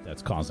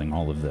that's causing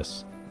all of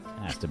this.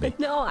 It has to be.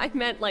 No, I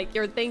meant like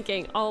you're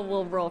thinking, oh,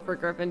 we'll roll for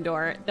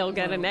Gryffindor. They'll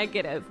get a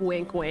negative.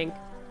 Wink, wink.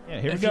 Yeah,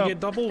 here we If go. you get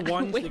double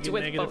ones, you Winked get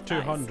with negative both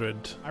eyes.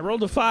 200. I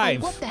rolled a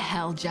 5. What the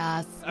hell,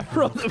 Jazz? I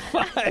rolled a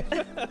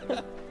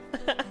 5.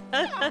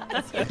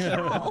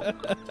 I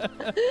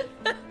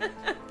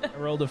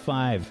rolled a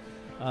 5.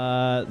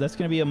 That's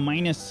going to be a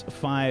minus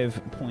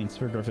 5 points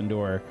for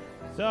Gryffindor.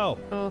 So,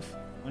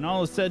 when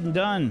all is said and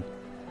done,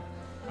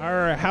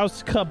 our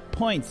House Cup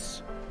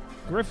points.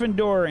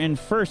 Gryffindor in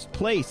first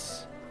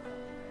place.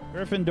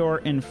 With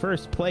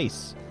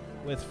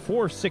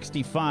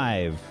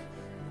 465.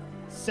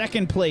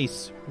 Second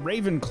place,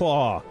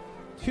 Ravenclaw,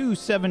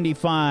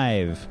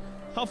 275.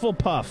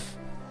 Hufflepuff,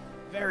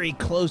 very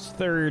close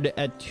third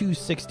at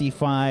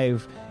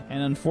 265.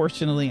 And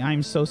unfortunately,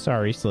 I'm so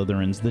sorry,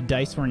 Slytherins. The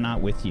dice were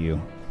not with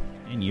you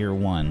in year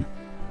 1.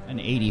 An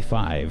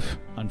 85,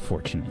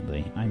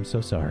 unfortunately. I'm so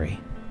sorry.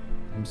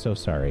 I'm so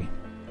sorry.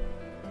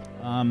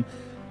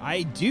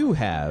 I do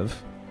have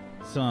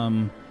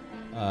some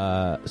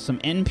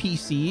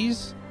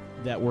NPCs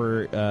that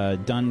were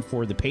done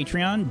for the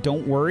Patreon.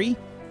 Don't worry.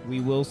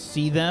 We will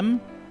see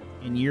them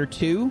in year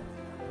 2.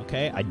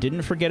 Okay? I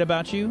didn't forget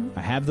about you.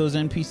 I have those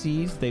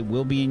NPCs. They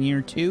will be in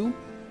year 2.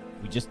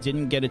 We just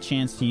didn't get a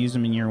chance to use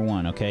them in year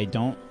 1, okay?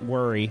 Don't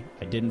worry.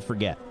 I didn't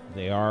forget.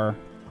 They are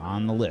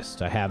on the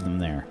list. I have them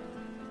there.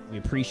 We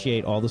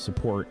appreciate all the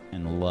support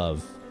and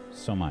love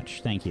so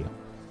much. Thank you.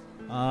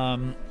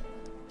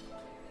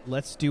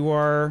 Let's do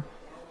our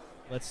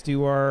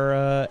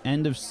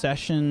end of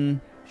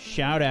session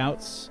shout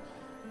outs.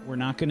 We're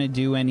not going to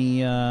do any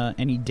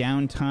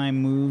downtime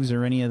moves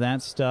or any of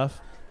that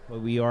stuff,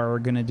 but we are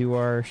going to do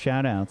our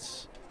shout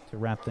outs to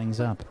wrap things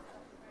up.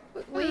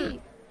 Wait.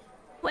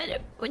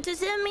 What does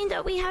that mean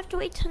that we have to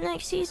wait till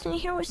next season to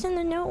hear what's in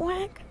the note,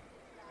 Whack?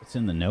 What's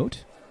in the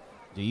note?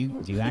 Do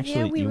you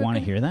actually you want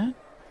to hear that?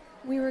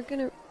 We were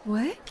gonna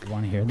what? You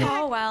want to hear that?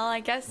 Oh well, I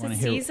guess it's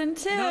season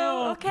 2.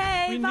 No,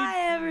 okay, bye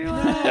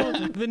everyone. No,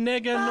 the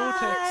nega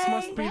notex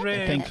must be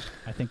read.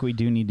 I think we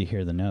do need to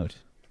hear the note.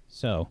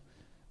 So,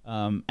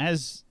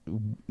 as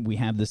we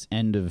have this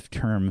end of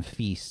term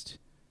feast,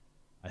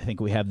 I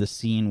think we have the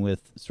scene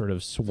with sort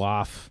of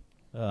Swaff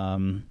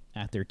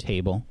at their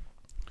table.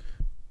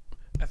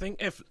 I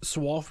think if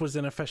Swaff was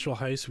an official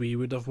house, we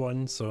would have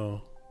won,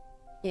 so...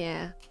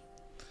 Yeah.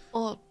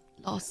 Or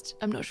lost.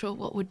 I'm not sure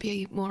what would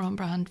be more on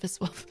brand for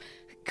Swaff.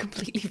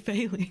 Completely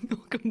failing or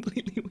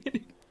completely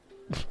winning.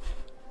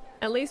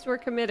 At least we're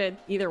committed,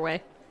 either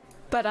way.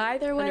 But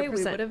either way, 100%.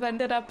 we would have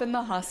ended up in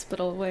the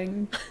hospital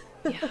wing.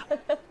 Yeah.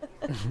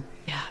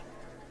 Yeah.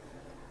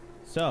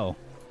 So,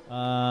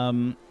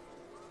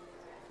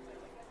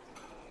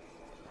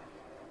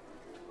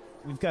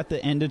 we've got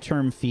the end of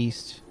term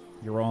feast.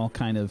 You're all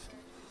kind of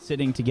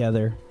sitting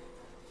together,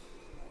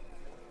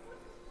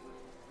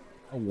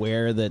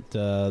 aware that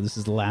this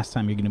is the last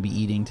time you're going to be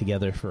eating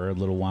together for a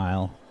little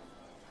while.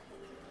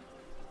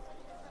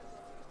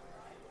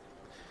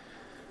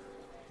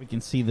 We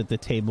can see that the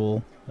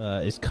table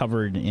is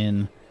covered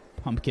in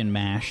pumpkin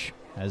mash,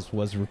 as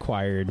was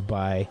required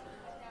by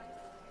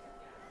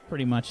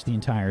pretty much the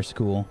entire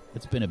school.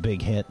 It's been a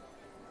big hit.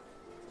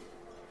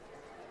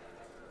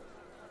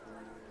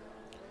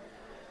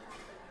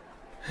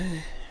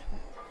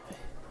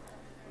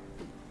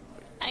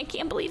 I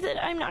can't believe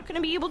that I'm not going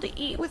to be able to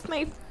eat with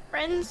my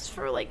friends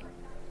for like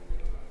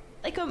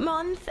a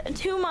month,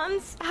 2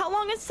 months. How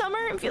long is summer?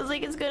 It feels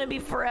like it's going to be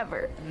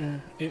forever.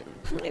 Yeah,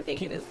 I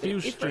think it is.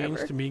 feels strange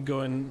to me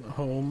going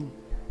home,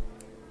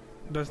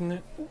 doesn't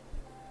it?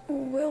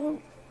 We'll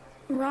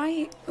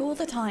write all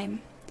the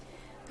time.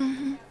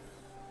 Mm-hmm.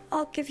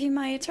 I'll give you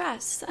my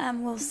address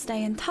and we'll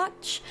stay in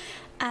touch.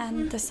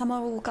 And the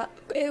summer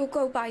it'll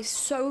go by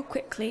so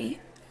quickly.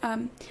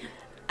 And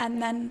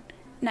then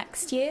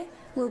next year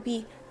we'll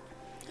be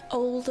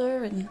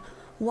older and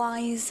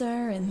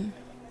wiser and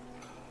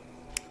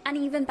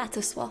even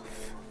better,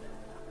 Swaff.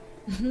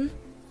 Mm-hmm.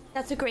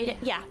 That's a great.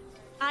 Yeah,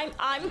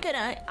 I'm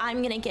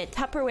gonna get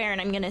Tupperware and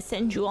I'm gonna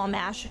send you all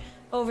mash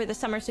over the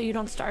summer so you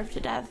don't starve to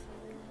death.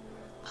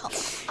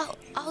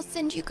 I'll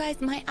send you guys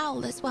my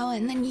owl as well,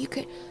 and then you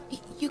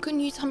can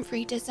use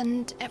Humphrey to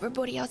send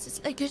everybody else's,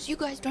 because you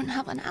guys don't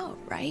have an owl,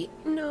 right?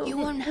 No. You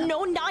won't have.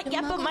 No, not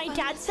yet. But my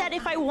dad said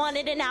if I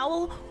wanted an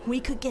owl,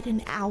 we could get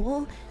an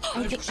owl.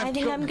 I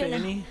think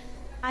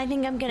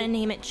I'm gonna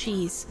name it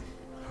Cheese.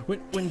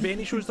 When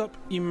Benny shows up,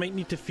 you might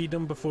need to feed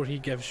him before he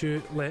gives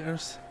you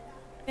letters.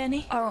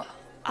 Benny? Oh,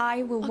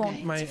 I will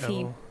want My to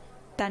feed owl.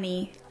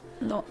 Benny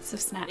lots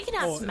of snacks. We can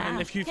have and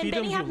if you Can feed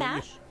Benny him, have he'll let you-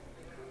 mash?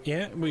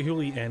 Yeah, well,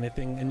 he'll eat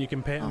anything, and you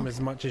can pet him as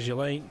much as you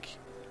like.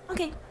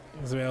 Okay.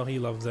 As well, he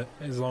loves it,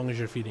 as long as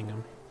you're feeding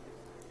him.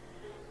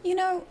 You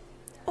know,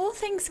 all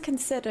things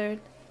considered,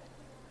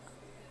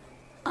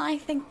 I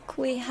think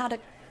we had a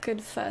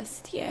good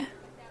first year.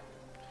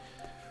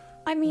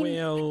 I mean,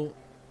 Well,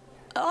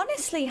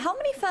 honestly, how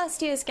many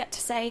first years get to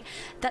say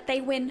that they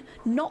win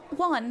not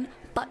one,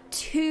 but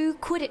 2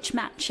 Quidditch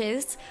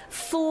matches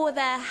for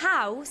their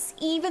house,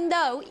 even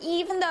though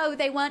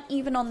they weren't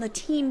even on the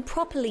team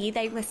properly,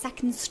 they were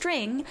second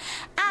string?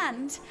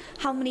 And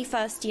how many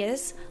first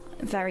years,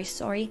 I'm very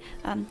sorry,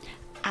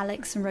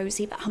 Alex and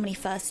Rosie, but how many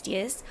first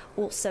years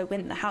also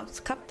win the House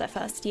Cup their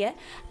first year?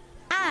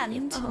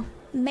 And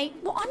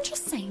I'm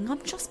just saying,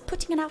 I'm just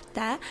putting it out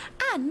there,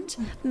 and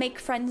make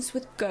friends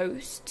with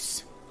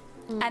ghosts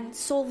and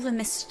solve a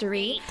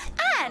mystery.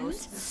 And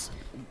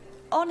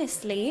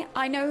honestly,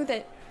 I know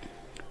that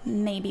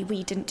maybe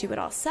we didn't do it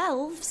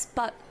ourselves,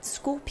 but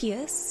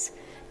Scorpius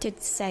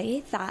did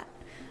say that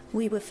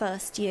we were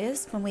first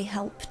years when we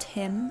helped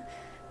him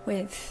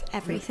with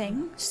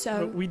everything.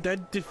 So we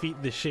did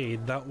defeat the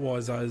Shade. That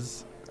was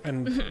us.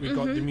 And we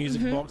got the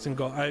music box and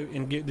got out,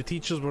 and the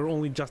teachers were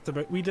only just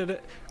about... We did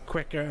it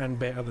quicker and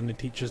better than the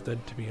teachers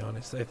did, to be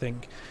honest. I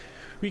think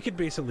we could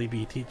basically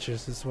be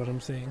teachers, is what I'm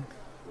saying.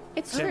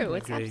 It's Send true. the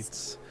It's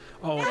grades.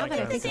 Oh, I I don't think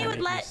can't that they would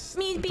do let this.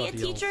 me be a Bloody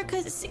teacher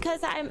awesome.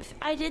 because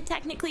I did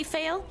technically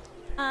fail.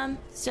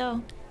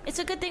 So it's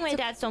a good thing my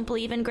dads don't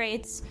believe in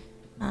grades.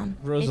 They thought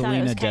it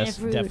Rosalina was kind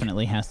of rude.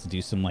 definitely has to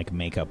do some like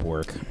makeup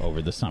work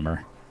over the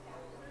summer.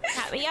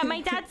 Yeah,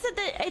 my dad said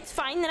that it's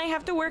fine that I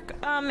have to work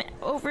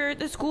over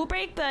the school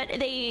break, but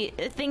they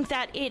think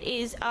that it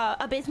is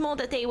abysmal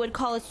that they would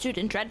call a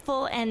student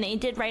dreadful, and they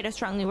did write a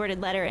strongly worded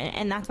letter,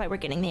 and that's why we're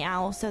getting the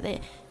owl, so that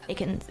they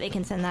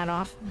can send that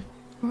off.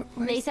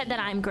 They said that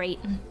I'm great,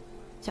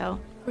 so.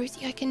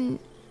 Rosie,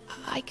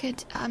 I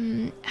could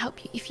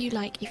help you if you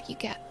like. If you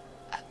get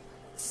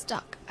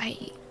stuck,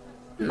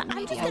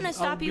 I'm just gonna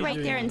stop you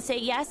right there and say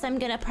yes. I'm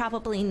gonna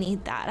probably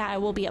need that. I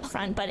will be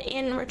upfront, but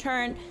in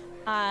return,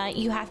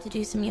 you have to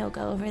do some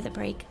yoga over the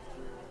break.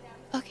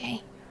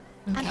 Okay.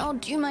 And I'll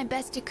do my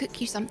best to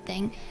cook you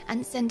something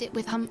and send it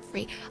with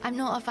Humphrey. I'm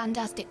not a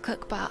fantastic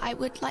cook, but I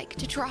would like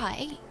to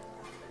try.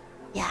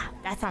 Yeah,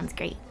 that sounds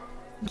great.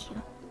 Thank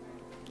you.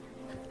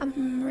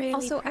 I'm really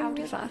Also, proud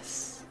of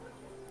us.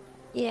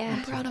 Yeah.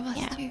 I'm proud of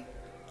us too.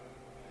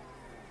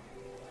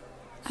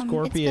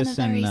 Scorpius it's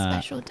been a very and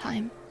special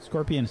time.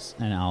 Scorpius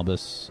and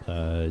Albus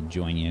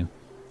join you,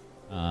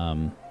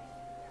 and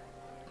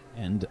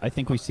I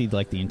think we see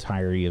like the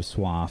entirety of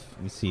Swaff.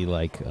 We see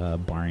like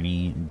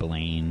Barney,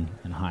 Blaine,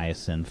 and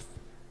Hyacinth,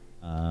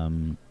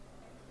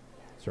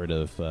 sort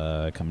of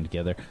coming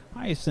together.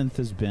 Hyacinth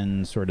has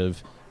been sort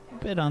of a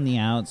bit on the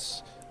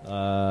outs.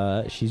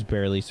 She's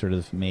barely sort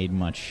of made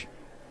much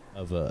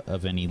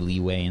of any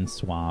leeway in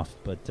Swaff,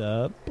 but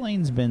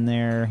Blaine's been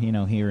there,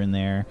 here and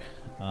there.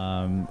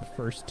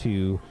 First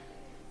to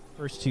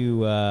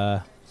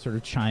sort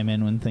of chime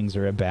in when things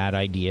are a bad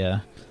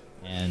idea,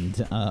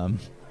 and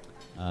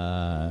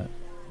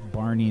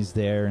Barney's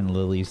there and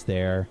Lily's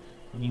there.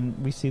 I mean,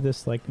 we see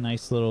this like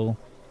nice little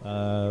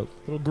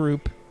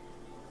group,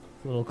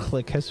 little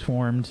clique has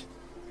formed,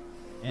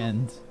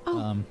 and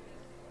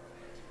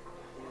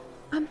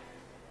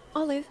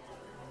Olive,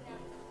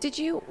 did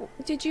you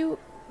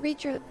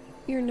read your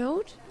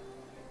note?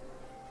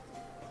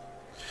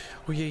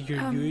 Oh yeah,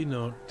 your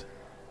U-note.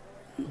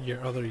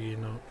 Your other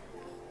U-note.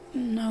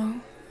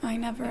 No, I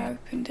never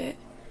opened it.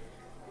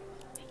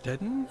 You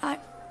didn't? I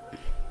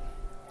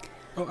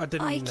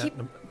didn't mean keep-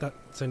 that. That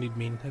sounded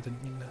mean. I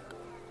didn't mean that.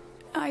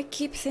 I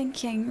keep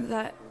thinking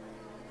that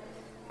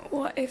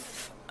what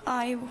if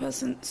I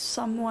wasn't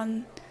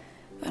someone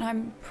that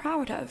I'm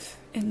proud of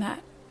in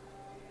that?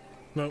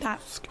 No,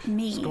 That's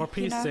me.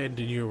 Scorpius said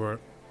you were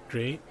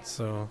great,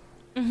 so.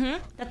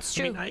 That's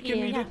I true. mean, I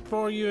can read it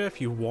for you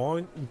if you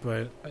want,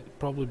 but it's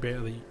probably better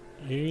that you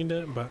read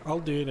it. But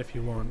I'll do it if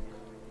you want.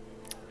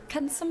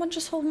 Can someone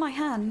just hold my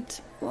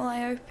hand while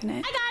I open it?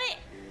 I got it.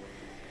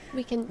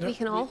 We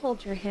can all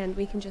hold your hand.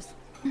 We can just.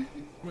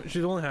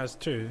 She only has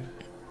two.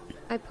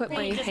 I put Then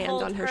my you just hand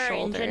hold on her in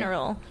shoulder.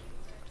 general.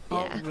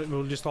 Yeah.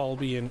 We'll just all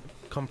be in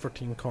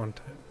comforting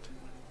contact.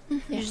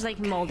 You're just like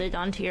molded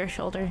onto your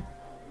shoulder.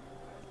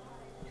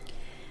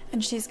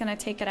 And she's gonna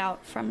take it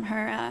out from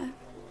her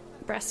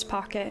breast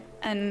pocket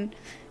and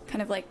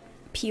kind of like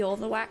peel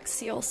the wax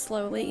seal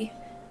slowly.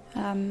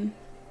 And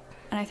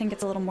I think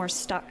it's a little more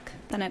stuck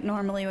than it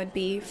normally would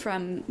be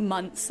from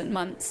months and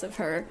months of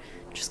her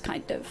just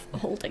kind of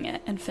holding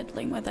it and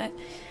fiddling with it.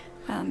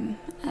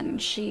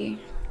 And she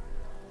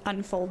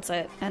unfolds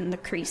it, and the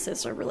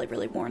creases are really,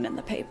 really worn in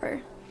the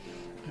paper.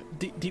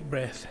 Deep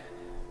breath.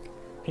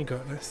 You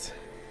got this.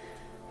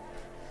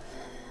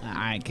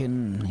 I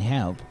can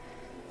help.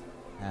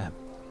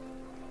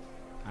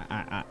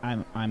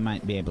 I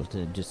might be able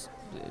to just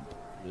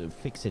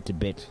fix it a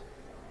bit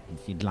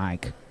if you'd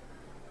like.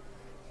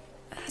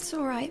 That's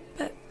alright,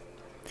 but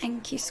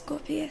thank you,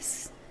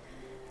 Scorpius.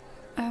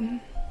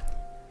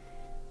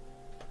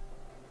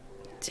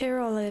 Dear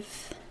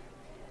Olive,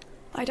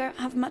 I don't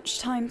have much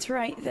time to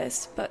write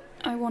this, but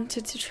I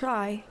wanted to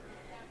try.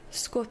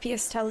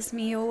 Scorpius tells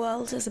me your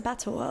world is a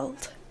better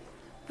world.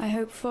 I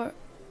hope for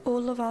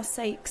all of our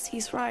sakes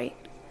he's right.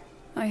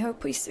 I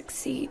hope we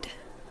succeed.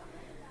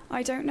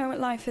 I don't know what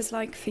life is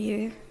like for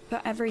you,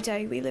 but every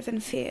day we live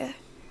in fear.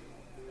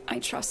 I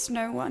trust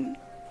no one.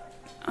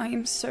 I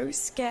am so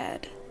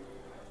scared.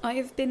 I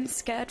have been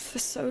scared for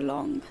so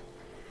long.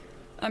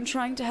 I'm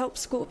trying to help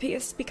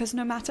Scorpius because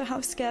no matter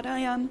how scared I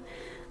am,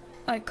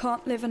 I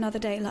can't live another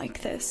day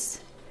like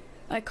this.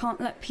 I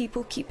can't let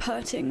people keep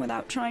hurting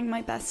without trying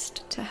my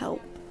best to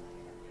help.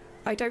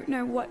 I don't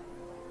know what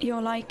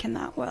you're like in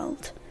that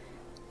world.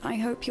 I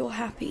hope you're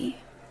happy.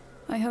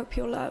 I hope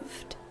you're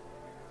loved.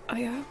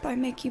 I hope I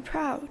make you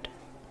proud.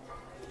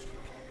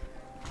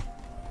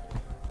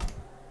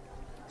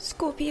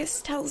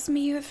 Scorpius tells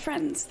me you have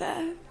friends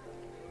there.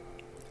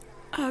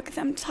 Hug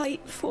them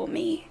tight for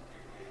me.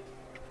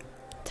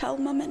 Tell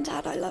Mum and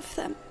Dad I love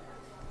them.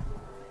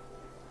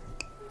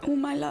 All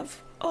my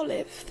love,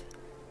 Olive.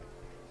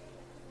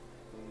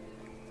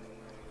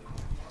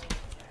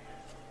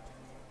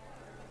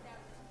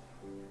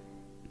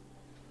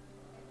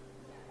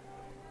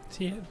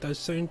 See, it does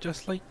sound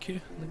just like you.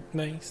 Like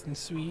nice and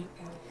sweet.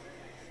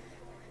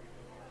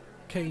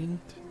 Kind.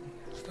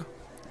 Stuff.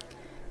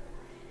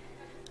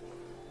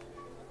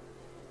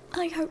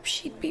 I hope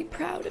she'd be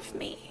proud of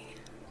me.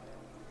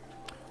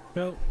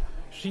 Well,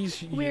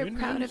 she's We're you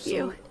proud now, of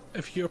you. so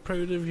if you're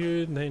proud of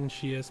you, then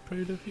she is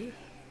proud of you.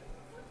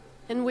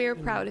 And we're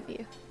proud of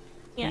you.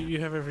 Yeah. You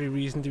have every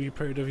reason to be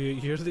proud of you.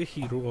 You're the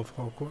hero of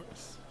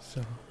Hogwarts.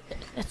 So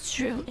That's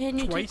true. And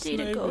you did twice date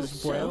a now ghost,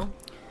 as well.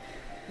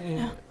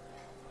 Yeah.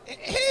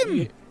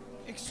 Him!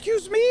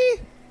 Excuse me?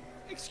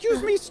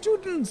 Excuse me,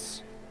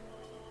 students!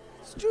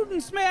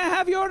 Students, may I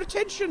have your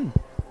attention?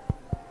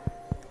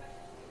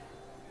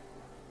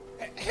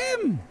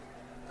 Him!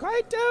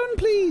 Quiet down,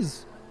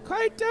 please!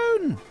 Quiet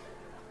down!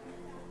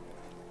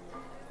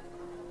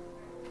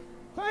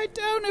 Quiet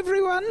down,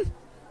 everyone!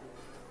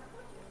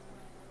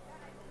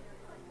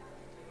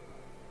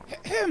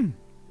 Him!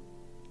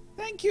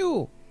 Thank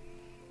you!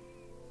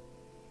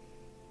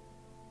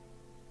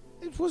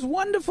 It was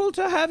wonderful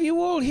to have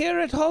you all here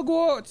at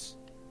Hogwarts.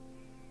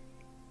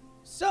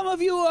 Some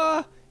of you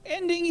are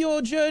ending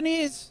your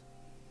journeys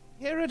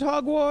here at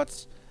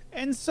Hogwarts,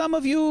 and some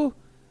of you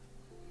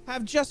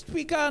have just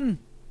begun.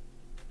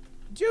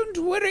 Don't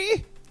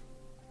worry.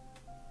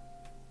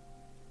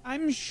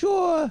 I'm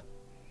sure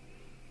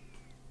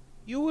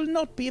you will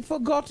not be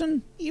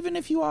forgotten, even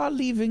if you are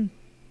leaving.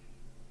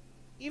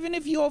 Even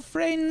if your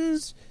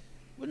friends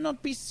will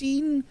not be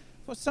seen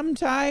for some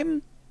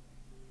time.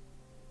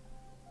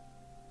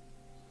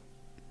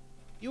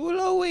 You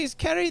will always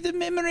carry the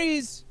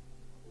memories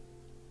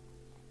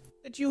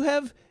that you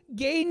have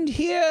gained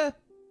here.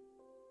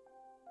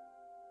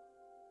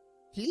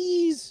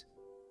 Please,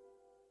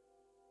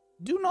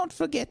 do not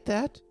forget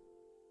that.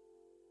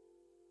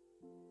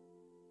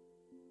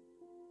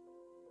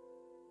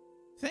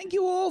 Thank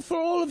you all for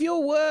all of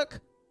your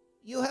work.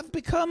 You have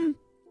become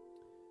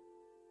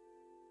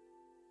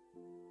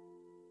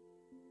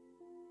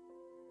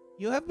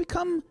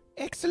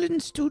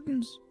excellent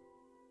students.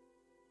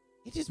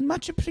 It is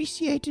much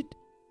appreciated.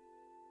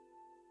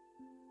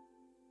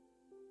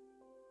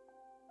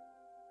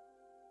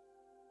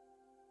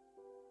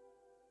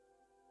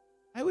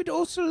 I would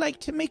also like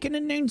to make an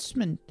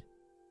announcement.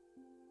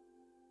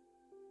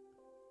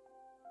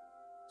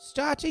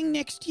 Starting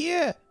next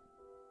year,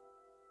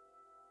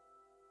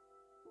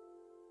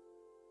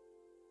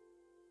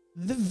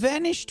 the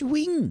Vanished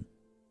Wing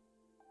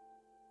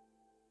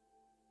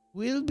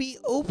will be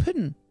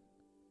open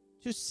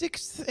to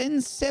 6th and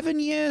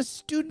 7th year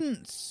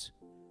students,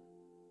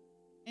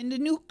 and a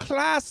new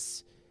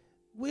class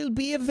will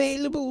be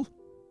available.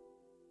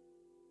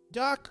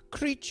 Dark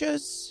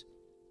Creatures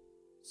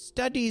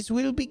studies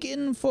will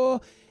begin for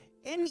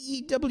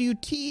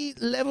NEWT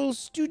level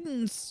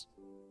students.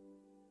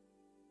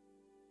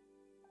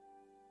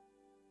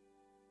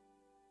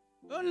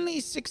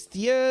 Only 6th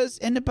years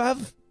and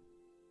above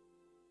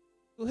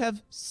who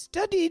have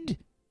studied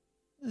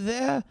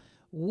their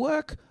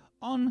work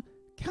on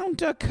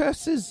counter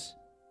curses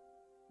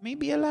may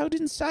be allowed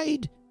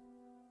inside,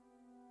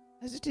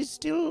 as it is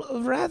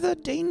still rather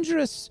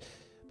dangerous.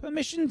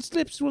 Permission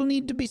slips will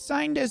need to be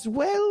signed as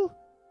well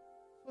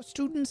for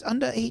students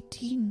under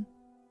 18.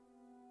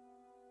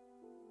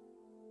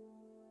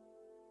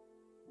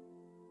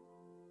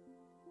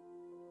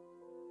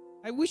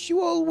 I wish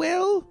you all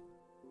well.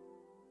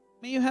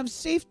 May you have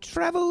safe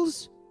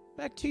travels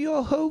back to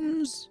your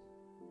homes.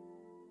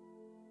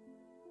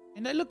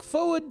 And I look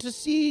forward to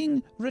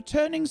seeing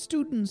returning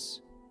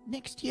students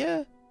next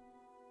year.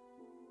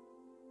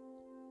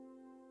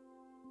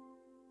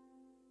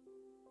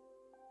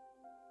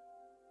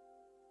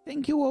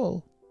 Thank you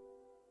all.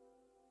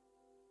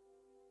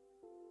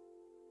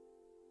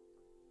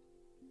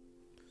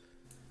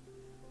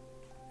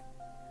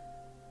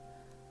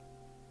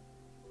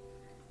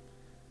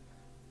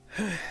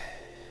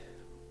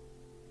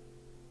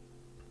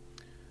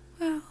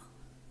 Well,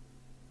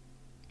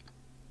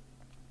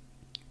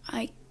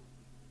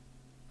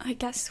 I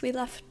guess we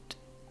left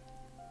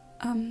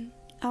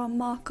our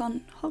mark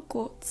on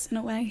Hogwarts in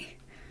a way.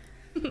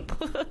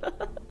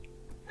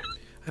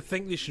 I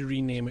think they should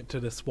rename it to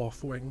the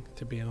Swaff Wing,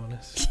 to be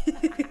honest.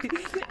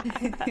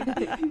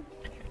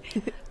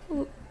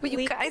 Well,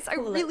 you guys, I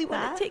really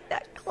want to take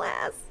that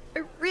class.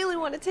 I really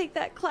want to take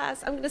that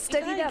class. I'm going to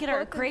study gotta that get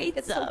our book. grades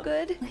It's so up.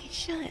 good. We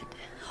should.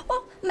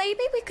 Well,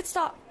 maybe we could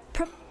start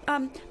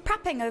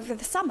prepping over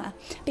the summer,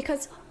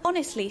 because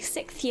honestly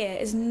 6th year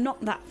is not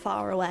that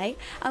far away,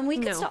 and we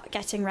could No. start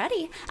getting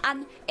ready.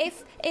 And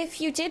if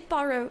you did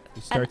borrow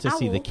You start to an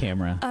see the owl,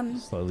 camera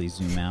slowly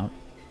zoom out.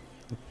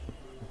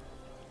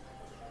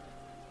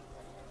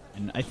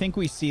 And I think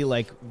we see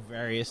like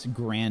various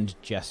grand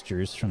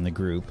gestures from the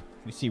group.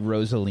 We see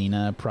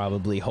Rosalina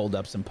probably hold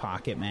up some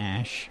pocket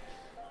mash.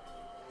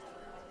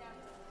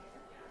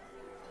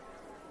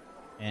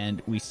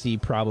 And we see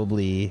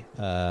probably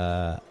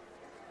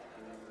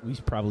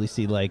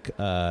see like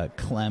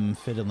Clem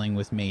fiddling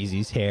with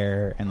Maisie's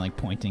hair and like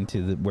pointing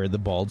to where the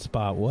bald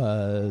spot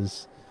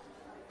was.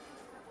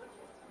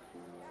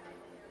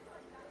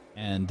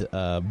 And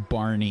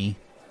Barney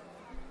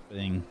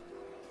putting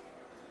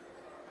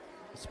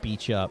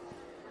speech up,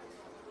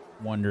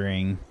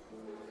 wondering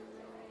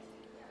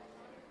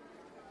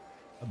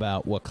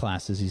about what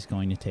classes he's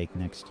going to take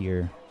next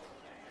year.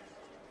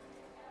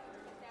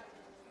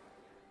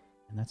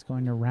 And that's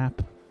going to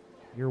wrap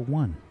year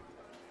 1.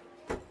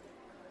 I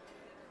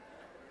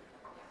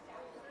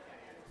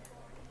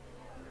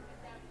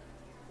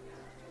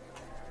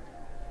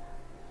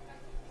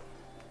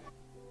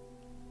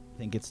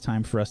think it's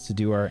time for us to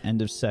do our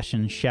end of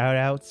session shout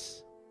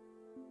outs.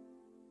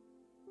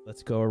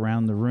 Let's go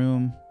around the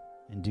room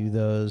and do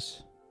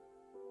those.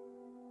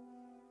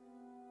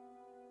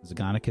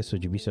 Zagonicus,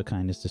 would you be so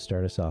kind as to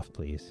start us off,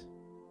 please?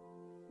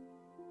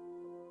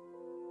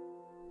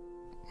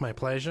 My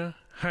pleasure.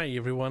 Hi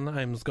everyone,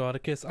 I'm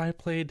Zgodicus. I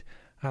played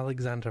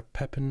Alexander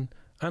Pepin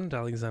and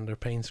Alexander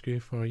Painscrew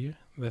for you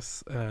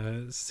this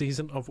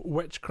season of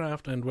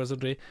Witchcraft and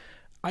Wizardry.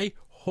 I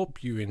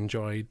hope you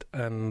enjoyed,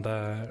 and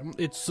I've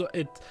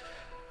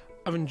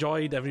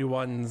enjoyed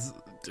everyone's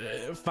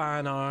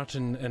fan art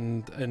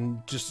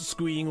and just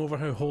squeeing over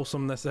how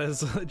wholesome this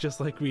is, just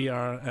like we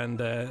are. And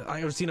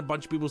I've seen a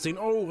bunch of people saying,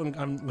 "Oh,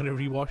 I'm going to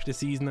rewatch the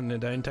season in the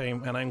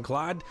downtime," and I'm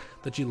glad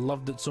that you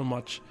loved it so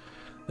much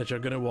that you're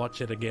going to watch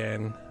it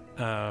again.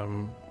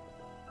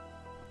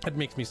 It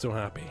makes me so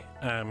happy.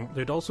 It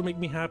would also make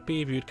me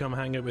happy if you'd come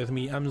hang out with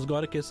me. I'm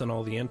Zgodicus on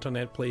all the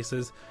internet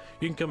places.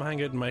 You can come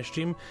hang out in my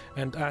stream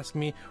and ask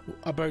me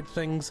about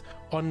things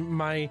on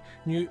my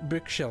new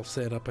bookshelf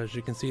setup. As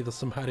you can see, there's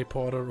some Harry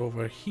Potter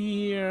over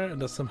here, and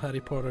there's some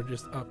Harry Potter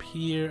just up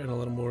here, and a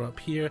little more up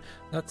here.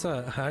 That's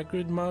a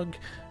Hagrid mug,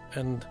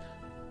 and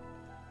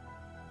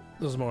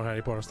there's more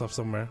Harry Potter stuff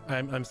somewhere.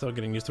 I'm still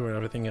getting used to where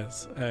everything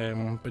is.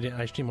 But yeah,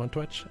 I stream on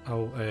Twitch.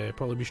 I'll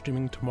probably be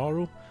streaming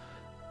tomorrow.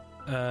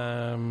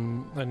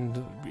 And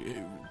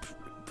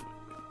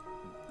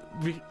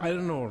I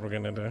don't know what we're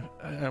gonna do.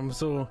 I'm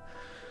so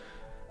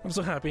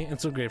happy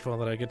and so grateful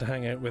that I get to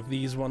hang out with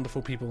these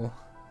wonderful people,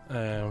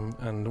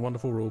 and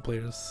wonderful role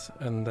players,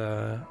 and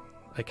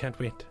I can't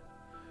wait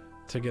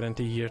to get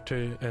into year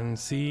 2 and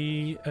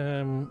see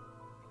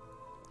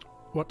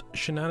what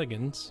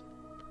shenanigans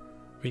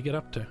we get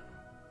up to.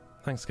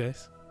 Thanks,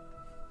 guys.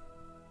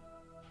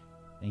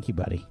 Thank you,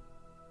 buddy.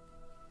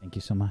 Thank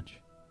you so much.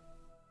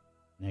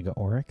 Nega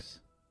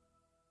Oryx?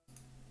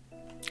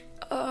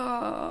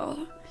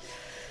 Oh,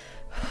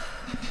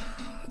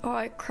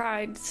 I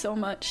cried so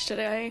much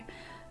today.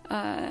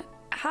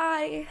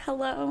 Hi,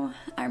 hello,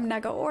 I'm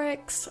Nega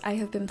Oryx. I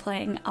have been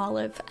playing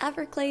Olive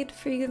Everglade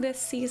for you this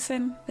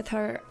season with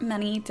her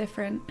many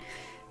different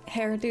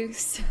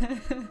hairdos.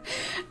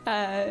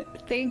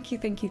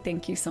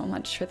 Thank you so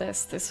much for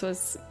this. This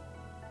was,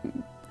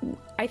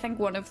 I think,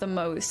 one of the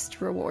most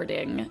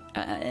rewarding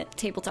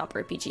tabletop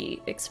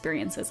RPG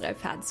experiences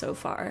I've had so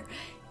far,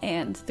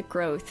 and the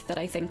growth that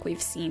I think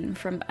we've seen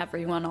from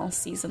everyone all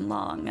season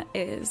long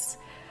is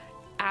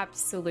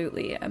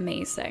absolutely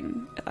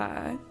amazing.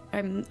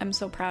 I'm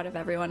so proud of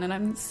everyone, and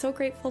I'm so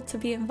grateful to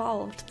be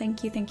involved.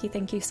 Thank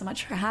you so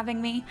much for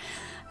having me.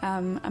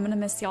 I'm gonna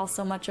miss y'all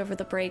so much over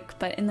the break,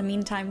 but in the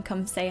meantime,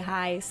 come say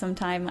hi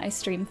sometime. I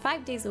stream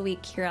 5 days a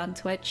week here on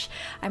Twitch.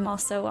 I'm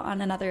also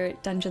on another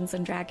Dungeons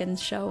 & Dragons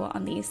show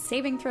on the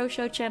Saving Throw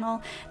Show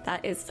channel.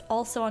 That is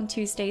also on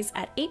Tuesdays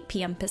at 8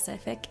 p.m.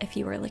 Pacific, if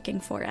you were looking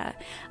for a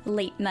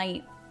late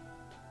night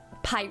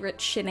pirate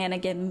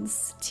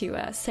shenanigans to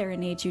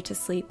serenade you to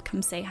sleep.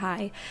 Come say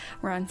hi.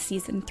 We're on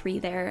season 3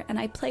 there, and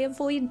I play a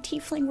Void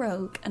Tiefling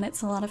Rogue, and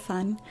it's a lot of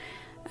fun.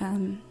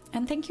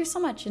 And thank you so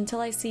much.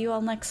 Until I see you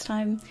all next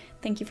time,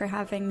 thank you for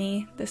having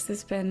me. This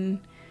has been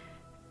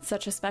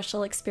such a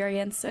special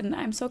experience, and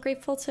I'm so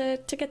grateful to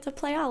get to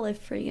play Olive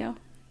for you.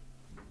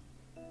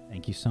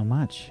 Thank you so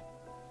much.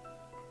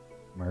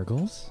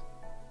 Murgles?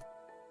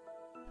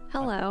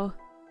 Hello.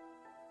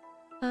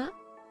 Huh?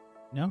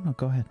 No,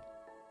 go ahead.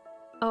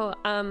 Oh,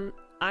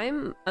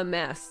 I'm a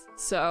mess,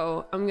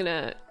 so I'm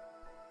gonna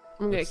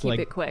keep like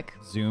it quick.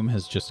 Zoom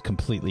has just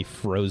completely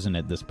frozen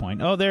at this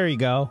point. Oh, there you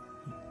go.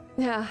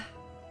 Yeah.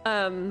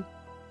 I'm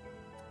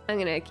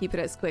gonna keep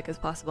it as quick as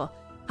possible.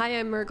 Hi,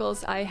 I'm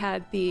Murgles. I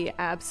had the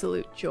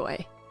absolute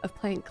joy of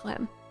playing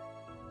Clem.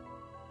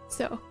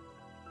 So,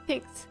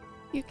 thanks.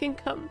 You can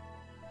come.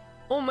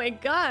 Oh my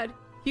god!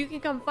 You can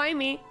come find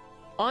me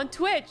on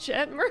Twitch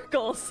at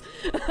Murgles.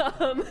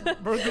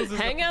 Murgles is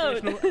hang a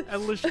out.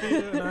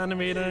 Illustrator and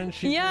animator, and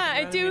she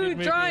I do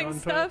drawing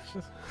stuff.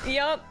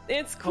 Yep,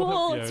 it's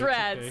cool. It's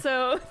rad. Okay.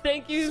 So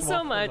thank you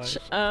so much.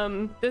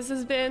 This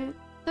has been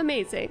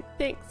amazing.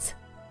 Thanks.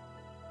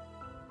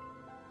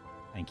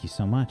 Thank you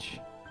so much.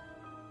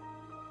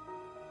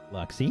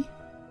 Luxie?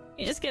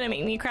 You're just gonna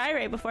make me cry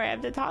right before I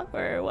have to talk,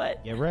 or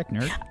what? Get wrecked,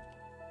 nerd.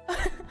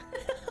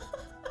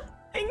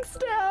 Thanks,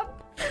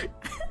 Stop.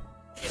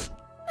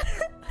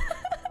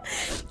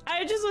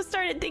 I just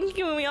started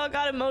thinking when we all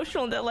got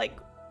emotional that, like,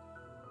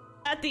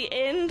 at the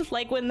end,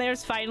 like when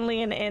there's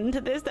finally an end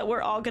to this, that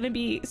we're all gonna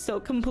be so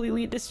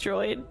completely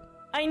destroyed.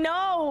 I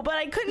know, but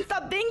I couldn't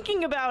stop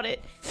thinking about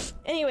it.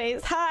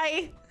 Anyways,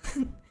 hi.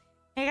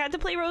 I got to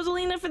play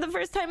Rosalina for the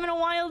first time in a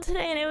while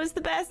today, and it was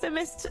the best. I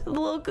missed the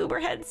little goober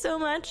head so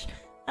much.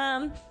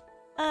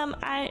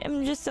 I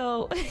am just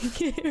so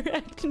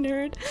wrecked,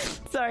 nerd.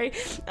 Sorry.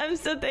 I'm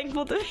so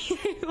thankful to be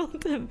able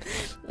to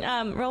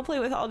roleplay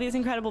with all these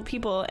incredible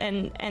people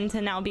and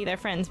to now be their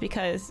friends,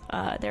 because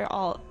they're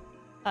all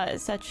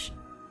such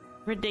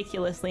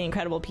ridiculously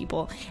incredible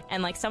people,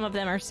 and like some of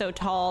them are so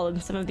tall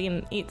and some of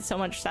them eat so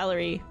much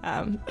celery.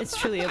 It's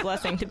truly a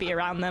blessing to be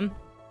around them.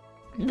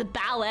 The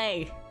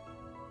ballet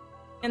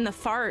and the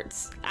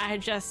farts, I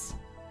just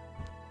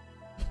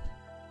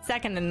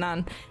second to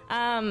none.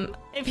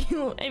 If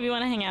you want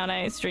to hang out,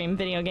 I stream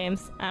video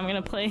games. I'm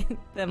gonna play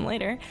them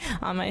later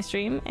on my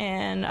stream,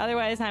 and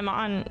otherwise I'm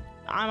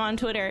on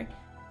Twitter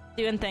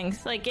doing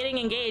things like getting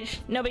engaged.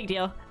 No big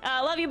deal.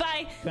 Love you.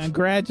 Bye.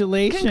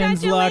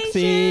 Congratulations,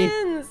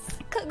 Luxie.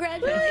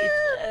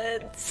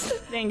 Congratulations.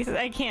 Thanks.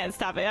 I can't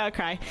stop it. I'll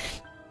cry.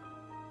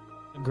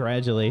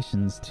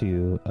 Congratulations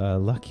to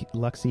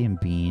Luxie and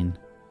Bean.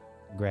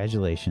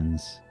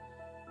 Congratulations.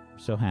 I'm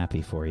so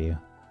happy for you.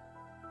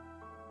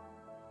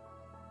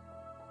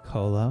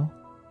 Colo?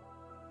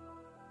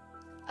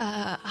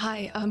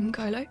 Hi, I'm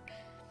Colo.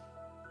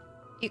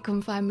 You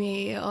can find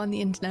me on the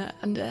internet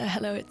under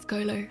hello, it's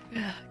Colo.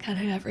 Kind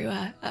of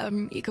everywhere.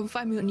 You can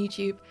find me on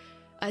YouTube.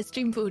 I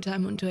stream full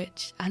time on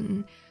Twitch,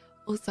 and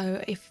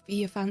also if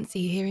you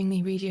fancy hearing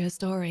me read you a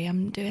story,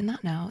 I'm doing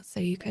that now. So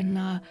you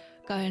can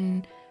go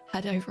and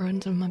head over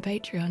onto my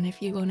Patreon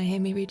if you want to hear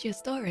me read you a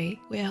story.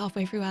 We're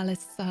halfway through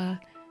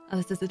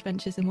Alice's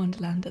Adventures in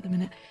Wonderland at the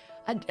minute.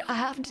 I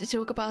have to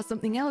talk about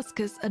something else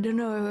because I don't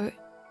know.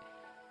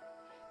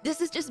 This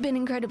has just been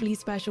incredibly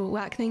special.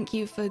 Wack, thank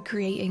you for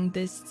creating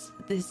this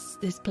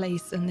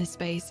place and this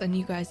space, and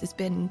you guys, it's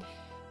been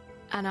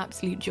an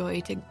absolute joy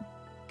to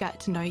get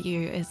to know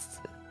you.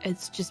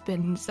 It's just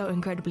been so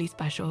incredibly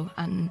special,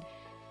 and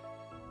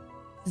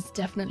it's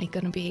definitely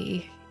going to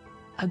be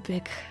a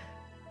big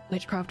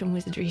witchcraft and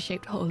wizardry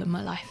shaped hole in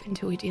my life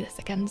until we do this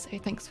again. So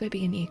thanks for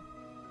being you.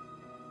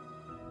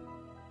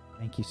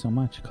 Thank you so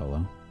much,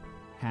 Colo.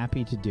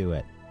 Happy to do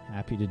it.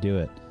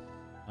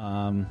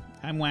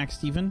 I'm Wax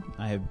Steven.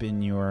 I have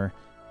been your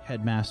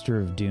headmaster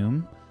of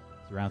Doom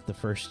throughout the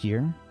first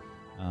year,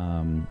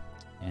 and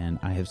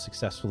I have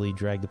successfully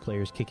dragged the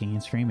players kicking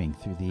and screaming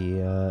through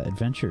the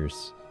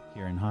adventures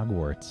here in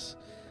Hogwarts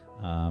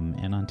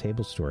and on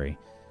Table Story.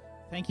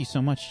 Thank you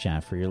so much,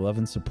 chat, for your love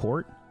and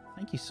support.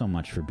 Thank you so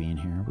much for being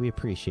here. We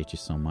appreciate you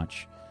so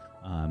much.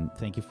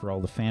 Thank you for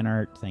all the fan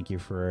art. Thank you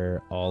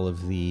for all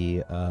of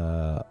the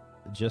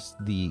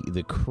just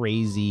the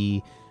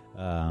crazy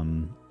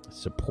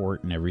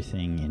support and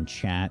everything in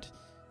chat.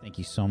 Thank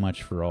you so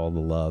much for all the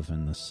love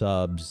and the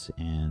subs,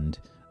 and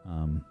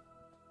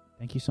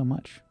thank you so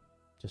much.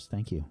 Just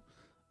thank you.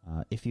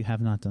 If you have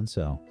not done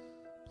so,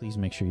 please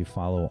make sure you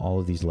follow all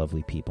of these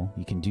lovely people.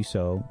 You can do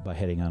so by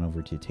heading on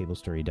over to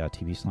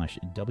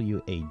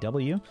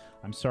tablestory.tv/WAW.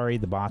 I'm sorry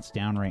the bot's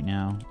down right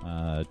now.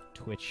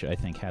 Twitch, I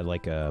think, had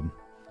like an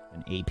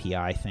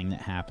API thing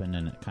that happened,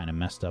 and it kind of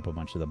messed up a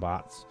bunch of the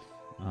bots.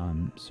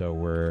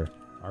 So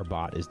our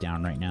bot is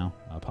down right now.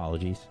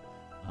 Apologies.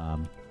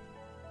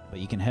 But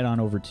you can head on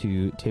over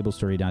to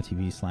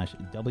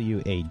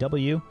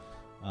tablestory.tv/WAW.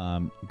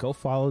 Go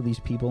follow these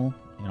people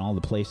in all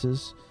the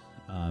places.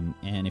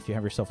 And if you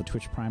have yourself a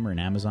Twitch Prime or an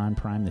Amazon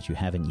Prime that you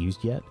haven't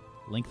used yet,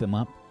 link them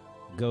up.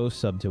 Go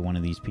sub to one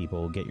of these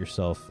people. Get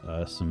yourself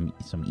some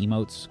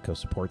emotes. Go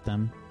support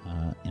them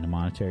in a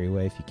monetary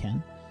way if you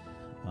can.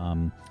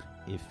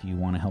 If you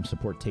want to help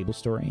support Table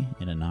Story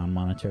in a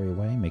non-monetary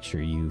way, make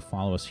sure you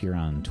follow us here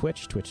on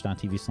Twitch,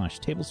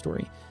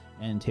 twitch.tv/TableStory,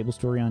 and Table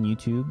Story on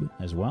YouTube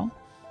as well.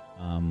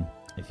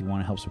 If you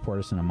want to help support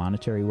us in a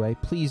monetary way,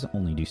 please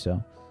only do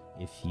so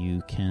if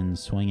you can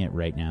swing it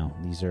right now.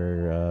 These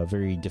are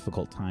very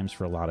difficult times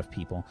for a lot of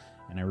people,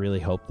 and I really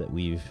hope that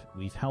we've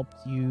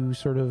helped you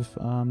sort of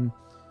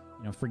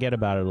forget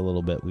about it a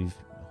little bit. We've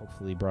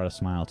hopefully brought a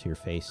smile to your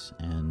face,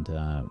 and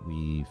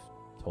we've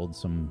told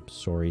some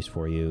stories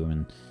for you,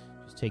 and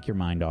just take your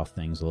mind off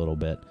things a little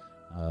bit,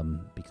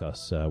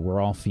 because we're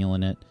all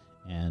feeling it.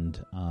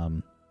 And I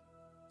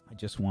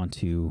just want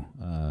to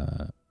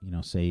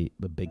say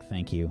a big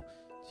thank you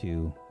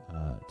to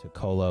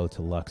Colo,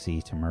 to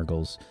Luxie, to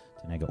Murgles,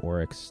 to Nega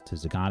Oryx, to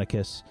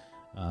Zygoticus.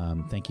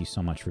 Thank you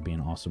so much for being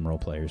awesome role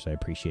players. I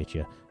appreciate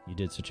you. You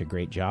did such a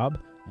great job,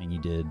 and you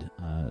did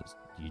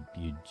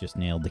you just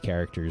nailed the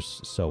characters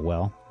so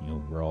well.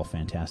 You were all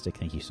fantastic.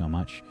 Thank you so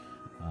much.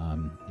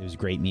 It was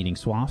great meeting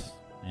Swaff,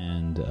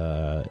 and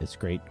it's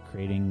great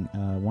creating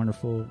a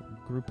wonderful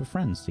group of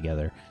friends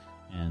together,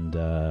 and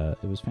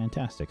it was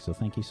fantastic. So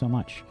thank you so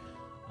much.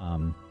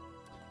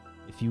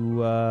 If you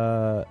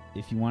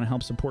want to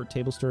help support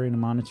Table Story in a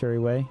monetary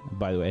way,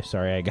 by the way,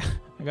 sorry, I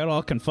got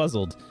all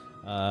confuzzled.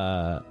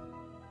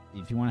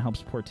 If you want to help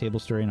support Table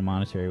Story in a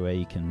monetary way,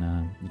 you can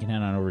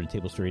head on over to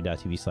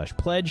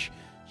tablestory.tv/pledge.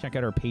 Check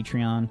out our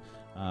Patreon.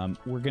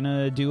 We're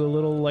gonna do a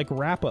little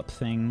wrap up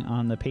thing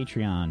on the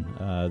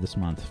Patreon this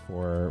month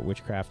for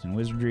Witchcraft and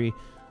Wizardry.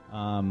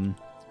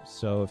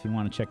 So if you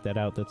want to check that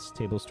out, that's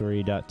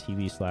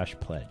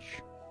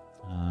tablestory.tv/pledge.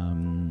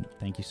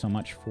 Thank you so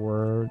much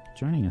for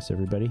joining us,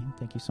 everybody.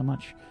 Thank you so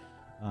much.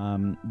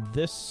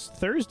 This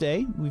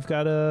Thursday, we've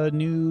got a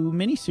new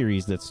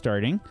miniseries that's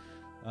starting.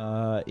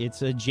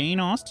 It's a Jane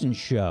Austen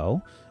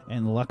show,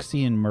 and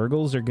Luxie and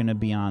Murgles are going to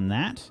be on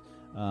that.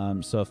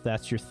 So if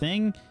that's your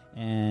thing,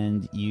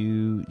 and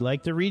you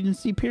like the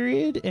Regency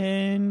period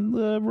and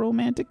the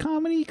romantic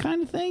comedy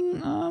kind of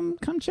thing,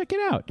 come check it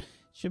out.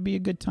 Should be a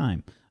good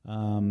time.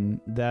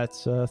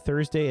 That's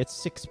Thursday at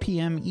 6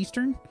 p.m.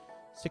 Eastern.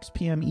 6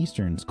 p.m.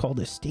 Eastern. It's called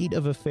A State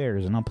of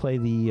Affairs, and I'll play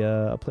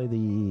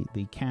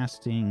the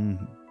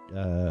casting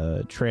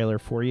trailer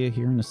for you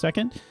here in a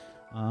second.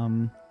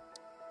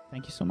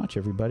 Thank you so much,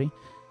 everybody.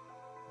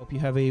 Hope you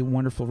have a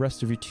wonderful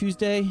rest of your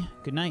Tuesday.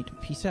 Good night.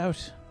 Peace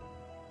out.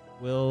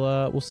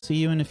 We'll see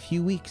you in a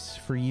few weeks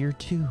for year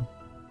 2.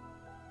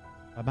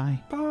 Bye-bye.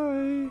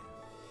 Bye.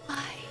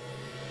 Bye.